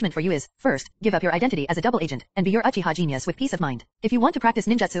 My arrangement for you is, first, give up your identity as a double agent, and be your Uchiha genius with peace of mind. If you want to practice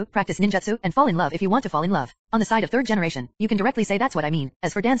ninjutsu, and fall in love if you want to fall in love. On the side of third generation, you can directly say that's what I mean.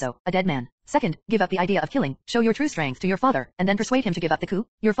 As for Danzo, a dead man. Second, give up the idea of killing, show your true strength to your father, and then persuade him to give up the coup.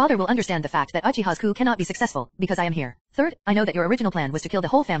 Your father will understand the fact that Uchiha's coup cannot be successful, because I am here. Third, I know that your original plan was to kill the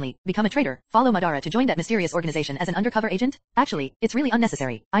whole family, become a traitor, follow Madara to join that mysterious organization as an undercover agent. Actually, it's really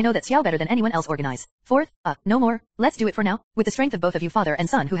unnecessary. I know that Xiao better than anyone else organize. Fourth, no more. Let's do it for now. With the strength of both of you father and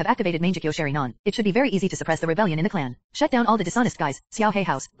son who have activated Mangekyo Sharingan, it should be very easy to suppress the rebellion in the clan. Shut down all the dishonest guys, Xiao Hei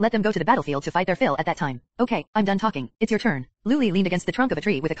house, let them go to the battlefield to fight their fill at that time. Okay, I'm done talking. It's your turn. Luli leaned against the trunk of a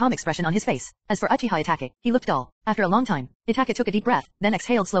tree with a calm expression on his face. As for Uchiha Itachi, he looked dull. After a long time, Itachi took a deep breath, then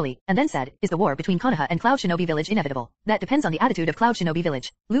exhaled slowly, and then said, is the war between Konoha and Cloud Shinobi Village inevitable? That depends on the attitude of Cloud Shinobi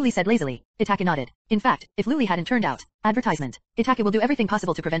Village. Luli said lazily. Itachi nodded. In fact, if Luli hadn't turned out, advertisement. Itachi will do everything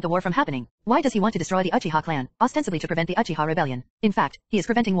possible to prevent the war from happening. Why does he want to destroy the Uchiha clan? Ostensibly to prevent the Uchiha rebellion. In fact, he is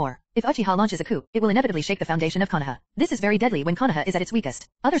preventing war. If Uchiha launches a coup, it will inevitably shake the foundation of Konoha. This is very deadly when Konoha is at its weakest.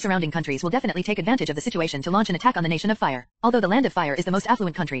 Other surrounding countries will definitely take advantage of the situation to launch an attack on the Nation of Fire. Although the Land of Fire is the most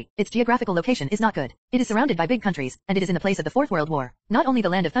affluent country, its geographical location is not good. It is surrounded by big countries, and it is in the place of the Fourth World War. Not only the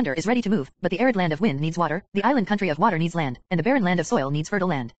Land of Thunder is ready to move, but the arid Land of Wind needs water, the island country of water needs land, and the barren Land of Soil needs fertile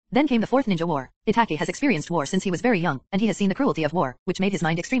land. Then came the Fourth Ninja War. Itachi has experienced war since he was very young, and he has seen the cruelty of war, which made his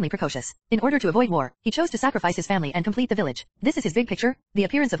mind extremely precocious. In order to avoid war, he chose to sacrifice his family and complete the village. This is his big picture. The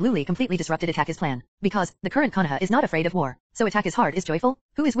appearance of Luli completely disrupted Itachi's plan. Because, the current Konoha is not afraid of war. So attack is hard is joyful?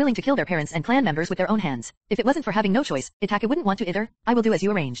 Who is willing to kill their parents and clan members with their own hands? If it wasn't for having no choice, Itake wouldn't want to either. I will do as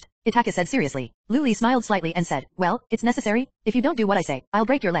you arranged. Itake said seriously. Luli smiled slightly and said, well, it's necessary. If you don't do what I say, I'll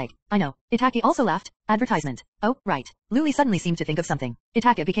break your leg. I know. Itake also laughed. Advertisement. Oh, right. Luli suddenly seemed to think of something.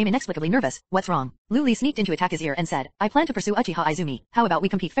 Itake became inexplicably nervous. What's wrong? Luli sneaked into Itake's ear and said, I plan to pursue Uchiha Izumi. How about we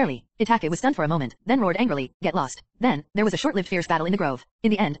compete fairly? Itake was stunned for a moment, then roared angrily, get lost. Then, there was a short-lived fierce battle in the grove.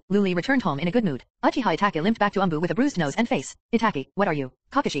 In the end, Luli returned home in a good mood. Uchiha Itake limped back to Umbu with a bruised nose and face. Itake, what are you?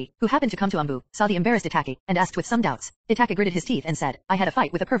 Kakashi, who happened to come to Umbu, saw the embarrassed Itake, and asked with some doubts. Itake gritted his teeth and said, I had a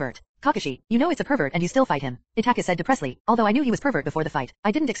fight with a pervert. Kakashi, you know it's a pervert and you still fight him. Itake said depressedly, although I knew he was pervert before the fight,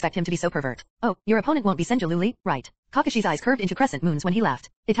 I didn't expect him to be so pervert. Oh, your opponent won't be Senju Luli, right? Kakashi's eyes curved into crescent moons when he laughed.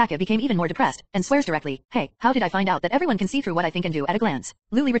 Itake became even more depressed, and swears directly, hey, how did I find out that everyone can see through what I think and do at a glance?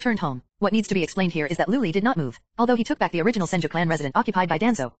 Luli returned home. What needs to be explained here is that Luli did not move. Although he took back the original Senju clan resident occupied by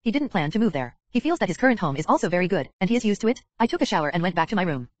Danzo, he didn't plan to move there. He feels that his current home is also very good, and he is used to it. I took a shower and went back to my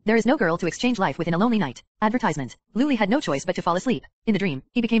room. There is no girl to exchange life with in a lonely night. Advertisement. Luli had no choice but to fall asleep. In the dream,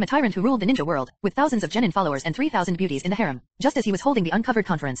 he became a tyrant who ruled the ninja world, with thousands of genin followers and 3,000 beauties in the harem. Just as he was holding the uncovered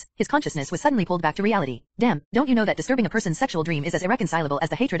conference, his consciousness was suddenly pulled back to reality. Damn, don't you know that disturbing a person's sexual dream is as irreconcilable as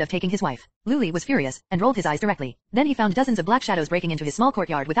the hatred of taking his wife? Luli was furious, and rolled his eyes directly. Then he found dozens of black shadows breaking into his small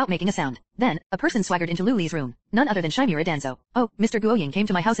courtyard without making a sound. Then, a person swaggered into Luli's room. None other than Shimura Danzo. Oh, Mr. Guoying came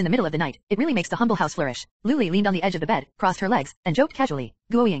to my house in the middle of the night. It really makes the humble house flourish. Luli leaned on the edge of the bed, crossed her legs, and joked casually.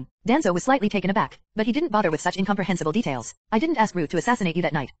 Guoying. Danzo was slightly taken aback, but he didn't bother with such incomprehensible details. I didn't ask Root to assassinate you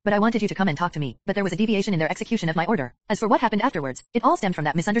that night, but I wanted you to come and talk to me, but there was a deviation in their execution of my order. As for what happened afterwards, it all stemmed from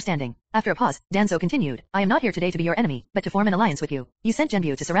that misunderstanding. After a pause, Danzo continued, I am not here today to be your enemy, but to form an alliance with you. You sent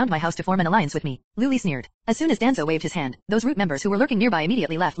Genbu to surround my house to form an alliance with me. Luli sneered. As soon as Danzo waved his hand, those Root members who were lurking nearby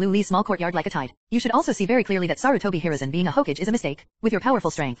immediately left Luli's small courtyard like a tide. You should also see very clearly that Sarutobi Hiruzen being a Hokage is a mistake. With your powerful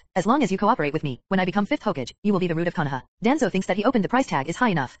strength, as long as you cooperate with me, when I become 5th Hokage, you will be the root of Konoha. Danzo thinks that he opened the price tag is high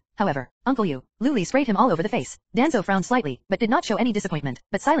enough. However, Uncle you. Luli sprayed him all over the face. Danzo frowned slightly, but did not show any disappointment,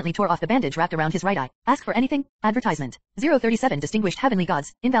 but silently tore off the bandage wrapped around his right eye. Ask for anything? Advertisement. 037 Distinguished Heavenly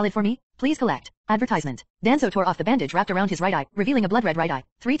Gods, invalid for me? Please collect. Advertisement. Danzo tore off the bandage wrapped around his right eye, revealing a blood-red right eye.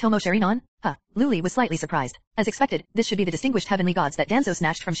 3 Tomo Sharinon? Huh. Luli was slightly surprised. As expected, this should be the Distinguished Heavenly Gods that Danzo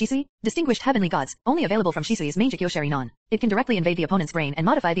snatched from Shisui. Distinguished Heavenly Gods, only available from Shisui's Mangekyo Sharinon. It can directly invade the opponent's brain and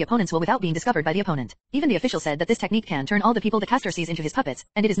modify the opponent's will without being discovered by the opponent. Even the official said that this technique can turn all the people the caster sees into his puppets,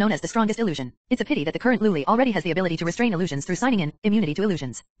 and it is known as the strongest illusion. It's a pity that the current Luli already has the ability to restrain illusions through signing in immunity to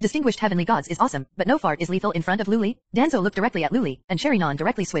illusions. Distinguished Heavenly Gods is awesome, but no fart is lethal in front of Luli. Danzo looked directly at Luli, and Sharinon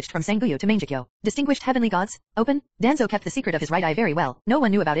directly switched from Sanguyu to Mangekyo. Distinguished Heavenly Gods? Open? Danzo kept the secret of his right eye very well. No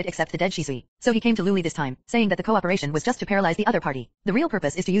one knew about it except the dead Shisui. So he came to Luli this time, saying that the cooperation was just to paralyze the other party. The real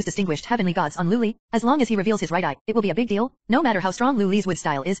purpose is to use Distinguished Heavenly Gods on Luli. As long as he reveals his right eye, it will be a big deal. No matter how strong Luli's wood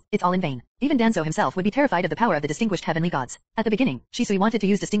style is, it's all in vain. Even Danzo himself would be terrified of the power of the Distinguished Heavenly Gods. At the beginning, Shisui wanted to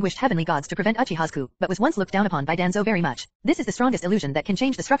use Distinguished Heavenly Gods to prevent Uchiha's coup, but was once looked down upon by Danzo very much. This is the strongest illusion that can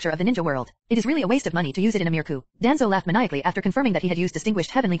change the structure of the ninja world. It is really a waste of money to use it in a mere coup. Danzo laughed maniacally after confirming that he had used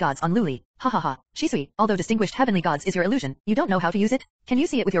Distinguished Heavenly Gods on Luli. Ha ha ha. Shisui, although Distinguished Heavenly Gods is your illusion, you don't know how to use it? Can you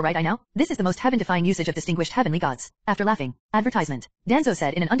see it with your right eye now? This is the most heaven-defying usage of Distinguished Heavenly Gods. After laughing, advertisement. Danzo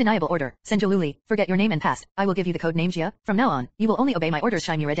said in an undeniable order, Senju Luli, forget your name and past. I will give you the code name Jia. From now on, you will only obey my orders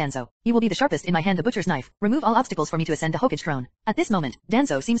Shimura Danzo. You will be the sharpest in my hand the butcher's knife. Remove all obstacles for me to ascend the Hokage throne. At this moment,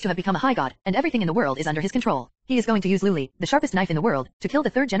 Danzo seems to have become a high god, and everything in the world is under his control. He is going to use Luli, the sharpest knife in the world, to kill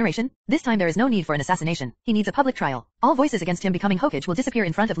the 3rd generation. This time there is no need for an assassination. He needs a public trial. All voices against him becoming Hokage will disappear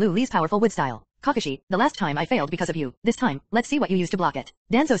in front of Luli's powerful wood style. Kakashi, the last time I failed because of you. This time, let's see what you used to block it.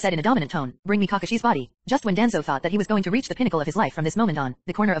 Danzo said in a dominant tone, bring me Kakashi's body. Just when Danzo thought that he was going to reach the pinnacle of his life from this moment on,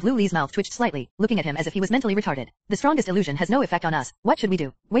 the corner of Luli's mouth twitched slightly, looking at him as if he was mentally retarded. The strongest illusion has no effect on us. What should we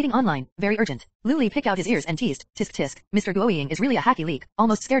do? Waiting online. Very urgent. Luli picked out his ears and teased, tisk tisk. Mr. Guoying is really a hacky leak.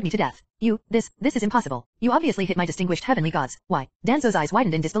 Almost scared me to death. This is impossible. You obviously hit my Distinguished Heavenly Gods. Why? Danzo's eyes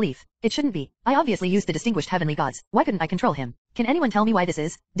widened in disbelief. It shouldn't be. I obviously used the Distinguished Heavenly Gods. Why couldn't I control him? Can anyone tell me why this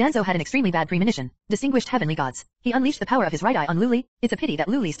is? Danzo had an extremely bad premonition. Distinguished Heavenly Gods. He unleashed the power of his right eye on Luli. It's a pity that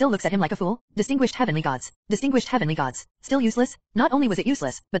Luli still looks at him like a fool. Distinguished Heavenly Gods. Distinguished Heavenly Gods. Still useless? Not only was it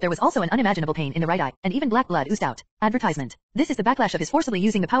useless, but there was also an unimaginable pain in the right eye, and even black blood oozed out. Advertisement. This is the backlash of his forcibly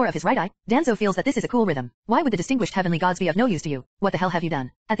using the power of his right eye. Danzo feels that this is a cool rhythm. Why would the Distinguished Heavenly Gods be of no use to you? What the hell have you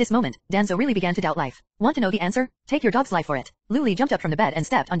done? At this moment, Danzo really began to doubt life. Want to know the answer? Take your dog's life for it. Luli jumped up from the bed and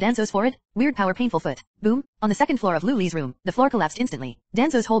stepped on Danzo's forehead. Weird power painful foot. Boom. On the 2nd floor of Luli's room, the floor collapsed instantly.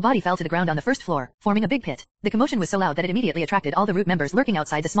 Danzo's whole body fell to the ground on the 1st floor, forming a big pit. The commotion was so loud that it immediately attracted all the Root members lurking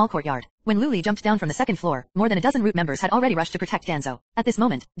outside the small courtyard. When Luli jumped down from the 2nd floor, more than a dozen Root members had already rushed to protect Danzo. At this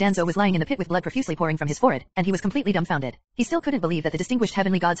moment, Danzo was lying in the pit with blood profusely pouring from his forehead, and he was completely dumbfounded. He He still couldn't believe that the distinguished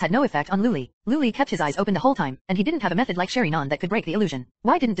heavenly gods had no effect on Luli. Luli kept his eyes open the whole time, and he didn't have a method like Sherinon that could break the illusion.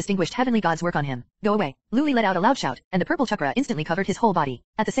 Why didn't distinguished heavenly gods work on him? Go away. Luli let out a loud shout, and the purple chakra instantly covered his whole body.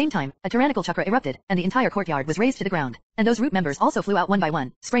 At the same time, a tyrannical chakra erupted, and the entire courtyard was razed to the ground. And those root members also flew out one by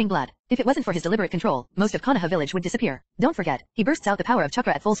one, spraying blood. If it wasn't for his deliberate control, most of Konoha village would disappear. Don't forget, he bursts out the power of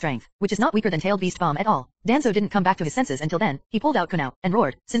chakra at full strength, which is not weaker than tailed beast bomb at all. Danzo didn't come back to his senses until then. He pulled out Kunao, and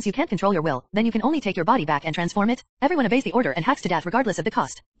roared, since you can't control your will, then you can only take your body back and transform it. Everyone obeys the order and hacks to death regardless of the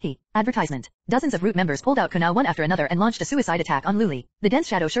cost. Advertisement. Dozens of root members pulled out Kunao one after another and launched a suicide attack on Luli. The dense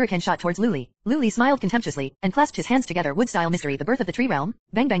shadow shuriken shot towards Luli. Luli smiled contemptuously, and clasped his hands together. Wood-style mystery, the birth of the tree realm.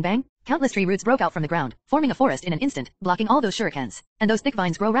 Bang bang bang. Countless tree roots broke out from the ground, forming a forest in an instant, blocking all those shurikens. And those thick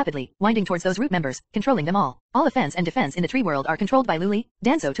vines grow rapidly, winding towards those root members, controlling them all. All offense and defense in the tree world are controlled by Luli.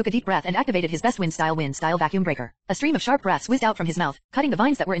 Danzo took a deep breath and activated his best wind-style vacuum breaker. A stream of sharp breaths whizzed out from his mouth, cutting the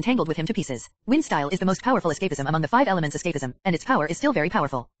vines that were entangled with him to pieces. Wind-style is the most powerful escapism among the 5 elements escapism, and its power is still very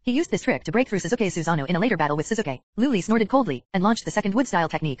powerful. He used this trick to break through Suzuki's Susanoo in a later battle with Suzuki. Luli snorted coldly, and launched the second wood-style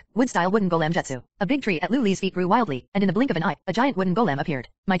technique, wood-style wooden golem jutsu. A big tree at Luli's feet grew wildly, and in the blink of an eye, a giant wooden golem appeared.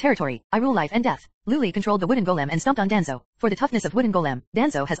 My territory, I rule life and death. Luli controlled the wooden golem and stomped on Danzo. For the toughness of wooden golem,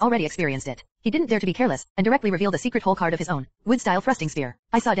 Danzo has already experienced it. He didn't dare to be careless, and directly revealed a secret hole card of his own, wood-style thrusting spear.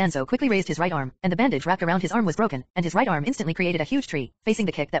 I saw Danzo quickly raised his right arm, and the bandage wrapped around his arm was broken, and his right arm instantly created a huge tree, facing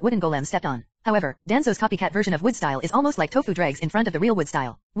the kick that wooden golem stepped on. However, Danzo's copycat version of wood-style is almost like tofu dregs in front of the real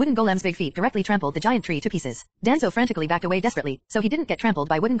wood-style. Wooden golem's big feet directly trampled the giant tree to pieces. Danzo frantically backed away desperately, so he didn't get trampled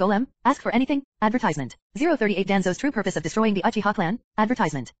by wooden golem. Ask for anything? Advertisement. 038 Danzo's true purpose of destroying the Uchiha clan?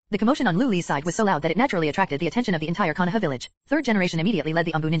 Advertisement. The commotion on Luli's side was so loud that it naturally attracted the attention of the entire Konoha village. Third generation immediately led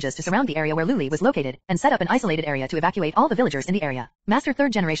the Umbu ninjas to surround the area where Luli was located, and set up an isolated area to evacuate all the villagers in the area. Master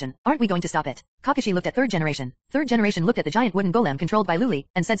third generation, aren't we going to stop it? Kakashi looked at third generation. Third generation looked at the giant wooden golem controlled by Luli,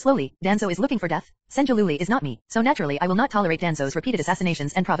 and said slowly, Danzo is looking for death? Senju Luli is not me, so naturally I will not tolerate Danzo's repeated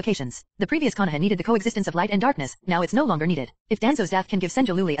assassinations and provocations. The previous Konoha needed the coexistence of light and darkness, now it's no longer needed. If Danzo's death can give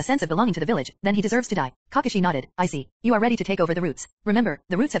Senju Luli a sense of belonging to the village, then he deserves to die. Kakashi nodded, I see. You are ready to take over the roots. Remember,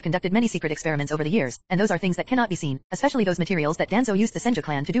 the roots have conducted many secret experiments over the years, and those are things that cannot be seen, especially those materials that Danzo used the Senju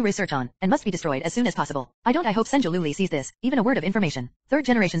clan to do research on, and must be destroyed as soon as possible. I hope Senju Luli sees this, even a word of information. Third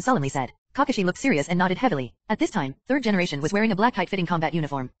generation solemnly said. Kakashi looked serious and nodded heavily. At this time, third generation was wearing a black tight-fitting combat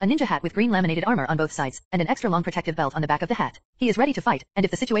uniform, a ninja hat with green laminated armor on both sides, and an extra long protective belt on the back of the hat. He is ready to fight, and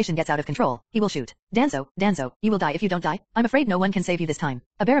if the situation gets out of control, he will shoot. Danzo, you will die if you don't die. I'm afraid no one can save you this time.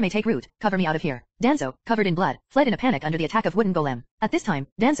 A bear may take root, cover me out of here. Danzo, covered in blood, fled in a panic under the attack of wooden golem. At this time,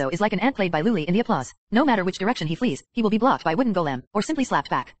 Danzo is like an ant played by Luli in the applause. No matter which direction he flees, he will be blocked by wooden golem, or simply slapped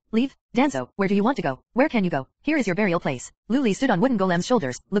back. Leave? Danzo, where do you want to go? Where can you go? Here is your burial place. Luli stood on wooden golem's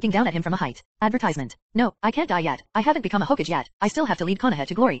shoulders, looking down at him from a height. Advertisement. No, I can't die yet. I haven't become a Hokage yet. I still have to lead Konoha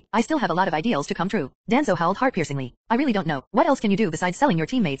to glory. I still have a lot of ideals to come true. Danzo howled heart-piercingly. I really don't know. What else can you do besides selling your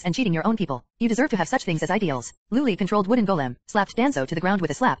teammates and cheating your own people? You deserve to have such things as ideals. Luli controlled wooden golem, slapped Danzo to the ground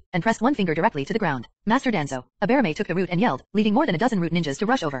with a slap, and pressed one finger directly to the ground. Master Danzo. A bearmate took the root and yelled, leading more than a dozen root ninjas to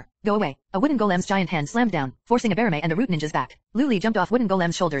rush over. Go away. A wooden golem's giant hand slammed down, forcing a bearmate and the root ninjas back. Luli jumped off wooden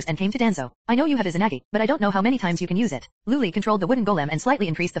golem's shoulders and came to Danzo. I know you have Izanagi, but I don't know how many times you can use it. Luli controlled the wooden golem and slightly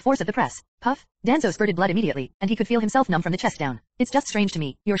increased the force of the press. Puff. Danzo spurted blood immediately, and he could feel himself numb from the chest down. It's just strange to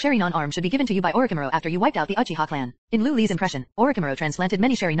me. Your Sherinon arm should be given to you by Orochimaru after you wiped out the Uchiha clan. In Luli's impression, Orochimaru transplanted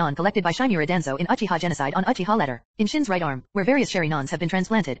many Sherinon collected by Shimura Danzo in Uchiha genocide on Uchiha letter. In Shin's right arm, where various Sherinons have been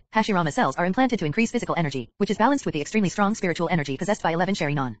transplanted, Hashirama cells are implanted to increase physical energy, which is balanced with the extremely strong spiritual energy possessed by 11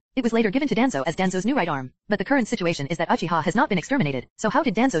 Sherinon. It was later given to Danzo as Danzo's new right arm. But the current situation is that Uchiha has not been exterminated, so how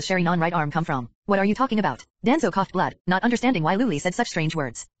did Danzo's Sherinon right arm come from? What are you talking about? Danzo coughed blood, not understanding why Luli said such strange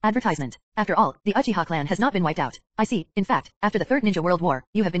words. Advertisement. After all, the Uchiha clan has not been wiped out. I see. In fact, after the Third Ninja World War,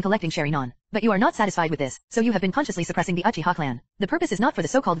 you have been collecting Sherinon. But you are not satisfied with this, so you have been consciously suppressing the Uchiha clan. The purpose is not for the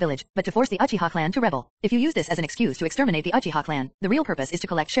so-called village, but to force the Uchiha clan to rebel. If you use this as an excuse to exterminate the Uchiha clan, the real purpose is to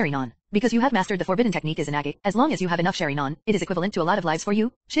collect Sherinon. Because you have mastered the forbidden technique Izanagi, as long as you have enough Sherinon, it is equivalent to a lot of lives for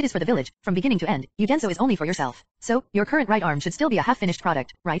you. Shit is for the village, from beginning to end. Danzo is only for yourself. So, your current right arm should still be a half-finished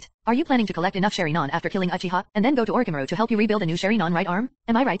product, right? Are you planning to collect enough Sherinon after killing Uchiha, and then go to Orochimaru to help you rebuild a new Sherinon right arm?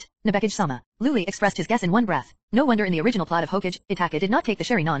 Am I right? Nabekage-sama. Luli expressed his guess in one breath. No wonder in the original plot of Hokage, Itake did not take the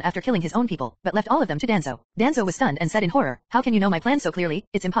Sherinon after killing his own people, but left all of them to Danzo. Danzo was stunned and said in horror, how can you know my plan so clearly?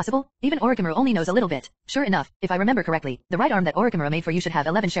 It's impossible. Even Orochimaru only knows a little bit. Sure enough, if I remember correctly, the right arm that Orochimaru made for you should have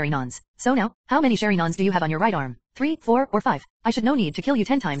 11 Sherinons. So now, how many Sherinons do you have on your right arm? 3, 4, or 5. I should no need to kill you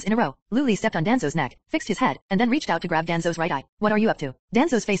 10 times in a row. Luli stepped on Danzo's neck, fixed his head, and then reached out to grab Danzo's right eye. What are you up to?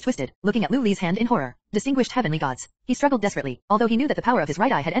 Danzo's face twisted, looking at Luli's hand in horror. Distinguished heavenly gods. He struggled desperately, although he knew that the power of his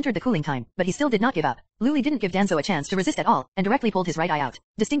right eye had entered the cooling time, but he still did not give up. Luli didn't give Danzo a chance to resist at all, and directly pulled his right eye out.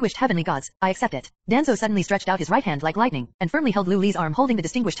 Distinguished heavenly gods, I accept it. Danzo suddenly stretched out his right hand like lightning, and firmly held Luli's arm, holding the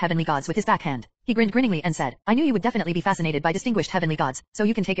distinguished heavenly gods with his backhand. He grinned grinningly and said, I knew you would definitely be fascinated by distinguished heavenly gods, so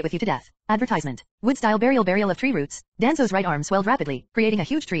you can take it with you to death. Advertisement. Wood-style burial of tree roots. Danzo's right arm swelled rapidly, creating a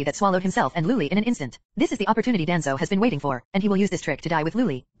huge tree that swallowed himself and Luli in an instant. This is the opportunity Danzo has been waiting for, and he will use this trick to die with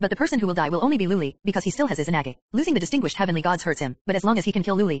Luli. But the person who will die will only be Luli, because he still has his Izanagi. Losing the distinguished heavenly gods hurts him, but as long as he can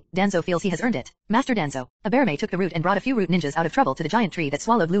kill Luli, Danzo feels he has earned it. Master Danzo. Aberame took the root and brought a few root ninjas out of trouble to the giant tree that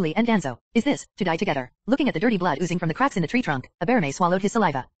swallowed Luli and Danzo. Is this, to die together? Looking at the dirty blood oozing from the cracks in the tree trunk, Aberame swallowed his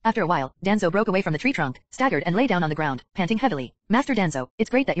saliva. After a while, Danzo broke away from the tree trunk, staggered and lay down on the ground, panting heavily. Master Danzo, it's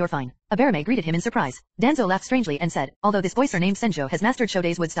great that you're fine. Aberame greeted him in surprise. Danzo laughed strangely and said, although this boy surnamed Senjo has mastered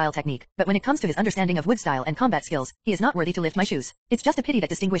Shodei's wood style technique, but when it comes to his understanding of wood style and combat skills, he is not worthy to lift my shoes. It's just a pity that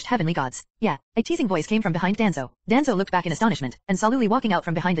distinguished heavenly gods. Yeah. A teasing voice came from behind Danzo. Danzo looked back in astonishment, and saw Luli walking out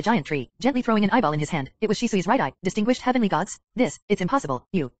from behind the giant tree, gently throwing an eyeball in his hand. It was Shisui's right eye. Distinguished heavenly gods? It's impossible.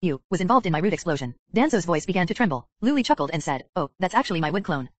 You, was involved in my root explosion. Danzo's voice began to tremble. Luli chuckled and said, oh, that's actually my wood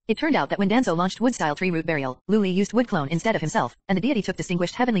clone. It turned out that when Danzo launched wood-style tree root burial, Luli used wood clone instead of himself, and the deity took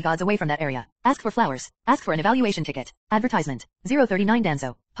distinguished heavenly gods away from that area. Ask for flowers. Ask for an evaluation ticket. Advertisement. 039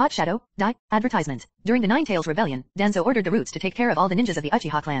 Danzo. Hot Shadow, die. Advertisement. During the Nine Tails Rebellion, Danzo ordered the roots to take care of all the ninjas of the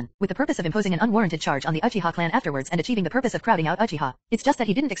Uchiha clan, with the purpose of imposing an unwarranted charge on the Uchiha clan afterwards and achieving the purpose of crowding out Uchiha. It's just that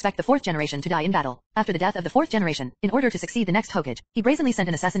he didn't expect the fourth generation to die in battle. After the death of the fourth generation, in order to succeed the next Hokage, he brazenly sent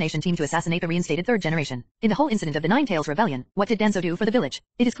an assassination team to assassinate the reinstated third generation. In the whole incident of the Nine Tails Rebellion, what did Danzo do for the village?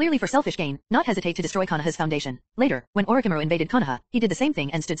 It is clearly for selfish gain, not hesitate to destroy Konoha's foundation. Later, when Orochimaru invaded Konoha, he did the same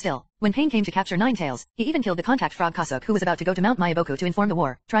thing and stood still. When Pain came to capture Nine Tails, he even killed the contact frog Kasuke who was about to go to Mount Myaboku to inform the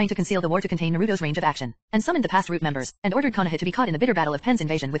war, trying to conceal the war to contain Naruto's range of action, and summoned the past root members, and ordered Konoha to be caught in the bitter battle of Pen's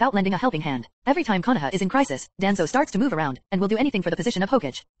invasion without lending a helping hand. Every time Konoha is in crisis, Danzo starts to move around, and will do anything for the position of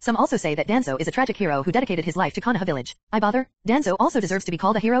Hokage. Some also say that Danzo is a tragic hero who dedicated his life to Konoha village. I bother? Danzo also deserves to be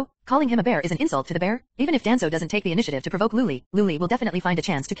called a hero? Calling him a bear is an insult to the bear? Even if Danzo doesn't take the initiative to provoke Luli will definitely find a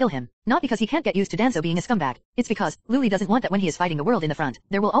chance to kill him. Not because he can't get used to Danzo being a scumbag. It's because Luli doesn't want that when he is fighting the world in the front,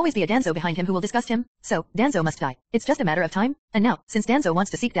 there will always be a Danzo behind him who will disgust him. So, Danzo must die. It's just a matter of time. And now, since Danzo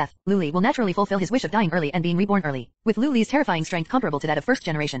wants to seek death, Luli will naturally fulfill his wish of dying early and being reborn early. With Luli's terrifying strength comparable to that of first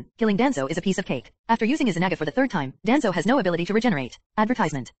generation, killing Danzo is a piece of cake. After using his Izanagi for the third time, Danzo has no ability to regenerate.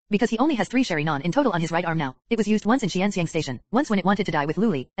 Advertisement. Because he only has 3 Sharingan in total on his right arm now. It was used once in Xianxiang Station, once when it wanted to die with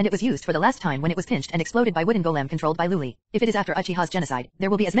Luli, and it was used for the last time when it was pinched and exploded by wooden golem controlled by Luli. If it is after Uchiha's genocide, there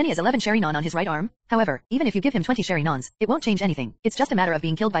will be as many as 11 Sharingan on his right arm. However, even if you give him 20 Sharinans, it won't change anything. It's just a matter of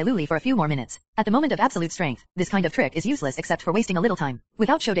being killed by Luli for a few more minutes. At the moment of absolute strength, this kind of trick is useless except for wasting a little time.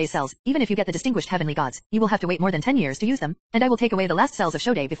 Without Shodei's cells, even if you get the distinguished heavenly gods, you will have to wait more than 10 years to use them, and I will take away the last cells of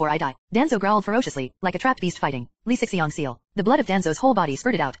Shodei before I die. Danzo growled ferociously, like a trapped beast fighting. Li Sixiang seal. The blood of Danzo's whole body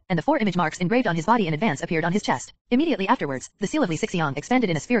spurted out, and the 4 image marks engraved on his body in advance appeared on his chest. Immediately afterwards, the seal of Li Sixiang expanded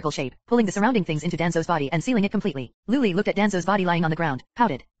in a spherical shape, pulling the surrounding things into Danzo's body and sealing it completely. Luli looked at Danzo's body lying on the ground,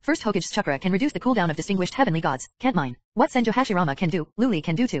 pouted. First Hokage's chakra can reduce the cooldown of distinguished heavenly gods, can't mine. What Senjo Hashirama can do, Luli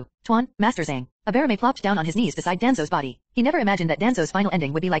can do too. Tuan, Master Zhang. Aberame plopped down on his knees beside Danzo's body. He never imagined that Danzo's final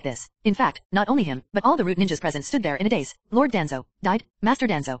ending would be like this. In fact, not only him, but all the root ninjas present stood there in a daze. Lord Danzo. Died? Master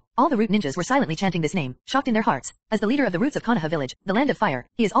Danzo. All the root ninjas were silently chanting this name, shocked in their hearts. As the leader of the roots of Konoha village, the land of fire,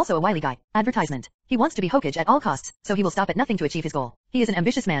 he is also a wily guy. Advertisement. He wants to be Hokage at all costs, so he will stop at nothing to achieve his goal. He is an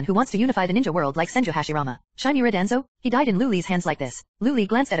ambitious man who wants to unify the ninja world like Senjo Hashirama. Shimura Danzo? He died in Luli's hands like this. Luli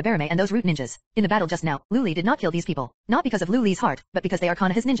glanced at Aberame and those root ninjas. In the battle just now, Luli did not kill these people. Not because of Luli's heart, but because they are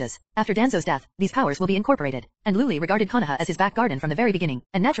Konoha's ninjas. After Danzo's death, these powers will be incorporated. And Luli regarded Konoha as his back garden from the very beginning,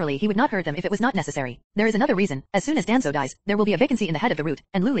 and naturally he would not hurt them if it was not necessary. There is another reason. As soon as Danzo dies, there will be a vacancy in the head of the root,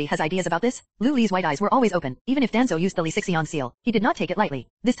 and Luli has ideas about this. Luli's white eyes were always open, even if Danzo used the Li Sixiang seal. He did not take it lightly.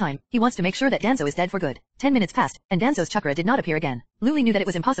 This time, he wants to make sure that Danzo is dead for good. 10 minutes passed, and Danzo's chakra did not appear again. Luli knew that it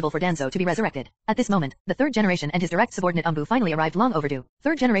was impossible for Danzo to be resurrected. At this moment, the third generation and his direct subordinate Umbu finally arrived long overdue.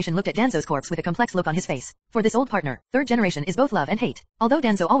 Third generation looked at Danzo's corpse with a complex look on his face. For this old partner, third generation is both love and hate. Although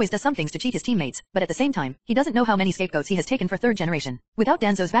Danzo always does some things to cheat his teammates, but at the same time, he doesn't know how many scapegoats he has taken for third generation. Without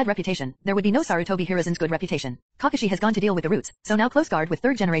Danzo's bad reputation, there would be no Sarutobi Hiruzen's good reputation. Kakashi has gone to deal with the roots, so now close guard with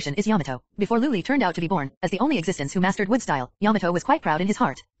third generation is Yamato. Before Luli turned out to be born, as the only existence who mastered wood style, Yamato was quite proud in his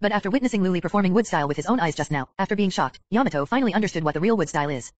heart. But after witnessing Luli performing wood style with his own eyes just now, after being shocked, Yamato finally understood what what the real wood style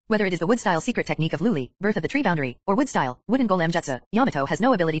is. Whether it is the wood style secret technique of Luli, birth of the tree boundary, or wood style, wooden golem jutsu, Yamato has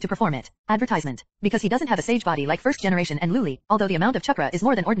no ability to perform it. Advertisement. Because he doesn't have a sage body like first generation and Luli, although the amount of chakra is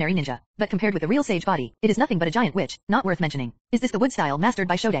more than ordinary ninja, but compared with the real sage body, it is nothing but a giant witch, not worth mentioning. Is this the wood style mastered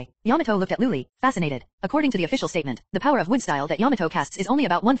by Shode? Yamato looked at Luli, fascinated. According to the official statement, the power of wood style that Yamato casts is only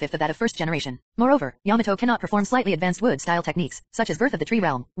about 1/5 of that of first generation. Moreover, Yamato cannot perform slightly advanced wood style techniques, such as birth of the tree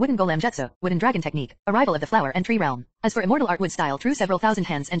realm, wooden golem jutsu, wooden dragon technique, arrival of the flower and tree realm. As for immortal art wood style through several thousand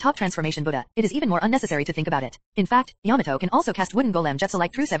hands and top transformation Buddha, it is even more unnecessary to think about it. In fact, Yamato can also cast wooden golem jutsu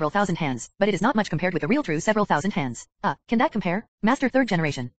like true several thousand hands, but it is not much compared with the real true several thousand hands. Can that compare? Master third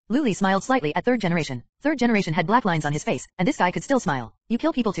generation. Luli smiled slightly at third generation. Third generation had black lines on his face, and this guy could still smile. You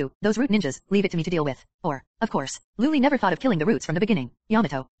kill people too, those root ninjas, leave it to me to deal with. Or, of course, Luli never thought of killing the roots from the beginning.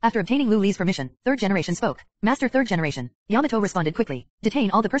 Yamato. After obtaining Luli's permission, third generation spoke. Master third generation. Yamato responded quickly.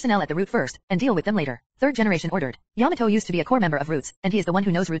 Detain all the personnel at the root first, and deal with them later. Third generation ordered. Yamato used to be a core member of roots, and he is the one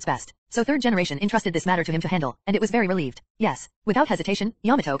who knows roots best. So third generation entrusted this matter to him to handle, and it was very relieved. Yes. Without hesitation,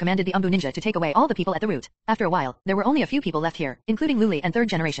 Yamato commanded the Umbu ninja to take away all the people at the root. After a while, there were only a few people left here, including Luli and third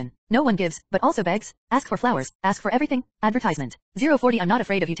generation. No one gives, but also begs. Ask for flowers, ask for everything. Advertisement. 040 I'm not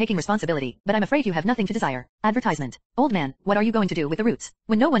afraid of you taking responsibility, but I'm afraid you have nothing to desire. Advertisement. Old man, what are you going to do with the roots?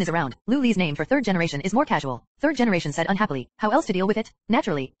 When no one is around, Luli's name for third generation is more casual. Third generation said unhappily. How else to deal with it?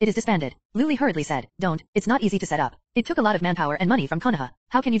 Naturally, it is disbanded. Luli hurriedly said, don't, it's not easy to set up. It took a lot of manpower and money from Konoha.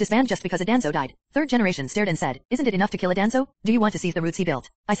 How can you disband just because a Danzo died? Third generation stared and said, isn't it enough to kill a Danzo? Do you want to seize the roots he built?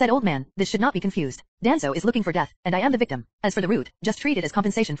 I said old man, this should not be confused. Danzo is looking for death, and I am the victim. As for the root, just treat it as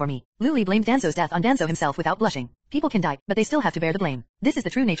compensation for me. Luli blamed Danzo's death on Danzo himself without blushing. People can die, but they still have to bear the blame. This is the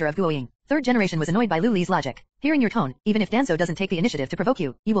true nature of Guoying. Third generation was annoyed by Luli's logic. Hearing your tone, even if Danzo doesn't take the initiative to provoke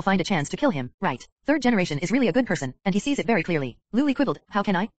you, you will find a chance to kill him, right? Third generation is really a good person, and he sees it very clearly. Luli quibbled, how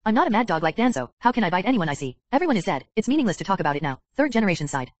can I? I'm not a mad dog like Danzo, how can I bite anyone I see? Everyone is dead, it's meaningless to talk about it now. Third generation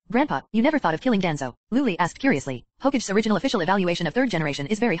sighed. Grandpa, you never thought of killing Danzo. Luli asked curiously. Hokage's original official evaluation of third generation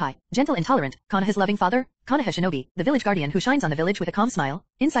is very high. Gentle and tolerant, Konoha's loving father, Konoha Shinobi, the village guardian who shines on the village with a calm smile,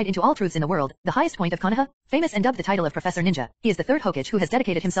 insight into all truths in the world, the highest point of Konoha, famous and dubbed the title of Professor Ninja. He is the third Hokage who has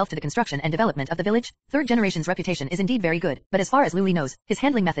dedicated himself to the construction and development of the village. Third generation's reputation is indeed very good, but as far as Luli knows, his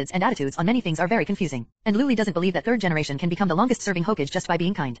handling methods and attitudes on many things are very confusing. And Luli doesn't believe that third generation can become the longest serving Hokage just by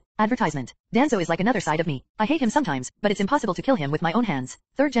being kind. Advertisement. Danzo is like another side of me. I hate him sometimes, but it's impossible to kill him with my own hands.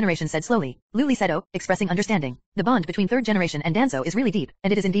 Third generation said slowly. Luli said oh, expressing understanding. The bond between third generation and Danzo is really deep,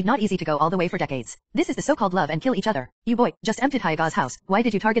 and it is indeed not easy to go all the way for decades. This is the so-called love and kill each other. You boy, just emptied Hayaga's house, why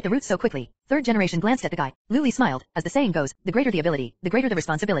did you target the roots so quickly? Third generation glanced at the guy. Luli smiled. As the saying goes, the greater the ability, the greater the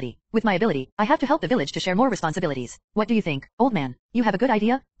responsibility. With my ability, I have to help the village to share more responsibilities. What do you think, old man? You have a good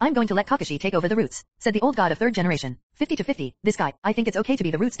idea? I'm going to let Kakashi take over the roots, said the old god of third generation. 50-50, this guy, I think it's okay to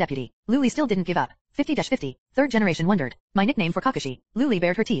be the roots deputy. Luli still didn't give up. 50-50, third generation wondered. My nickname for Kakashi. Luli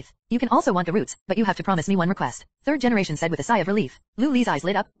bared her teeth. You can also want the roots, but you have to promise me one request. Third generation said with a sigh of relief. Luli's eyes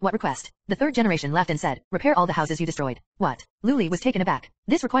lit up. What request? The third generation laughed and said, repair all the houses you destroyed. What? Luli was taken aback.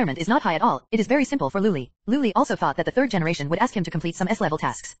 This requirement is not high at all, it is very simple for Luli. Luli also thought that the third generation would ask him to complete some S-level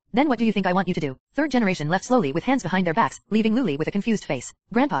tasks. Then what do you think I want you to do? Third generation left slowly with hands behind their backs, leaving Luli with a confused face.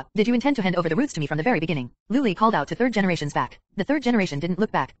 Grandpa, did you intend to hand over the roots to me from the very beginning? Luli called out to third generation's back. The third generation didn't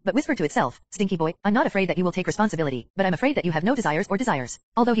look back, but whispered to itself, Stinky boy, I'm not afraid that you will take responsibility, but I'm afraid that you have no desires or desires.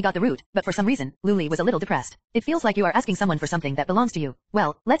 Although he got the root, but for some reason, Luli was a little depressed. It feels like you are asking someone for something that belongs to you.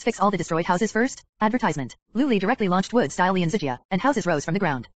 Well, let's fix all the destroyed houses first. Advertisement. Luli directly launched wood-style Lianzijia, and houses rose from the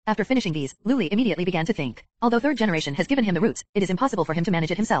ground. After finishing these, Luli immediately began to think. Although third generation has given him the roots, it is impossible for him to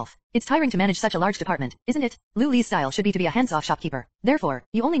manage it himself. It's tiring to manage such a large department, isn't it? Luli's style should be to be a hands-off shopkeeper. Therefore,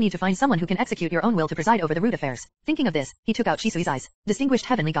 you only need to find someone who can execute your own will to preside over the root affairs. Thinking of this, he took out Shisui's eyes. Distinguished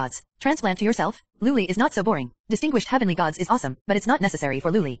heavenly gods. Transplant to yourself? Luli is not so boring. Distinguished heavenly gods is awesome, but it's not necessary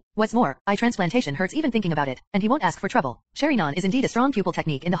for Luli. What's more, eye transplantation hurts even thinking about it, and he won't ask for trouble. Sharinon is indeed a strong pupil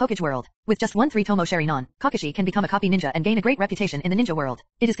technique in the Hokage world. With just 1 3-tomo Sharinon, Kakashi can become a copy ninja and gain a great reputation in the ninja world.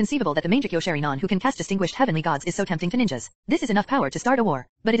 It is conceivable that the Mangekyo Sharinon who can cast distinguished heavenly gods is so tempting to ninjas. This is enough power to start a war,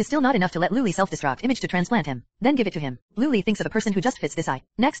 but it is still not enough to let Luli self-destruct image to transplant him. Then give it to him. Luli thinks of a person who just fits this eye.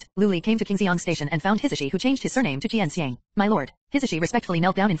 Next, Luli came to Kingxiang Station and found Hisashi who changed his surname to Qianxiang. My lord. Hisashi respectfully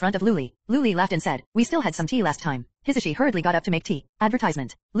knelt down in front of Luli. Luli laughed and said, we still had some tea last time. Hisashi hurriedly got up to make tea.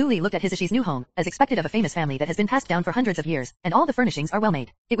 Advertisement. Luli looked at Hisashi's new home, as expected of a famous family that has been passed down for hundreds of years, and all the furnishings are well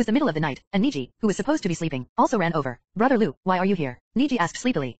made. It was the middle of the night, and Niji, who was supposed to be sleeping, also ran over. Brother Lu, why are you here? Niji asked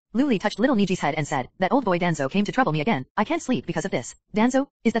sleepily. Luli touched little Niji's head and said, that old boy Danzo came to trouble me again. I can't sleep because of this. Danzo?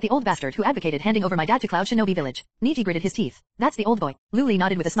 Is that the old bastard who advocated handing over my dad to Cloud Shinobi Village? Niji gritted his teeth. That's the old boy. Luli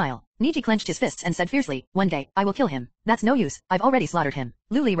nodded with a smile. Niji clenched his fists and said fiercely, one day, I will kill him. That's no use, I've already slaughtered him.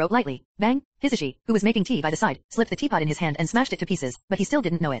 Luli wrote lightly. Bang! Hisashi, who was making tea by the side, slipped the teapot in his hand and smashed it to pieces, but he still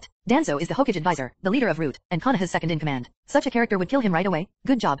didn't know it. Danzo is the Hokage advisor, the leader of Root, and Konoha's second in command. Such a character would kill him right away.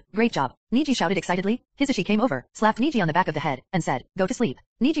 Good job, great job. Niji shouted excitedly. Hisashi came over, slapped Niji on the back of the head, and said, go to sleep.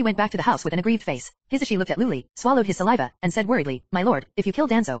 Niji went back to the house with an aggrieved face. Hisashi looked at Luli, swallowed his saliva, and said worriedly, my lord, if you kill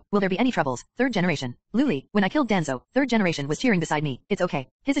Danzo, will there be any troubles? Third generation. Luli, when I killed Danzo, third generation was cheering beside me. It's okay.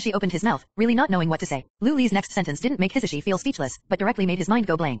 Hisashi opened his mouth, really not knowing what to say. Luli's next sentence didn't make Hisashi feel speechless, but directly made his mind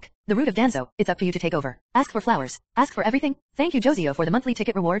go blank. The root of Danzo, it's up to you to take over. Ask for flowers. Ask for everything. Thank you Josio for the monthly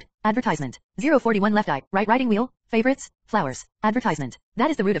ticket reward. Advertisement. 041 left eye, right riding wheel. Favorites. Flowers. Advertisement. That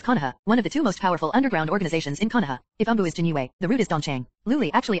is the root of Konoha, one of the two most powerful underground organizations in Konoha. If Umbu is Jinyue, the root is Dongchang.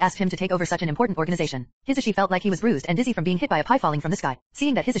 Luli actually asked him to take over such an important organization. Hisashi felt like he was bruised and dizzy from being hit by a pie falling from the sky.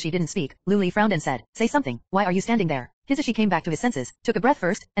 Seeing that Hisashi didn't speak, Luli frowned and said, say something, why are you standing there? Hisashi came back to his senses, took a breath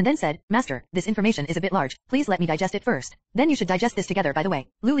first, and then said, Master, this information is a bit large, please let me digest it first. Then you should digest this together by the way.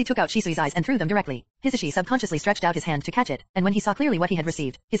 Luli took out Shisui's eyes and threw them directly. Hisashi subconsciously stretched out his hand to catch it, and when he saw clearly what he had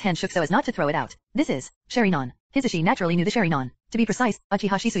received, his hand shook so as not to throw it out. This is Sherinon. Hisashi naturally knew the Sherinon. To be precise,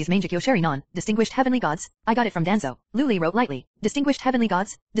 Uchiha Shisui's Mangekyo Sherinon, Distinguished Heavenly Gods. I got it from Danzo. Luli wrote lightly. Distinguished Heavenly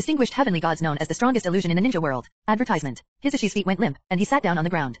Gods? Distinguished Heavenly Gods known as the strongest illusion in the ninja world. Advertisement. Hisashi's feet went limp, and he sat down on the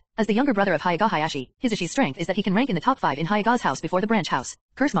ground. As the younger brother of Hyuga Hayashi, Hisashi's strength is that he can rank in the top 5 in Hyuga's house before the branch house.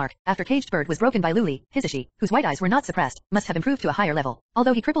 Curse mark, after Caged Bird was broken by Luli, Hisashi, whose white eyes were not suppressed, must have improved to a higher level.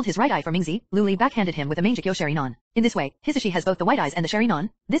 Although he crippled his right eye for Mingzi, Luli backhanded him with a Mangekyo Sherinon. In this way, Hisashi has both the white eyes and the Sherinon.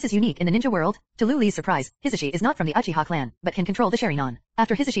 This is unique in the ninja world. To Luli's surprise, Hisashi is not from the Uchiha clan, but can control the Sherinon.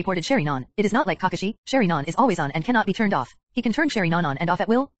 After Hisashi ported Sherinon, it is not like Kakashi, Sherinon is always on and cannot be turned off. He can turn Sherinon on and off at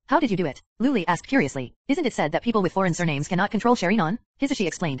will? How did you do it? Luli asked curiously. Isn't it said that people with foreign surnames cannot control Sherinon? Hisashi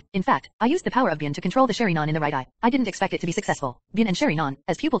explained. In fact, I used the power of Bun to control the Sherinon in the right eye. I didn't expect it to be successful. Bun and Sherinon,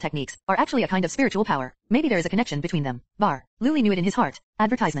 as pupil techniques, are actually a kind of spiritual power. Maybe there is a connection between them. Bar. Luli knew it in his heart.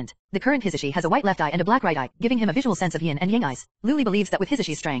 Advertisement. The current Hisashi has a white left eye and a black right eye, giving him a visual sense of yin and yang eyes. Luli believes that with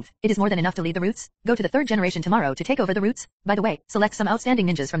Hisashi's strength, it is more than enough to lead the roots. Go to the third generation tomorrow to take over the roots. By the way, select some outstanding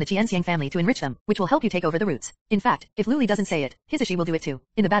ninjas from the Qianxiang family to enrich them, which will help you take over the roots. In fact, if Luli doesn't say it, Hisashi will do it too.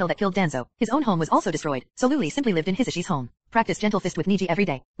 In the battle that killed Danzo, his own home was also destroyed, so Luli simply lived in Hisashi's home. Practice Gentle Fist with Niji every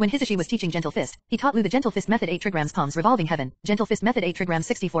day. When Hisashi was teaching Gentle Fist, he taught Lu the Gentle Fist method 8 trigrams palms revolving heaven, Gentle Fist method 8 trigrams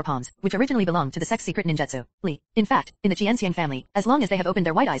 64 palms, which originally belonged to the sex secret ninjutsu. Li. In fact, in the Qianxiang family, as long as they have opened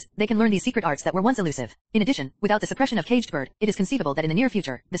their white eyes, they can learn these secret arts that were once elusive. In addition, without the suppression of Caged Bird, it is conceivable that in the near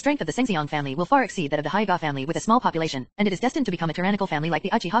future, the strength of the Sengxiang family will far exceed that of the Hyuga family with a small population, and it is destined to become a tyrannical family like the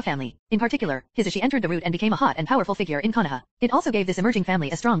Uchiha family. In particular, Hisashi entered the root and became a hot and powerful figure in Konoha. It also gave this emerging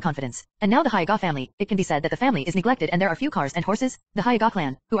family a strong confidence. And now the Hyuga family, it can be said that the family is neglected and there are few cars and horses. The Hyuga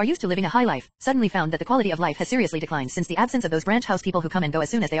clan, who are used to living a high life, suddenly found that the quality of life has seriously declined since the absence of those branch house people who come and go as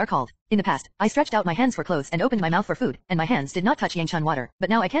soon as they are called. In the past, I stretched out my hands for clothes and opened my mouth for food, and my hands did not touch Yangchun water, but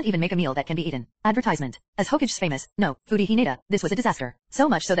now I can't even make a meal that can be eaten. Advertisement. As Hokage's famous, no, foodie Hinata, this was a disaster. So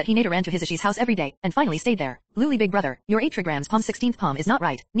much so that Hinata ran to Hisashi's house every day, and finally stayed there. Luli big brother, your 8 trigrams palm 16th palm is not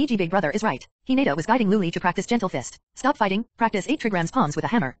right. Niji big brother is right. Hinata was guiding Luli to practice Gentle Fist. Stop fighting, practice 8 trigrams palms with a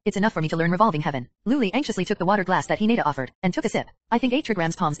hammer, it's enough for me to learn revolving heaven. Luli anxiously took the water glass that Hinata offered, and took a sip. I think 8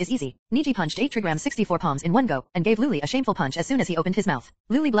 trigrams palms is easy. Niji punched 8 trigrams 64 palms in one go, and gave Luli a shameful punch as soon as he opened his mouth.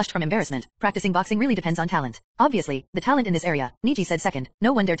 Luli blushed from embarrassment. Practicing boxing really depends on talent. Obviously, the talent in this area, Niji said second,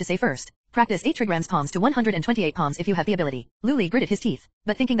 no one dared to say first. Practice 8 trigrams palms to 128 palms if you have the ability. Luli gritted his teeth.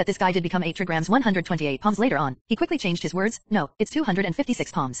 But thinking that this guy did become 8 trigrams 128 palms later on, he quickly changed his words. No, it's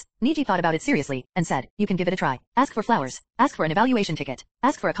 256 palms. Niji thought about it seriously, and said, you can give it a try. Ask for flowers. Ask for an evaluation ticket.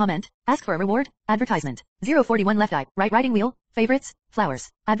 Ask for a comment. Ask for a reward. Advertisement. 041 left eye, right riding wheel. Favorites. Flowers.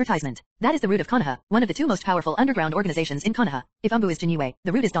 Advertisement. That is the root of Konoha, one of the two most powerful underground organizations in Konoha. If Umbu is Jinyue,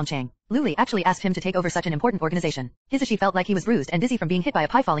 the root is Dongchang. Luli actually asked him to take over such an important organization. Hisashi felt like he was bruised and dizzy from being hit by a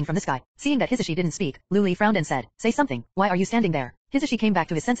pie falling from the sky. Seeing that Hisashi didn't speak, Luli frowned and said, say something, why are you standing there? Hisashi came back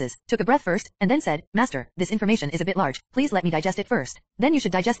to his senses, took a breath first, and then said, Master, this information is a bit large, please let me digest it first. Then you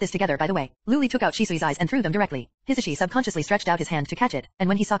should digest this together by the way. Luli took out Shisui's eyes and threw them directly. Hisashi subconsciously stretched out his hand to catch it, and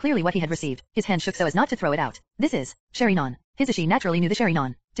when he saw clearly what he had received, his hand shook so as not to throw it out. This is Sherinon. Hisashi naturally knew the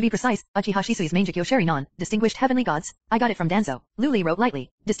Sherinon. To be precise, Uchiha Shisui's Mangekyo Sherinon, Distinguished Heavenly Gods. I got it from Danzo. Luli wrote lightly.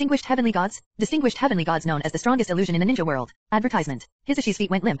 Distinguished Heavenly Gods? Distinguished Heavenly Gods known as the strongest illusion in the ninja world. Advertisement. Hisashi's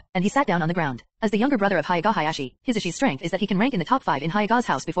feet went limp, and he sat down on the ground. As the younger brother of Hyuga Hayashi, Hisashi's strength is that he can rank in the top 5 in Hyuga's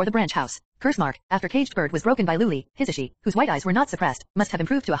house before the branch house. Curse mark. After Caged Bird was broken by Luli, Hisashi, whose white eyes were not suppressed, must have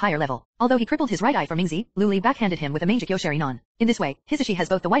improved to a higher level. Although he crippled his right eye for Mingzi, Luli backhanded him with a Mangekyo Sharinon. In this way, Hisashi has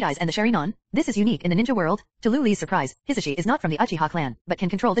both the white eyes and the Sharinon. This is unique in the ninja world. To Luli's surprise, Hisashi is not from the Uchiha clan, but can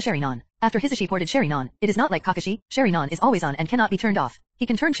control the Sharinon. After Hisashi ported Sharinon, it is not like Kakashi. Sharinon is always on and cannot be turned off. He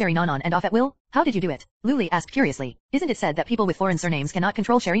can turn Sharinon on and off at will. How did you do it? Luli asked curiously. Isn't it said that people with foreign surnames cannot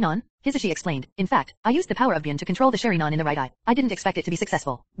control Sharinon? Hisashi explained. In fact, I used the power of Bien to control the Sharinon in the right eye. I didn't expect it to be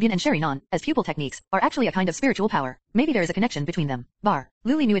successful. Bien and Sharinon, as pupil techniques, are actually a kind of spiritual power. Maybe there is a connection between them.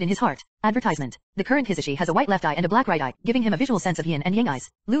 Luli knew it in his heart. Advertisement. The current Hisashi has a white left eye and a black right eye, giving him a visual sense of yin and yang eyes.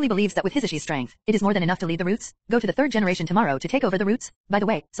 Luli believes that with Hisashi's strength, it is more than enough to lead the roots. Go to the 3rd generation tomorrow to take over the roots. By the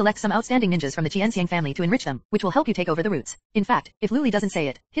way, select some outstanding ninjas from the Qianxiang family to enrich them, which will help you take over the roots. In fact, if Luli doesn't say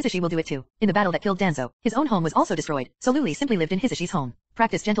it, Hisashi will do it too. In the battle that killed Danzo, his own home was also destroyed, so Luli simply lived in Hisashi's home.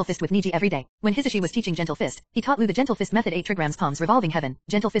 Practice Gentle Fist with Niji every day. When Hisashi was teaching Gentle Fist, he taught Lu the Gentle Fist method 8 trigrams palms revolving heaven,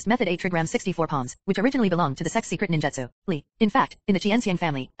 Gentle Fist method 8 trigrams 64 palms, which originally belonged to the sex secret ninjutsu. In fact, in the Qianxiang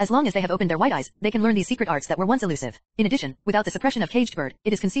family, as long as they have opened their white eyes, they can learn these secret arts that were once elusive. In addition, without the suppression of Caged Bird,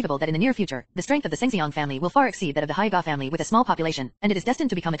 it is conceivable that in the near future, the strength of the Sengxiang family will far exceed that of the Hyuga family with a small population, and it is destined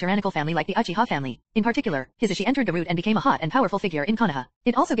to become a tyrannical family like the Uchiha family. In particular, Hisashi entered the root and became a hot and powerful figure in Konoha.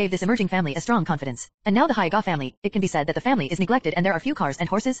 It also gave this emerging family a strong confidence. And now the Hyuga family, it can be said that the family is neglected and there are few cars and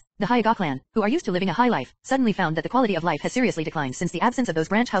horses. The Hyuga clan, who are used to living a high life, suddenly found that the quality of life has seriously declined since the absence of those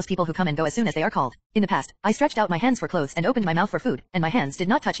branch house people who come and go as soon as they are called. In the past, I stretched out my hands for clothes and opened my mouth for food, and my hands did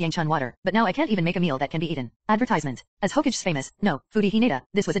not touch Yangchun water, but now I can't even make a meal that can be eaten. Advertisement. As Hokage's famous, no, foodie Hinata,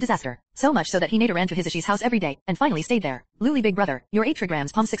 this was a disaster. So much so that Hinata ran to Hisashi's house every day, and finally stayed there. Luli big brother, your 8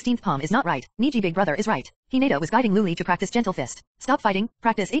 trigrams palm 16th palm is not right. Niji big brother is right. Hinata was guiding Luli to practice Gentle Fist. Stop fighting,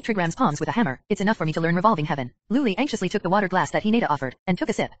 practice 8 trigrams palms with a hammer. It's enough for me to learn revolving heaven. Luli anxiously took the water glass that Hinata offered, and took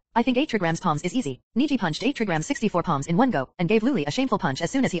a sip. I think 8 trigrams palms is easy. Niji punched 8 trigrams 64 palms in one go, and gave Luli a shameful punch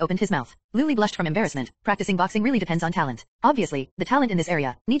as soon as he opened his mouth. Luli blushed from embarrassment. Practicing boxing really depends on talent. Obviously, the talent in this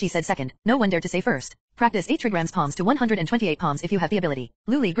area, Niji said second, no one dared to say first. Practice 8 trigrams palms to 128 palms if you have the ability.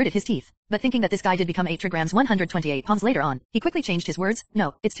 Luli gritted his teeth, but thinking that this guy did become 8 trigrams 128 palms later on, he quickly changed his words.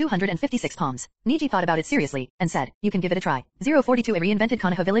 No, it's 256 palms. Niji thought about it seriously, and said, you can give it a try. 042 A reinvented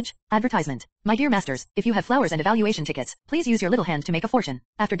Konoha village? Advertisement. My dear masters, if you have flowers and evaluation tickets, please use your little hand to make a fortune.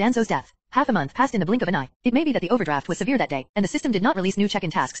 After Danzo's death, half a month passed in the blink of an eye. It may be that the overdraft was severe that day, and the system did not release new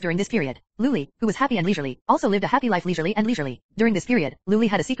check-in tasks during this period. Luli, who was happy and leisurely, also lived a happy life leisurely and leisurely. During this period, Luli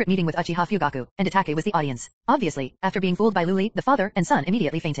had a secret meeting with Uchiha Fugaku, and Itake was the audience. Obviously, after being fooled by Luli, the father and son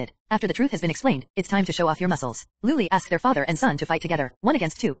immediately fainted. After the truth has been explained, it's time to show off your muscles. Luli asked their father and son to fight together, 1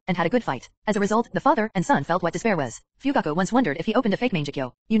 against 2, and had a good fight. As a result, the father and son felt what despair was. Fugaku once wondered if he opened a fake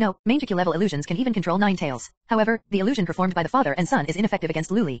Mangekyo. You know, Mangekyo level illusions can even control 9 tails. However, the illusion performed by the father and son is ineffective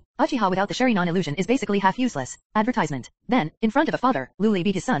against Luli. Uchiha without the Sharinon illusion is basically half useless. Advertisement. Then, in front of a father, Luli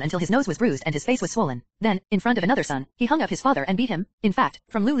beat his son until his nose was bruised and his face was swollen. Then, in front of another son, he hung up his father and beat him. In fact,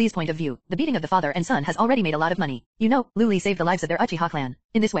 from Luli's point of view, the beating of the father and son has already made a lot of money. You know, Luli saved the lives of their Uchiha clan.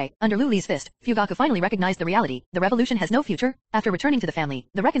 In this way, under Luli's fist, Fugaku finally recognized the reality. The revolution has no future. After returning to the family,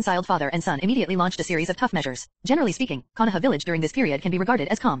 the reconciled father and son immediately launched a series of tough measures. Generally speaking, Konoha village during this period can be regarded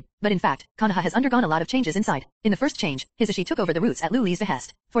as calm. But in fact, Konoha has undergone a lot of changes inside. In the first change, Hisashi took over the roots at Luli's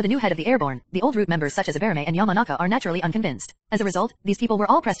behest. For the new head of the airborne, the old root members such as Aberame and Yamanaka are naturally unconvinced. As a result, these people were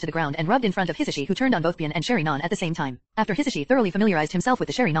all pressed to the ground and rubbed in front of Hisashi, who turned on both Bien and Sharinon at the same time. After Hisashi thoroughly familiarized himself with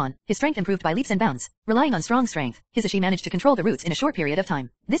the Sharinon, his strength improved by leaps and bounds. Relying on strong strength, Hisashi managed to control the roots in a short period of time.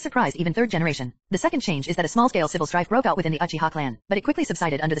 This surprised even 3rd generation. The second change is that a small-scale civil strife broke out within the Uchiha clan, but it quickly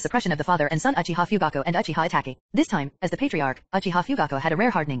subsided under the suppression of the father and son Uchiha Fugaku and Uchiha Itake. This time, as the patriarch, Uchiha Fugaku had a rare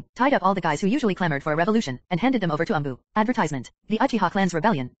hardening, tied up all the guys who usually clamored for a revolution, and handed them over to Umbu. Advertisement. The Uchiha clan's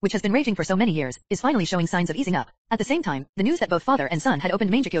rebellion, which has been raging for so many years, is finally showing signs of easing up. At the same time, the news that both father and son had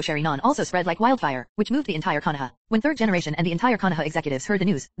opened Mangekyo Sharinon also spread like wildfire, which moved the entire Konoha. When 3rd generation and the entire Konoha executives heard the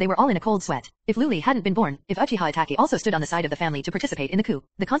news, they were all in a cold sweat. If Luli hadn't been born, if Uchiha Itake also stood on the side of the family to participate in the coup,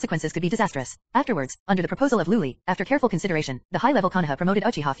 the consequences could be disastrous. Afterwards, under the proposal of Luli, after careful consideration, the high-level Konoha promoted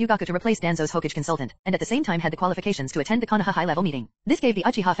Uchiha Fugaku to replace Danzo's Hokage consultant, and at the same time had the qualifications to attend the Konoha high-level meeting. This gave the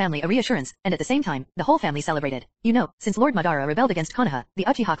Uchiha family a reassurance, and at the same time, the whole family celebrated. You know, since Lord Madara rebelled against Konoha, the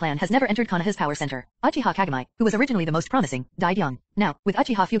Uchiha clan has never entered Konoha's power center. Uchiha Kagami, who was originally the most promising, died young. Now, with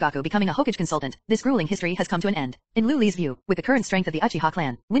Uchiha Fugaku becoming a Hokage consultant, this grueling history has come to an end. In Luli's view, with the current strength of the Uchiha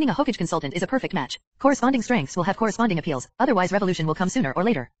clan, winning a Hokage consultant is a perfect match. Corresponding strengths will have corresponding appeals, otherwise revolution will come sooner or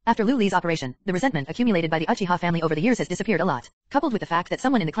later. After Luli's operation, the resentment accumulated by the Uchiha family over the years has disappeared a lot. Coupled with the fact that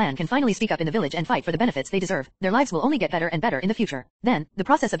someone in the clan can finally speak up in the village and fight for the benefits they deserve, their lives will only get better and better in the future. Then, the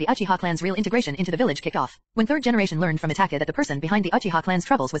process of the Uchiha clan's real integration into the village kicked off. When third generation learned from Itaka that the person behind the Uchiha clan's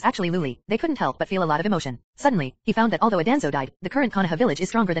troubles was actually Luli, they couldn't help but feel a lot of emotion. Suddenly, he found that although Adanzo died, the current Konoha village is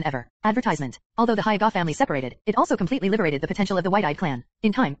stronger than ever. Advertisement. Although the Hyuga family separated, it also completely liberated the potential of the White-Eyed clan.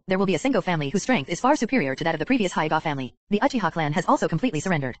 In time, there will be a Sengo family whose strength is far superior to that of the previous Hyuga family. The Uchiha clan has also completely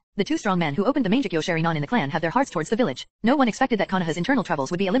surrendered. The two strong men who opened the Mangekyo Sharinon in the clan have their hearts towards the village. No one expected that Konoha's internal troubles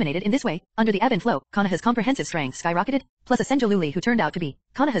would be eliminated in this way. Under the ebb and flow, Konoha's comprehensive strength skyrocketed, plus a Senjo Luli who turned out to be.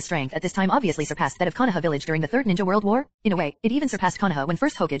 Konoha's strength at this time obviously surpassed that of Konoha village during the Third Ninja World War. In a way, it even surpassed Konoha when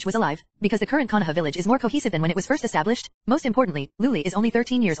first Hokage was alive, because the current Konoha village is more cohesive than when it was first established. Most importantly, Luli is only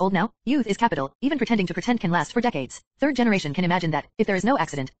 13 years old now. Youth is capital, even pretending to pretend can last for decades. Third generation can imagine that, if there is no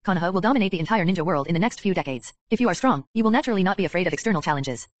accident, Konoha will dominate the entire ninja world in the next few decades. If you are strong, you will naturally not be afraid of external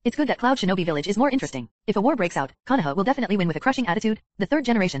challenges. It's good that Cloud Shinobi village is more interesting. If a war breaks out, Konoha will definitely win with a crushing attitude. The third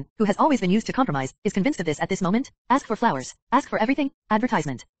generation, who has always been used to compromise, is convinced of this at this moment. Ask for flowers. Ask for everything.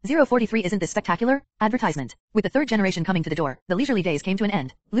 Advertisement. 043 Isn't this spectacular? Advertisement. With the third generation coming to the door, the leisurely days came to an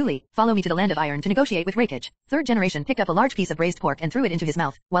end. Luli, follow me to the land of iron to negotiate with Reikage. Third generation picked up a large piece of braised pork and threw it into his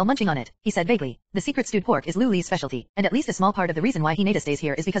mouth. While munching on it, he said vaguely, the secret stewed pork is Luli's specialty, and at least a small part of the reason why Hinata stays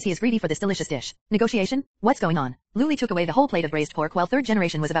here is because he is greedy for this delicious dish. Negotiation? What's going on? Luli took away the whole plate of braised pork while third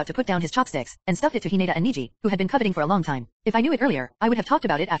generation was about to put down his chopsticks, and stuffed it to Hinata and Niji, who had been coveting for a long time. If I knew it earlier, I would have talked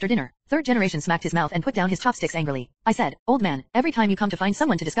about it after dinner. Third generation smacked his mouth and put down his chopsticks angrily. I said, old man, every time you come to find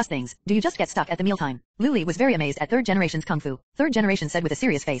someone to discuss things, do you just get stuck at the mealtime? Luli was very amazed at third generation's kung fu. Third generation said with a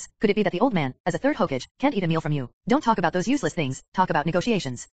serious face, could it be that the old man, as a third Hokage, can't eat a meal from you? Don't talk about those useless things, talk about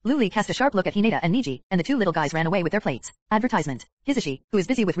negotiations. Luli cast a sharp look at Hinata and Niji, and the two little guys ran away with their plates. Advertisement. Hisashi, who is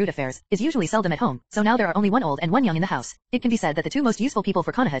busy with root affairs, is usually seldom at home, so now there are only one old and one young in the house. It can be said that the two most useful people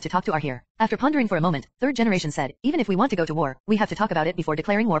for Konoha to talk to are here. After pondering for a moment, third generation said, even if we want to go to war, we have to talk about it before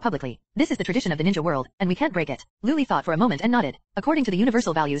declaring war publicly. This is the tradition of the ninja world, and we can't break it. Luli thought for a moment and nodded. According to the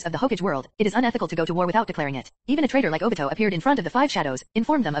universal values of the Hokage world, it is unethical to go to war without declaring it. Even a traitor like Obito appeared in front of the Five Shadows,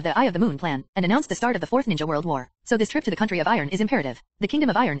 informed them of the Eye of the Moon plan, and announced the start of the Fourth Ninja World War. So this trip to the country of iron is imperative. The Kingdom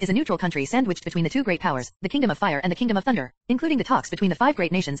of Iron is a neutral country sandwiched between the two great powers, the Kingdom of Fire and the Kingdom of Thunder. Including the talks between the five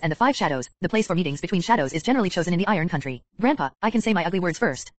great nations and the Five Shadows, the place for meetings between shadows is generally chosen in the Iron Country. Grandpa, I can say my ugly words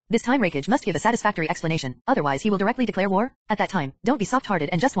first. This time Reikage must give a satisfactory explanation, otherwise he will directly declare war. At that time, don't be soft-hearted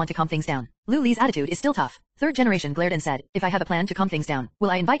and just want to calm things down. Luli's attitude is still tough. Third generation glared and said, if I have a plan to calm things down, will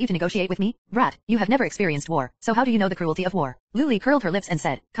I invite you to negotiate with me? Brat, you have never experienced war, so how do you know the cruelty of war? Luli curled her lips and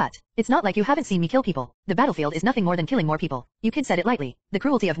said, cut. It's not like you haven't seen me kill people. The battlefield is nothing more than killing more people. You kid said it lightly. The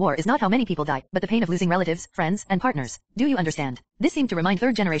cruelty of war is not how many people die, but the pain of losing relatives, friends, and partners. Do you understand? This seemed to remind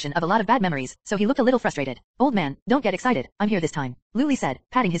third generation of a lot of bad memories, so he looked a little frustrated. Old man, don't get excited, I'm here this time. Luli said,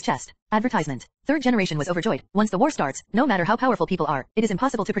 patting his chest. Advertisement. Third generation was overjoyed. Once the war starts, no matter how powerful people are, it is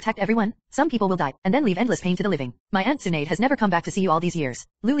impossible to protect everyone. Some people will die, and then leave endless pain to the living. My aunt Tsunade has never come back to see you all these years.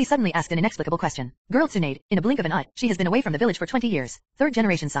 Luli suddenly asked an inexplicable question. Girl Tsunade, in a blink of an eye, she has been away from the village for 20 years. Third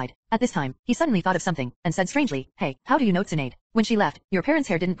generation sighed. At this time, he suddenly thought of something, and said strangely, hey, how do you know Tsunade? When she left, your parents'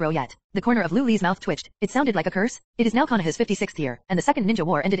 hair didn't grow yet. The corner of Luli's mouth twitched. It sounded like a curse. It is now Konoha's 56th year, and the second ninja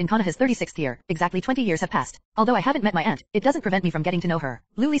war ended in Konoha's 36th year. Exactly 20 years have passed. Although I haven't met my aunt, it doesn't prevent me from getting to know her.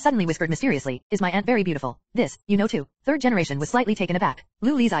 Luli suddenly whispered mysteriously, is my aunt very beautiful? This, you know too. Third generation was slightly taken aback.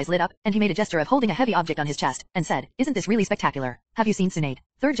 Luli's eyes lit up, and he made a gesture of holding a heavy object on his chest, and said, isn't this really spectacular? Have you seen Tsunade?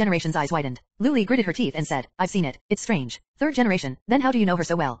 Third generation's eyes widened. Luli gritted her teeth and said, I've seen it. It's strange. Third generation, then how do you know her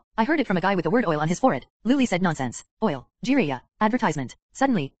so well? I heard it from a guy with the word oil on his forehead. Luli said nonsense. Oil. Jiraiya. Advertisement.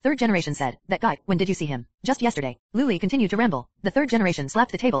 Suddenly, third generation said, that guy, when did you see him? Just yesterday. Luli continued to ramble. The third generation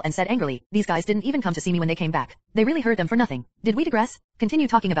slapped the table and said angrily, these guys didn't even come to see me when they came back. They really heard them for nothing. Did we digress? Continue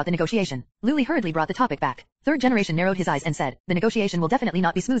talking about the negotiation. Luli hurriedly brought the topic back. Third generation narrowed his eyes and said, the negotiation will definitely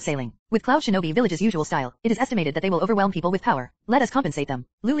not be smooth sailing. With Cloud Shinobi Village's usual style, it is estimated that they will overwhelm people with power. Let us compensate them.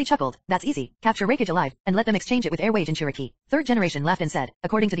 Luli chuckled, that's easy. Capture Reikage alive, and let them exchange it with air wage and Cherokee. Third generation laughed and said,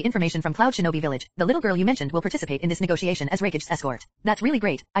 according to the information from Cloud Shinobi Village, the little girl you mentioned will participate in this negotiation as Reikage's escort. That's really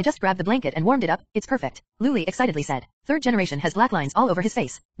great. I just grabbed the blanket and warmed it up. It's perfect. Luli excitedly said. Third generation has black lines all over his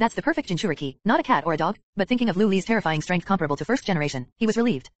face. That's the perfect Jinchuriki, not a cat or a dog. But thinking of Luli's terrifying strength comparable to first generation, he was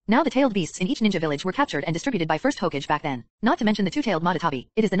relieved. Now the tailed beasts in each ninja village were captured and distributed by first Hokage back then. Not to mention the two-tailed Matatabi.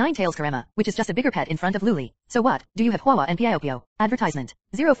 It is the nine-tails Karema, which is just a bigger pet in front of Luli. So what, do you have Hwawa and Piaopio? Advertisement.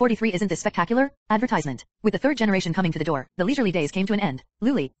 043 Isn't this spectacular? Advertisement. With the third generation coming to the door, the leisurely days came to an end.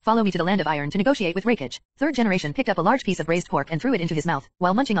 Luli, follow me to the land of iron to negotiate with Reikage. Third generation picked up a large piece of braised pork and threw it into his mouth.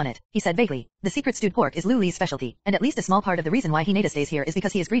 While munching on it, he said vaguely, the secret stewed pork is Luli's specialty, and at least a small part of the reason why Hinata stays here is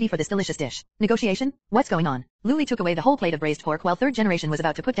because he is greedy for this delicious dish. Negotiation? What's going on? Luli took away the whole plate of braised pork while third generation was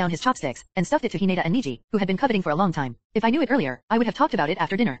about to put down his chopsticks, and stuffed it to Hinata and Niji, who had been coveting for a long time. If I knew it earlier, I would have talked about it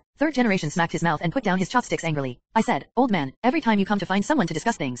after dinner. Third generation smacked his mouth and put down his chopsticks angrily. I said, old man, every time you come to find someone to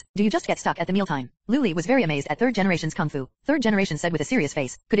discuss things, do you just get stuck at the mealtime? Luli was very amazed at third generation's kung fu. Third generation said with a serious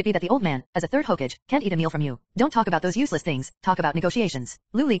face, could it be that the old man, as a third Hokage, can't eat a meal from you? Don't talk about those useless things, talk about negotiations.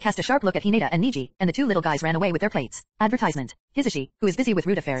 Luli cast a sharp look at Hinata and Niji, and the two little guys ran away with their plates. Advertisement. Hisashi, who is busy with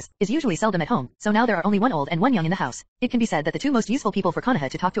root affairs, is usually seldom at home, so now there are only one old and one young in the house. It can be said that the two most useful people for Konoha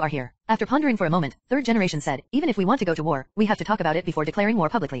to talk to are here. After pondering for a moment, third generation said, even if we want to go to war, we have to talk about it before declaring war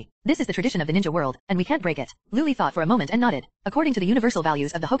publicly. This is the tradition of the ninja world, and we can't break it. Luli thought for a moment and nodded. According to the universal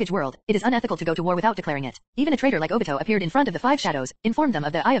values of the Hokage world, it is unethical to go to war without declaring it. Even a traitor like Obito appeared in front of the five shadows, informed them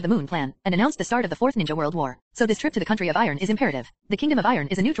of the Eye of the Moon plan, and announced the start of the Fourth Ninja World War. So this trip to the country of iron is imperative. The Kingdom of Iron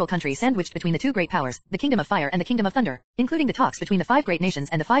is a neutral country sandwiched between the two great powers, the Kingdom of Fire and the Kingdom of Thunder. Including the talks between the five great nations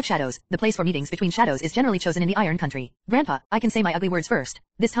and the five shadows, the place for meetings between shadows is generally chosen in the Iron Country. Grandpa, I can say my ugly words first.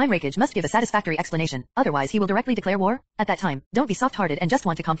 This time Raikage must give a satisfactory explanation, otherwise he will directly declare war. At that time, don't be soft-hearted and just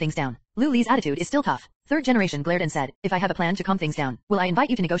want to calm things down. Luli's attitude is still tough. Third generation glared and said, if I have a plan to calm things down, will I invite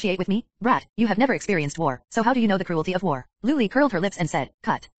you to negotiate with me? Brat, you have never experienced war, so how do you know the cruelty of war? Luli curled her lips and said,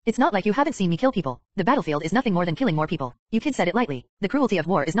 cut. It's not like you haven't seen me kill people. The battlefield is nothing more than killing more people. You kids said it lightly. The cruelty of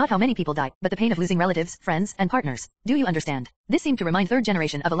war is not how many people die, but the pain of losing relatives, friends, and partners. Do you understand? This seemed to remind third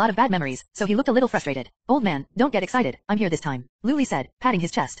generation of a lot of bad memories, so he looked a little frustrated. Old man, don't get excited, I'm here this time. Luli said, patting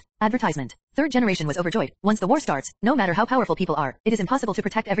his chest. Advertisement. Third generation was overjoyed. Once the war starts, no matter how powerful people are, it is impossible to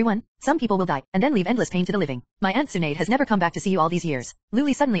protect everyone. Some people will die, and then leave endless pain to the living. My aunt Tsunade has never come back to see you all these years.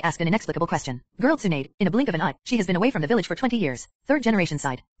 Luli suddenly asked an inexplicable question. Girl Tsunade, in a blink of an eye, she has been away from the village for 20 years. Third generation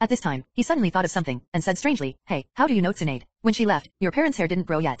sighed. At this time, he suddenly thought of something, and said strangely, hey, how do you know Tsunade? When she left, your parents' hair didn't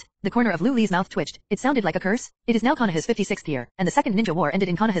grow yet. The corner of Luli's mouth twitched. It sounded like a curse. It is now Konoha's 56th year, and the Second Ninja War ended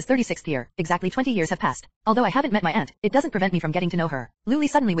in Konoha's 36th year. Exactly 20 years have passed. Although I haven't met my aunt, it doesn't prevent me from getting to know her. Luli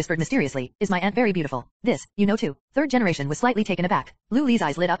suddenly whispered mysteriously, is my aunt very beautiful? This, you know too. Third generation was slightly taken aback. Luli's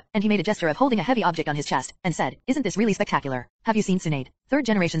eyes lit up, and he made a gesture of holding a heavy object on his chest, and said, isn't this really spectacular? Have you seen Tsunade? Third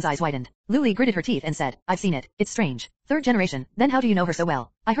generation's eyes widened. Luli gritted her teeth and said, I've seen it. It's strange. Third generation, then how do you know her so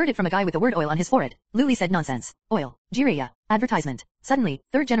well? I heard it from a guy with the word oil on his forehead. Luli said nonsense. Oil. Jiraiya. Advertisement. Suddenly,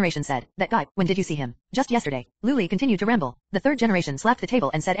 third generation said, that guy, when did you see him? Just yesterday. Luli continued to ramble. The third generation slapped the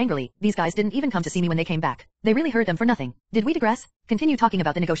table and said angrily, these guys didn't even come to see me when they came back. They really heard them for nothing. Did we digress? Continue talking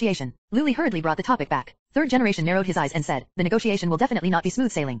about the negotiation. Luli hurriedly brought the topic back. Third generation narrowed his eyes and said, the negotiation will definitely not be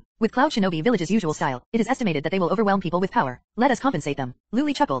smooth sailing. With Cloud Shinobi Village's usual style, it is estimated that they will overwhelm people with power. Let us compensate them.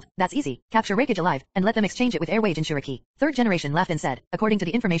 Luli chuckled, that's easy. Capture Raikage alive, and let them exchange it with air wage and Shuriki. Third generation laughed and said, according to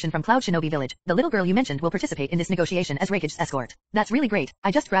the information from Cloud Shinobi Village, the little girl you mentioned will participate in this negotiation as Raikage's escort. That's really great.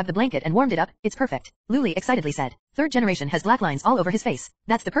 I just grabbed the blanket and warmed it up. It's perfect. Luli excitedly said. Third generation has black lines all over his face.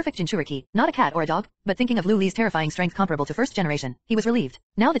 That's the perfect Jinchuriki, not a cat or a dog. But thinking of Luli's terrifying strength comparable to first generation, he was relieved.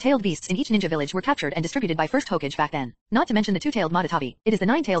 Now the tailed beasts in each ninja village were captured and distributed by first Hokage back then. Not to mention the two-tailed Matatabi. It is the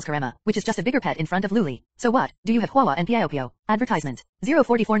nine-tails Karema, which is just a bigger pet in front of Luli. So what? Do you have Hwawa and Piaopio? Advertisement.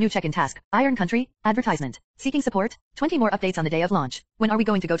 044 new check-in task. Iron Country. Advertisement. Seeking support. 20 more updates on the day of launch. When are we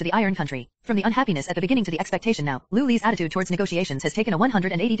going to go to the Iron Country? From the unhappiness at the beginning to the expectation now, Luli's attitude towards negotiations has taken a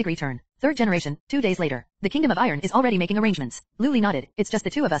 180-degree turn. Third generation, 2 days later. The Kingdom of Iron is already making arrangements. Luli nodded. It's just the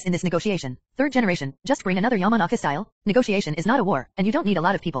two of us in this negotiation. Third generation, just bring another Yamanaka style. Negotiation is not a war, and you don't need a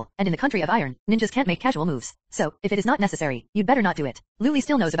lot of people, and in the country of Iron, ninjas can't make casual moves. So, if it is not necessary, you'd better not do it. Luli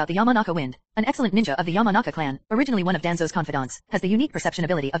still knows about the Yamanaka wind. An excellent ninja of the Yamanaka clan, originally one of Danzo's confidants, has the unique perception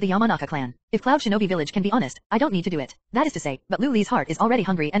ability of the Yamanaka clan. If Cloud Shinobi Village can be honest, I don't need to do it. That is to say, but Luli's heart is already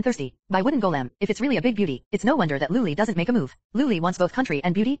hungry and thirsty. By wooden golem, if it's really a big beauty, it's no wonder that Luli doesn't make a move. Luli wants both country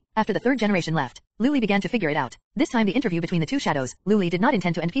and beauty. After the third generation left, Luli began to figure it out. This time the interview between the two shadows, Luli did not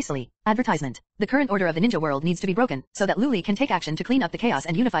intend to end peacefully. Advertisement. The current order of the ninja world needs to be broken, so that Luli can take action to clean up the chaos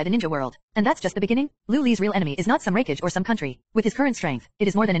and unify the ninja world. And that's just the beginning. Luli's real enemy is not some Raikage or some country. With his current strength, it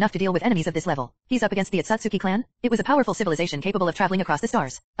is more than enough to deal with enemies of this level. He's up against the Atsutsuki clan. It was a powerful civilization capable of traveling across the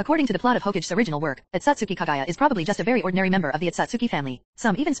stars. According to the plot of Hokage's original work, Atsutsuki Kagaya is probably just a very ordinary member of the Atsutsuki family.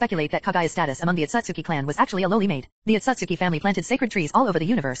 Some even speculate that Kagaya's status among the Atsutsuki clan was actually a lowly maid. The Atsutsuki family planted sacred trees all over the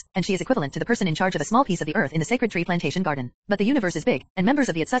universe, and she is equivalent to the person in charge of a small piece of the earth in the sacred tree plantation garden. But the universe is big, and members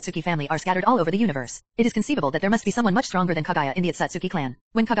of the Atsutsuki family are scattered all over the universe. It is conceivable that there must be someone much stronger than Kagaya in the Atsutsuki clan.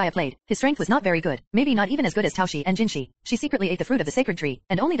 When Kagaya played, his strength was not very good, maybe not even as good as Taoshi and Jinshi. She secretly ate the fruit of the sacred tree,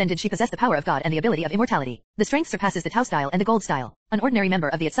 and only then did she possess the power of God and the ability of immortality. The strength surpasses the Tao style and the gold style. An ordinary member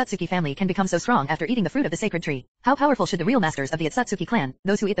of the Otsutsuki family can become so strong after eating the fruit of the sacred tree. How powerful should the real masters of the Otsutsuki clan,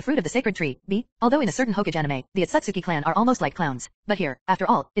 those who eat the fruit of the sacred tree, be? Although in a certain Hokage anime, the Otsutsuki clan are almost like clowns. But here, after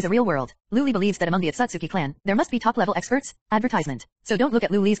all, is a real world. Luli believes that among the Otsutsuki clan, there must be top-level experts. Advertisement. So don't look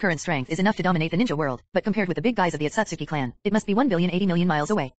at Luli's current strength is enough to dominate the ninja world, but compared with the big guys of the Otsutsuki clan, it must be 1,080,000,000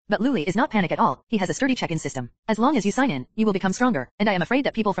 miles away. But Luli is not panic at all. He has a sturdy check-in system. As long as you sign in, you will become stronger, and I am afraid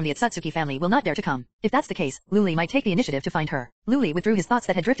that people from the Otsutsuki family will not dare to come. If that's the case, Luli might take the initiative to find her. Luli withdrew his thoughts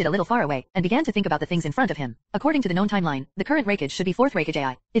that had drifted a little far away, and began to think about the things in front of him. According to the known timeline, the current Raikage should be 4th Raikage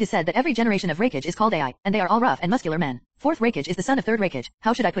AI. It is said that every generation of Raikage is called AI, and they are all rough and muscular men. 4th Raikage is the son of 3rd Raikage.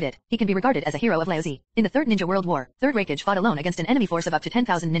 How should I put it? He can be regarded as a hero of Laozi. In the 3rd Ninja World War, 3rd Raikage fought alone against an enemy force of up to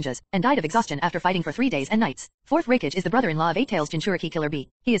 10,000 ninjas, and died of exhaustion after fighting for 3 days and nights. 4th Raikage is the brother-in-law of 8 Tails Jinchuriki Killer B.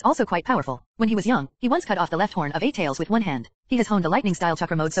 He is also quite powerful. When he was young, he once cut off the left horn of 8 Tails with one hand. He has honed the lightning-style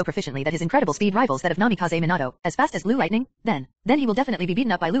chakra mode so proficiently that his incredible speed rivals that of Namikaze Minato, as fast as Blue Lightning. Then he will definitely be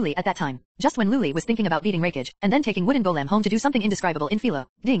beaten up by Luli at that time. Just when Luli was thinking about beating Raikage, and then taking Wooden Golem home to do something indescribable in Philo.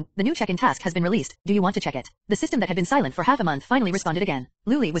 Ding, the new check-in task has been released. Do you want to check it? The system that had been silent for half a month finally responded again.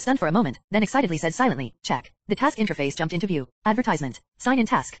 Luli was stunned for a moment, then excitedly said silently, check. The task interface jumped into view. Advertisement. Sign-in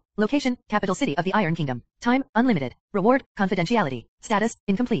task. Location, capital city of the Iron Kingdom. Time, unlimited. Reward, confidentiality. Status,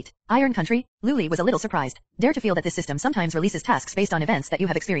 incomplete. Iron Country. Luli was a little surprised. Dare to feel that this system sometimes releases tasks based on events that you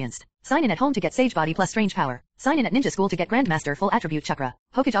have experienced. Sign in at home to get Sage Body plus Strange Power. Sign in at Ninja School to get Grandmaster Full Attribute Chakra.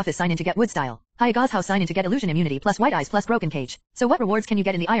 Hokage Office sign in to get Wood Style. Hayaga's House sign in to get Illusion Immunity plus White Eyes plus Broken Cage. So what rewards can you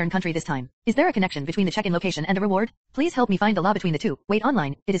get in the Iron Country this time? Is there a connection between the check-in location and the reward? Please help me find the law between the two. Wait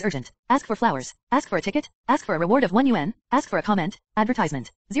online, it is urgent. Ask for flowers. Ask for a ticket. Ask for a reward of 1 UN. Ask for a comment.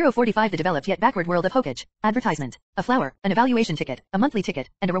 Advertisement. 045 The developed yet backward world of Hokage. Advertisement. A flower, an evaluation ticket, a monthly ticket,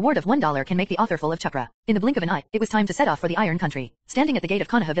 and a reward of $1 can make the author full of chakra. In the blink of an eye, it was time to set off for the Iron Country. Standing at the gate of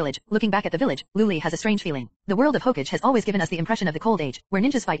Konoha village, looking back at the village, Luli has a strange feeling. The world of Hokage has always given us the impression of the Cold Age, where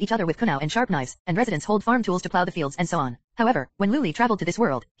ninjas fight each other with kunao and sharp knives, and residents hold farm tools to plow the fields and so on. However, when Luli traveled to this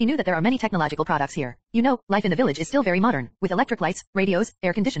world, he knew that there are many technological products here. You know, life in the village is still very modern, with electric lights, radios,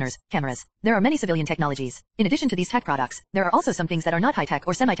 air conditioners, cameras. There are many civilian technologies. In addition to these tech products, there are also some things that are not high-tech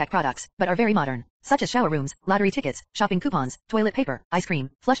or semi-tech products, but are very modern, such as shower rooms, lottery tickets, shopping coupons, toilet paper, ice cream,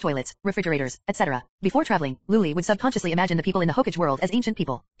 flush toilets, refrigerators, etc. Before traveling, Luli would subconsciously imagine the people in the Hokage world as ancient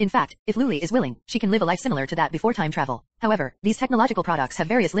people. In fact, if Luli is willing, she can live a life similar to that before time travel. However, these technological products have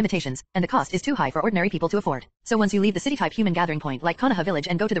various limitations, and the cost is too high for ordinary people to afford. So once you leave the city-type human gathering point like Konoha village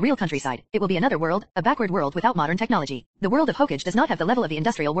and go to the real countryside, it will be another world, a backward world without modern technology. The world of Hokage does not have the level of the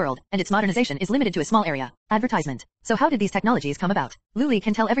industrial world, and its modernization is limited to a small area. Advertisement. So how did these technologies come about? Luli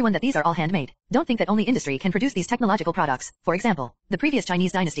can tell everyone that these are all handmade. Don't think that only industry can produce these technological products. For example, the previous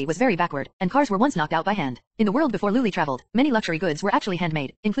Chinese dynasty was very backward, and cars were once knocked out by hand. In the world before Luli traveled, many luxury goods were actually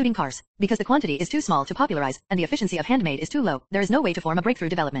handmade, including cars. Because the quantity is too small to popularize, and the efficiency of handmade is too low, there is no way to form a breakthrough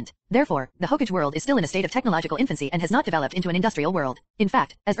development. Therefore, the Hokage world is still in a state of technological infancy and has not developed into an industrial world. In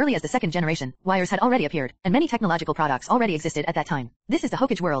fact, as early as the 2nd generation, wires had already appeared, and many technological products already existed at that time. This is the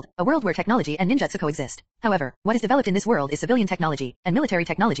Hokage world, a world where technology and ninjutsu coexist. However, what is developed in this world is civilian technology, and military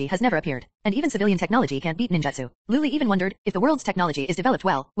technology has never appeared. And even civilian technology can't beat ninjutsu. Luli even wondered, if the world's technology is developed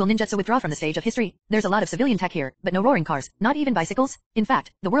well, will ninjutsu withdraw from the stage of history? There's a lot of civilian tech here, but no roaring cars, not even bicycles. In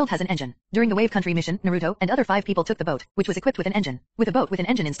fact, the world has an engine. During the Wave Country mission, Naruto and other 5 people took the boat, which was equipped with an engine. With a boat with an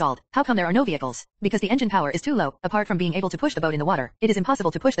engine installed, how come there are no vehicles? Because the engine power is too low. Apart from being able to push the boat in the water, it is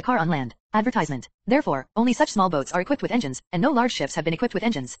impossible to push the car on land. Advertisement. Therefore, only such small boats are equipped with engines, and no large ships have been equipped with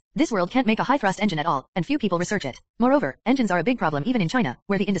engines. This world can't make a high-thrust engine at all, and few people research it. Moreover, engines are a big problem even in China,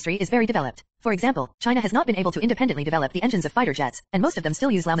 where the industry is very developed. For example, China has not been able to independently develop the engines of fighter jets, and most of them still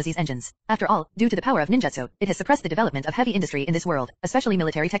use Lamazi's engines. After all, due to the power of ninjutsu, it has suppressed the development of heavy industry in this world, especially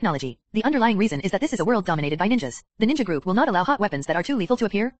military technology. The underlying reason is that this is a world dominated by ninjas. The ninja group will not allow hot weapons that are too lethal to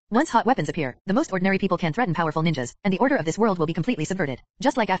appear. Once hot weapons appear, the most ordinary people can threaten powerful ninjas, and the order of this world will be completely subverted.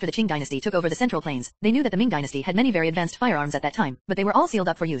 Just like after the Qing dynasty took over the Central Plains, they knew that the Ming dynasty had many very advanced firearms at that time, but they were all sealed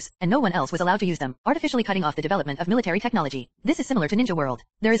up for use, and no one else was allowed to use them, artificially cutting off the development of military technology. This is similar to ninja world.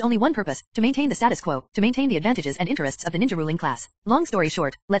 There is only one purpose, to maintain the status quo, to maintain the advantages and interests of the ninja ruling class. Long story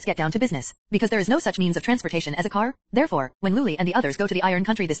short, let's get down to business. Because there is no such means of transportation as a car, therefore, when Luli and the others go to the Iron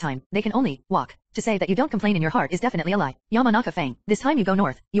Country this time, they can only walk. To say that you don't complain in your heart is definitely a lie. Yamanaka Fang, this time you go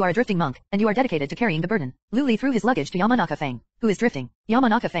north, you are a drifting monk, and you are dedicated to carrying the burden. Luli threw his luggage to Yamanaka Fang, who is drifting.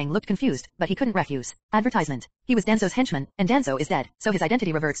 Yamanaka Fang looked confused, but he couldn't refuse. Advertisement. He was Danzo's henchman, and Danzo is dead, so his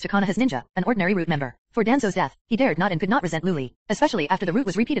identity reverts to Konoha's ninja, an ordinary root member. For Danzo's death, he dared not and could not resent Luli, especially after the root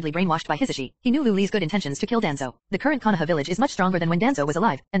was repeatedly brainwashed by Hisashi. He knew Luli's good intentions to kill Danzo. The current Konoha village is much stronger than when Danzo was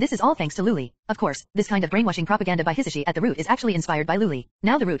alive, and this is all thanks to Luli. Of course, this kind of brainwashing propaganda by Hisashi at the root is actually inspired by Luli.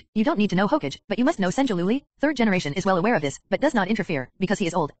 Now the root, you don't need to know Hokage, but you you must know Senju Luli. Third generation is well aware of this, but does not interfere, because he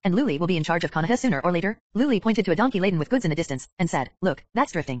is old, and Luli will be in charge of Konoha sooner or later. Luli pointed to a donkey laden with goods in the distance, and said, "Look,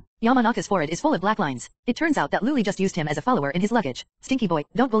 that's drifting." Yamanaka's forehead is full of black lines. It turns out that Luli just used him as a follower in his luggage. Stinky boy,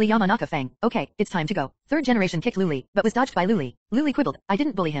 don't bully Yamanaka Fang. Okay, it's time to go. Third generation kicked Luli, but was dodged by Luli. Luli quibbled, "I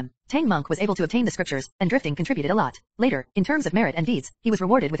didn't bully him." Tang Monk was able to obtain the scriptures, and drifting contributed a lot. Later, in terms of merit and deeds, he was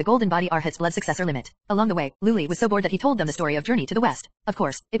rewarded with a golden body Arhat's blood successor limit. Along the way, Luli was so bored that he told them the story of Journey to the West. Of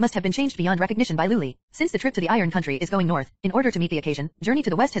course, it must have been changed beyond recognition by Luli. Since the trip to the Iron Country is going north, in order to meet the occasion, Journey to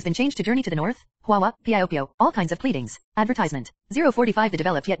the West has been changed to Journey to the North. Huawa, Piaopio, all kinds of pleadings. Advertisement. 045 The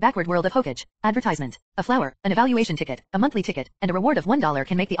developed yet backward world of Hokage. Advertisement. A flower, an evaluation ticket, a monthly ticket, and a reward of $1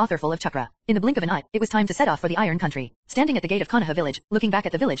 can make the author full of chakra. In the blink of an eye, it was time to set off for the Iron Country. Standing at the gate of Konoha village, looking back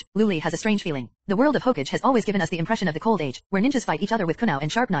at the village, Luli has a strange feeling. The world of Hokage has always given us the impression of the Cold Age, where ninjas fight each other with kunao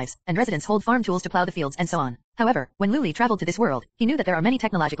and sharp knives, and residents hold farm tools to plow the fields and so on. However, when Luli traveled to this world, he knew that there are many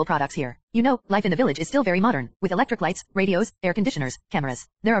technological products here. You know, life in the village is still very modern, with electric lights, radios, air conditioners, cameras.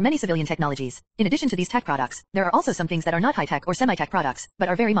 There are many civilian technologies. In addition to these tech products, there are also some things that are not high-tech or semi-tech products, but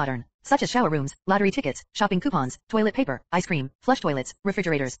are very modern, such as shower rooms, lottery tickets, shopping coupons, toilet paper, ice cream, flush toilets,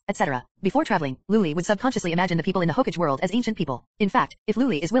 refrigerators, etc. Before traveling, Luli would subconsciously imagine the people in the Hokage world as ancient people. In fact, if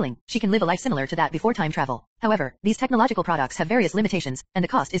Luli is willing, she can live a life similar to that before time travel. However, these technological products have various limitations, and the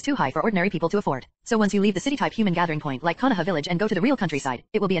cost is too high for ordinary people to afford. So once you leave the city-type human gathering point like Konoha village and go to the real countryside,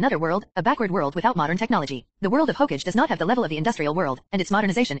 it will be another world, a backward world without modern technology. The world of Hokage does not have the level of the industrial world, and its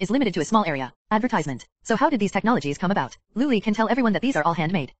modernization is limited to a small area. Advertisement. So how did these technologies come about? Luli can tell everyone that these are all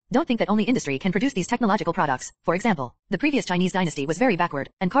handmade. Don't think that only industry can produce these technological products. For example, the previous Chinese dynasty was very backward,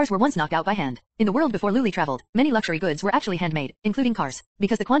 and cars were once knocked out by hand. In the world before Luli traveled, many luxury goods were actually handmade, including cars.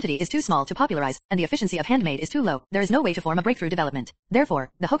 Because the quantity is too small to popularize, and the efficiency of handmade is too low, there is no way to form a breakthrough development. Therefore,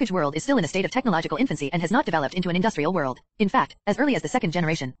 the Hokage world is still in a state of technological infancy and has not developed into an industrial world. In fact, as early as the second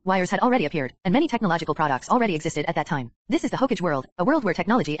generation, wires had already appeared, and many technological products already existed at that time. This is the Hokage world, a world where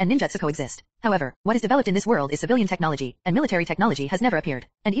technology and ninjutsu coexist. However, what is developed in this world is civilian technology, and military technology has never appeared.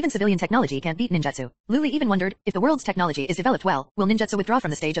 And even civilian technology can't beat ninjutsu. Luli even wondered, if the world's technology is developed well, will ninjutsu withdraw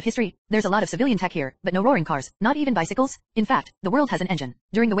from the stage of history? There's a lot of civilian tech here, but no roaring cars, not even bicycles. In fact, the world has an engine.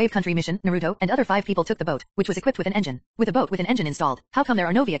 During the Wave Country mission, Naruto and other 5 people took the boat, which was equipped with an engine. With a boat with an engine installed, how come there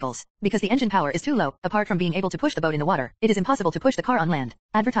are no vehicles? Because the engine power is too low. Apart from being able to push the boat in the water, it is impossible to push the car on land.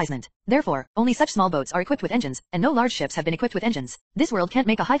 Advertisement. Therefore, only such small boats are equipped with engines, and no large ships have been equipped with engines. This world can't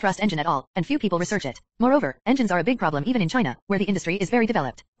make a high-thrust engine at all, and few people research it. Moreover, engines are a big problem even in China, where the industry is very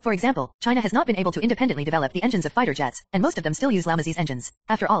developed. For example, China has not been able to independently develop the engines of fighter jets, and most of them still use Lamazi's engines.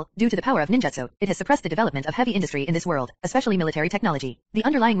 After all, due to the power of ninjutsu, it has suppressed the development of heavy industry in this world, especially military technology. The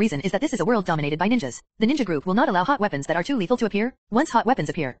underlying reason is that this is a world dominated by ninjas. The ninja group will not allow hot weapons that are too lethal to appear. Once hot weapons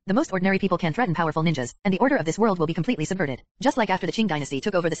appear, the most ordinary people can threaten powerful ninjas, and the order of this world will be completely subverted. Just like after the Qing dynasty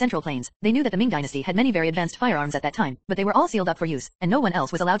took over the Central Plains, they knew that the Ming dynasty had many very advanced firearms at that time, but they were all sealed up for use, and no one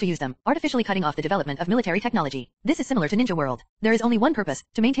else was allowed to use them, artificially cutting off the development of military technology. This is similar to ninja world. There is only one purpose,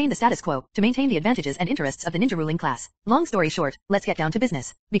 to maintain the status quo, to maintain the advantages and interests of the ninja ruling class. Long story short, let's get down to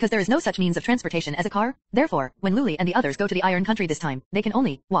business. Because there is no such means of transportation as a car, therefore, when Luli and the others go to the Iron Country this time, they can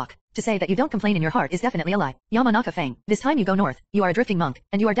only walk. To say that you don't complain in your heart is definitely a lie. Yamanaka Fang, this time you go north, you are a drifting monk,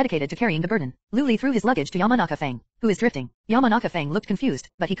 and you are dedicated to carrying the burden. Luli threw his luggage to Yamanaka Fang, who is drifting. Yamanaka Fang looked confused,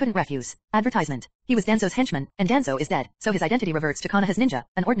 but he couldn't refuse. Advertisement. He was Danzo's henchman, and Danzo is dead, so his identity reverts to Konoha's ninja,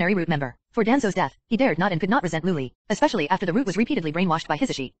 an ordinary root member. For Danzo's death, he dared not and could not resent Luli, especially after the root was repeatedly brainwashed by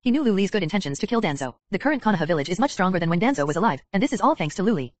Hisashi. He knew Luli's good intentions to kill Danzo. The current Konoha village is much stronger than when Danzo was alive, and this is all thanks to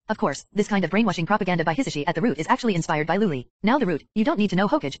Luli. Of course, this kind of brainwashing propaganda by Hisashi at the root is actually inspired by Luli. Now the root, you don't need to know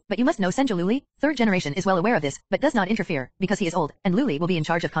Hokage, but you must know Senju Luli. Third generation is well aware of this, but does not interfere, because he is old, and Luli will be in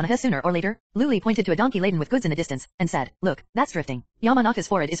charge of Konoha sooner or later. Luli pointed to a donkey laden with goods in the distance, and said, "Look, that's drifting." Yamanaka's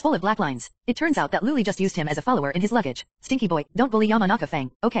forehead is full of black lines. It turns out that Luli just used him as a follower in his luggage. Stinky boy, don't bully Yamanaka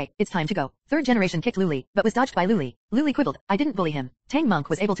Fang. Okay, it's time to go. Third generation kicked Luli, but was dodged by Luli. Luli quibbled, "I didn't bully him." Tang Monk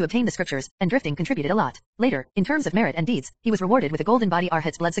was able to obtain the scriptures, and drifting contributed a lot. Later, in terms of merit and deeds, he was rewarded with a golden body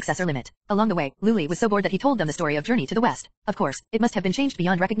Arhat's blood successor limit. Along the way, Luli was so bored that he told them the story of Journey to the West. Of course, it must have been changed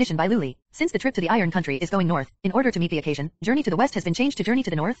beyond recognition by Luli. Since the trip to the Iron Country is going north, in order to meet the occasion, Journey to the West has been changed to Journey to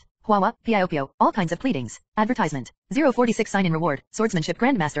the North. Huawa, Piaopio, all kinds of pleadings. Advertisement. 046 sign-in reward, Swordsmanship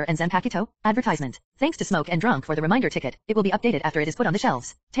Grandmaster and Zanpakuto. Advertisement. Thanks to Smoke and Drunk for the reminder ticket, it will be updated after it is put on the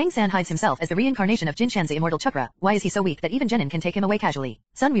shelves. Tang San hides himself as the reincarnation of Jin Shan's immortal chakra. Why is he so weak that even Genin can take him away casually?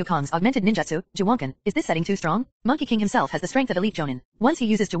 Sun Wukong's augmented ninjutsu, Jiwankan, is this setting too strong? Monkey King himself has the strength of elite Jonin. Once he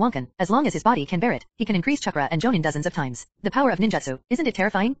uses Jiwankan, as long as his body can bear it, he can increase chakra and Jonin dozens of times. The power of ninjutsu, isn't it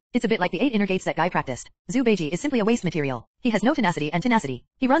terrifying? It's a bit like the 8 inner gates that guy practiced. Zubeiji is simply a waste material. He has no tenacity and tenacity.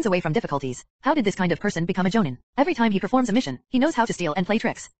 He runs away from difficulties. How did this kind of person become a Jonin? Every time he performs a mission, he knows how to steal and play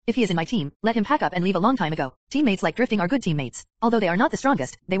tricks. If he is in my team, let him pack up and leave a long time ago. Teammates like drifting are good teammates. Although they are not the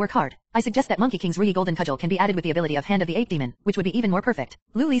strongest, they work hard. I suggest that Monkey King's Ruyi Golden Cudgel can be added with the ability of Hand of the Ape Demon, which would be even more perfect.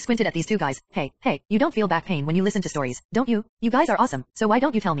 Lu Li squinted at these two guys. Hey, you don't feel back pain when you listen to stories, don't you? You guys are awesome, so why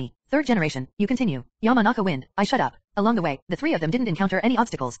don't you tell me? Third generation, you continue. Yamanaka wind, I shut up. Along the way, the three of them didn't encounter any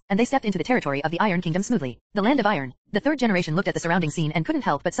obstacles, and they stepped into the territory of the Iron Kingdom smoothly. The land of iron. The third generation looked at the surrounding scene and couldn't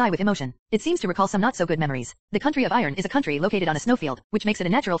help but sigh with emotion. It seems to recall some not so good memories. The country of iron is a country located on a snowfield, which makes it a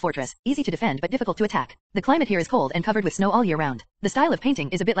natural fortress, easy to defend but difficult to attack. The climate here is cold and covered with snow all year round. The style of painting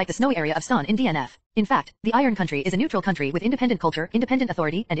is a bit like the snowy area of Ston in DNF. In fact, the Iron Country is a neutral country with independent culture, independent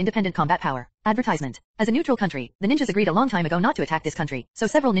authority, and independent combat power. Advertisement. As a neutral country, the ninjas agreed a long time ago not to attack this country, so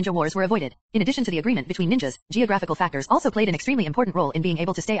several ninja wars were avoided. In addition to the agreement between ninjas, geographical factors also played an extremely important role in being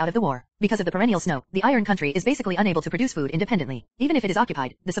able to stay out of the war. Because of the perennial snow, the Iron Country is basically unable to produce food independently. Even if it is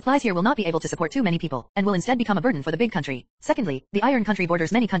occupied, the supplies here will not be able to support too many people, and will instead become a burden for the big country. Secondly, the Iron Country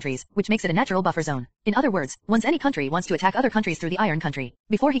borders many countries, which makes it a natural buffer zone. In other words, once any country wants to attack other countries through the Iron Country,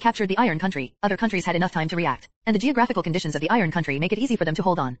 before he captured the Iron Country, other countries had enough time to react. And the geographical conditions of the Iron Country make it easy for them to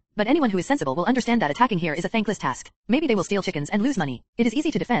hold on. But anyone who is sensible will understand that attacking here is a thankless task. Maybe they will steal chickens and lose money. It is easy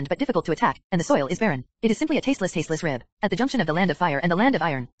to defend but difficult to attack, and the soil is barren. It is simply a tasteless rib. At the junction of the land of fire and the land of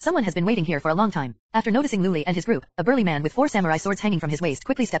iron, someone has been waiting here for a long time. After noticing Luli and his group, a burly man with 4 samurai swords hanging from his waist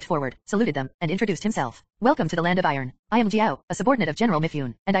quickly stepped forward, saluted them, and introduced himself. Welcome to the land of iron. I am Jiao, a subordinate of General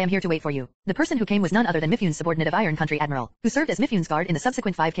Mifyun, and I am here to wait for you. The person who came was none other than Mifyun's subordinate of Iron Country Admiral, who served as Mifyun's guard in the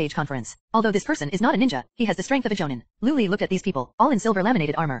subsequent 5-cage conference. Although this person is not a ninja, he has the strength of a Jonin. Luli looked at these people, all in silver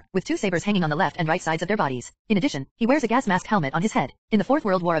laminated armor, with 2 sabers hanging on the left and right sides of their bodies. In addition, he wears a gas mask helmet on his head. In the Fourth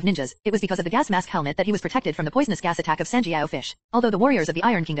World War of Ninjas, it was because of the gas mask helmet that he was protected from the poisonous gas attack of Sanjiao fish. Although the warriors of the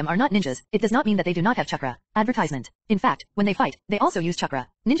Iron Kingdom are not ninjas, it does not mean that they do not have chakra. Advertisement. In fact, when they fight, they also use chakra.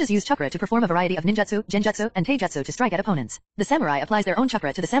 Ninjas use chakra to perform a variety of ninjutsu, genjutsu, and taijutsu to strike at opponents. The samurai applies their own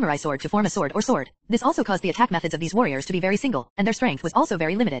chakra to the samurai sword to form a sword or sword. This also caused the attack methods of these warriors to be very single, and their strength was also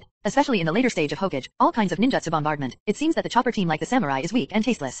very limited. Especially in the later stage of Hokage, all kinds of ninjutsu bombardment, it seems that the chopper team like the samurai is weak and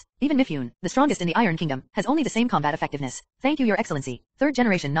tasteless. Even Mifyun, the strongest in the Iron Kingdom, has only the same combat effectiveness. Thank you, Your Excellency. Third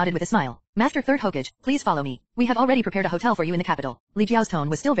generation nodded with a smile. Master Third Hokage, please follow me. We have already prepared a hotel for you in the capital. Li Jiao's tone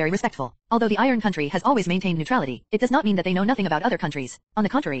was still very respectful. Although the Iron Country has always maintained neutrality, it does not mean that they know nothing about other countries. On the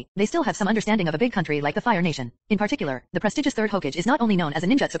contrary, they still have some understanding of a big country like the Fire Nation. In particular, the prestigious Third Hokage is not only known as a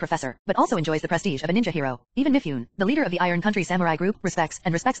ninjutsu professor, but also enjoys the prestige of a ninja hero. Even Mifyun, the leader of the Iron Country samurai group, respects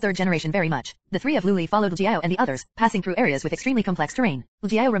third generation very much. The three of Luli followed Jiao and the others, passing through areas with extremely complex terrain.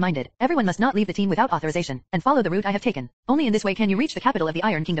 Jiao reminded, everyone must not leave the team without authorization, and follow the route I have taken. Only in this way can you reach the capital of the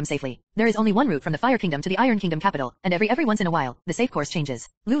Iron Kingdom safely. There is only one route from the Fire Kingdom to the Iron Kingdom capital, and every once in a while, the safe course changes.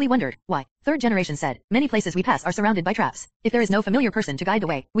 Luli wondered, why? Third generation said, many places we pass are surrounded by traps. If there is no familiar person to guide the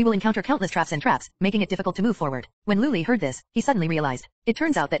way, we will encounter countless traps and traps, making it difficult to move forward. When Luli heard this, he suddenly realized. It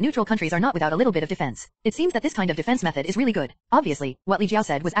turns out that neutral countries are not without a little bit of defense. It seems that this kind of defense method is really good. Obviously, what Li Jiao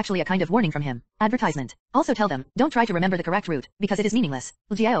said was actually a kind of warning from him. Advertisement. Also tell them, don't try to remember the correct route, because it is meaningless.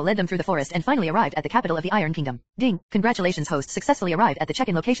 Li Jiao led them through the forest and finally arrived at the capital of the Iron Kingdom. Ding, congratulations, host successfully arrived at the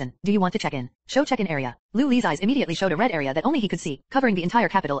check-in location. Do you want to check in? Show check-in area. Lu Li's eyes immediately showed a red area that only he could see, covering the entire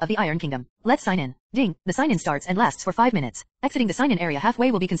capital of the Iron Kingdom. Let's sign in. Ding, the sign-in starts and lasts for 5 minutes. Exiting the sign-in area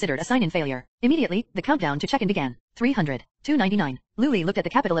halfway will be considered a sign-in failure. Immediately, the countdown to check-in began. 300. 299. Luli looked at the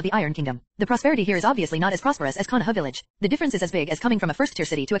capital of the Iron Kingdom. The prosperity here is obviously not as prosperous as Konoha village. The difference is as big as coming from a first-tier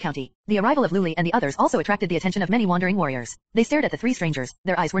city to a county. The arrival of Luli and the others also attracted the attention of many wandering warriors. They stared at the 3 strangers.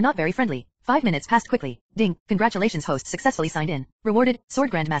 Their eyes were not very friendly. 5 minutes passed quickly. Ding, congratulations, host successfully signed in. Rewarded,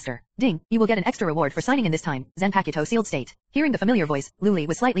 Sword Grandmaster. Ding, you will get an extra reward for signing in this time. Zanpakuto sealed state. Hearing the familiar voice, Luli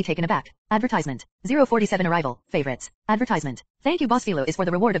was slightly taken aback. Advertisement. 047 arrival, favorites. Advertisement. Thank you, Boss Philo is for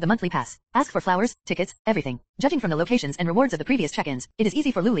the reward of the monthly pass. Ask for flowers, tickets, everything. Judging from the locations and rewards of the previous check-ins, it is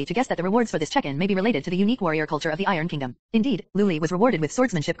easy for Luli to guess that the rewards for this check-in may be related to the unique warrior culture of the Iron Kingdom. Indeed, Luli was rewarded with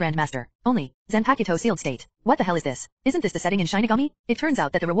Swordsmanship Grandmaster. Only. Zanpakuto sealed state. What the hell is this? Isn't this the setting in Shinigami? It turns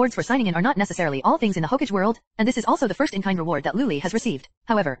out that the rewards for signing in are not necessarily all things in the Hokage world, and this is also the first in-kind reward that Luli has received.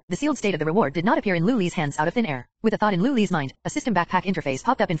 However, the sealed state of the reward did not appear in Luli's hands out of thin air. With a thought in Luli's mind, a system backpack interface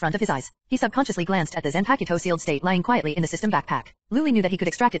popped up in front of his eyes. He subconsciously glanced at the Zanpakuto sealed state lying quietly in the system backpack. Luli knew that he could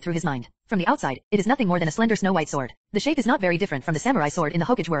extract it through his mind. From the outside, it is nothing more than a slender snow-white sword. The shape is not very different from the samurai sword in the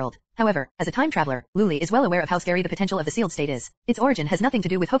Hokage world. However, as a time traveler, Luli is well aware of how scary the potential of the sealed state is. Its origin has nothing to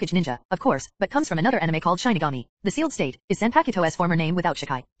do with Hokage ninja, of course, but comes from another anime called Shinigami. The sealed state is Zanpakuto's former name without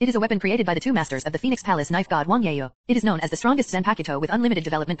Shikai. It is a weapon created by the two masters of the Phoenix Palace knife god Wang Yaoyu. It is known as the strongest Zanpakuto with unlimited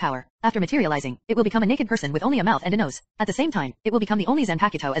development power. After materializing, it will become a naked person with only a mouth and a nose. At the same time, it will become the only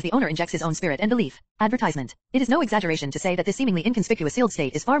Zanpakuto as the owner injects his own spirit and belief. Advertisement. It is no exaggeration to say that this seemingly inconspicuous sealed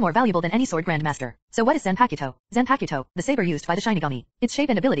state is far more valuable than any sword grandmaster. So what is Zanpakuto? Zanpakuto, the saber used by the Shinigami. Its shape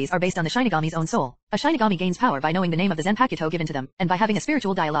and abilities are based on the Shinigami's own soul. A Shinigami gains power by knowing the name of the Zanpakuto given to them, and by having a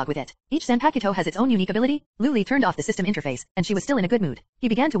spiritual dialogue with it. Each Zanpakuto has its own unique ability. Luli turned off the system interface, and she was still in a good mood. He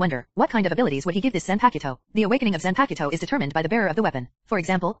began to wonder, what kind of abilities would he give this Zanpakuto? The awakening of Zanpakuto is determined by the bearer of the weapon. For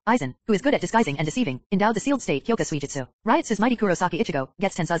example, Aizen, who is good at disguising and deceiving, endowed the sealed state Kyoka Suijutsu. Ryutsu's mighty Kurosaki Ichigo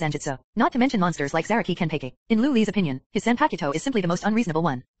gets Tensa Zanjutsu. Not to mention monsters like Zaraki Kenpeki. In Luli's opinion, his Zanpakuto is simply the most unreasonable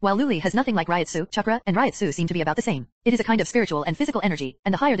one. While Luli has nothing like Ryutsu, chakra, and Ryutsu seem to be about the same. It is a kind of spiritual and physical energy,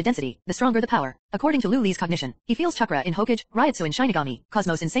 and the higher the density, the stronger the power. According to Luli's cognition, he feels chakra in Hokage, Ryutsu in Shinigami,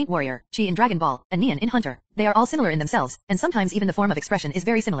 Cosmos in Saint Warrior, Chi in Dragon Ball, and Neon in Hunter. They are all similar in themselves, and sometimes even the form of expression is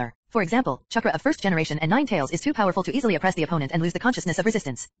very similar. For example, chakra of first generation and Nine Tails is too powerful to easily oppress the opponent and lose the consciousness of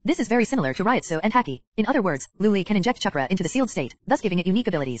resistance. This is very similar to Ryutsu and Haki. In other words, Luli can inject chakra into the sealed state, thus giving it unique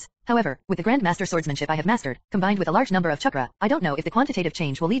abilities. However, with the Grandmaster swordsmanship I have mastered, combined with a large number of chakra, I don't know if the quantitative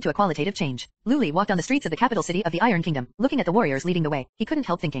change will lead to a qualitative change. Luli walked on the streets of the capital city of the Iron Kingdom, looking at the warriors leading the way. He couldn't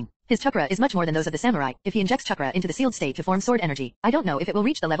help thinking. His chakra is much more than those of the samurai. If he injects chakra into the sealed state to form sword energy, I don't know if it will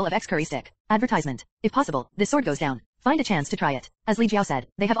reach the level of X-Curry stick. Advertisement. If possible, this sword goes down. Find a chance to try it. As Li Jiao said,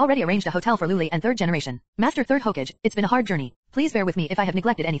 they have already arranged a hotel for Luli and third generation. Master Third Hokage, it's been a hard journey. Please bear with me if I have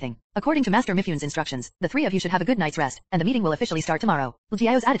neglected anything. According to Master Mifyun's instructions, the three of you should have a good night's rest, and the meeting will officially start tomorrow. Li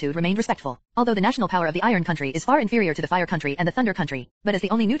Jiao's attitude remained respectful. Although the national power of the Iron Country is far inferior to the Fire Country and the Thunder Country, but as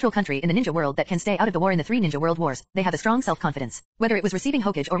the only neutral country in the ninja world that can stay out of the war in the 3 Ninja World Wars, they have a strong self-confidence. Whether it was receiving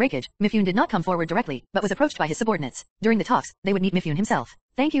Hokage or Raikage, Mifyun did not come forward directly, but was approached by his subordinates. During the talks, they would meet Mifyun himself.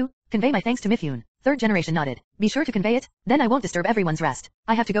 Thank you. Convey my thanks to Mifyun. Third generation nodded. Be sure to convey it, then I won't disturb everyone's rest.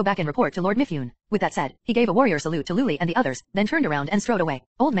 I have to go back and report to Lord Mifyun. With that said, he gave a warrior salute to Luli and the others, then turned around and strode away.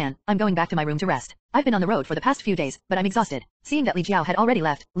 Old man, I'm going back to my room to rest. I've been on the road for the past few days, but I'm exhausted. Seeing that Li Jiao had already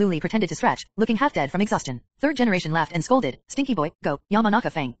left, Luli pretended to stretch, looking half dead from exhaustion. Third generation laughed and scolded, Stinky boy, go.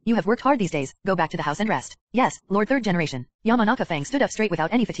 Yamanaka Fang, you have worked hard these days, go back to the house and rest. Yes, Lord Third generation. Yamanaka Fang stood up straight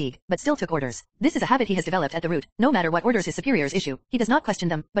without any fatigue, but still took orders. This is a habit he has developed at the root. No matter what orders his superiors issue, he does not question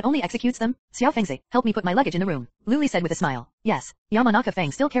them, but only executes them. Xiao Fengzi, help me put my luggage in the room. Luli said with a smile. Yes. Yamanaka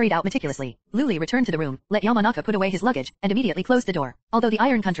Fang still carried out meticulously. Luli returned to the room, let Yamanaka put away his luggage, and immediately closed the door. Although the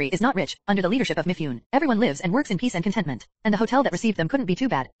Iron Country is not rich, under the leadership of Mifyun, everyone lives and works in peace and contentment. And the hotel that received them couldn't be too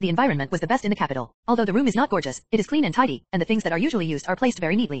bad. The environment was the best in the capital. Although the room is not gorgeous, it is clean and tidy, and the things that are usually used are placed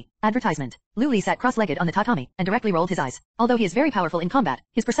very neatly. Advertisement. Luli sat cross-legged on the tatami, and directly rolled his eyes. Although he is very powerful in combat,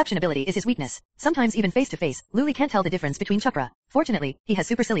 his perception ability is his weakness. Sometimes even face to face, Luli can't tell the difference between chakra. Fortunately, he has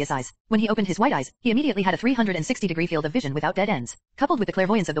supercilious eyes. When he opened his white eyes, he immediately had a 360-degree field of vision without dead ends. Coupled with the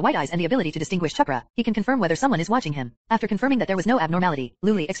clairvoyance of the white eyes and the ability to distinguish chakra, he can confirm whether someone is watching him. After confirming that there was no abnormality,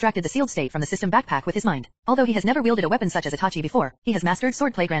 Luli extracted the sealed state from the system backpack with his mind. Although he has never wielded a weapon such as Itachi before, he has mastered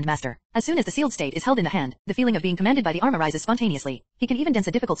swordplay grandmaster. As soon as the sealed state is held in the hand, the feeling of being commanded by the arm arises spontaneously. He can even dance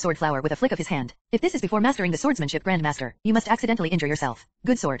a difficult sword flower with a flick of his hand. If this is before mastering the swordsmanship grandmaster, you must accidentally injure yourself.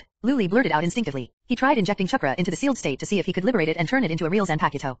 Good sword. Luli blurted out instinctively. He tried injecting chakra into the sealed state to see if he could liberate it and turn it into a real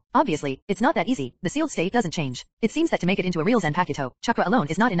Zanpakuto. Obviously, it's not that easy. The sealed state doesn't change. It seems that to make it into a real Zanpakuto, chakra alone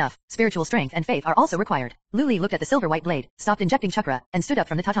is not enough. Spiritual strength and faith are also required. Luli looked at the silver white blade, stopped injecting chakra, and stood up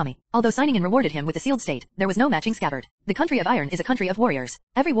from the tatami. Although signing in rewarded him with the sealed state, there was no matching scabbard. The country of iron is a country of warriors.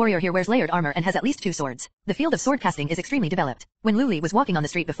 Every warrior here wears layered armor and has at least 2 swords. The field of sword casting is extremely developed. When Luli was walking on the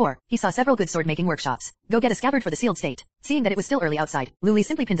street before, he saw several good sword making workshops. Go get a scabbard for the sealed state. Seeing that it was still early outside, Luli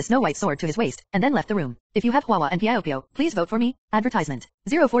simply pinned the snow white sword to his waist, and then left the room. If you have Huawa and Piaopio, please vote for me. Advertisement.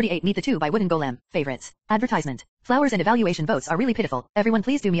 048 Meet the 2 by Wooden Golem. Favorites. Advertisement. Flowers and evaluation votes are really pitiful. Everyone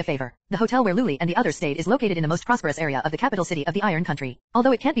please do me a favor. The hotel where Luli and the others stayed is located in the most prosperous area of the capital city of the Iron Country.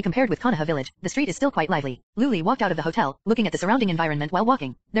 Although it can't be compared with Konoha village, the street is still quite lively. Luli walked out of the hotel, looking at the surrounding environment while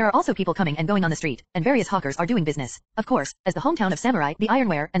walking. There are also people coming and going on the street, and various hawkers are doing business. Of course, as the hometown of samurai, the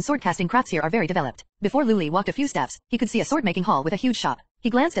ironware and sword casting crafts here are very developed. Before Luli walked a few steps, he could see a sword making hall with a huge shop. He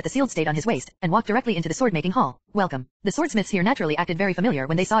glanced at the sealed state on his waist, and walked directly into the sword-making hall. Welcome. The swordsmiths here naturally acted very familiar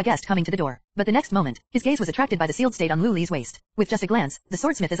when they saw a guest coming to the door. But the next moment, his gaze was attracted by the sealed state on Lu Li's waist. With just a glance, the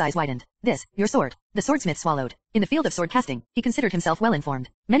swordsmith's eyes widened. This, your sword. The swordsmith swallowed. In the field of sword casting, he considered himself well informed.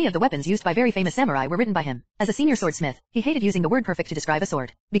 Many of the weapons used by very famous samurai were written by him. As a senior swordsmith, he hated using the word perfect to describe a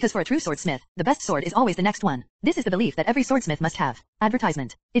sword. Because for a true swordsmith, the best sword is always the next one. This is the belief that every swordsmith must have.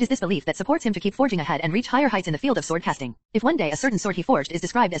 Advertisement. It is this belief that supports him to keep forging ahead and reach higher heights in the field of sword casting. If one day a certain sword he forged is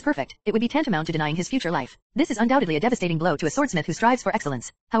described as perfect, it would be tantamount to denying his future life. This is undoubtedly a devastating blow to a swordsmith who strives for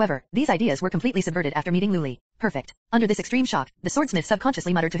excellence. However, these ideas were completely subverted after meeting Lu Li. Perfect. Under this extreme shock, the swordsmith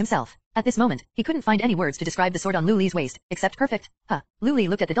subconsciously muttered to himself. At this moment, he couldn't find any words to describe the sword on Lu Li's waist, except perfect. Lu Li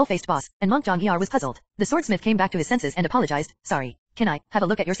looked at the dull-faced boss, and Monk Zhang was puzzled. The swordsmith came back to his senses and apologized. Sorry. Can I have a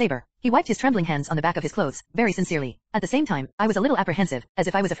look at your saber? He wiped his trembling hands on the back of his clothes, very sincerely. At the same time, I was a little apprehensive, as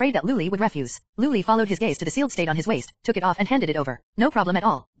if I was afraid that Lu Li would refuse. Lu Li followed his gaze to the sealed state on his waist, took it off and handed it over. No problem at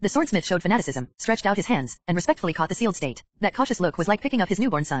all. The swordsmith showed fanaticism, stretched out his hands, and respectfully caught the sealed state. That cautious look was like picking up his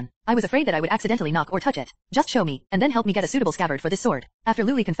newborn son. I was afraid that I would accidentally knock or touch it. Just show me, and then help me get a suitable scabbard for this sword. After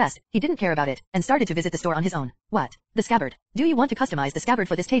Lu Li confessed, he didn't care about it, and started to visit the store on his own. What? The scabbard. Do you want to customize the scabbard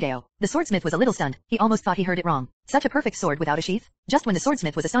for this Teideo? The swordsmith was a little stunned. He almost thought he heard it wrong. Such a perfect sword without a sheath? Just when the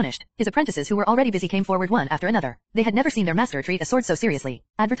swordsmith was astonished, his apprentices who were already busy came forward one after another. They had never seen their master treat a sword so seriously.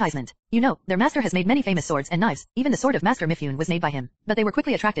 Advertisement. You know, their master has made many famous swords and knives. Even the sword of Master Mifune was made by him. But they were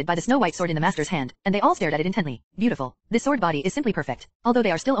quickly attracted by the snow-white sword in the master's hand, and they all stared at it intently. Beautiful. This sword body is simply perfect. Although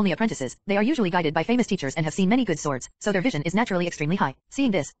they are still only apprentices, they are usually guided by famous teachers and have seen many good swords, so their vision is naturally extremely high.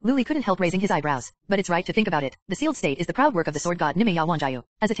 Seeing this, Lu Li couldn't help raising his eyebrows. But it's right to think about it. The sealed state is the proud work of the sword god Nimeya Wanjiu.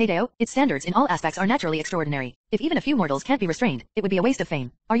 As a Teideo, its standards in all aspects are naturally extraordinary. If even a few mortals can't be restrained, it would be a waste of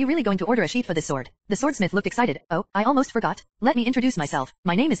fame. Are you really going to order a sheath for this sword? The swordsmith looked excited. Oh, I almost forgot. Let me introduce myself.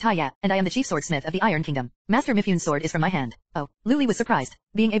 My name is Taiya, and I am the chief swordsmith of the Iron Kingdom. Master Mifune's sword is from my hand. Oh, Lu Li was surprised.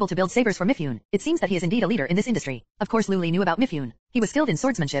 Being able to build sabers for Mifune, it seems that he is indeed a leader in this industry. Of course Lu Li knew about Mifune. He was skilled in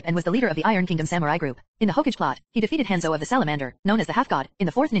swordsmanship and was the leader of the Iron Kingdom samurai group. In the Hokage plot, he defeated Hanzo of the Salamander, known as the Half-God, in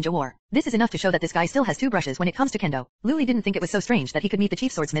the Fourth Ninja War. This is enough to show that this guy still has two brushes when it comes to kendo. Lu Li didn't think it was so strange that he could meet the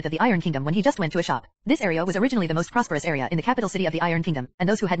chief swordsmith of the Iron Kingdom when he just went to a shop. This area was originally the most prosperous area in the capital city of the Iron Kingdom, and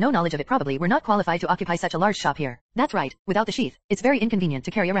those who had no knowledge of it probably were not qualified to occupy such a large shop here. That's right, without the sheath, it's very inconvenient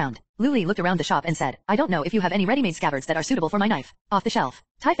to carry around. Lu Li looked around the shop and said, I don't know if you have any ready-made scabbards that are suitable for my knife. Off the shelf.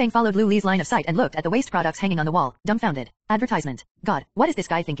 Tai Feng followed Lu Li's line of sight and looked at the waste products hanging on the wall, dumbfounded. Advertisement. God, what is this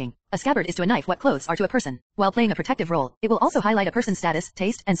guy thinking? A scabbard is to a knife what clothes are to a person. While playing a protective role, it will also highlight a person's status,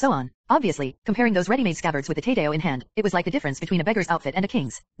 taste, and so on. Obviously, comparing those ready-made scabbards with the Teideo in hand, it was like the difference between a beggar's outfit and a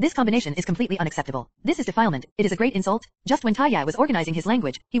king's. This combination is completely unacceptable. This is defilement. It is a great insult. Just when Taiya was organizing his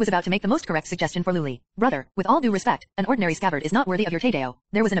language, he was about to make the most correct suggestion for Lu Li. Brother, with all due respect, an ordinary scabbard is not worthy of your Teideo.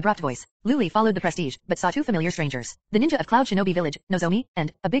 There was an abrupt voice. Lu Li followed the prestige, but saw two familiar strangers. The ninja of Cloud Shinobi Village, Nozomi,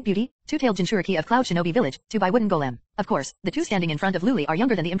 and, a big beauty, two-tailed Jinchuriki of Cloud Shinobi Village, two by Wooden Golem. Of course, the two standing in front of Lu Li are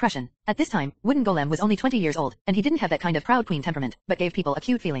younger than the impression. At this time, Wooden Golem was only 20 years old, and he didn't have that kind of proud queen temperament, but gave people a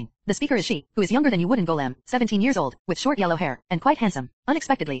cute feeling. The speaker is she, who is younger than you Wooden Golem, 17 years old, with short yellow hair, and quite handsome.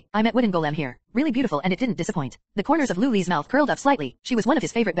 Unexpectedly, I met Wooden Golem here. Really beautiful and it didn't disappoint. The corners of Lu Li's mouth curled up slightly. She was one of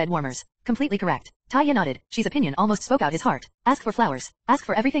his favorite bed warmers. Completely correct. Taiya nodded. She's opinion almost spoke out his heart. Ask for flowers. Ask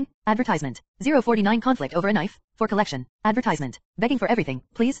for everything. Advertisement. 049 conflict over a knife. For collection. Advertisement. Begging for everything,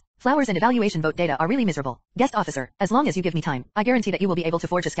 please. Flowers and evaluation vote data are really miserable. Guest officer, as long as you give me time, I guarantee that you will be able to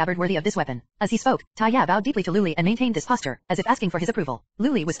forge a scabbard worthy of this weapon. As he spoke, Taiya bowed deeply to Lu Li and maintained this posture, as if asking for his approval.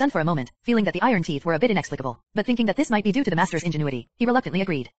 Lu Li was stunned for a moment, feeling that the iron teeth were a bit inexplicable, but thinking that this might be due to the master's ingenuity, he reluctantly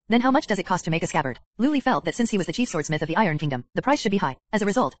agreed. Then how much does it cost to make a scabbard? Lu Li felt that since he was the chief swordsmith of the Iron Kingdom, the price should be high. As a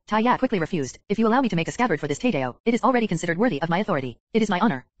result, Taiya quickly refused. If you allow me to make a scabbard for this Teideo, it is already considered worthy of my authority. It is my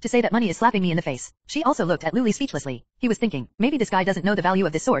honor to say that money is slapping me in the face. She also looked at Lu Li speechlessly. He was thinking, maybe this guy doesn't know the value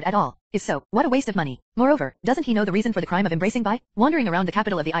of this sword at all. If so, what a waste of money. Moreover, doesn't he know the reason for the crime of embracing Bai? Wandering around the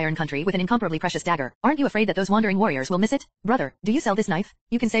capital of the Iron Country with an incomparably precious dagger, aren't you afraid that those wandering warriors will miss it? Brother, do you sell this knife?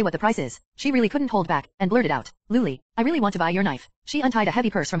 You can say what the price is. She really couldn't hold back, and blurted out, Lu Li, I really want to buy your knife. She untied a heavy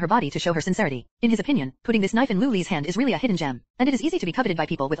purse from her body to show her sincerity. In his opinion, putting this knife in Lu Li's hand is really a hidden gem, and it is easy to be coveted by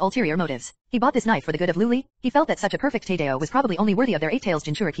people with ulterior motives. He bought this knife for the good of Lu Li. He felt that such a perfect Teideo was probably only worthy of their eight-tails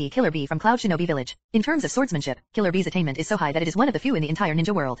Jinchuriki Killer Bee from Cloud Shinobi Village. In terms of swordsmanship, Killer Bee's attainment is so high that it is one of the few in the entire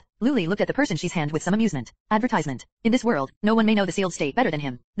ninja world. Lu Li looked at the purse in she's hand with some amusement. Advertisement. In this world, no one may know the sealed state better than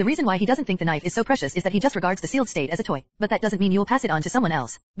him. The reason why he doesn't think the knife is so precious is that he just regards the sealed state as a toy. But that doesn't mean you'll pass it on to someone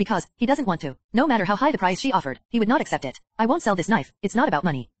else. Because, he doesn't want to. No matter how high the price she offered, he would not accept it. I won't sell this knife. It's not about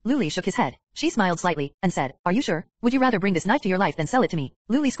money. Lu Li shook his head. She smiled slightly, and said, Are you sure? Would you rather bring this knife to your life than sell it to me?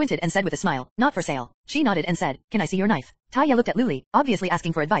 Lu Li squinted and said with a smile, Not for sale. She nodded and said, Can I see your knife? Taya looked at Luli, obviously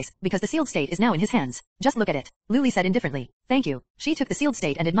asking for advice, because the sealed state is now in his hands. Just look at it. Luli said indifferently. Thank you. She took the sealed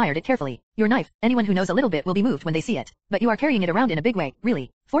state and admired it carefully. Your knife, anyone who knows a little bit will be moved when they see it. But you are carrying it around in a big way,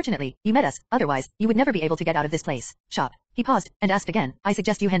 really. Fortunately, you met us, otherwise, you would never be able to get out of this place. Shop. He paused, and asked again, I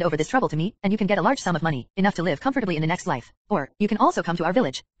suggest you hand over this trouble to me, and you can get a large sum of money, enough to live comfortably in the next life. Or, you can also come to our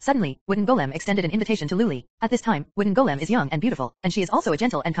village. Suddenly, Wooden Golem extended an invitation to Luli. At this time, Wooden Golem is young and beautiful, and she is also a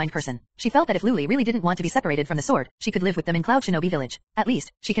gentle and kind person. She felt that if Luli really didn't want to be separated from the sword, she could live with them in Cloud Shinobi Village. At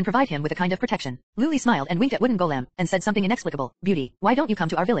least, she can provide him with a kind of protection. Luli smiled and winked at Wooden Golem, and said something inexplicable. Beauty, why don't you come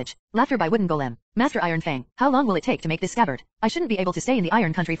to our village? Laughter by Wooden Golem. Master Iron Fang, how long will it take to make this scabbard? I shouldn't be able to stay in the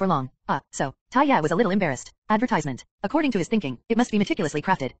Iron Country for long. So, Taya was a little embarrassed. Advertisement. According to his thinking, it must be meticulously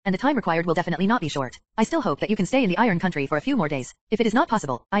crafted, and the time required will definitely not be short. I still hope that you can stay in the Iron Country for a few more days. If it is not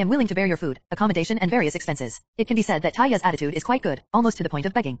possible, I am willing to bear your food, accommodation and various expenses. It can be said that Taya's attitude is quite good, almost to the point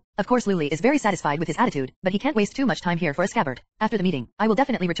of begging. Of course Luli is very satisfied with his attitude, but he can't waste too much time here for a scabbard. After the meeting, I will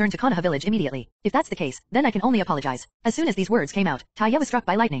definitely return to Konoha village immediately. If that's the case, then I can only apologize. As soon as these words came out, Taya was struck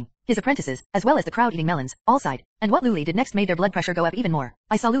by lightning. His apprentices, as well as the crowd eating melons, all sighed. And what Luli did next made their blood pressure go up even more.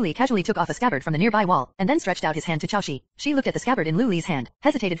 I saw Luli casually took off a scabbard from the nearby wall, and then stretched out his hand to Chaoshi. She looked at the scabbard in Luli's hand,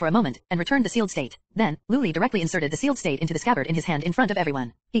 hesitated for a moment, and returned the sealed state. Then, Luli directly inserted the sealed state into the scabbard in his hand in front of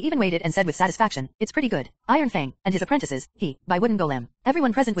everyone. He even waited and said with satisfaction, it's pretty good. Iron Fang, and his apprentices, by Wooden Golem.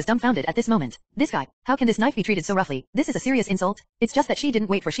 Everyone present was dumbfounded at this moment. This guy, how can this knife be treated so roughly? This is a serious insult. It's just that she didn't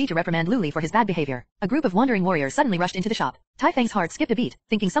wait for she to reprimand Luli for his bad behavior. A group of wandering warriors suddenly rushed into the shop. Tai Fang's heart skipped a beat,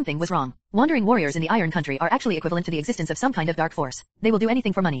 thinking something was wrong. Wandering warriors in the Iron Country are actually equivalent to the existence of some kind of dark force. They will do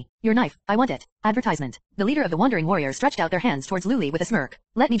anything for money. Your knife, I want it. Advertisement. The leader of the wandering warriors stretched out their hands towards Luli with a smirk.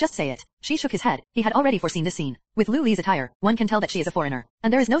 Let me just say it. She shook his head. He had already foreseen this scene. With Luli's attire, one can tell that she is a foreigner.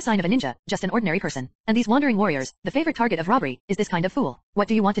 And there is no sign of a ninja, just an ordinary person. And these wandering warriors, the favorite target of robbery, is this kind of fool. What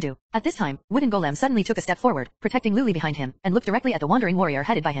do you want to do? At this time, Wooden Golem suddenly took a step forward, protecting Luli behind him, and looked directly at the wandering warrior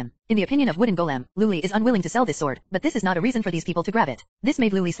headed by him. In the opinion of Wooden Golem, Luli is unwilling to sell this sword, but this is not a reason for these people to grab it. This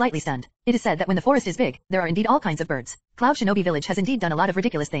made Luli slightly stunned. It is said that when the forest is big, there are indeed all kinds of birds. Cloud Shinobi Village has indeed done a lot of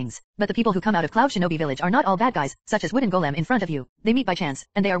ridiculous things, but the people who come out of Cloud Shinobi Village are not all bad guys, such as Wooden Golem in front of you. They meet by chance,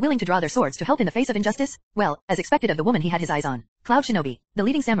 and they are willing to draw their swords to help in the face of injustice? Well, as expected of the woman he had his eyes on. Cloud Shinobi. The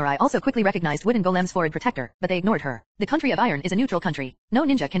leading samurai also quickly recognized Wooden Golem's forward protector, but they ignored her. The country of Iron is a neutral country. No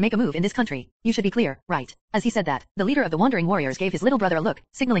ninja can make a move in this country. You should be clear, right? As he said that, the leader of the wandering warriors gave his little brother a look,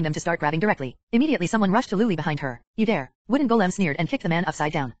 signaling them to start grabbing directly. Immediately someone rushed to Luli behind her. You dare. Wooden Golem sneered and kicked the man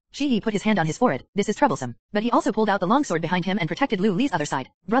upside down. He put his hand on his forehead. This is troublesome. But he also pulled out the longsword behind him and protected Luli's other side.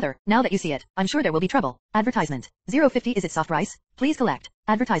 Brother, now that you see it, I'm sure there will be trouble. Advertisement. 050 Is it soft rice? Please collect.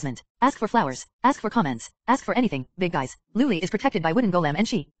 Advertisement. Ask for flowers. Ask for comments. Ask for anything, big guys. Luli is protected by Wooden Golem and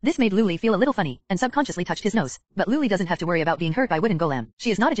she. This made Luli feel a little funny, and subconsciously touched his nose. But Luli doesn't have to worry about being hurt by Wooden Golem.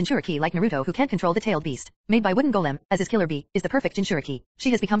 She is not a Jinchuriki like Naruto who can't control the tailed beast. Made by Wooden Golem, as his killer bee, is the perfect Jinchuriki.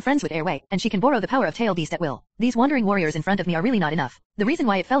 She has become friends with Airway, and she can borrow the power of tail beast at will. These wandering warriors in front of me are really not enough. The reason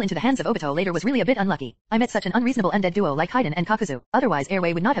why it fell into the hands of Obito later was really a bit unlucky. I met such an unreasonable undead duo like Haiden and Kakuzu. Otherwise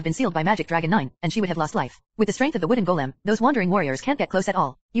Airway would not have been sealed by Magic Dragon 9, and she would have lost life. With the strength of the Wooden Golem, those wandering warriors can't get close at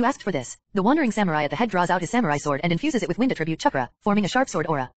all. You asked for this. The wandering samurai at the head draws out his samurai sword and infuses it with wind attribute chakra, forming a sharp sword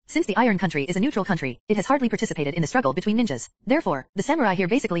aura. Since the Iron Country is a neutral country, it has hardly participated in the struggle between ninjas. Therefore, the samurai here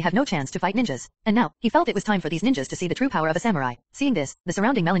basically have no chance to fight ninjas. And now, he felt it was time for these ninjas to see the true power of a samurai. Seeing this, the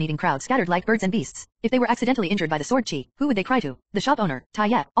surrounding melon-eating crowd scattered like birds and beasts. If they were accidentally injured by the sword chi, who would they cry to? The shop owner,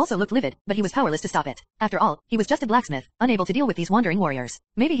 Taya, also looked livid, but he was powerless to stop it. After all, he was just a blacksmith, unable to deal with these wandering warriors.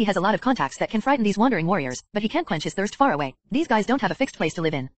 Maybe he has a lot of contacts that can frighten these wandering warriors, but he can't quench his thirst far away. These guys don't have a fixed place to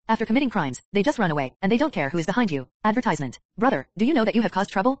live in. After committing crimes, they just run away, and they don't care who is behind you. Advertisement. Brother, do you know that you have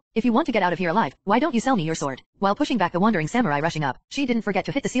caused trouble? If you want to get out of here alive, why don't you sell me your sword? While pushing back the wandering samurai rushing up, she didn't forget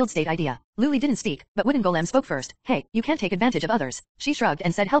to hit the sealed state idea. Luli didn't speak, but Wooden Golem spoke first. Hey, you can't take advantage of others. She shrugged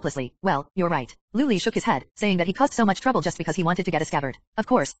and said helplessly, well, you're right. Luli shook his head, saying that he caused so much trouble just because he wanted to get a scabbard. Of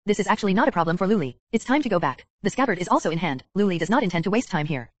course, this is actually not a problem for Luli. It's time to go back. The scabbard is also in hand. Luli does not intend to waste time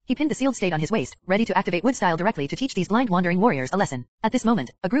here. He pinned the sealed state on his waist, ready to activate wood style directly to teach these blind wandering warriors a lesson. At this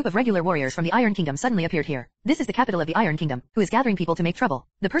moment, a group of regular warriors from the Iron Kingdom suddenly appeared here. This is the capital of the Iron Kingdom, who is gathering people to make trouble.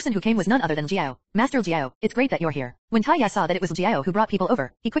 The person who came was none other than Jiao. Master Jiao, it's great that you're here. When Taya saw that it was Jiao who brought people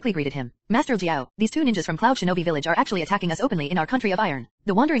over, he quickly greeted him. Master Jiao, these two ninjas from Cloud Shinobi Village are actually attacking us openly in our country of iron.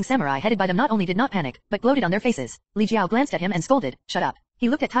 The wandering samurai headed by them not only did not panic, but gloated on their faces. Li Jiao glanced at him and scolded, shut up. He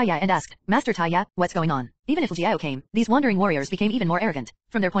looked at Taya and asked, Master Taya, what's going on? Even if Jiao came, these wandering warriors became even more arrogant.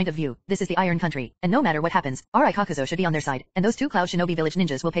 From their point of view, this is the Iron Country, and no matter what happens, our Ikakuzo should be on their side, and those two Cloud Shinobi village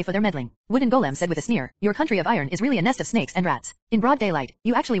ninjas will pay for their meddling. Wooden Golem said with a sneer, your country of iron is really a nest of snakes and rats. In broad daylight,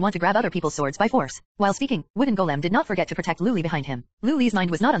 you actually want to grab other people's swords by force. While speaking, Wooden Golem did not forget to protect Luli behind him. Luli's mind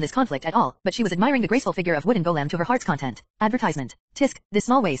was not on this conflict at all, but she was admiring the graceful figure of Wooden Golem to her heart's content. Advertisement. Tisk, this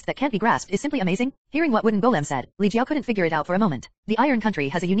small waist that can't be grasped is simply amazing. Hearing what Wooden Golem said, Li Jiao couldn't figure it out for a moment. The Iron Country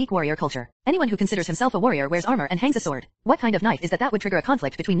has a unique warrior culture. Anyone who considers himself a warrior wears armor and hangs a sword. What kind of knife is that would trigger a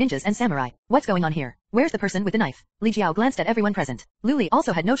conflict between ninjas and samurai? What's going on here? Where's the person with the knife? Li Jiao glanced at everyone present. Luli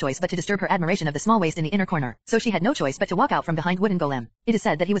also had no choice but to disturb her admiration of the small waist in the inner corner, so she had no choice but to walk out from behind Wooden Golem. It is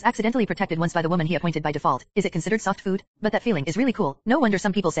said that he was accidentally protected once by the woman he appointed by default. Is it considered soft food? But that feeling is really cool. No wonder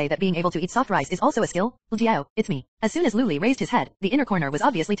some people say that being able to eat soft rice is also a skill. Li Jiao, it's me. As soon as Luli raised his head, the inner corner was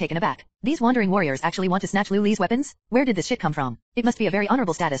obviously taken aback. These wandering warriors actually want to snatch Luli's weapons? Where did this shit come from? It must be a very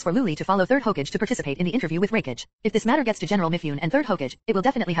honorable status for Luli to follow 3rd Hokage to participate in the interview with Reikage. If this matter gets to General Mifune and 3rd Hokage, it will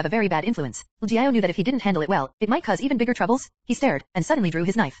definitely have a very bad influence. Li Jiao knew that if he didn't handle it well, it might cause even bigger troubles. He stared, and suddenly drew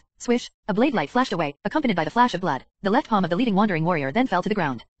his knife. Swish! A blade light flashed away, accompanied by the flash of blood. The left palm of the leading wandering warrior then fell to the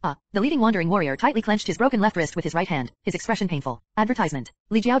ground. The leading wandering warrior tightly clenched his broken left wrist with his right hand, his expression painful. Advertisement.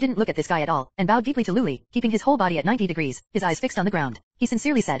 Li Jiao didn't look at this guy at all, and bowed deeply to Luli, keeping his whole body at 90 degrees, his eyes fixed on the ground. He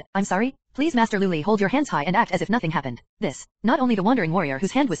sincerely said, I'm sorry? Please Master Luli, hold your hands high and act as if nothing happened. This. Not only the wandering warrior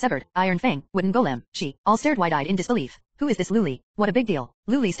whose hand was severed, Iron Fang, Wooden Golem, she, all stared wide-eyed in disbelief. Who is this Luli? What a big deal.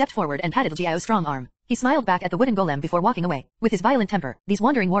 Luli stepped forward and patted Jiao's strong arm. He smiled back at the Wooden Golem before walking away. With his violent temper, these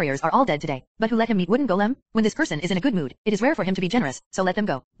wandering warriors are all dead today. But who let him meet Wooden Golem? When this person is in a good mood, it is rare for him to be generous, so let them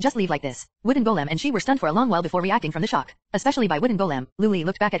go. Just leave like this. Wooden Golem and she were stunned for a long while before reacting from the shock. Especially by Wooden Golem, Luli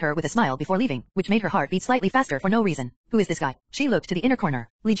looked back at her with a smile before leaving, which made her heart beat slightly faster for no reason. Who is this guy? She looked to the inner corner.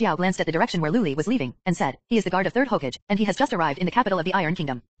 Li Jiao glanced at the direction where Luli was leaving, and said, he is the guard of 3rd Hokage, and he has just arrived in the capital of the Iron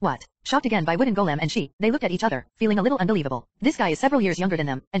Kingdom. What? Shocked again by Wooden Golem and she, they looked at each other, feeling a little unbelievable. This guy is several years younger than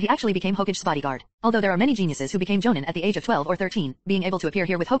them, and he actually became Hokage's bodyguard. Although there are many geniuses who became Jonin at the age of 12 or 13, being able to appear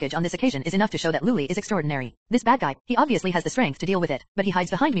here with Hokage on this occasion is enough to show that Luli is extraordinary. This bad guy, he obviously has the strength to deal with it, but he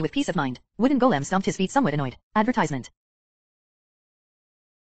hides behind me with peace of mind. Wooden Golem stomped his feet somewhat annoyed. Advertisement.